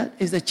wondering whether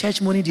is the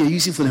church money they are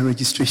using for the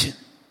registration.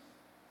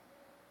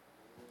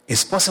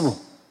 It's possible.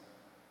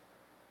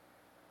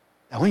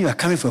 And when you are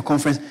coming for a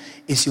conference,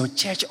 it's your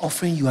church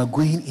offering you are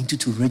going into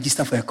to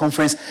register for a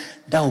conference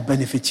that will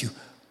benefit you.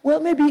 Well,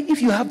 maybe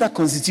if you have that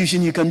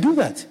constitution, you can do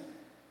that.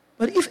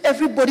 But if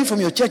everybody from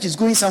your church is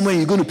going somewhere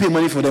and you're going to pay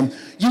money for them,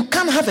 you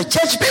can't have a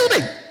church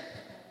building.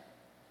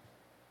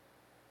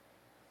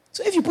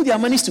 So if you put their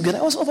monies together,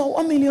 it was over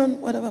 1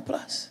 million, whatever,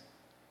 plus.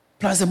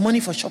 Plus the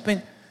money for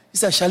shopping.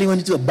 Sister Charlie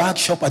went into a bag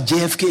shop at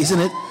JFK, isn't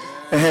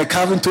it?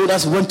 Calvin told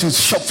us we went to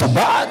shop for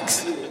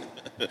bags.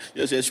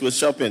 Yes, she was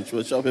shopping. She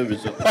was shopping.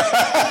 Bishop.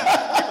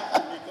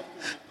 I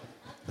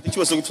think she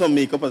was looking for some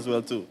makeup as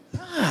well, too.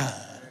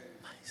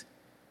 Nice.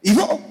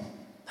 Even,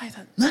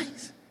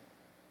 nice.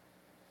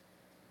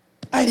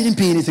 I didn't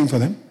pay anything for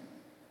them.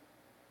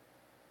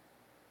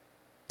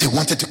 They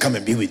wanted to come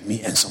and be with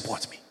me and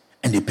support me.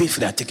 And they paid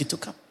for their ticket to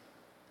come.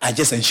 I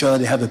just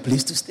ensured they have a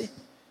place to stay.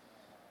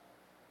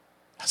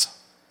 That's all.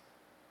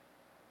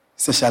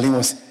 Sister Charlene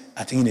was,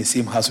 I think, in the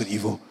same house with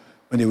Ivo.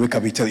 When they wake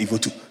up, we tell Ivo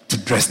to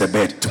dress the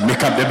bed, to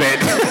make up the bed.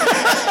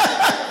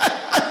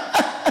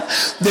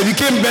 They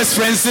became best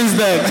friends since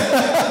then.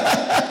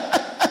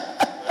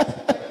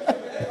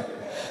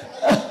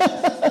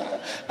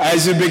 I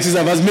should make this.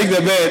 I must make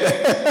the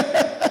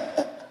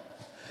bed.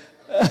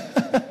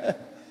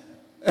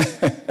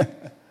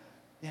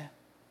 Yeah.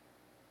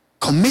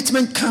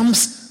 Commitment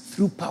comes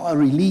through power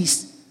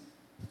released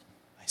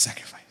by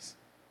sacrifice.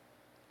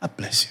 I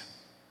bless you.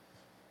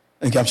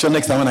 Okay, I'm sure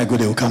next time when I go,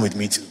 they will come with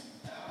me too.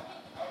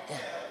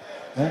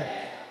 Yeah.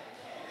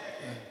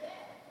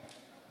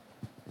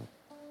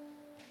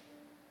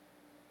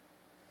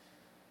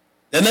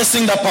 The next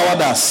thing that power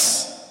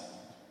does,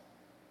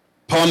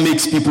 power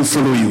makes people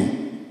follow you.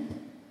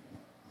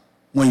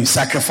 When you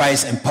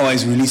sacrifice and power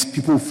is released,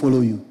 people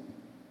follow you.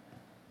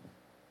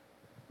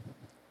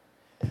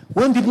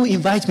 When people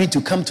invite me to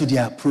come to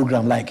their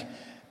program, like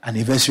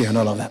anniversary and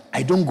all of that,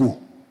 I don't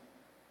go.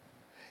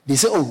 They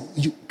say, oh,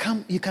 you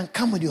can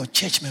come with your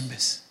church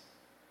members.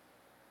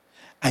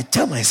 I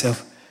tell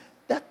myself,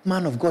 that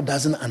man of God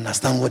doesn't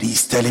understand what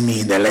he's telling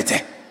me in the letter.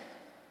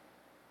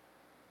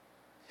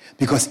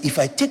 Because if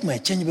I take my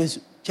church members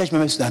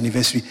to the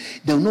anniversary,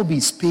 there will not be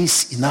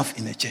space enough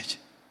in the church.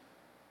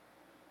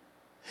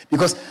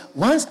 Because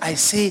once I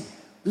say,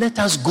 let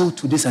us go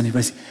to this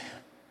anniversary,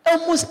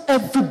 almost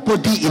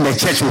everybody in the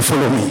church will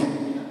follow me.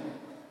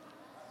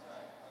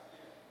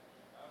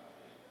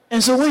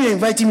 And so when you're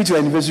inviting me to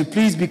an anniversary,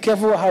 please be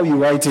careful how you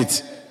write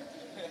it.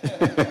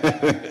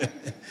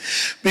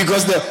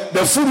 Because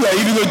the food we are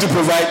even going to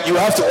provide, you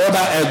have to order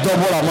a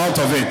double amount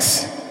of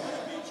it.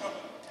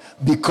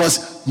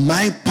 Because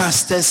my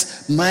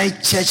pastors, my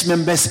church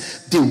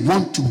members, they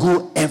want to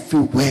go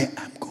everywhere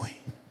I'm going.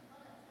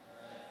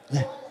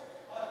 Yeah.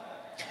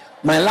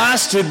 My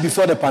last trip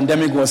before the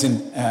pandemic was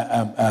in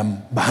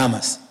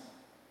Bahamas.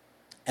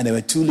 And there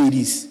were two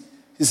ladies,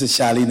 Sister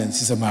Charlene and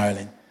Sister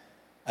Marilyn.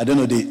 I don't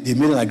know, they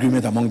made an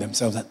agreement among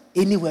themselves that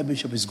anywhere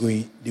Bishop is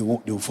going, they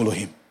will follow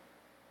him.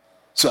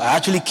 So I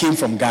actually came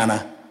from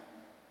Ghana,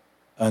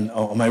 and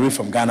on my way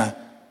from Ghana,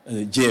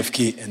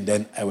 JFK, and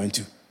then I went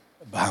to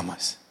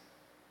Bahamas.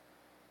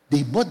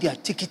 They bought their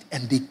ticket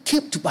and they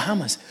came to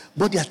Bahamas,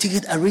 bought their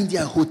ticket, arranged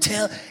their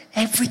hotel,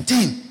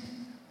 everything.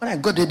 When I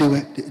got there, they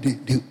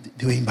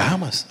were in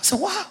Bahamas. I said,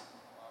 wow.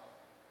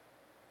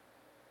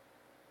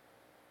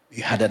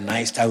 We had a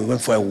nice time. We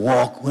went for a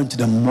walk, went to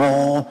the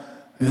mall,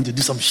 we went to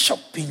do some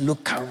shopping,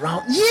 look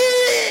around.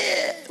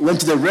 Yeah! Went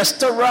to the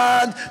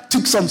restaurant,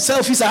 took some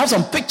selfies. I have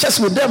some pictures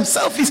with them,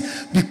 selfies,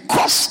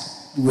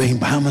 because we were in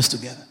Bahamas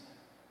together.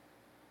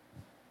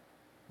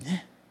 Yeah.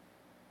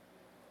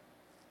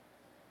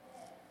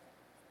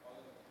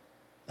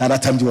 At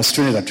that time, it was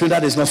Trinidad.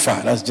 Trinidad is not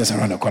far. That's just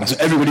around the corner. So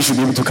everybody should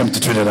be able to come to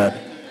Trinidad.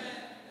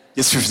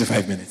 Just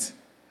 55 minutes.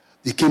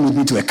 They came with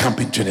me to a camp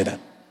in Trinidad.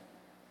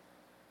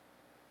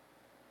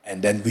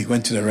 And then we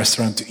went to the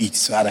restaurant to eat.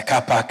 So at the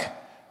car park,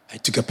 I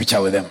took a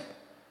picture with them.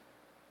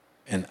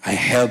 And I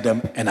held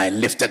them and I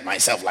lifted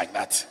myself like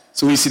that.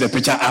 So we see the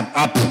picture, I'm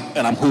up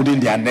and I'm holding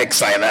their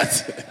necks like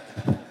that.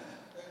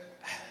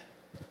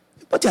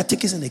 They bought their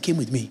tickets and they came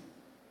with me.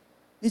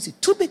 You see,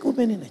 two big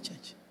women in the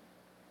church.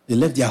 They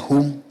left their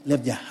home,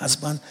 left their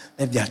husband,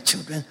 left their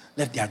children,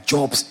 left their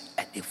jobs,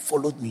 and they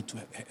followed me to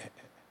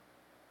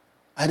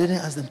I didn't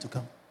ask them to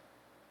come.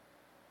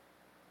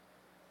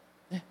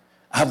 Yeah.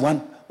 I have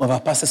one of our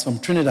pastors from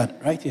Trinidad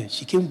right here.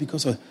 She came.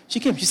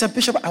 She said,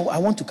 Bishop, I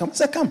want to come. I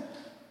said, come.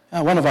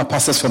 One of our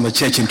pastors from the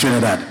church in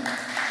Trinidad,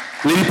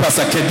 Lady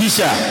Pastor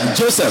Kedisha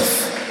Joseph,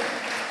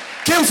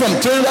 came from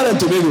Trinidad and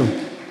Tobago.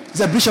 He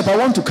said, Bishop, I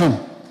want to come.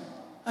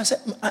 I said,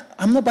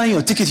 I'm not buying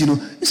your ticket, you know.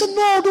 He said,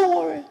 no, don't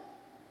worry.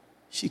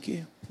 She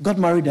came. Got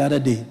married the other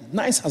day.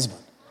 Nice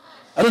husband.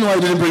 I don't know why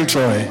you didn't bring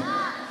Troy.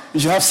 You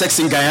should have sex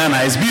in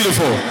Guyana. It's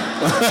beautiful.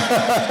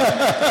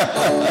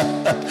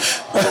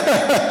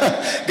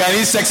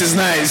 Guyanese sex is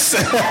nice.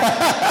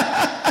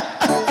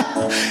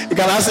 You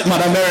can ask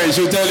Madam Mary.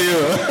 She'll tell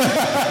you.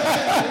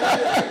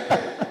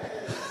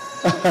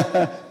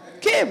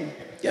 Kim,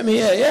 get me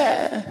here.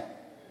 Yeah.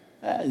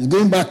 He's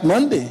going back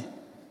Monday.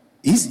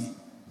 Easy. I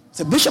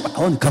said, Bishop,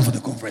 I want to come for the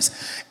conference.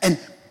 And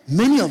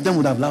many of them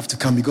would have loved to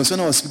come because when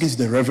I was speaking to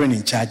the reverend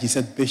in charge, he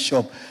said,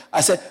 Bishop.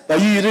 I said,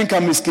 but you didn't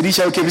come, Miss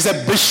Kedisha. Okay, he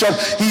said, Bishop,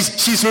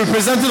 she's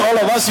representing all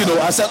of us, you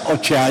know. I said,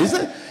 okay. He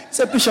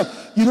said, Bishop,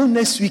 you know,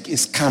 next week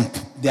is camp.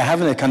 They're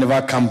having a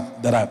carnival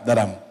camp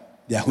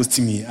they are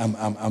hosting me.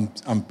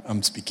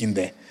 I'm speaking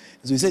there.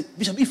 So he said,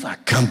 Bishop, if I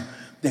come,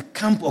 the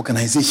camp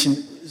organization,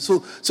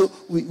 so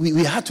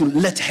we had to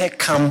let her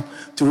come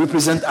to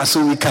represent us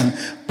so we can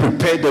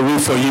prepare the way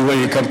for you when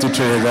you come to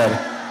Trinidad.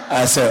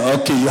 I said,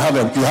 okay, you have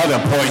a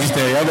point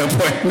there. You have a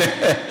point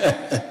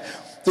there.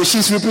 So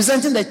she's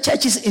representing the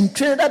churches in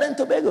Trinidad and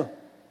Tobago.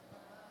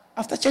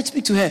 After church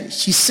speak to her,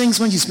 she sings.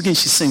 When she's speaking,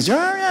 she sings.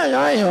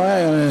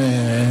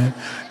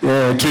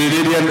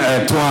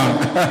 Trinidadian twang.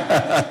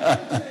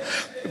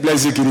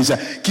 Bless you, Kedisha.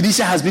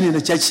 Kedisha has been in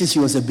the church since she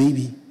was a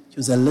baby. She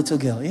was a little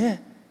girl, yeah.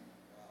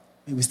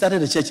 We started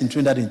the church in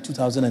Trinidad in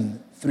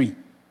 2003.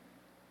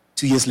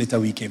 2 years later,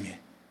 we came here.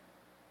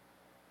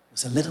 She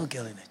was a little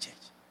girl in the church.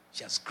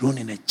 She has grown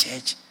in the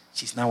church.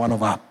 She's now one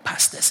of our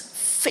pastors.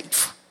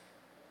 Faithful.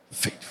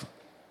 Faithful.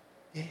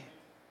 Yeah.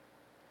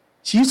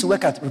 She used to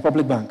work at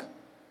Republic Bank.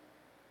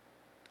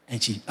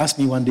 And she asked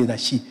me one day that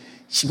she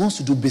she wants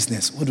to do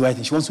business. What do I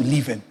think? She wants to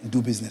leave and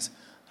do business.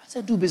 I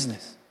said, do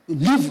business.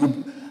 Leave.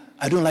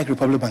 I don't like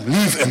Republic Bank.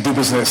 Leave and do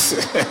business.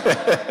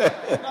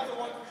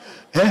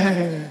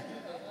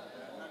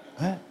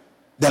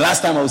 The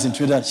last time I was in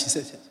Trinidad, she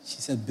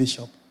said,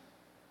 Bishop,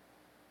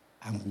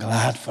 I'm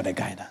glad for the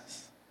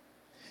guidance.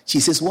 She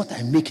says, what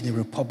I make in the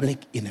Republic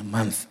in a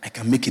month, I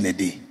can make in a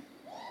day.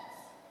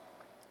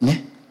 Yeah?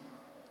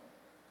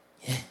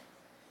 Yeah.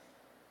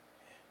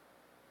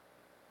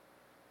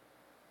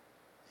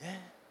 Yeah.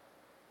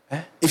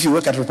 Yeah. If you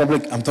work at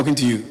Republic, I'm talking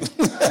to you.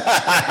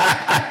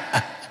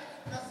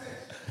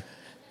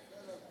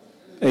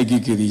 Thank you,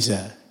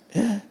 Kirisha.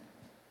 Yeah.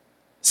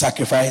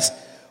 Sacrifice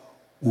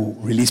will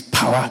release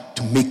power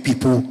to make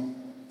people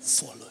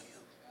follow you.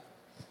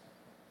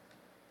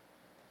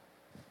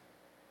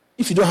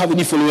 If you don't have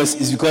any followers,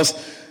 it's because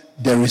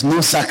there is no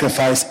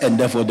sacrifice and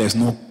therefore there's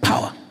no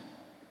power.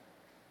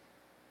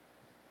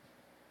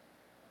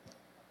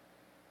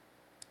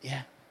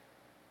 Yeah.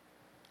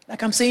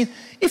 Like I'm saying,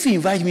 if you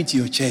invite me to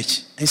your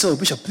church and say, oh,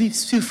 Bishop,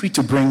 please feel free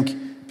to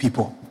bring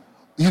people,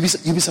 you'll be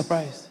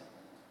surprised.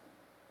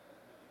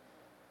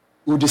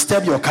 We'll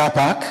disturb your car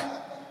park.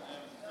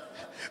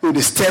 We'll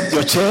disturb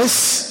your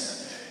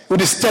chairs. We'll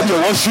disturb your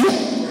washroom.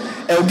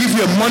 And we'll give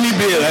you a money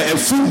bill, a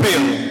food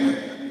bill.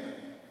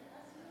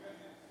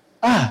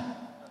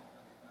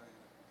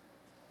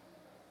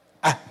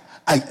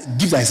 I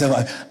give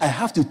myself. I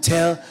have to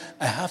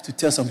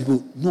tell some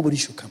people nobody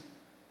should come.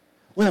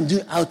 When I'm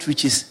doing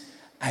outreach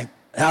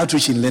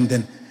in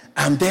London,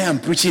 I'm there, I'm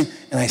preaching,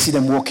 and I see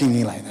them walking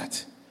in like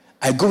that.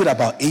 I go with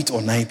about 8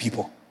 or 9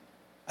 people.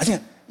 I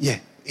think,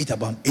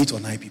 about 8 or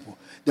 9 people.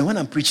 Then when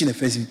I'm preaching the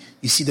first,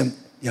 you see them,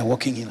 they are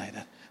walking in like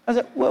that. I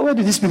said, where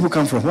do these people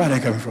come from? Where are they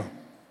coming from?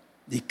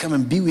 They come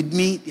and be with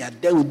me. They are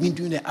there with me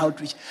doing the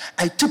outreach.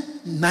 I took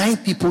 9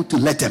 people to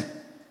let them.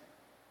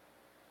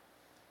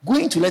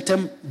 Going to let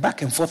them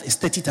back and forth is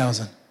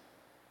 30,000.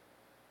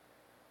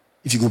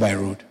 If you go by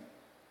road.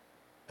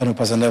 I know,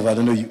 Pastor Never, I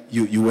don't know,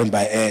 you went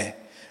by air.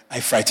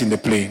 I frightened the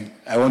plane.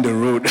 I went the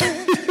road.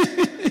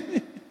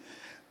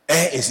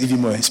 Air is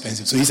even more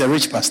expensive. So he's a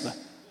rich pastor.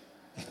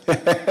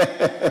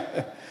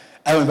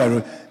 I went by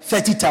road.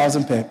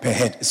 30,000 per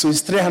head. So it's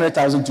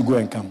 300,000 to go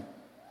and come.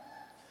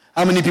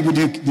 How many people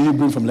do you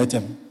bring from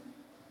Lethem?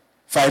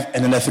 5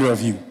 and then the 3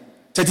 of you.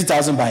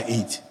 30,000 by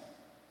 8.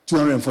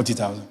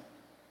 240,000.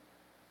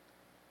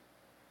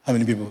 How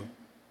many people?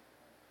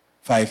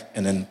 5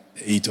 and then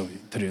 8 of you.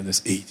 3 and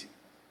that's 8.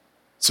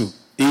 So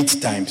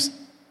 8 times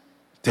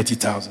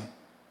 30,000.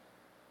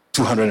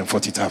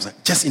 240,000.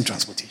 Just in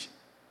transportation.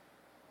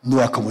 No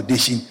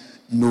accommodation,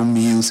 no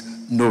meals,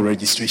 no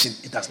registration.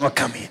 It does not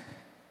come in.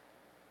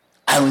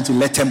 I went to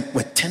Lethem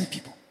with 10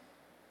 people.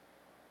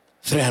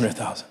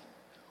 300,000.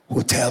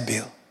 Hotel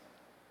bill,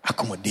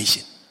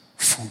 accommodation,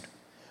 food.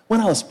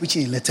 When I was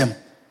preaching in Lethem,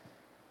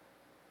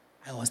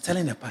 I was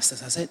telling the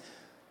pastors, I said,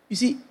 you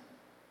see,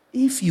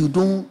 if you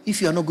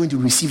are not going to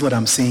receive what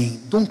I'm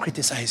saying, don't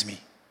criticize me.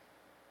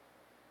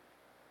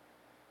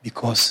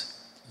 Because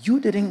you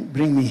didn't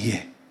bring me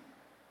here.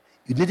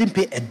 You didn't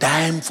pay a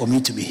dime for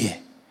me to be here.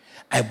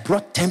 I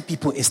brought 10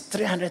 people, it's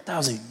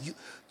 300,000.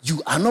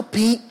 You are not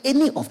paying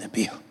any of the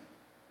bill.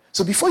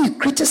 So before you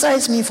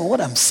criticize me for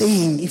what I'm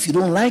saying, if you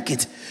don't like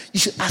it, you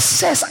should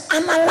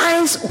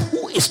analyze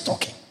who is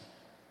talking.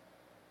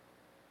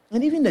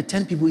 And even the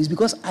 10 people is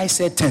because I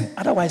said 10.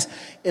 Otherwise,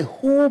 a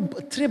whole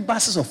 3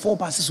 buses or 4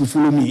 buses will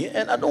follow me.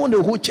 And I don't want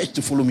the whole church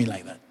to follow me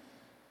like that.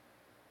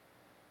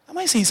 Am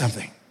I saying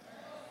something?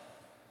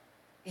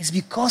 It's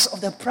because of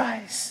the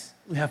price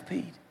we have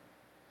paid.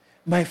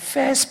 My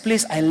first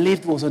place I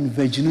lived was on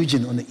Virgin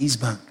Eugene on the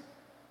East Bank,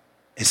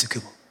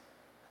 Essequibo.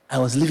 I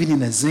was living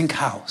in a zinc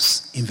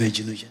house in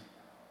Virgin Eugene.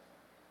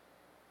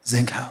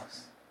 Zinc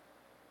house.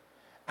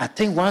 I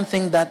think one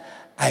thing that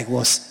I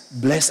was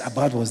blessed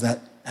about was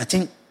that I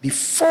think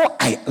before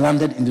I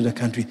landed into the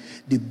country,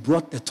 they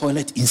brought the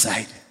toilet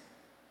inside.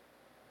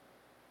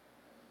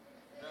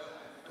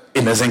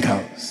 In the zinc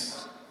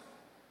house.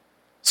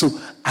 So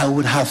I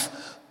would have,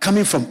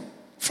 coming from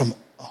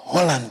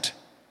Holland,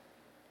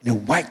 in a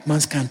white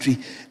man's country,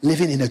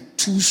 living in a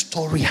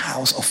 2-story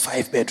house of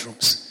 5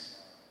 bedrooms.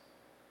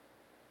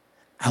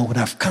 I would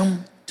have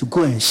come to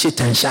go and shit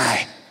and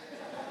shy.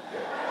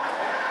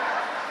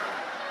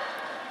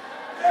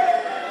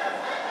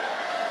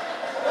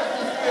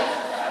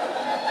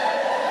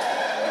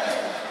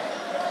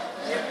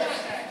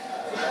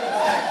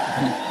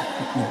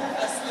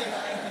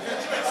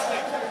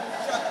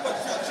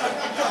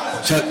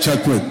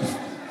 Checkpoint.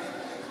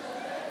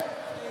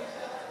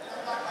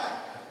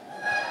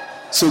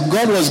 So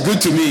God was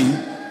good to me.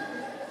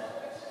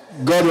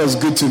 God was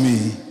good to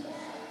me.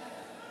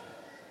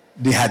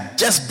 They had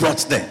just brought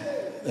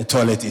the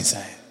toilet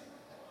inside.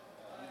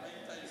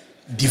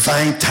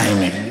 Divine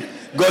timing.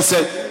 God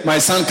said, my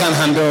son can't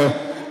handle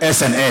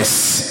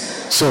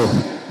S&S. So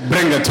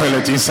bring the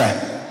toilet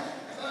inside.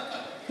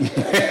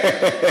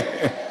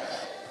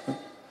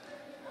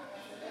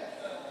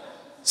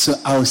 So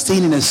I was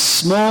staying in a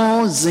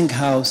small zinc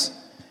house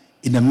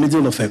in the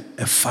middle of a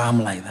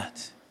farm like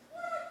that.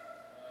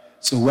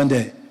 So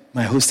when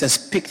my hostess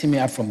picked me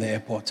up from the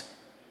airport,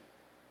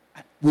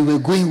 we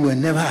were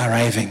never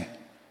arriving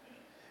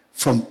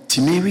from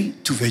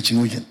Timeri to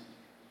Virgin Region,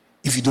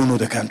 if you don't know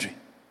the country.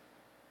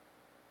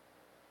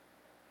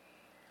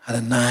 Had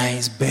a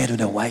nice bed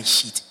with a white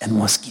sheet and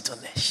mosquito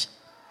net.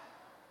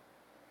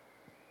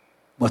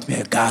 Bought me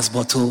a gas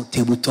bottle,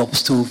 tabletop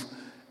stove,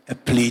 a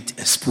plate,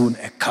 a spoon,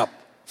 a cup,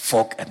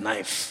 fork, a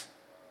knife,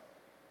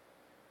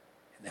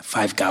 and a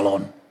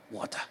 5-gallon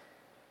water,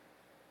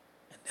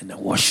 and then a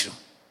washroom,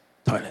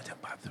 toilet,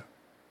 and bathroom.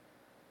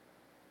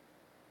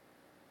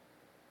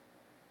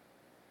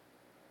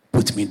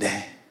 Put me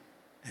there,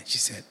 and she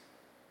said,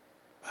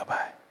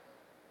 bye-bye.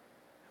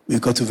 We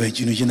got to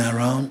Virgin Region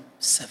around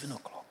 7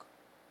 o'clock.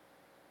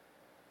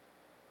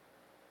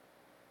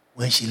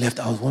 When she left,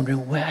 I was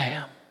wondering where I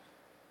am.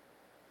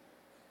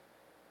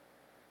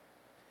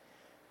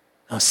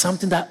 Now,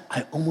 something that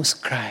I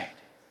almost cried.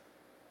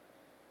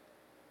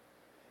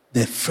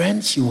 The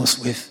friend she was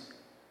with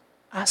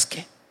asked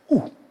her,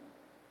 "Oh, are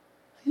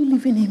you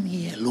leaving him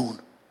here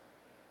alone?"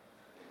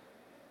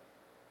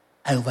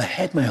 I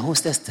overheard my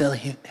hostess tell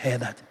her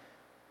that,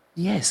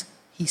 "Yes,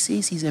 he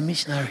says he's a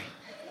missionary."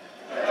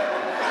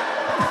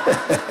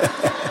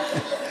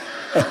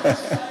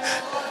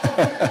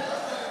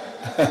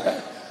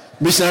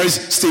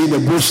 Missionaries stay in the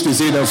bush, they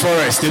stay in the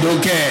forest, they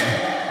don't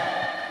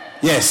care.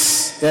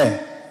 Yes,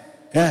 yeah.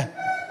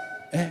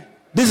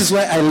 This is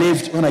where I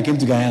lived when I came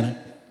to Guyana.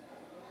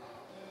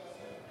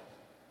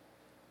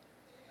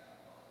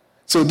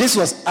 So this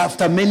was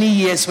after many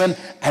years when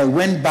I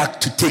went back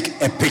to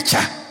take a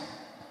picture.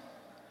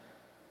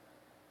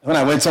 When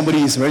I went,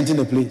 somebody is renting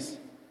the place.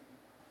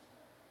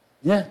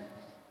 Yeah.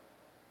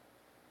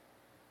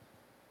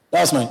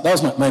 That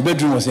was my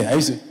bedroom was here.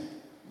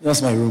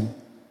 That's my room.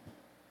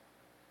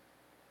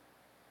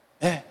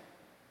 Yeah.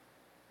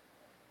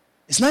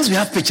 It's nice we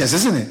have pictures,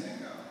 isn't it?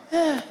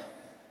 Yeah.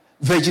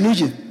 Virgin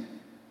Region,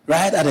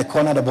 right at the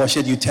corner of the bush,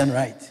 you turn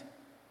right.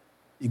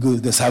 You go,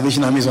 the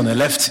Salvation Army is on the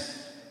left.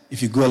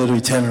 If you go a little,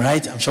 you turn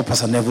right. I'm sure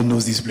Pastor Neville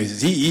knows these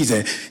places.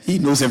 He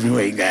knows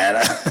everywhere in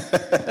Guyana.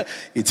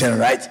 You turn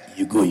right,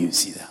 you go, you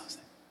see the house.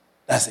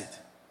 That's it.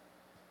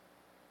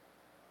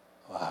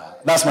 Wow.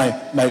 That's my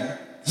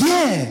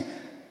yeah.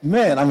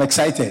 Man, I'm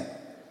excited.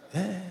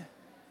 Yeah.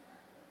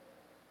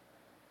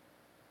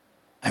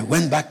 I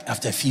went back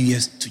after a few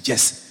years to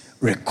just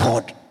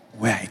record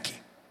where I came.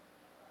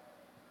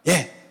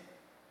 Yeah,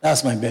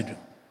 that's my bedroom.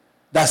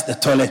 That's the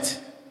toilet.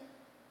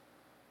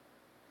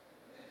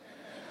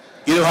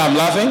 You know how I'm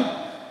laughing?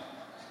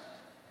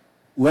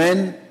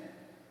 When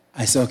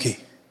I said, okay,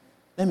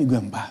 let me go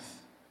and bath.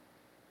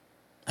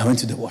 I went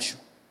to the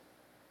washroom.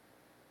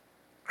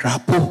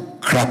 Crapo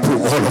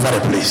all over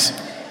the place.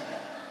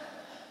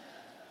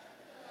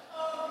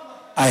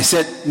 I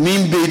said,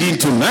 me bathing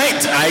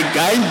tonight.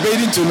 I'm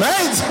bathing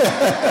tonight.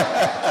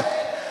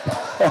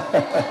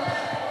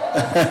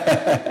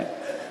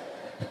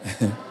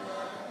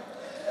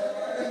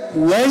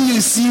 When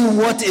you see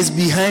what is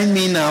behind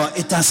me now,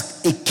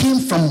 it came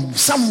from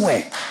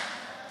somewhere.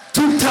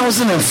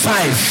 2005.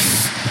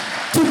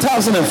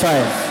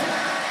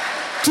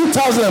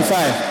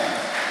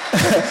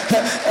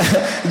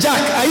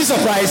 Jack, are you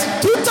surprised?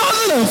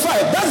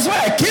 2005. That's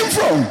where I came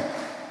from.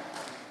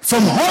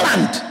 From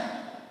Holland.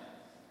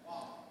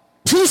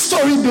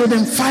 2-story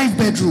building, 5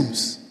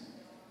 bedrooms.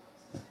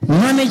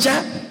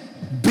 Manager,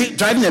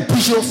 driving a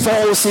Peugeot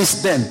 406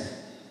 then.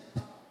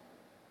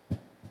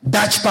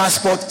 Dutch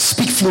passport,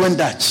 speak fluent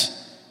Dutch.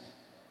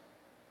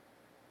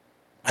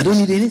 I don't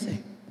need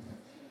anything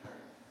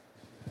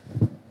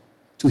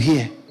to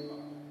hear.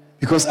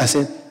 Because I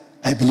said,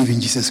 I believe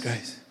in Jesus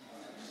Christ.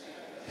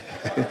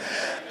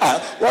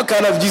 What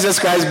kind of Jesus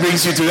Christ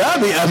brings you to that?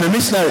 I'm a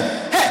missionary.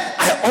 Hey,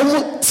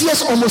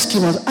 tears almost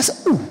came out. I said,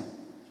 oh.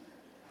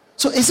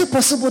 So is it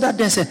possible that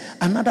there's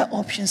another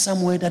option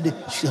somewhere that they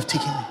should have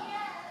taken me?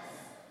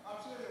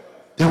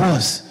 There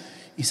was.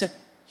 He said,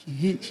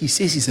 he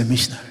says he's a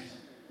missionary.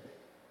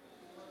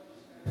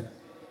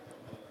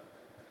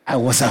 I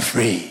was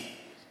afraid.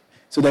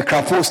 So the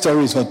Crapo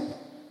story is what?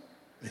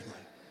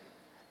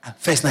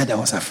 First night I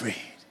was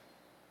afraid.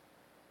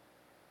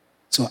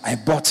 So I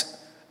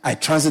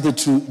transited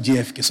through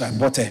JFK, so I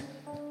bought a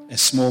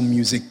small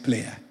music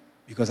player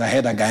because I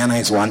heard that Guyana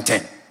is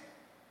 110.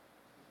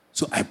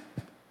 So I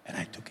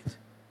took it.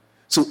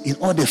 So in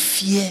all the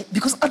fear,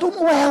 because I don't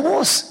know where I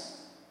was.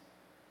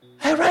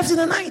 I arrived in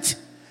the night.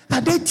 Are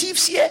there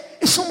thieves here?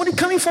 Is somebody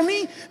coming for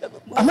me?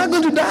 Am I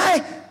going to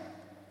die?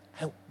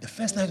 The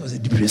first night was a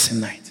depressing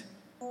night.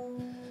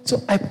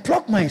 So I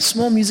plugged my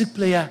small music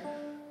player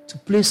to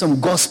play some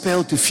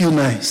gospel to feel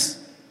nice.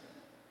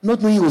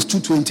 Not knowing it was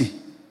 220.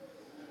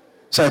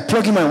 So I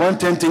plugged in my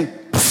 110 thing.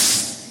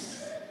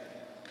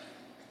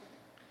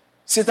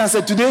 Satan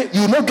said, today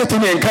you will not get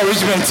any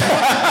encouragement.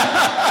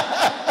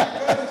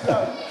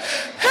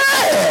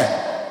 Hey!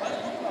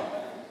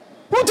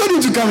 Who told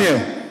you to come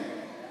here?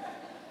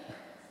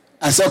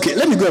 I said, okay,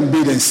 let me go and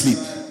bathe and sleep.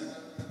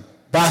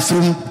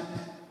 Bathroom,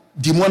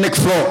 demonic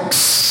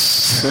frogs.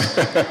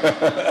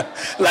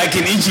 Like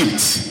in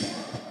Egypt.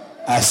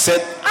 I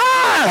said,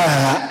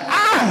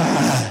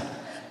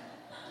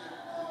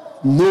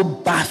 No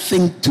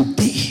bathing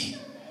today.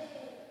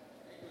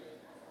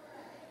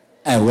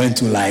 I went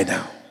to lie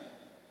down.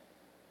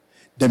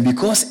 Then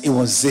because it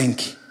was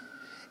zinc,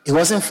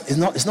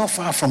 it's not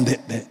far from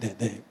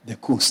the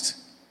coast.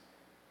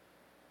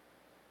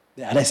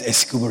 The other is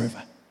Essequibo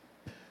River.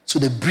 So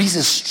the breeze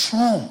is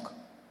strong.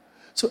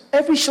 So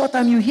every short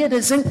time you hear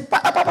the zinc,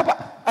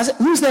 I said,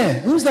 who's there?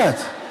 Who's that?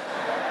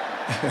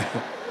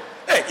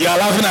 Hey, you are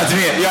laughing at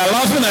me. You are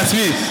laughing at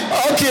me.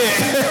 Okay.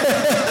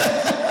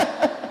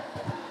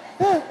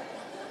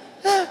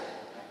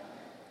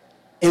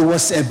 It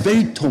was a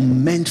very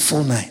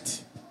tormentful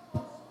night.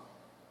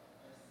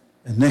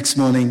 The next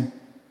morning,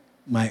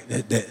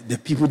 the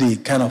people they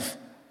kind of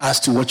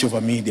asked to watch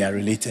over me, they are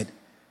related.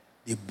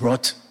 They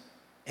brought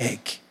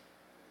egg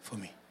for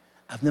me.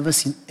 I've never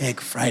seen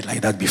egg fried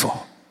like that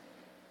before.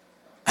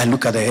 I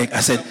look at the egg, I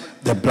said,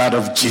 the blood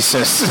of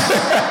Jesus.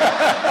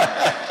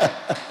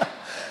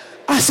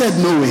 I said,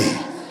 no way.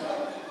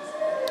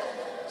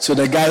 So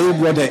the guy who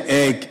brought the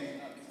egg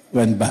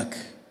went back.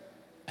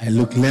 I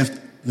look left,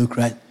 look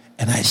right,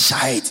 and I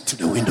shied to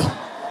the window.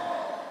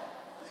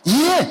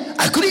 Yeah,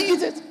 I couldn't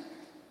eat it.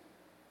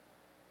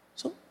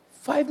 So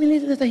 5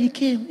 minutes later he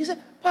came. He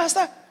said,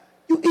 Pastor,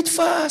 you eat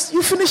fast.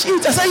 You finish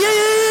eat. I said, yeah.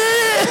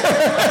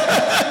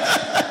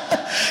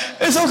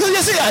 It's okay.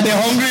 You say, are they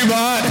hungry,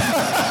 man?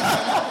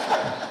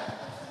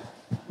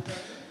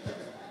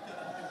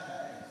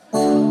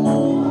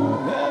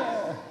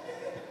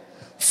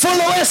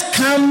 Followers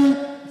come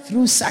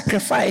through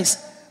sacrifice,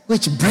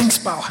 which brings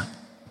power.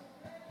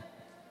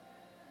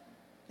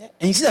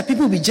 And you see that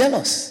people will be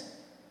jealous.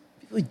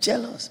 People are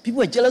jealous.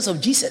 People are jealous of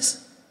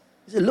Jesus.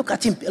 You say, look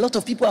at him. A lot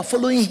of people are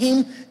following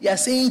him. They are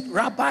saying,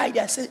 Rabbi. They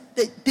are saying,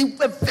 they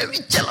were very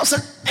jealous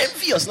and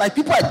envious. Like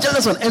people are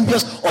jealous and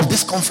envious of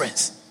this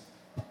conference.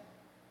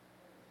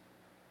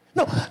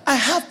 No, I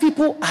have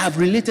people I have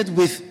related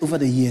with over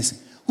the years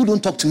who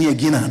don't talk to me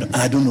again, and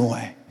I don't know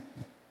why.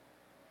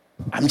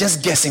 I'm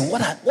just guessing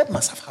what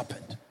must have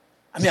happened.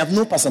 I mean, I've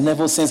known Pastor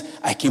Neville since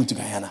I came to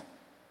Guyana.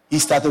 He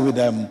started with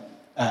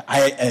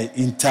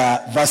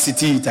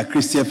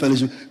Inter-Christian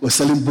Fellowship. Was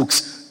selling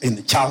books in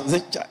the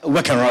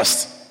Work and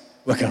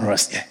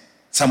Rust, yeah.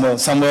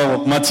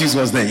 Samuel Matthews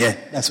was there, yeah.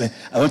 That's when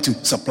I went to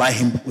supply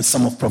him with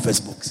some of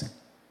Prophet's books.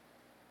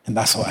 And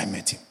that's how I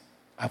met him.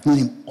 I've known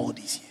him all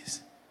these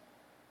years.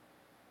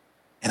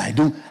 And I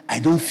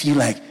don't feel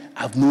like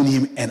I've known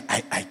him and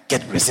I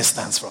get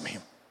resistance from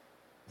him.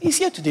 He's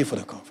here today for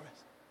the conference.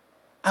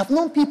 I've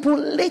known people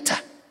later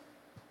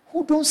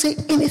who don't say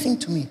anything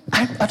to me.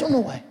 I don't know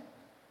why.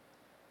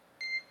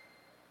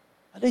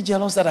 Are they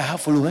jealous that I have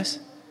followers?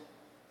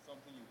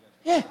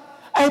 Yeah.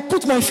 I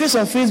put my face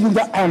on Facebook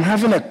that I'm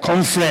having a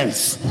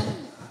conference.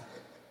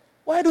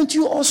 Why don't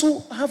you also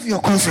have your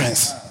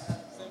conference?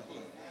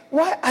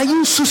 Why are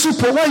you susu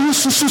for? Why are you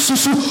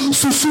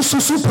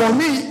susu for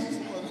me?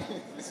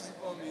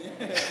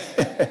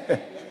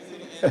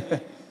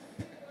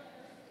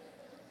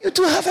 You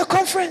two have a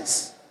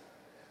conference.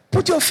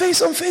 Put your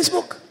face on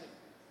Facebook.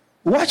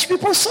 Watch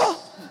people saw.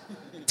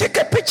 Take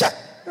a picture.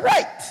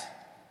 Right.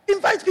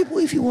 Invite people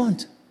if you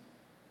want.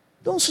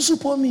 Don't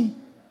support me.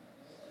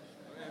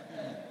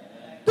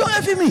 Don't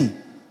envy me.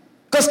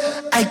 Because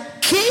I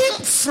came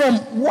from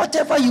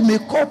whatever you may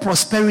call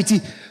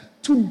prosperity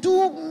to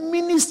do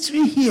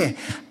ministry here.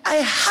 I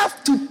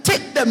have to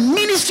take the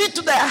ministry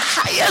to the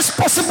highest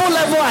possible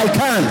level I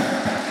can.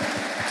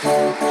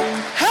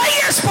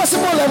 Highest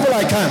possible level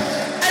I can.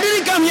 I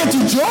didn't come here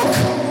to joke.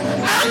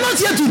 I'm not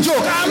here to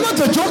joke. I'm not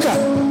a joker.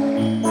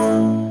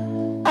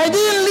 I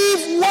didn't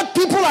leave what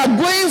people are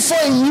going for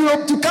in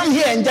Europe to come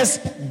here and just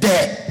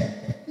there.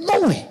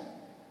 No way.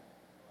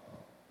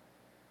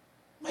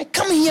 My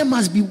coming here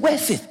must be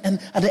worth it. And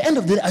at the end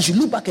of the day, I should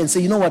look back and say,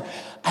 you know what?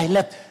 I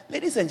left.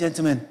 Ladies and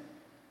gentlemen,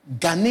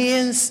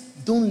 Ghanaians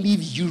don't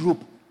leave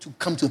Europe to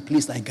come to a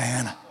place like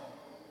Guyana.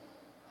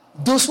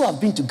 Those who have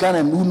been to Ghana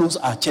and who knows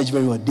our church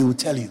very well, they will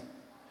tell you.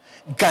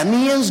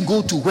 Ghanaians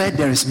go to where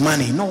there is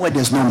money, not where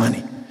there's no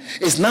money.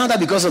 It's now that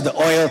because of the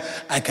oil,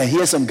 I can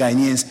hear some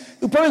Ghanaians.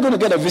 You're probably going to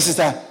get a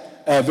visitor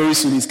very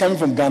soon. He's coming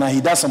from Ghana.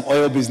 He does some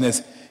oil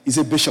business. He's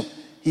a bishop.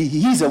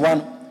 He's the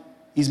one,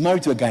 he's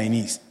married to a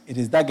Guyanese. It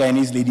is that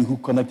Guyanese lady who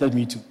connected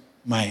me to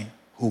my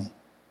home.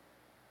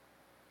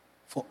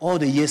 For all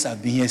the years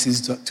I've been here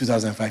since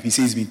 2005, he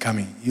says he's been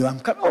coming. I'm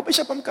coming. Oh,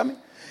 Bishop, I'm coming.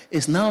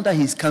 It's now that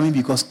he's coming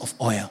because of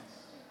oil.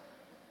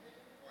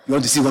 You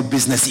want to see what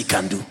business he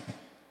can do.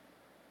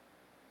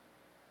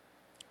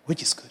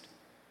 Which is good.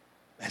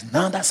 But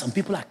now that some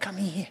people are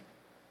coming here.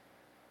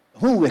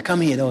 When we were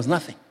coming here, there was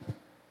nothing.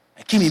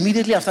 I came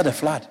immediately after the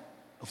flood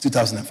of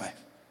 2005.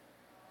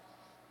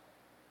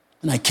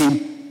 When I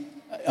came,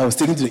 I was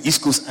taken to the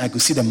East Coast and I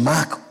could see the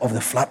mark of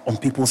the flood on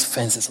people's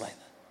fences like that.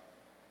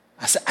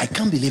 I said, I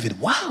can't believe it.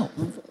 Wow.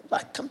 I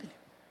can't believe it.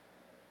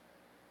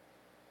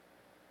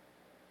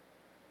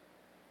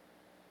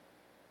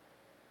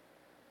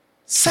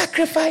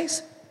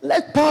 Sacrifice,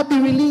 let power be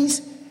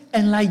released.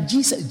 And like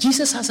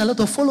Jesus has a lot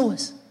of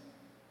followers.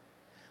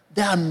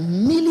 There are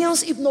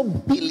millions, if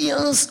not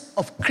billions,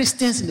 of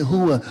Christians in the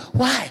whole world.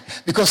 Why?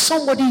 Because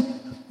somebody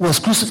was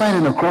crucified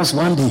on the cross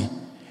one day,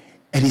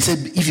 and he said,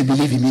 if you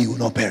believe in me, you will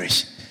not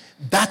perish.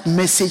 That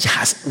message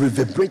has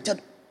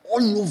reverberated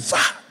all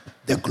over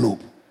the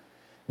globe,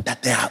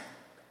 that there are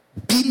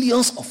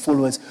billions of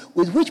followers,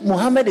 with which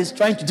Muhammad is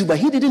trying to do, but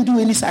he didn't do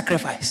any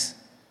sacrifice.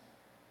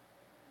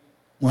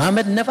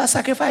 Muhammad never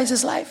sacrificed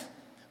his life.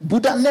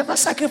 Buddha never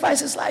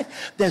sacrificed his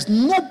life. There's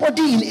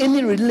nobody in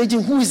any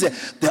religion who is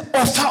the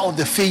author of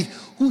the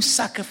faith who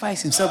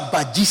sacrificed himself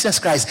but Jesus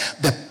Christ,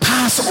 the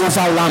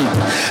Passover lamb,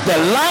 the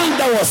lamb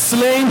that was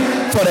slain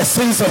for the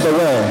sins of the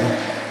world.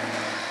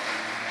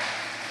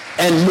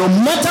 And no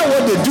matter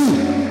what they do,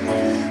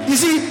 you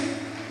see,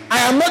 I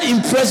am not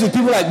impressed with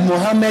people like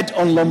Muhammad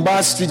on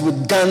Lombard Street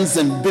with guns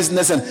and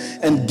business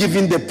and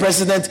giving the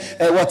president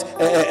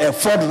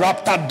Ford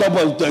Raptor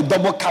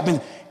double cabin.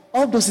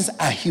 All those things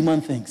are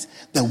human things.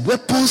 The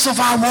weapons of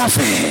our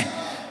warfare.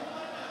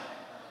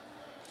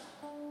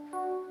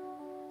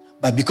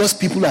 But because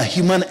people are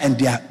human and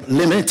they are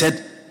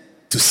limited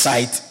to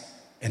sight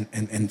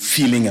and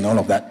feeling and all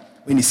of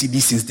that, when you see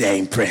these things, they are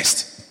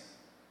impressed.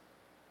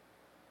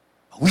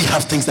 We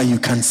have things that you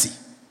can't see.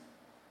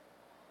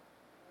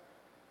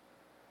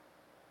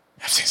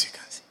 We have things you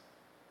can't see.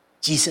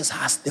 Jesus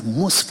has the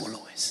most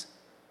followers.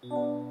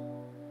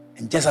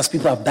 And just as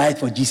people have died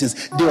for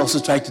Jesus, they also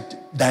try to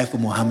die for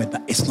Muhammad,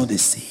 but it's not the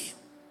same.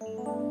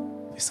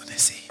 It's not the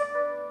same.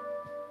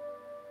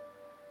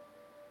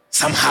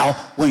 Somehow,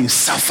 when you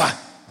suffer,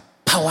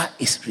 power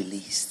is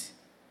released.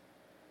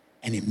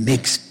 And it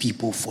makes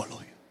people follow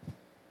you.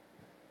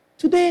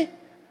 Today,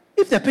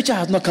 if the picture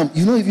has not come,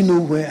 you don't even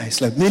know where I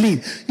slept. Nelly,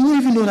 you don't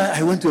even know that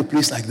I went to a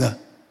place like that.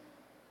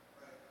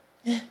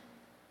 Yeah.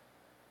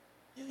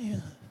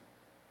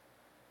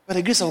 By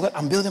the grace of God,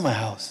 I'm building my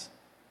house.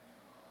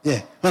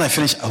 Yeah, when I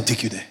finish, I'll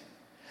take you there.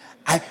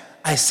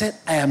 I said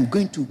I am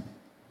going to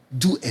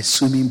do a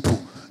swimming pool.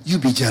 You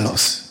be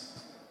jealous.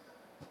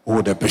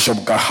 Oh, the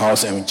bishop got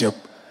house and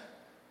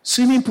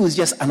swimming pool is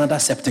just another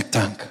septic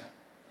tank.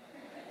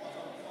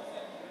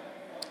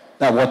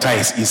 That water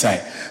is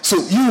inside. So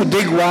you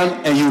dig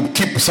one and you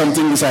keep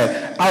something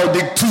inside. I'll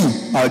dig two.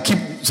 I'll keep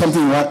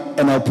something in one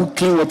and I'll put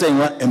clean water in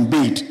one and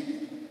bathe.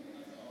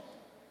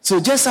 So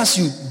just as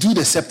you do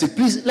the septic,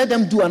 please let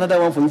them do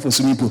another one for you for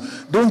swimming pool.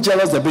 Don't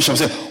jealous the bishop.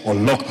 Say, oh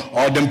look,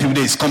 all them people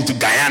they come to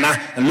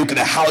Guyana and look at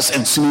the house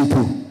and swimming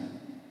pool.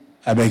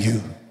 I beg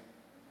you.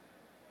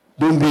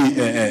 Don't be.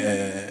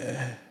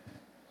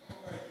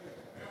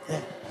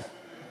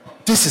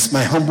 This is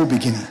my humble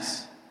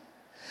beginnings.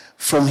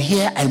 From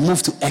here, I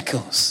moved to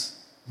Eccles,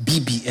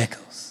 BB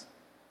Eccles.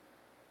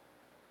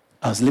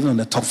 I was living on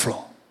the top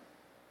floor.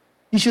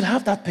 You should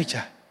have that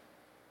picture.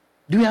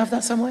 Do we have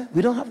that somewhere?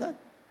 We don't have that.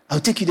 I'll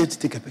take you there to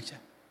take a picture.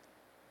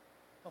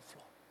 Top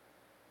floor.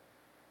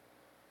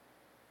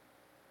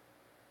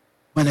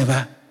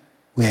 Whenever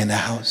we're in the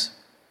house,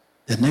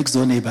 the next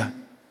door neighbor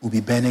will be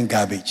burning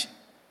garbage,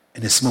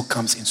 and the smoke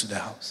comes into the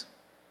house.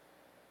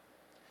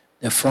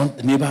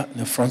 The neighbor on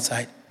the front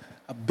side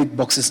have big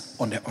boxes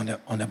on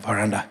the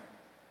veranda.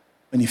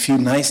 When you feel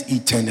nice, he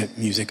turn the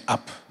music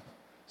up.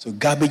 So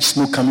garbage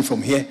smoke coming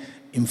from here,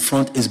 in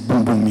front is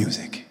boom boom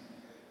music.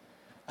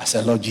 I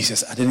said, Lord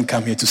Jesus, I didn't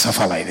come here to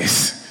suffer like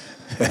this.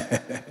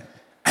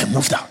 I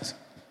moved out.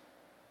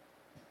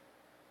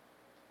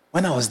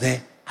 When I was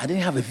there, I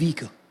didn't have a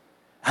vehicle.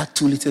 I had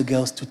two little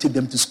girls to take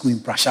them to school in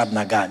Prashad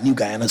Nagar, New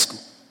Guyana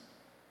School.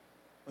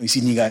 You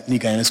see New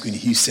Guyana School in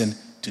Houston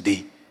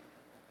today.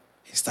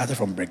 It started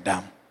from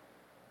Breakdown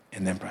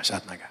and then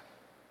Prashad Nagar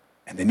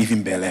and then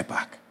even Bel Air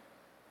Park.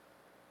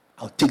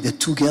 I'll take the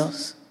two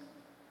girls.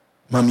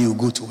 Mommy will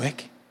go to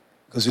work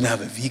because we don't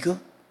have a vehicle.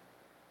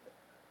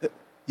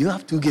 You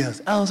have two girls.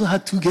 I also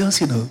had two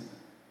girls, you know.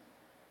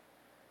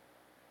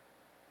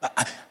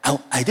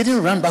 I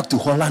didn't run back to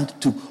Holland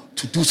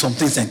to do some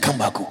things and come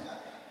back home.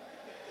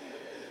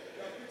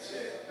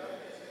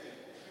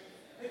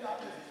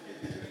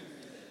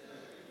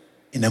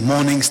 In the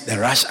mornings, the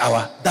rush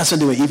hour, that's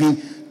when they were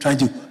even trying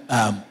to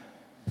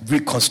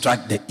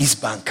reconstruct the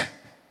East Bank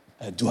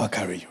dual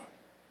carriage.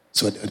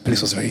 So the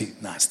place was very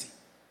nasty.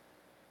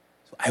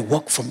 So I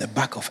walked from the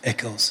back of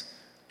Eccles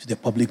to the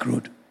public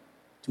road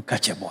to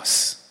catch a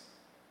bus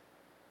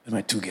with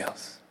my two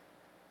girls.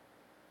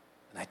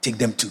 And I take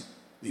them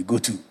we go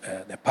to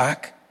the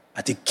park.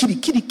 I take kitty,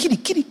 come.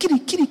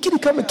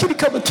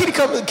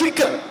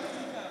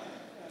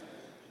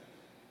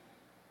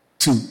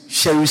 To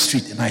Sherry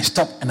Street, and I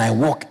stop and I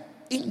walk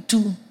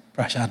into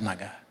Prashad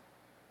Nagar.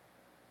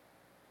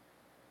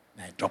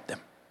 And I drop them.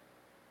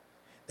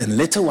 Then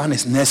later one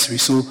is nursery,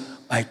 so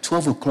by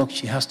 12 o'clock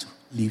she has to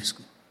leave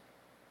school.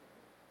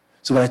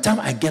 So by the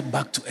time I get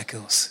back to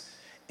Eccles,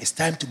 it's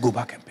time to go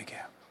back and pick her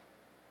up.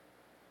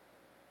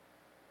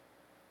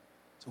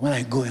 So when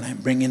I go and I'm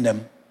bringing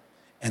them,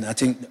 and I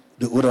think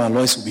the older one,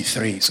 Lois, will be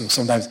 3, so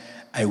sometimes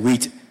I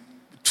wait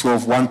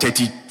 12,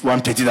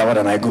 1:30 hour,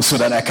 and I go so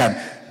that I can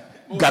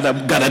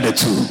gather the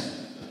two.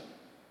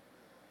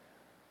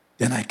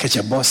 Then I catch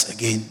a bus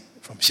again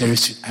from Sherry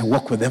Street. I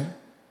walk with them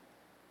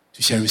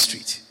to Sherry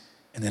Street.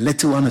 And the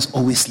little one is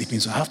always sleeping,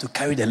 so I have to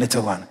carry the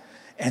little one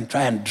and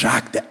try and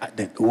drag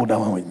the older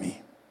one with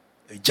me.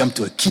 We jump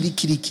to a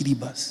kiddie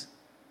bus.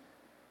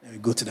 Then we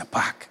go to the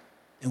park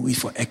and wait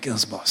for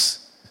Eccles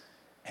bus.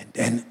 And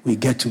then we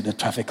get to the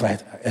traffic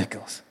light at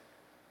Eccles.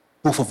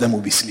 Both of them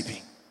will be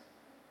sleeping.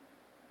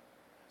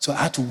 So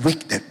I had to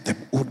wake the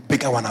old,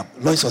 bigger one up.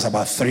 Lois was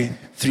about 3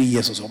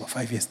 years or so, about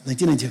 5 years.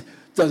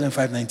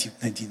 2005,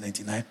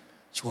 1999,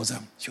 she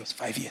was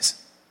 5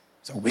 years.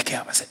 So I wake her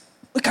up. I said,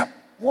 wake up,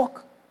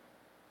 walk.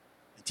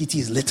 The TT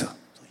is little,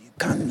 so you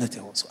can't let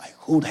her. So I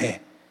hold her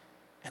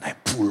and I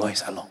pull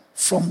Lois along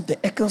from the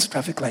Eccles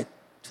traffic light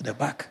to the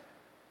back.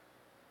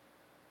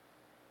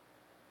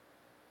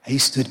 I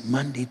used to do it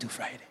Monday to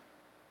Friday.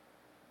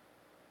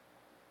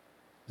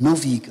 No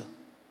vehicle.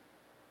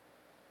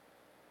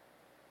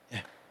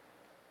 Yeah.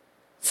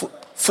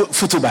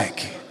 Photo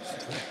bike.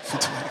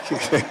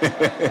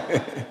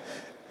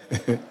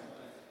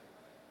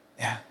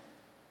 Yeah.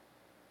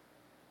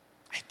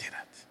 I did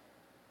that.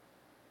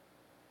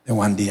 Then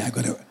one day I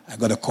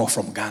got a call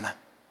from Ghana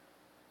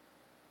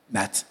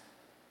that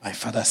my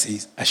father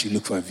says I should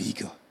look for a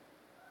vehicle.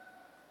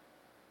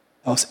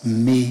 That was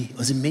May.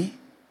 Was it May?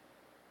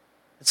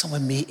 It's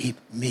somewhere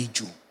May,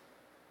 June.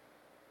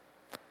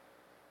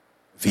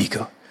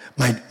 Vehicle.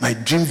 My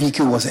dream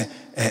vehicle was a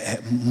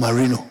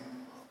Marino.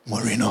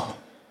 Marino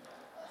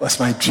was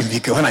my dream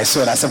vehicle. When I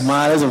saw it, I said,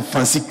 man, that's a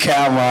fancy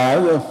car,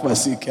 man. That's a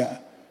fancy car.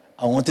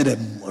 I wanted a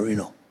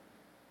Marino.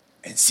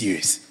 And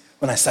serious.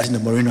 When I started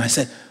in the Marino, I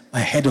said, my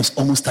head was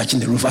almost touching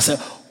the roof. I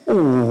said,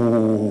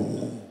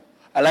 oh,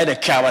 I like the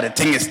car, but the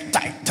thing is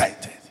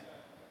tight.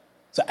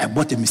 So I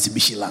bought a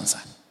Mitsubishi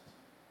Lancer.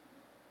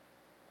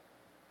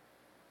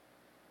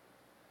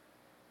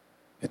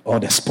 With all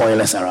the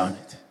spoilers around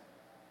it.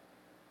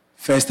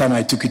 First time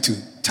I took it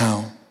to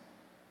town,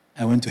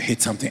 I went to hit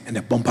something and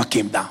the bumper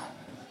came down.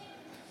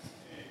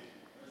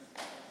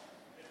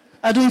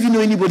 I don't even know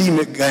anybody in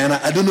Guyana.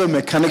 I don't know a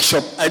mechanic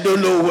shop. I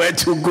don't know where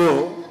to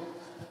go.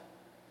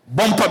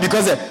 Bumper,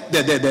 because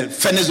the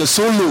furnace was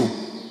so low.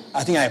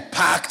 I think I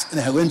parked and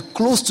I went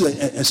close to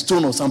a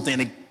stone or something.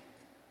 And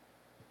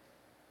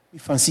a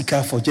fancy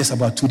car for just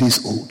about 2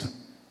 days old.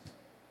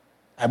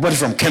 I bought it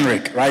from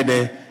Kenrick right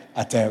there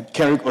at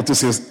Kenrick Auto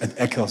Sales at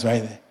Eccles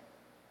right there.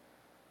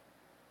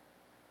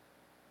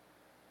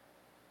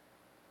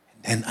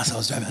 And as I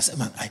was driving, I said,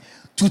 man,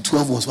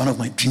 212 was one of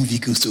my dream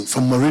vehicles too.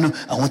 From Marino,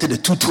 I wanted a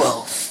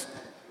 212.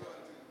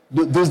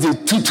 Those days,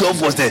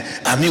 212 was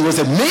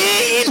the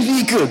main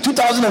vehicle.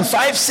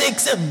 2005,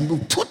 6,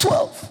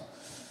 212.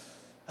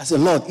 I said,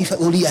 Lord, if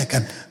only I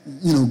can,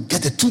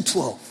 get the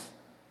 212.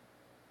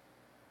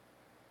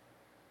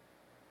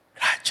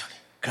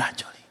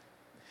 Gradually.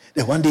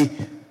 Then one day,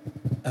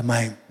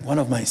 one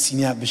of my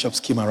senior bishops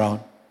came around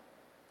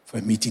for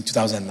a meeting,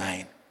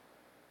 2009.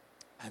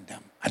 And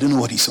I don't know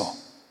what he saw.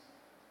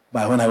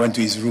 But when I went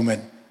to his room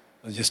and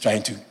I was just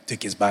trying to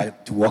take his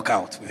bag to walk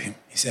out with him,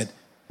 he said,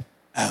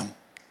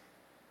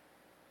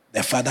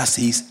 the father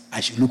says I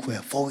should look for a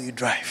 4-wheel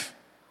drive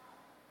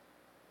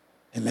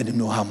and let him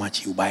know how much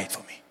he'll buy it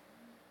for me.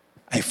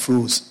 I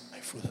froze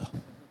up.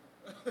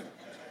 I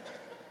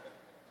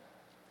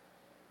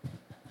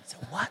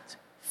said, what?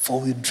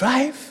 4-wheel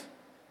drive?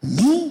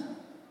 Me?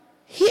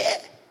 Here?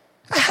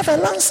 I have a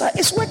Lancer.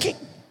 It's working.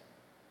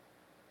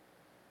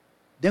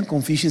 Then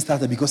confusion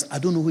started because I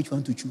don't know which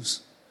one to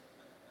choose.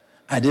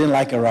 I didn't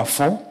like a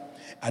RAV4.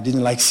 I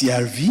didn't like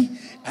CRV.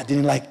 I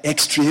didn't like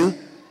X-Trail.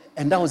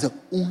 And that was the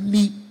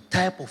only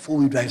type of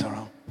 4-wheel drives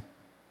around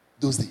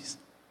those days.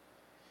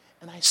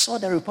 And I saw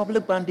the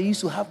Republic brand. They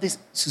used to have this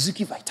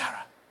Suzuki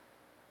Vitara.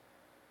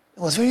 It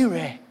was very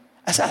rare.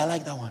 I said, I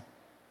like that one.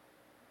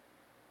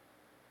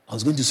 I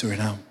was going to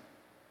Suriname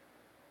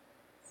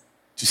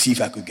to see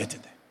if I could get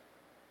it there.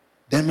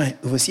 Then my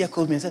overseer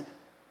called me and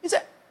he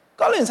said,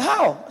 Collins,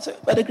 how? I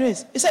said, by the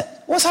grace. He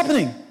said, what's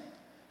happening?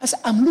 I said,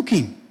 I'm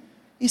looking.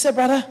 He said,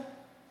 brother,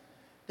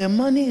 the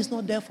money is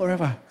not there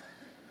forever.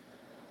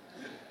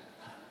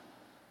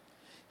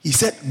 He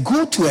said,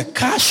 go to a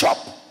car shop,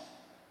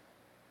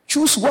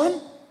 choose one,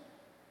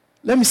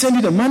 let me send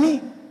you the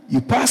money,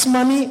 you pass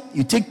money,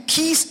 you take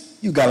keys,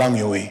 you go along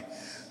your way.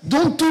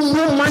 Don't do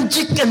no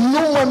magic and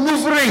no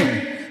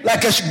maneuvering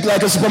like a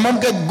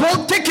supermarket.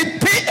 Go take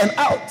it, pay, and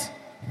out.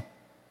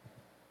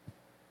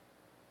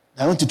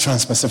 I went to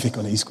Trans-Pacific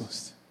on the East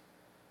Coast.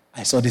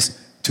 I saw this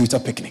Toyota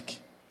Picnic,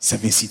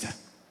 7-seater.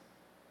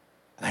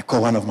 And I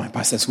called one of my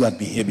pastors who had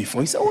been here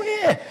before. He said, oh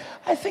yeah,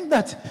 I think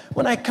that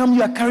when I come,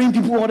 you are carrying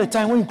people all the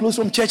time. When you close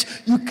from church,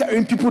 you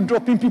carrying people,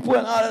 dropping people.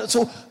 And all that.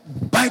 So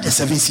buy the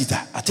 7-seater.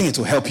 I think it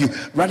will help you.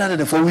 Rather than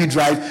the 4-wheel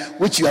drive,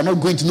 which you are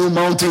not going to no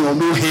mountain or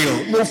no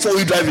hill. No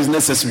 4-wheel drive is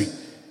necessary.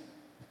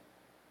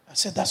 I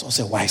said, that's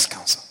also a wise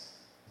counsel.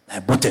 I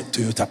bought a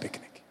Toyota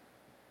Picnic.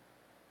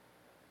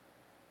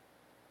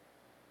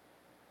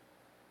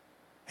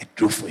 I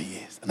drove for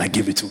years and I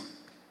gave it to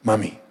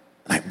mommy.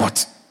 And I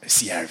bought a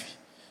CRV.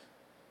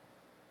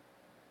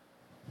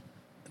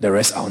 The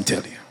rest I won't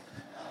tell you.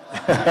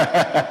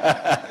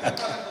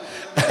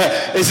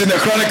 It's in the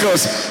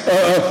Chronicles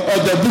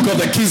of the book of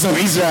the Kings of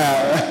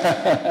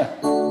Israel.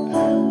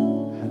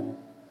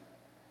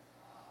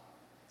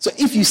 So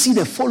if you see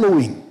the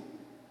following,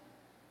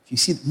 you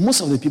see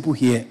most of the people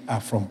here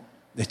are from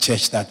the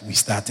church that we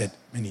started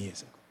many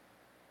years ago.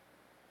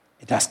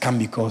 It has come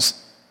because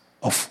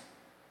of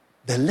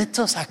the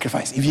little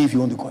sacrifice, even if you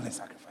want to call it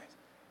sacrifice.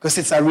 Because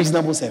it's a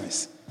reasonable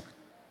service.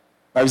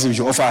 Bible says we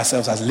should offer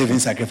ourselves as living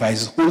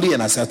sacrifices, holy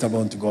and acceptable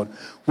unto God,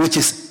 which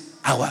is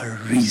our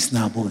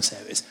reasonable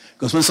service.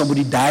 Because when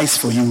somebody dies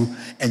for you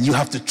and you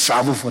have to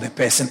travel for the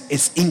person,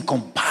 it's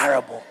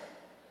incomparable.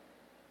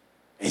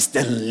 It's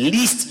the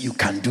least you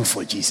can do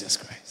for Jesus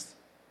Christ.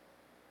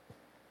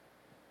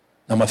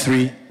 Number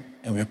 3,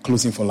 and we're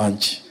closing for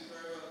lunch.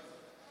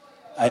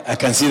 I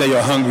can see that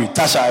you're hungry.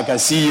 Tasha, I can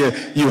see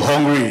you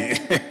hungry.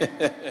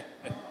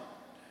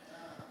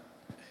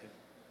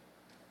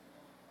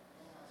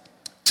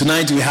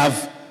 Tonight we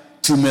have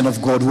 2 men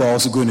of God who are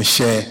also going to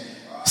share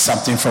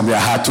something from their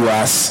heart to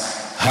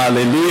us.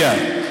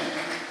 Hallelujah.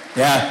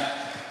 Yeah.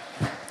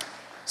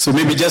 So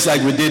maybe just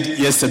like we did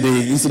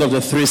yesterday, instead of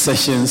the 3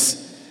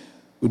 sessions,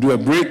 we'll do a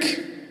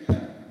break.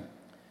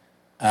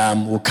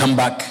 We'll come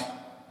back.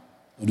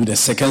 We'll do the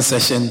second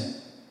session,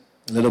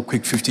 a little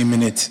quick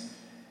 15-minute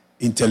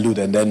interlude,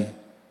 and then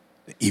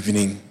the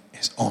evening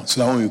is on.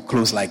 So that when we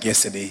close like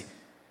yesterday,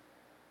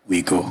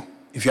 we go.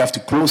 If you have to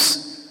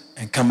close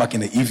and come back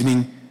in the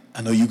evening,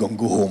 I know you're going to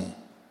go home.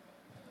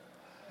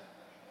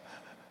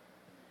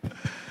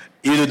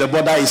 Either the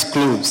border is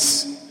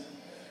closed.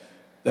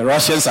 The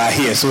Russians are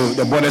here, so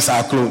the borders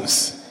are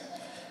closed.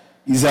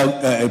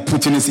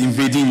 Putin is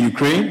invading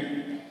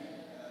Ukraine.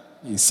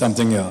 It's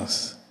something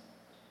else.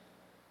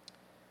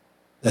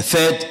 The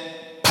third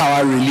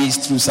power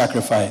released through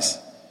sacrifice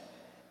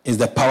is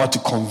the power to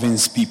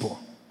convince people.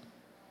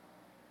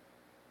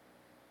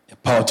 The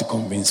power to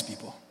convince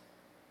people.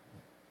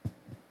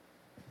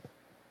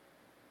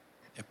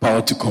 The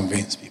power to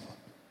convince people.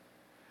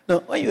 Now,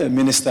 when you're a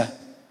minister,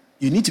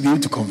 you need to be able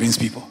to convince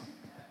people.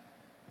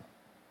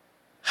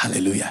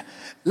 Hallelujah.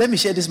 Let me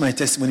share this my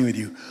testimony with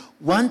you.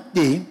 One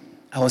day,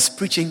 I was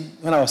preaching,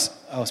 when I was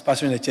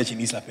pastoring a church in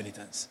East La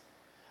Penitence.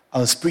 I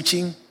was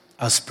preaching,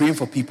 I was praying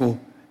for people,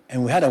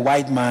 and we had a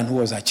white man who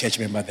was a church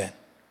member then.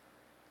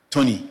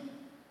 Tony,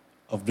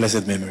 of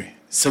blessed memory.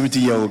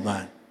 70-year-old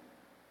man.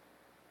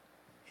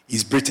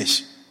 He's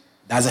British.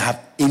 Doesn't have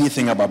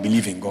anything about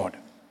believing God.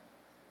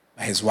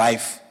 But his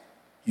wife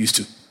used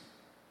to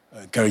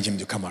encourage him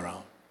to come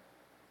around.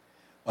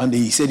 One day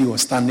he said he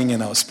was standing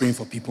and I was praying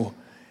for people,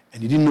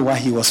 and he didn't know why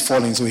he was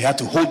falling, so he had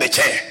to hold the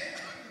chair.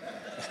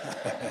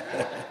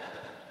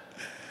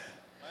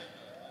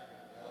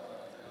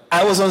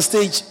 I was on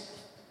stage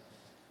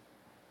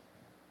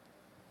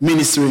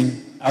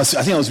ministering. I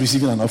think I was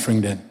receiving an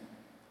offering then.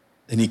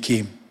 Then he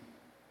came.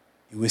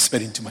 He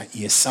whispered into my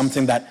ear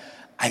something that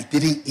I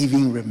didn't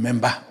even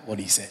remember what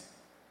he said.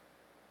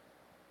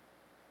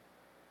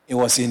 It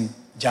was in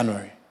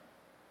January.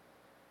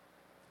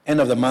 End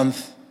of the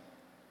month,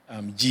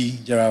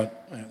 Gerald,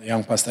 the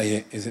young pastor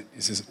here,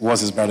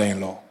 was his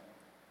brother-in-law.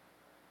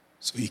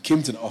 So he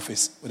came to the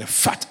office with a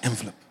fat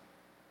envelope.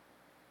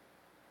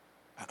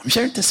 I'm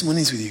sharing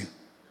testimonies with you.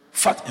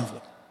 Fat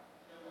envelope.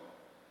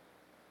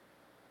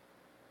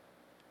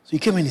 So he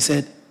came and he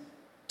said,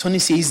 Tony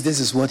says this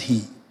is what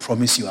he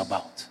promised you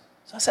about.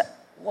 So I said,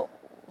 what?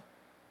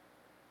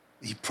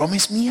 He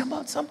promised me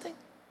about something?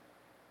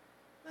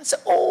 I said,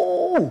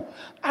 oh,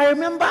 I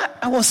remember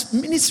I was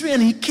ministering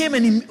and he came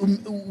and he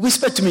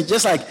whispered to me,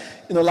 just like,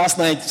 last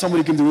night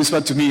somebody came to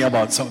whisper to me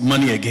about some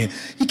money again.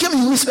 He came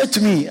and he whispered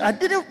to me. I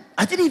didn't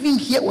even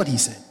hear what he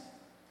said.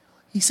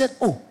 He said,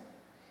 oh,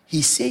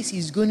 he says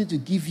he's going to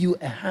give you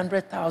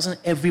 100,000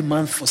 every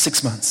month for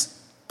 6 months.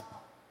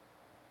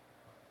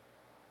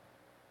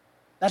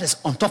 That is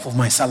on top of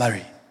my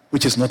salary,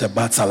 which is not a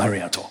bad salary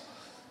at all.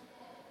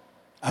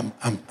 I'm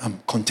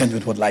content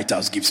with what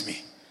Lighthouse gives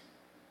me.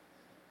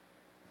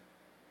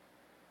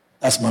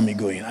 That's mommy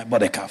going. I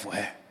bought a car for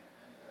her.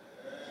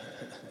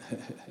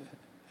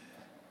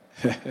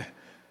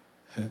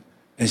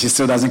 And she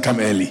still doesn't come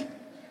early.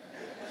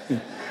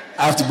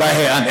 I have to buy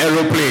her an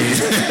aeroplane.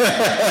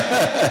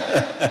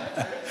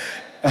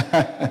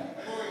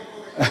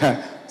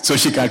 So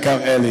she can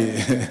come early.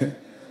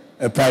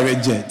 A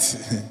private jet.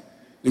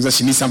 Because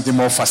she needs something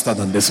more faster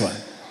than this one.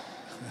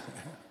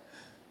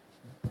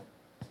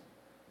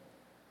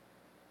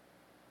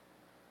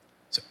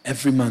 So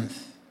every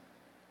month,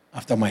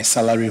 after my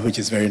salary, which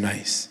is very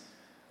nice,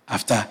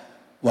 after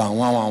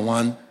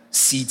one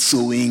seed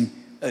sowing,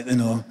 I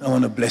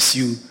want to bless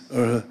you,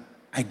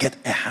 I get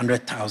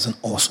 100,000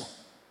 also.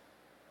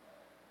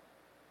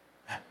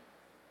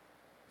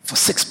 For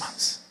 6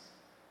 months.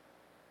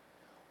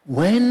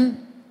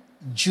 When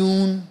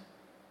June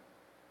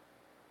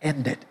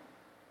ended,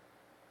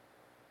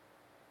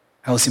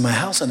 I was in my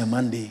house on a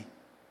Monday.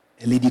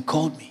 A lady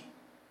called me.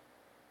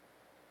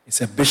 He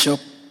said, Bishop,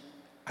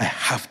 I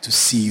have to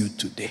see you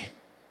today.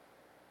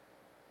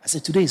 I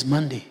said, today is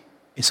Monday.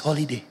 It's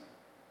holiday. He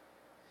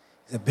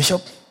said,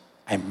 Bishop,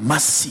 I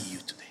must see you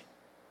today.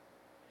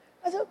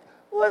 I said,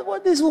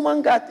 What this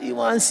woman got? You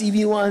want to see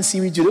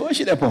me today? What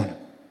should happen?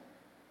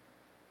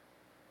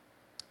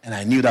 And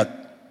I knew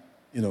that,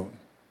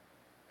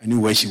 I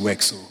knew where she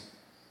works. So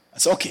I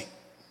said, okay,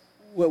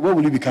 where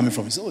will you be coming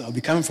from? He said, I'll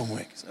be coming from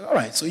work. I said, all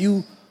right, so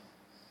you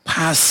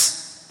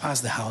pass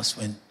the house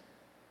when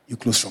you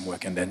close from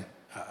work, and then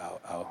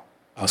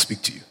I'll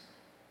speak to you.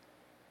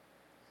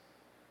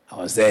 I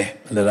was there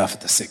a little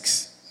after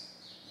 6.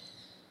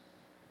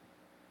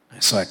 I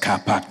saw a car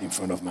parked in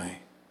front of my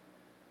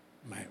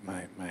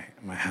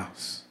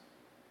house.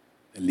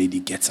 The lady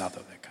gets out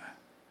of the car.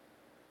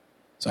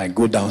 So I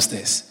go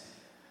downstairs.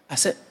 I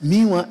said,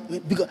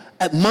 because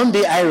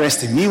Monday I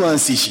rested, me want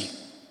see she.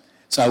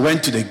 So I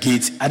went to the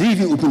gate. I didn't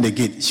even open the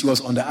gate. She was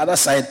on the other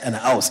side and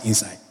I was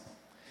inside.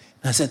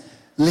 And I said,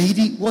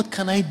 lady, what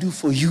can I do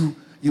for you?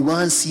 You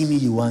want to see me,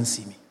 you want to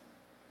see me.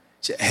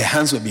 Her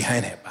hands were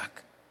behind her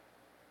back.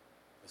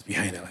 It was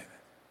behind her like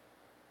that.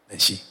 Then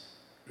she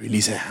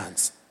released her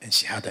hands and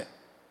she had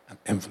an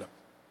envelope.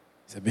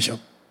 He said, Bishop,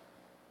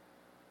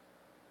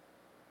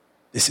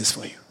 this is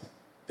for you.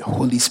 The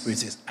Holy Spirit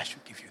says, I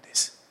should give you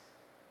this.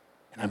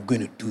 And I'm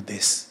going to do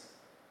this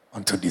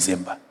until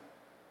December.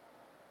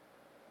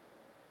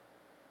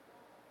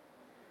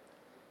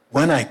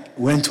 When I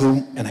went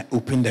home and I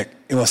opened it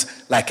was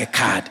like a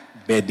card,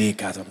 birthday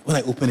card. When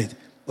I opened it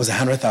was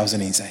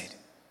 100,000 inside.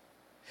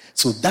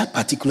 So that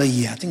particular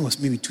year, I think it was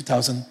maybe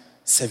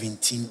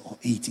 2017 or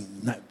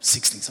 18,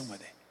 16, somewhere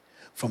there.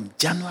 From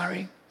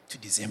January to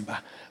December,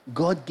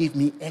 God gave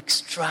me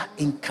extra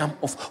income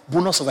of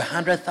bonus of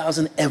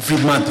 100,000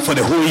 every month for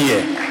the whole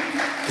year.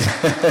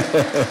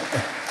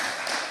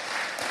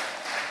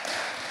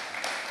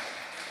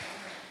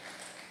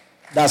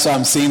 That's why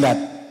I'm saying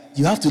that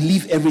you have to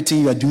leave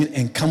everything you are doing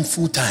and come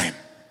full time.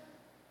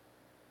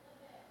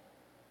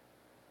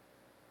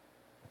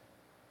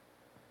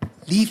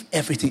 Leave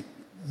everything.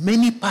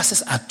 Many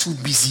pastors are too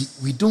busy.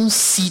 We don't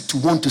see to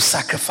want to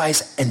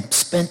sacrifice and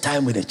spend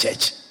time with the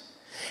church.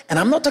 And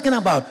I'm not talking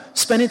about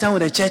spending time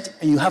with the church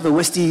and you have a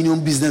Western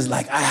Union business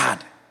like I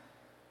had.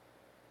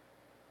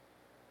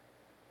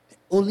 The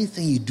only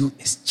thing you do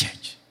is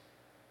church.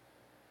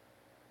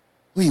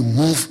 When you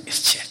move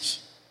is church.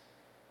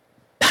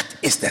 That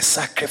is the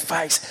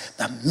sacrifice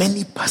that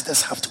many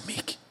pastors have to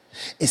make.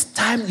 It's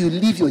time you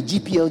leave your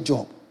GPL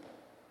job.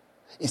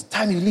 It's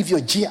time you leave your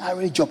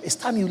GRA job. It's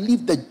time you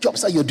leave the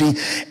jobs that you're doing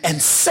and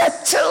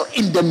settle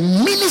in the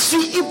ministry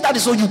if that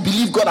is what you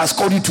believe God has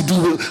called you to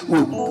do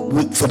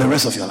for the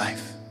rest of your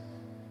life.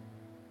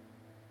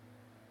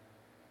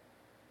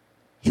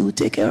 He will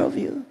take care of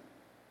you.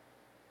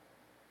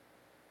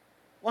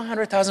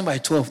 100,000 by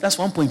 12, that's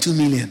 1.2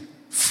 million.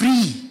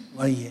 Free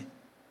 1 year.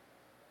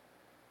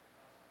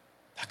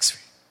 Tax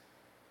free.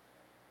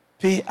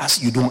 Pay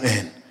as you don't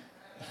earn.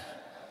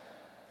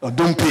 Or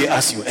don't pay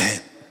as you earn.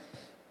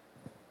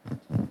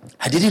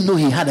 I didn't know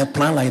he had a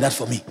plan like that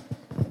for me.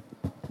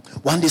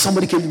 One day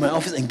somebody came to my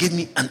office and gave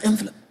me an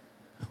envelope.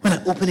 When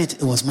I opened it,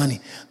 it was money.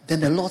 Then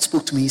the Lord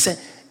spoke to me. He said,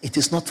 it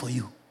is not for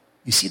you.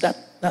 You see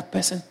that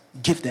person?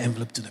 Give the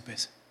envelope to the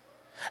person.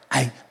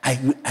 I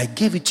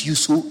gave it to you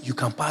so you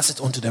can pass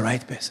it on to the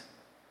right person.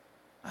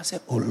 I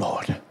said, oh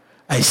Lord,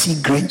 I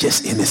see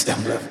Granges in this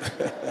envelope.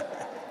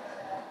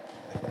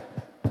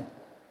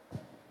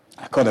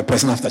 I called the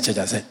person after church.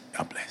 I said,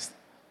 you're blessed.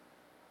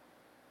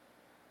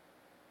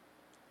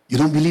 You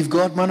don't believe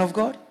God, man of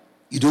God?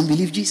 You don't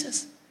believe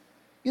Jesus?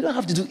 You don't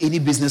have to do any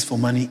business for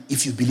money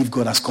if you believe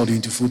God has called you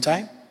into full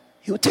time.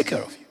 He will take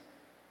care of you.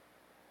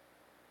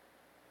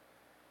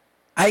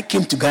 I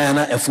came to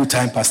Guyana a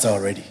full-time pastor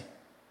already.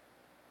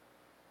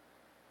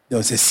 There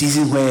was a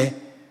season where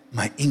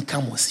my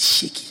income was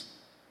shaky.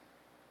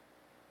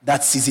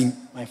 That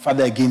season, my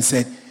father again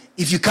said,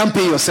 if you can't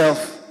pay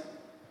yourself,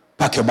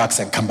 pack your bags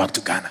and come back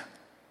to Ghana.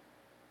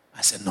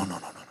 I said, no.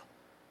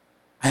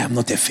 I am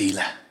not a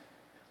failure.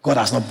 God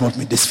has not brought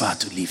me this far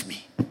to leave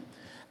me.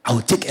 I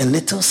will take a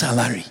little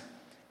salary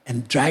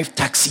and drive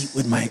taxi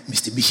with my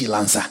Mitsubishi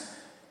Lancer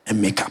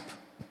and make up.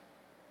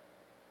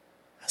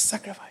 That's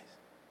sacrifice.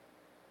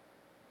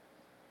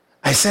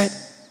 I said,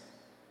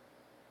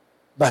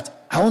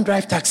 but I won't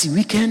drive taxi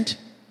weekend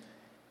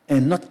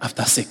and not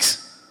after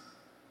 6.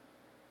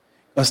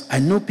 Because I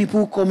know people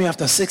who call me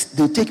after 6,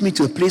 they'll take me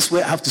to a place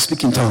where I have to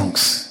speak in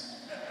tongues.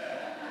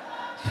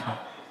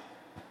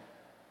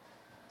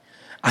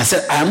 I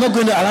said, I am not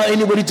going to allow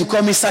anybody to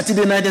call me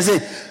Saturday night and say,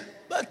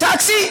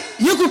 taxi,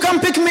 you could come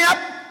pick me up.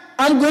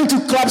 I'm going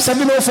to Club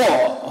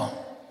 704.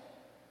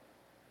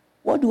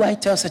 What do I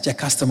tell such a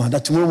customer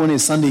that tomorrow morning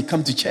is Sunday,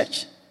 come to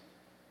church?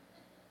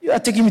 You are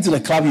taking me to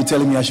the club, you're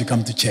telling me I should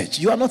come to church.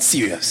 You are not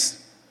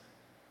serious.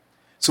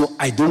 So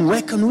I don't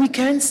work on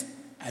weekends.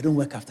 I don't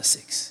work after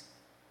 6.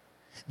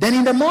 Then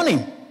in the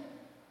morning,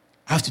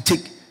 I have to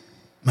take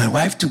my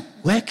wife to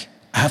work.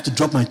 I have to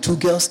drop my 2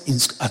 girls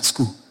at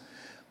school.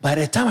 By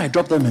the time I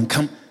drop them and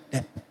come,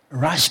 the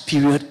rush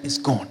period is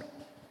gone.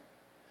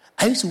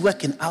 I used to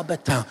work in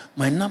Albert Town.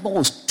 My number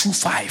was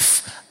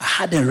 25. I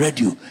had a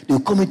radio. They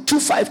would call me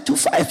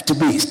 2525 to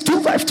base.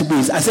 25 to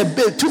base. I said,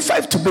 base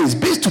 25 to base.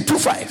 Base to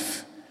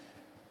 25.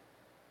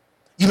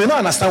 You may not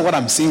understand what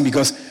I'm saying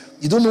because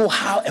you don't know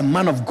how a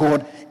man of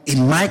God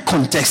in my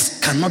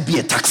context cannot be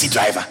a taxi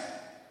driver.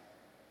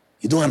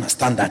 You don't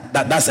understand that.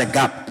 That's a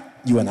gap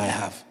you and I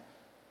have.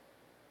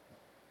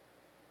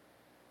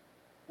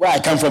 Where I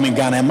come from in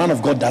Ghana, a man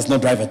of God does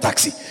not drive a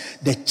taxi.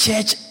 The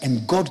church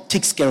and God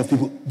takes care of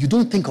people. You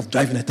don't think of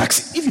driving a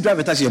taxi. If you drive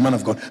a taxi, you're a man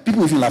of God.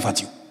 People even laugh at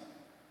you.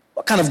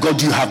 What kind of God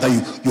do you have that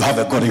you have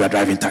a God and you are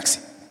driving taxi?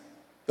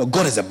 Your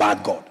God is a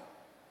bad God.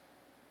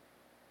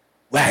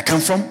 Where I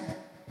come from,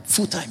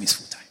 full-time is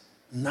full-time.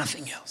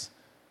 Nothing else.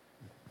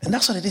 And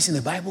that's what it is in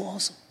the Bible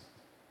also.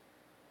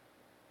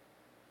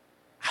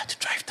 I had to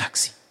drive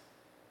taxi.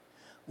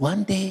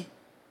 One day,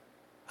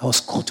 I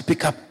was called to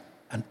pick up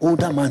an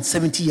older man,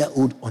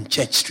 70-year-old, on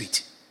Church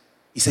Street.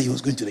 He said he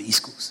was going to the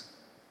East Coast.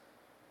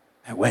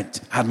 I went,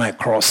 had my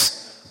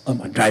cross on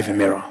my driving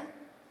mirror.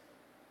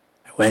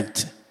 I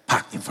went,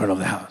 parked in front of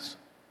the house.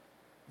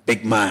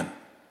 Big man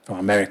from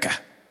America.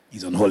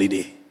 He's on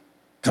holiday.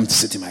 Come to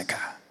sit in my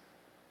car.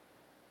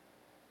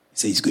 He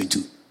said he's going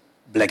to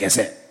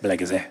Blackese.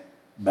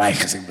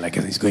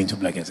 He's going to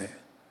Blackese.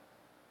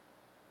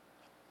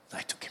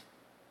 I took him.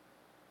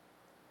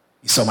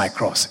 He saw my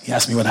cross. He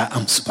asked me whether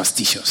I'm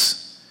superstitious.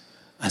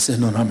 I said,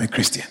 no, I'm a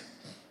Christian.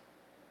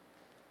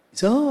 He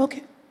said, oh,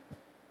 okay.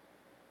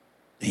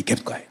 Then he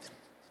kept quiet.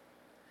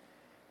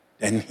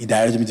 Then he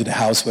directed me to the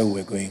house where we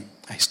were going.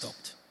 I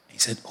stopped. He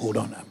said, hold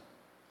on, I'm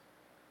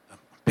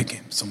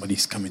picking.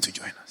 Somebody's coming to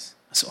join us.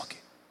 I said, okay.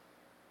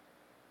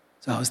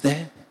 So I was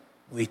there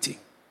waiting.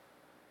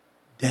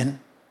 Then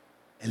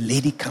a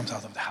lady comes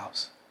out of the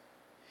house.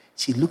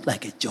 She looked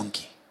like a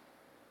junkie.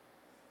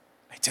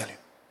 I tell you.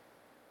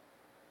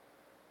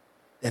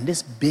 Then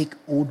this big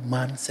old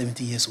man,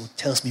 70 years old,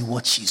 tells me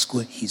what he's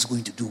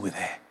going to do with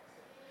her.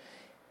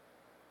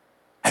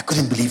 I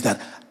couldn't believe that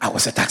I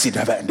was a taxi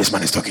driver and this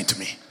man is talking to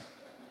me.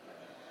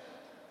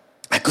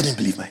 I couldn't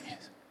believe my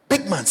ears.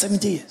 Big man,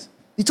 70 years.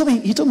 He told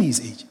me his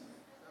age.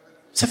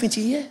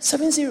 70 years,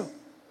 70.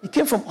 He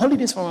came from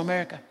holidays from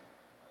America.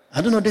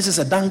 I don't know, this is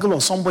a dangle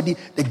or somebody.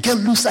 The girl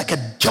looks like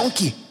a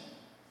junkie.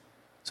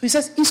 So he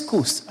says, East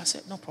Coast. I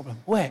said, no problem.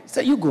 Where? He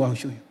said, you go, I'll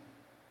show you.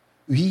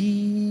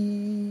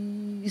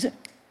 He said,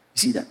 you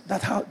see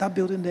that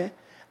building there?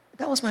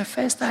 That was my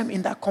first time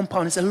in that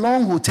compound. It's a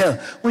long hotel.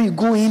 When you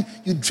go in,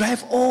 you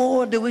drive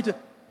all the way to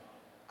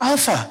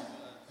Alpha.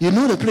 You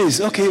know the place.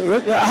 Okay,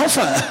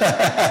 Alpha.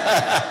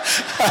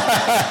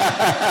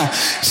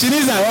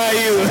 Shiniza, how are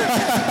you?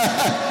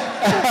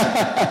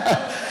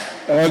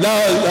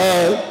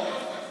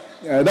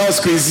 That was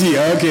crazy.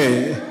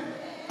 Okay.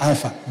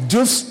 Alpha.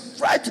 Drove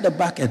right to the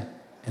back end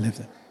and left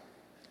them.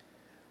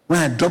 When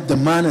I dropped the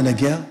man and the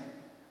girl,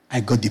 I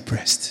got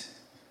depressed.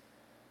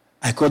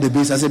 I called the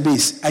base. I said,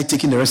 base, I'm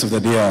taking the rest of the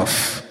day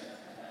off.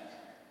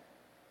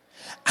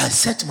 I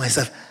said to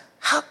myself,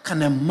 how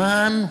can a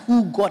man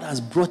who God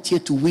has brought here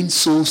to win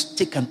souls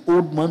take an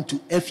old man to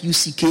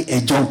FUCK,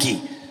 a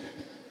junkie?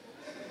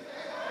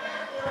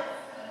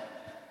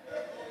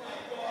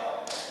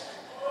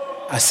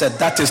 I said,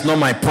 that is not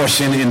my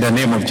portion in the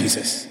name of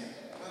Jesus.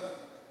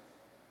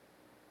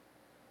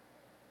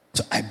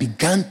 So I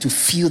began to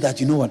feel that,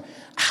 you know what,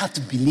 I have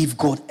to believe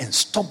God and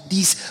stop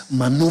this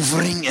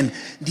maneuvering and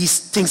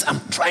these things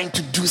I'm trying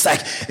to do.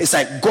 It's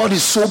like God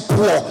is so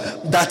poor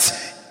that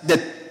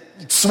the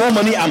small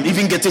money I'm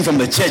even getting from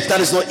the church, that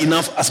is not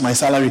enough as my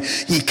salary.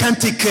 He can't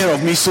take care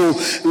of me, so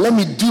let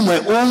me do my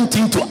own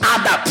thing to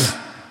add up.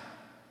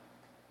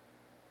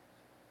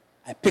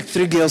 I picked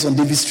 3 girls on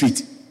Davis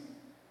Street,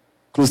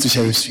 close to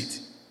Sheriff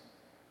Street.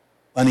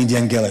 1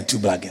 Indian girl and 2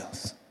 black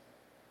girls.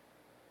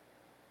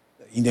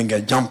 The Indian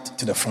girl jumped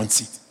to the front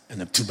seat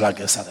and the 2 black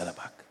girls sat at the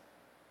back.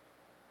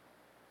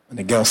 When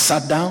the girl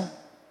sat down,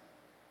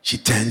 she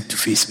turned to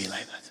face me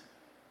like that.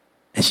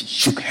 And she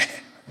shook her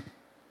head.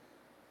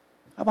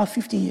 About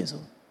 15 years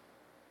old.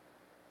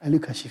 I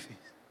look at her face.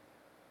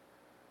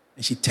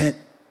 And she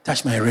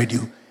touched my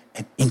radio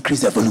and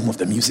increased the volume of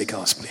the music I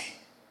was playing.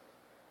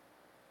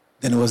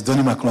 Then it was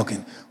Donnie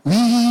McCloughan.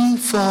 We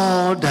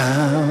fall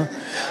down.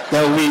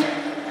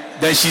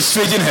 Then she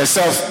straightened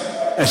herself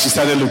and she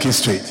started looking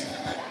straight.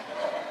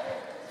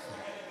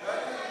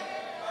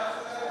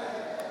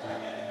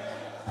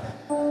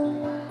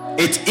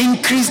 It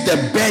increased the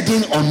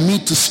burden on me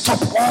to stop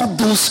all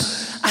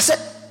those. I said,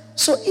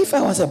 so if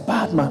I was a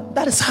bad man,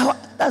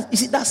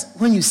 that's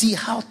when you see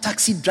how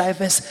taxi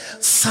drivers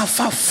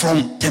suffer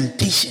from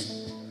temptation.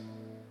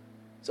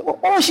 So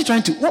what was she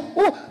trying to?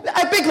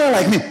 I beg her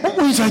like me. What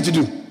were you trying to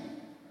do?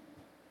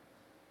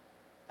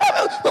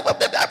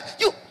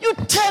 You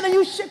turn and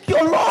you shake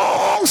your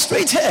long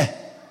straight hair.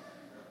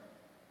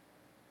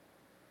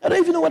 I don't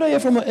even know whether you're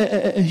from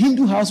a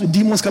Hindu house with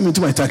demons coming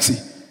into my taxi.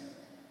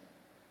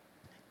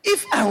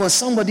 If I was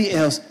somebody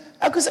else,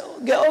 I could say,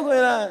 "Get all going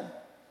on.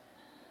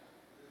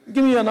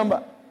 Give me your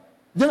number."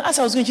 Then as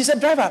I was going, she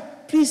said, "Driver,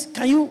 please,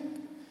 can you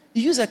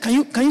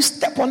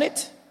step on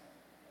it?"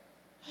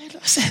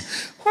 I said,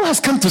 "Who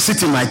has come to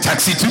sit in my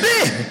taxi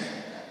today?"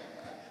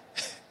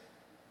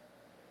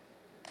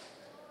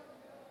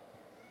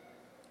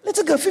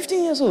 Little girl,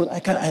 15 years old.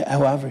 I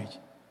will average.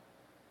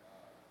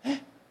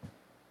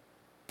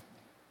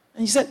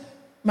 And he said,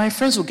 my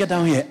friends will get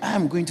down here. I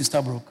am going to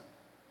Starbrook.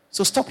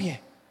 So stop here.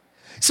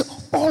 So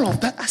all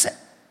of that, I said,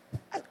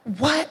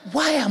 why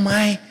am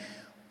I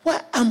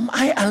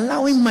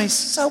allowing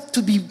myself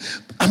to be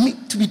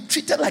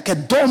treated like a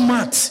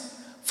doormat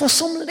for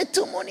some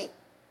little money?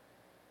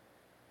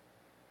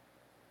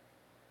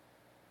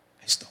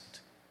 I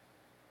stopped.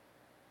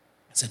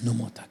 I said, no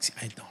more taxi.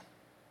 I'm done.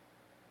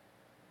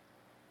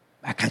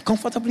 I can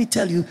comfortably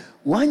tell you,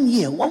 1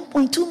 year,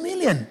 1.2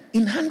 million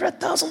in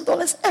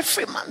 $100,000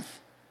 every month.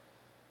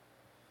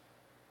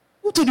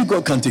 Who told you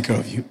God can take care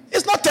of you?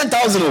 It's not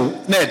 10,000,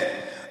 oh,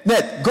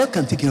 Ned, God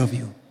can take care of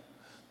you.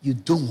 You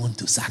don't want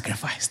to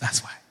sacrifice,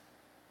 that's why.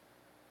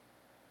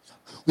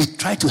 We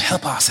try to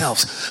help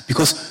ourselves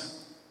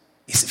because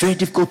it's very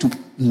difficult to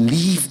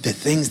leave the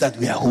things that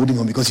we are holding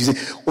on, because you say,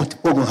 what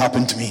will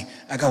happen to me?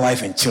 I got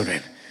wife and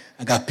children.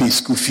 I got pay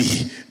school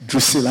fee.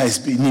 Drusilla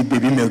need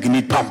baby milk,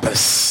 need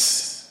Pampers.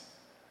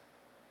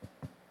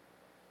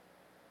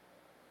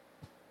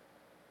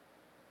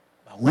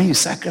 But when you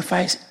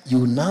sacrifice, you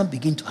will now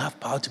begin to have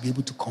power to be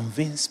able to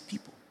convince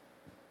people.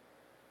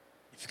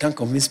 If you can't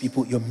convince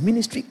people, your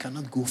ministry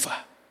cannot go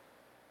far.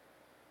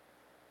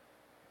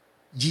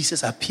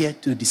 Jesus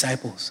appeared to the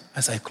disciples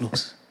as I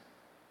close.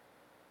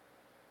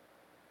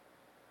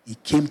 He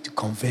came to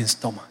convince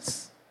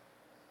Thomas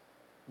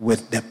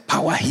with the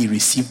power he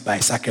received by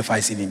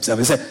sacrificing himself.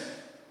 He said,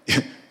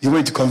 you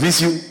want to convince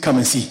you? Come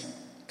and see.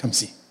 Come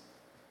see.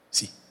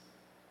 See.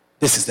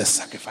 This is the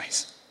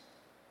sacrifice.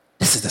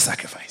 This is the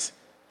sacrifice.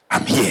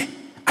 I'm here.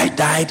 I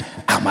died.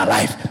 I'm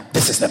alive.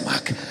 This is the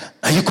mark.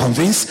 Are you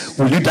convinced?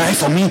 Will you die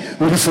for me?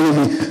 Will you follow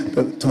me?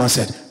 But Thomas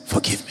said,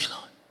 forgive me,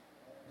 Lord.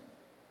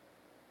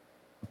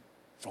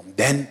 From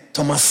then,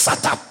 Thomas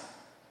sat up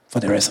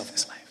for the rest of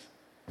his life.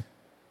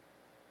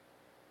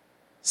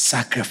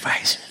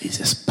 Sacrifice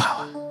releases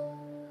power.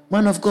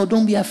 Man of God,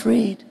 don't be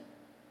afraid.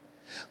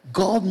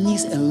 God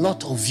needs a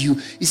lot of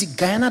you. You see,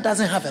 Guyana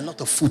doesn't have a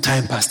lot of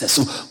full-time pastors,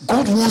 so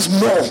God wants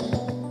more.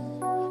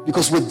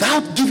 Because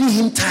without giving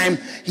him time,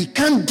 he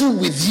can't do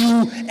with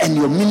you and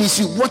your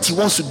ministry what he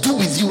wants to do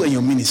with you and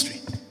your ministry.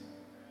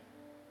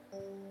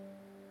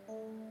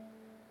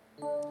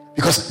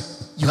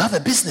 Because you have a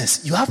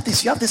business, you have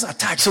this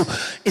attached, so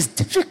it's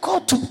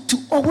difficult to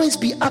always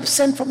be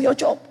absent from your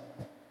job.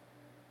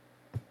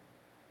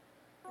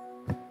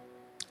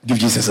 Give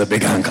Jesus a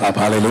big hand clap.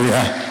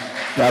 Hallelujah.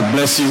 God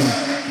bless you.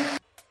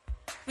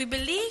 We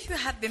believe you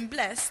have been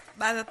blessed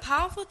by the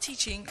powerful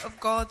teaching of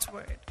God's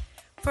Word.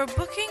 For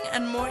booking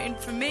and more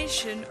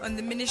information on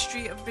the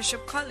ministry of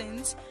Bishop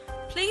Collins,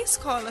 please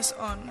call us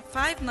on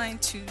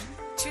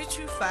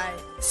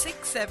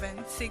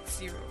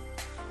 592-225-6760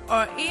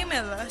 or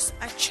email us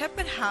at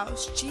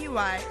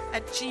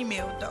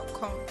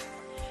shepherdhousegY@gmail.com.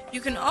 You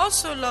can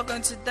also log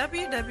on to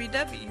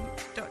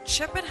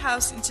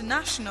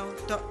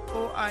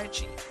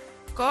www.shepherdhouseinternational.org.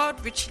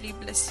 God richly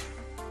bless you.